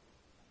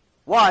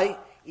 Why?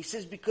 He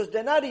says, because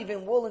they're not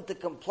even willing to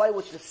comply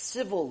with the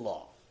civil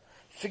law.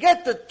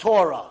 Forget the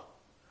Torah.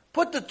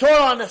 Put the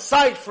Torah on the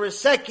side for a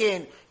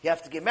second. You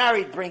have to get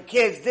married, bring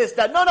kids, this,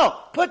 that. No.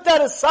 Put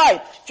that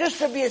aside. Just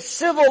to be a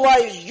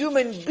civilized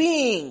human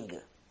being.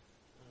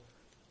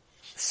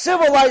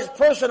 Civilized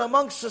person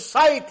amongst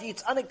society,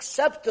 it's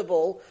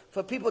unacceptable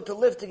for people to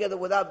live together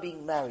without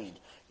being married.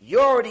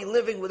 You're already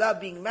living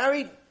without being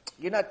married.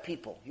 You're not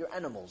people. You're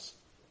animals.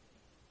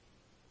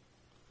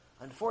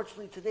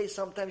 Unfortunately, today,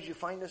 sometimes you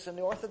find this in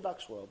the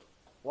Orthodox world.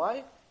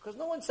 Why? Because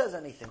no one says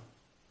anything.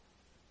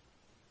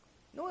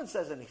 No one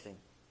says anything.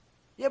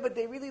 Yeah, but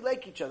they really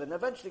like each other, and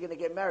eventually going to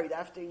get married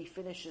after he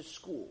finishes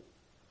school.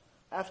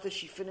 After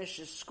she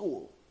finishes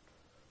school.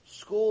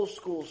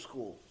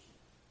 School.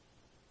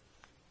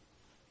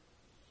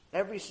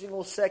 Every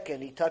single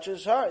second he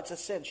touches her, it's a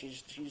sin.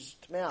 She's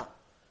tmeah.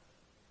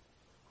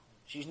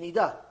 She's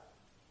nida.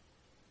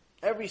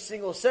 Every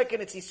single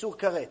second it's isur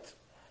karet.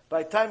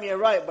 By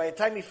the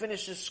time he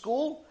finishes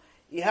school,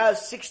 he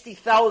has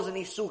 60,000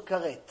 isur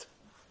karet.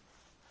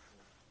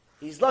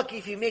 He's lucky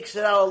if he makes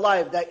it out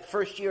alive that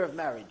first year of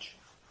marriage.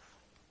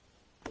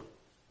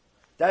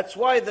 That's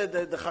why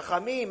the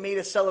Chachamim made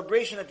a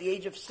celebration at the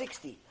age of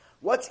 60.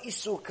 What's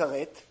isur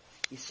karet?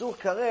 Isur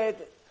karet,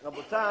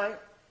 Rabotai,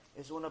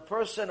 is when a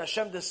person,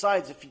 Hashem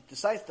decides, if he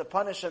decides to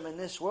punish him in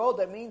this world,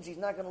 that means he's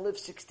not going to live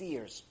 60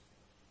 years.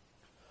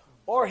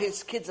 Or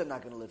his kids are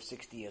not going to live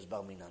 60 years,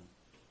 Bar Minan.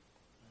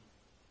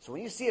 So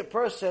when you see a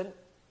person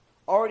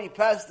already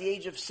past the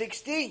age of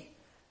 60,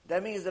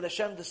 that means that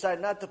Hashem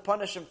decided not to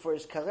punish him for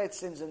his karet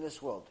sins in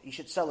this world. He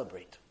should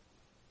celebrate.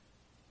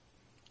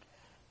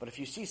 But if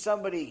you see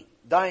somebody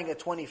dying at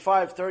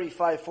 25,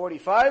 35,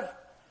 45,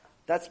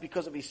 that's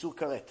because of isur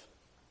karet.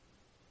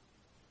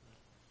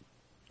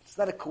 It's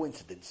not a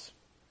coincidence.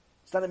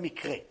 It's not a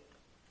mikre.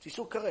 It's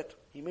isur karet.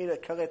 He made a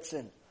karet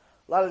sin.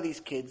 A lot of these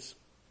kids,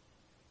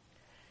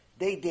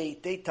 they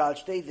date, they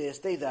touch, they this,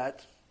 they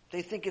that.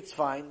 They think it's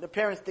fine. The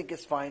parents think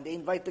it's fine. They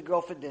invite the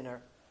girl for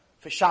dinner,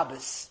 for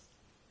Shabbos.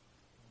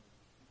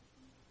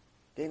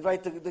 They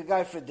invite the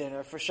guy for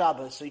dinner, for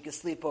Shabbos, so he can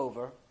sleep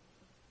over.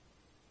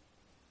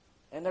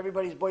 And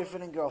everybody's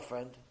boyfriend and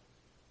girlfriend.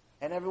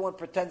 And everyone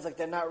pretends like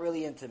they're not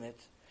really intimate.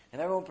 And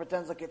everyone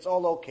pretends like it's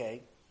all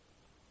okay.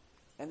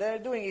 And they're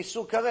doing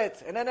Isur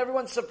Karet. And then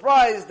everyone's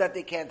surprised that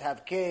they can't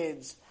have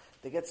kids.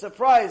 They get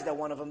surprised that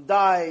one of them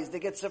dies. They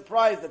get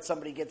surprised that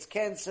somebody gets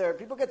cancer.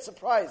 People get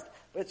surprised.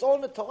 But it's all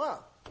in the Torah.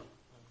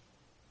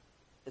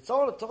 It's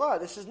all in the Torah.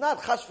 This is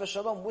not chas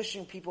v'shalom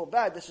wishing people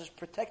bad. This is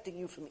protecting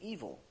you from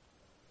evil.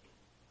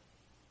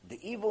 The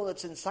evil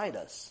that's inside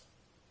us.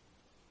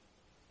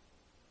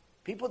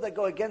 People that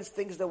go against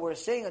things that we're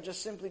saying are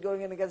just simply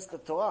going in against the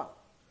Torah.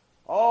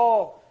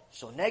 Oh,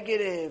 so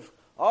negative.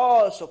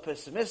 Oh, so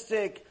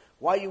pessimistic.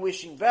 Why are you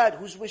wishing bad?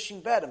 Who's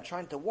wishing bad? I'm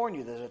trying to warn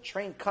you. There's a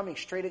train coming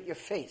straight at your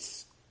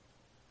face.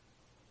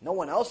 No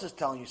one else is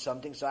telling you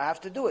something, so I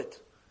have to do it.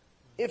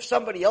 If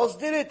somebody else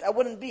did it, I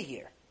wouldn't be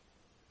here.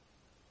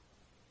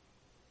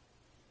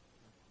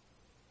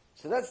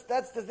 So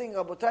that's the thing,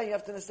 Rabotai. You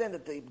have to understand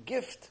that the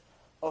gift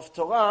of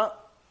Torah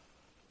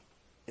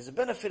is a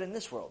benefit in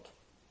this world.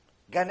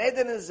 Gan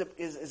Eden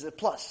is a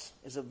plus,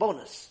 is a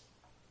bonus.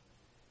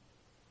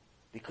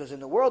 Because in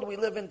the world we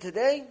live in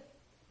today,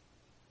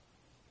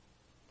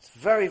 it's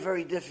very,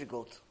 very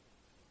difficult.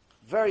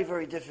 Very,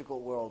 very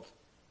difficult world.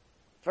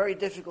 Very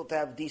difficult to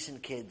have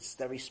decent kids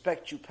that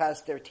respect you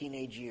past their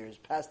teenage years,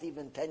 past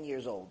even 10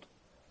 years old.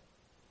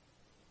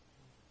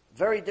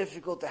 Very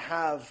difficult to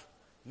have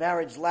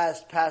marriage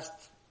last past,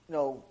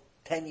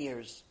 10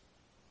 years.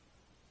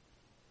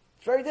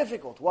 It's very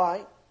difficult.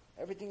 Why?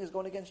 Everything is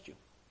going against you.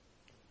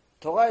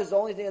 Torah is the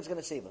only thing that's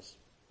going to save us.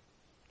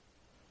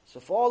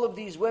 So for all of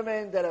these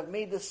women that have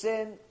made the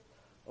sin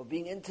of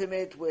being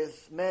intimate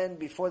with men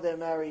before they're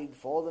married,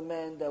 for all the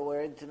men that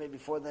were intimate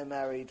before they're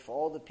married, for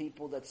all the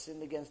people that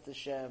sinned against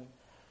Hashem,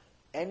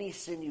 any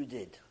sin you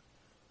did,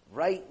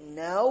 right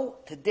now,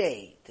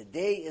 today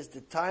is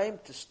the time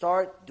to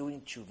start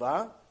doing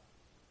tshuva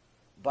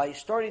by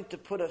starting to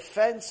put a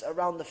fence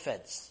around the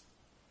fence.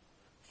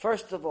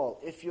 First of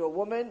all, if you're a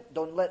woman,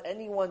 don't let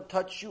anyone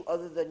touch you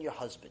other than your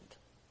husband.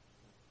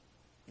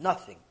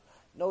 Nothing.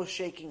 No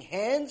shaking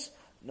hands,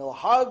 no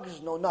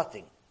hugs, no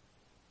nothing.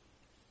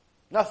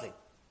 Nothing.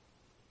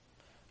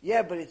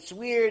 Yeah, but it's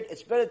weird.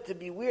 It's better to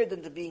be weird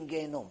than to be in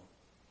Gehenom.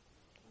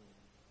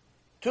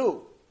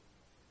 2,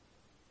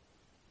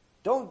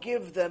 don't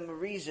give them a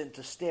reason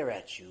to stare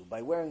at you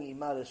by wearing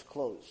immodest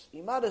clothes.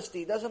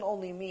 Immodesty doesn't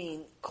only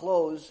mean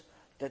clothes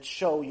that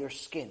show your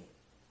skin.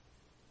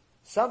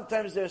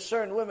 Sometimes there are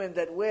certain women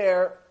that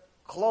wear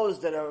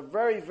clothes that are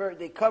very, very,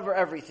 they cover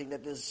everything,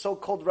 that is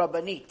so-called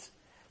Rabbanit,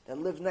 that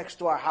live next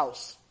to our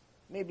house,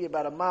 maybe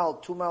about 1 mile,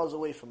 2 miles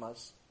away from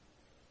us.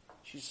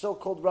 She's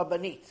so-called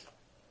Rabbanit.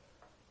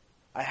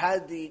 I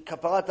had the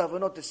Kaparat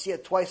Avot to see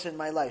it twice in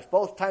my life.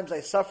 Both times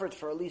I suffered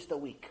for at least a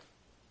week.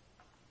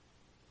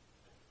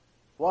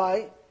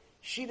 Why?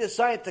 She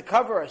decided to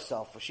cover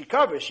herself. She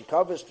covers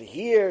to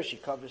here, she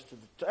covers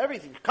to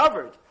everything,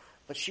 covered.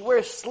 But she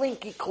wears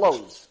slinky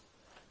clothes.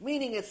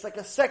 Meaning it's like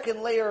a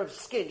second layer of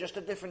skin, just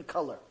a different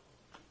color.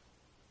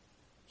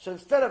 So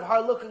instead of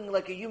her looking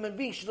like a human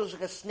being, she looks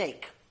like a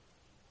snake.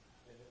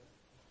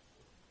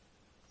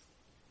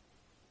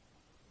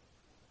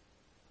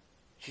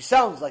 She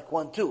sounds like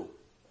one too.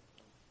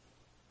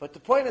 But the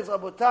point is,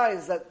 Rabotai,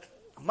 is that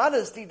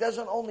modesty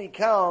doesn't only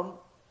come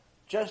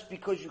just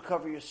because you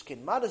cover your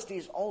skin. Modesty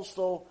is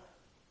also,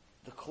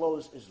 the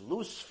clothes is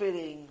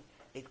loose-fitting,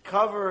 it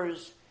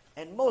covers,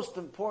 and most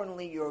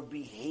importantly, your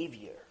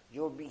behavior.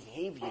 Your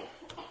behavior.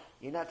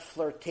 You're not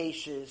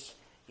flirtatious.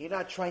 You're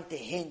not trying to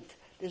hint.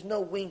 There's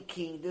no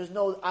winking. There's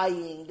no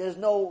eyeing. There's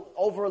no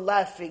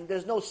over-laughing.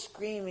 There's no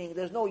screaming.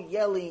 There's no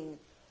yelling.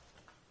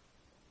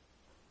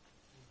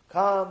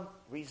 Calm,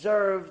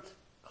 reserved,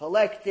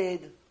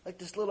 collected, like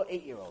this little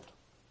 8-year-old.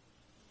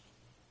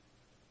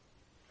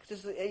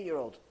 Just an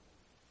 8-year-old.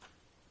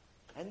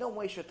 And don't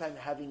waste your time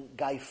having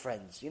guy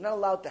friends. You're not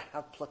allowed to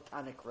have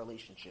platonic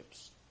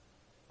relationships.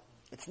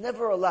 It's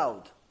never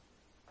allowed.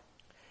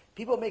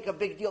 People make a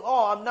big deal.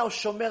 Oh, I'm now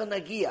Shomer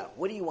Nagia.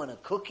 What do you want, a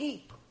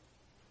cookie?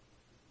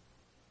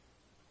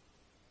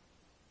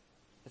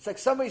 It's like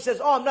somebody says,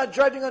 oh, I'm not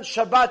driving on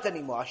Shabbat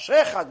anymore.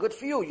 Ashrecha, good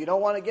for you. You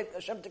don't want to get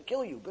Hashem to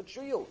kill you. Good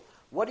for you.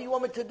 What do you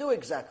want me to do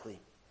exactly?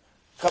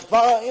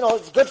 Kapara,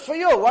 it's good for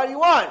you. What do you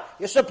want?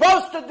 You're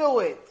supposed to do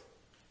it.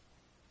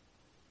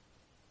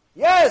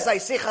 Yes, I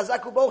say Chazak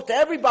U'Baruch to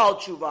every Baal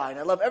Tshuva, and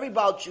I love every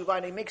Baal Tshuva,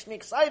 and it makes me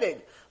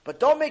excited. But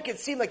don't make it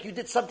seem like you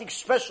did something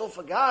special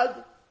for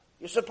God.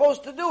 You're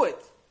supposed to do it.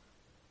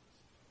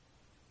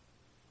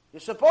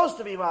 You're supposed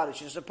to be modest.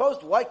 You're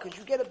supposed to. Why? Because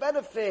you get a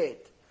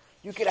benefit.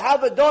 You could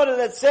have a daughter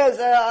that says,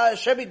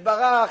 Hashem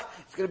Yitbarach,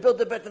 it's going to build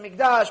the Beit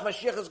HaMikdash,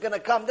 Mashiach is going to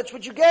come. That's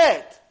what you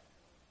get.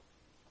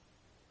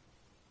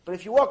 But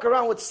if you walk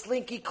around with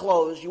slinky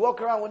clothes, you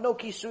walk around with no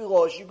kisui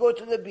rosh, you go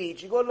to the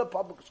beach, you go to the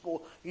public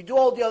school, you do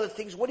all the other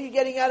things, what are you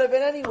getting out of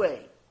it anyway?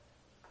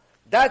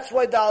 That's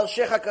why the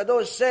Al-Sheikh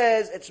HaKadosh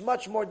says it's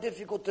much more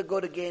difficult to go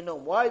to Gehenom.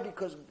 Why?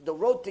 Because the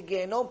road to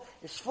Gehenom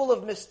is full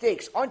of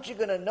mistakes. Aren't you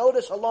going to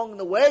notice along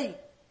the way?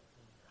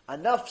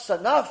 Enough's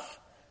enough.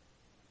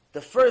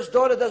 The first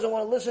daughter doesn't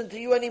want to listen to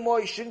you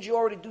anymore. Shouldn't you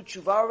already do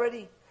tshuva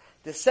already?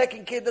 The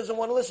second kid doesn't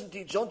want to listen to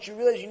you. Don't you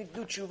realize you need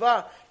to do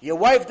tshuva? Your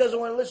wife doesn't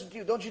want to listen to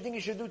you. Don't you think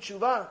you should do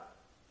tshuva?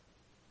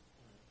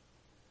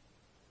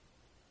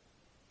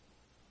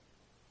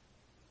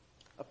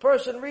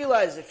 person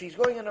realizes if he's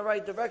going in the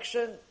right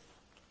direction,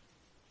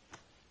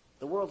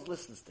 the world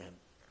listens to him.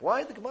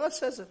 Why? The Gemara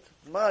says it.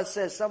 The Gemara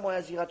says someone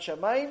has Yirat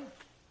Shamayim,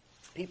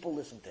 people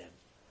listen to him.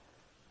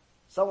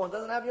 Someone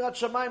doesn't have Yirat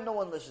Shamayim, no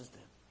one listens to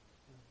him.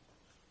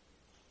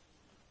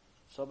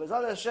 So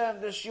B'ezrat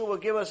Hashem, this year will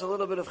give us a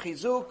little bit of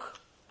chizuk,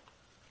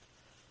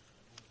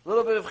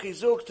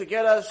 to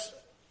get us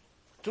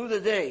through the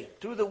day,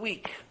 through the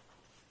week,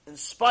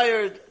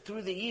 inspired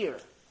through the year.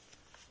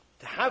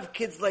 To have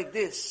kids like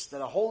this,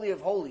 that are holy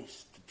of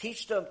holies, to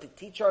teach them, to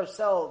teach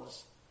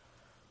ourselves,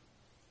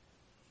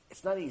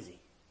 it's not easy.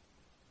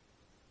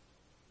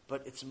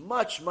 But it's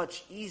much,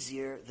 much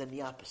easier than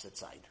the opposite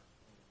side.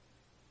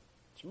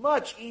 It's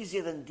much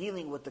easier than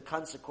dealing with the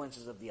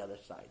consequences of the other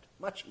side.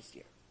 Much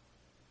easier.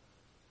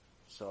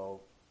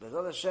 So,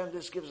 B'ezrat Hashem,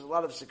 this gives a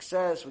lot of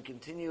success. We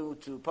continue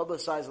to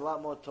publicize a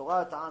lot more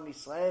Torah to Am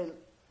Yisrael.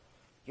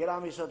 Get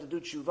Am Yisrael to do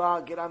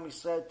tshuva. Get Am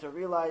Yisrael to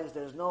realize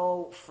there's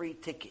no free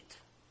ticket.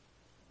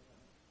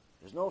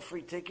 There's no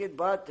free ticket,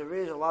 but there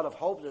is a lot of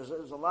hope. There's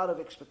a lot of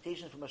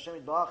expectation from Hashem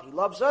Yitbarach. He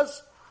loves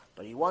us,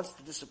 but He wants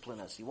to discipline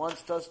us. He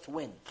wants us to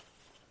win.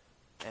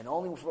 And the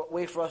only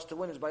way for us to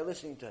win is by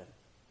listening to Him.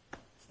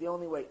 It's the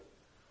only way.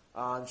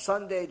 On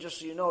Sunday, just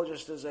so you know,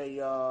 just as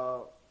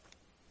a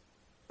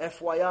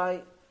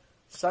FYI,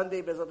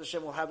 Sunday, B'ezrat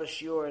Hashem, will have a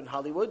shiur in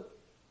Hollywood.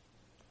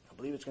 I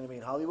believe it's going to be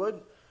in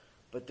Hollywood.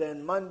 But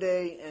then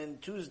Monday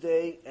and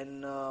Tuesday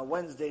and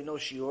Wednesday, no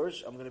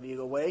shiurs. I'm going to be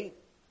away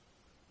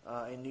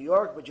in New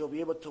York, but you'll be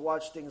able to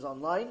watch things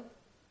online.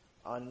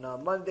 On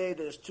Monday,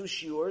 there's 2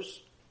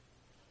 shiurs,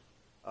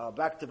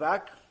 back to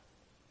back.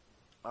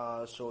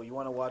 So you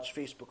want to watch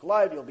Facebook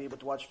Live, you'll be able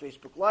to watch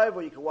Facebook Live,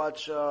 or you can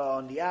watch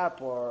on the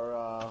app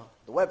or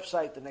the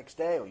website the next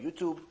day, or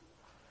YouTube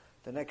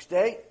the next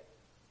day.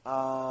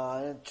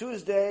 And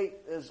Tuesday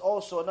is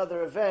also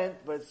another event,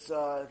 but it's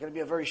going to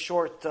be a very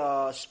short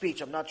speech.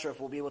 I'm not sure if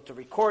we'll be able to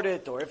record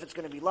it or if it's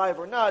going to be live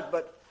or not,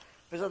 but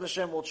B'ezrat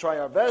Hashem, we'll try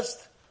our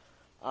best.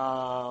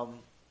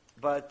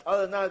 But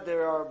other than that,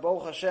 there are,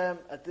 Baruch Hashem,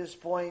 at this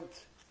point,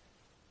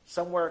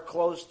 somewhere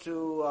close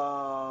to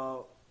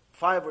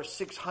 500 or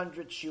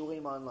 600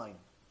 shiurim online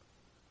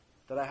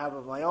that I have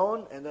of my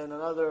own, and then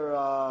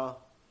another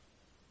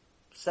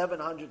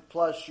 700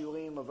 plus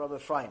shiurim of Rabbi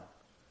Ephraim.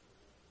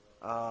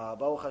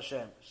 Baruch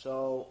Hashem.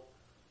 So,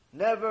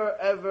 never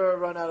ever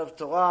run out of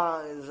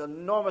Torah. There's an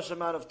enormous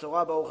amount of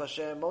Torah, Baruch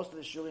Hashem. Most of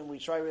the shiurim, we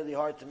try really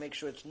hard to make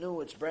sure it's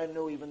new, it's brand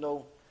new, even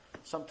though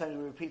sometimes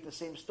we repeat the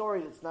same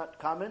story. It's not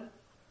common.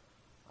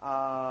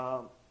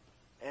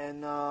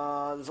 And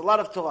there's a lot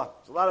of Torah.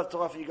 There's a lot of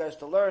Torah for you guys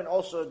to learn.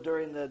 Also,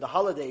 during the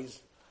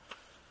holidays.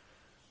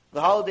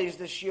 The holidays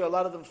this year, a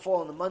lot of them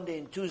fall on the Monday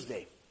and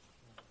Tuesday.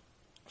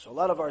 So a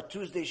lot of our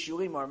Tuesday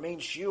shiurim, our main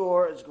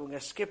shiur, is going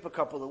to skip a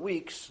couple of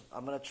weeks.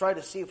 I'm going to try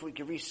to see if we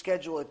can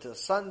reschedule it to a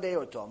Sunday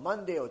or to a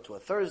Monday or to a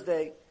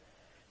Thursday.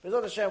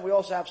 B'ezrat Hashem, we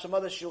also have some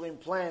other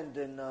shiurim planned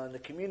in the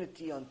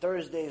community on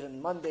Thursdays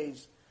and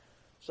Mondays.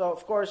 So,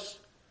 of course,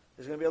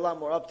 there's going to be a lot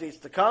more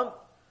updates to come.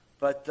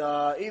 But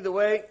either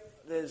way,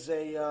 there's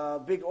a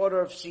big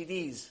order of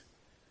CDs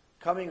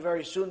coming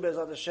very soon,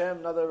 B'ezrat Hashem.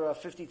 Another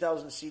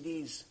 50,000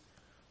 CDs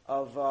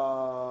of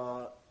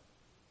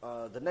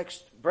the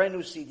next brand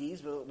new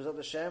CDs, B'ezrat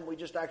Hashem. We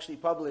just actually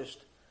published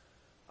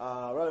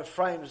Rabbi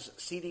Ephraim's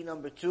CD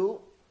number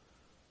 2.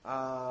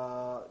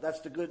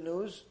 That's the good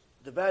news.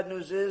 The bad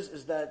news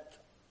is that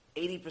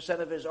 80%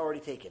 of it is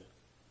already taken.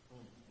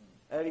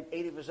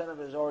 80% of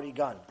it is already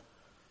gone.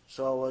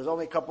 So there's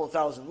only a couple of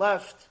thousand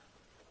left,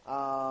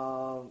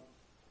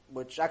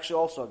 which actually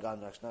also are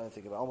gone next, now that I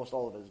think about it. Almost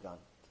all of it is gone.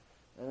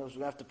 And we're going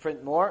to have to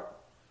print more.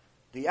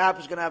 The app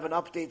is going to have an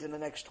update in the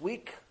next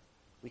week.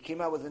 We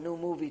came out with a new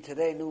movie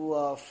today,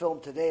 new film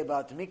today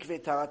about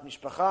Mikveh Taharat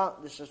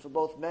Mishpacha. This is for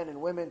both men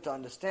and women to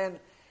understand.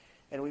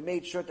 And we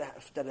made sure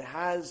that it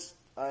has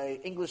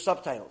English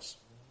subtitles.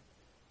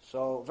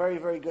 So, very,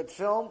 very good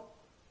film.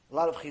 A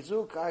lot of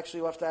chizuk.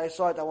 Actually, after I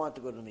saw it, I wanted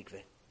to go to the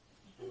mikveh.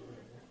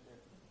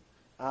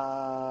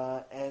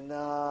 And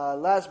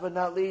last but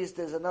not least,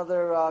 there's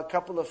another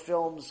couple of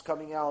films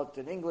coming out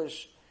in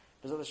English.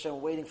 B'ezrat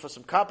Hashem, waiting for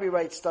some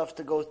copyright stuff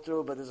to go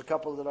through, but there's a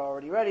couple that are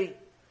already ready.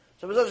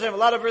 So B'ezrat Hashem, a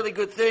lot of really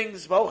good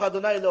things. Baruch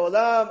Adonai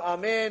Le'olam.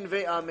 Amen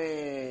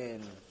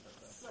ve'amen.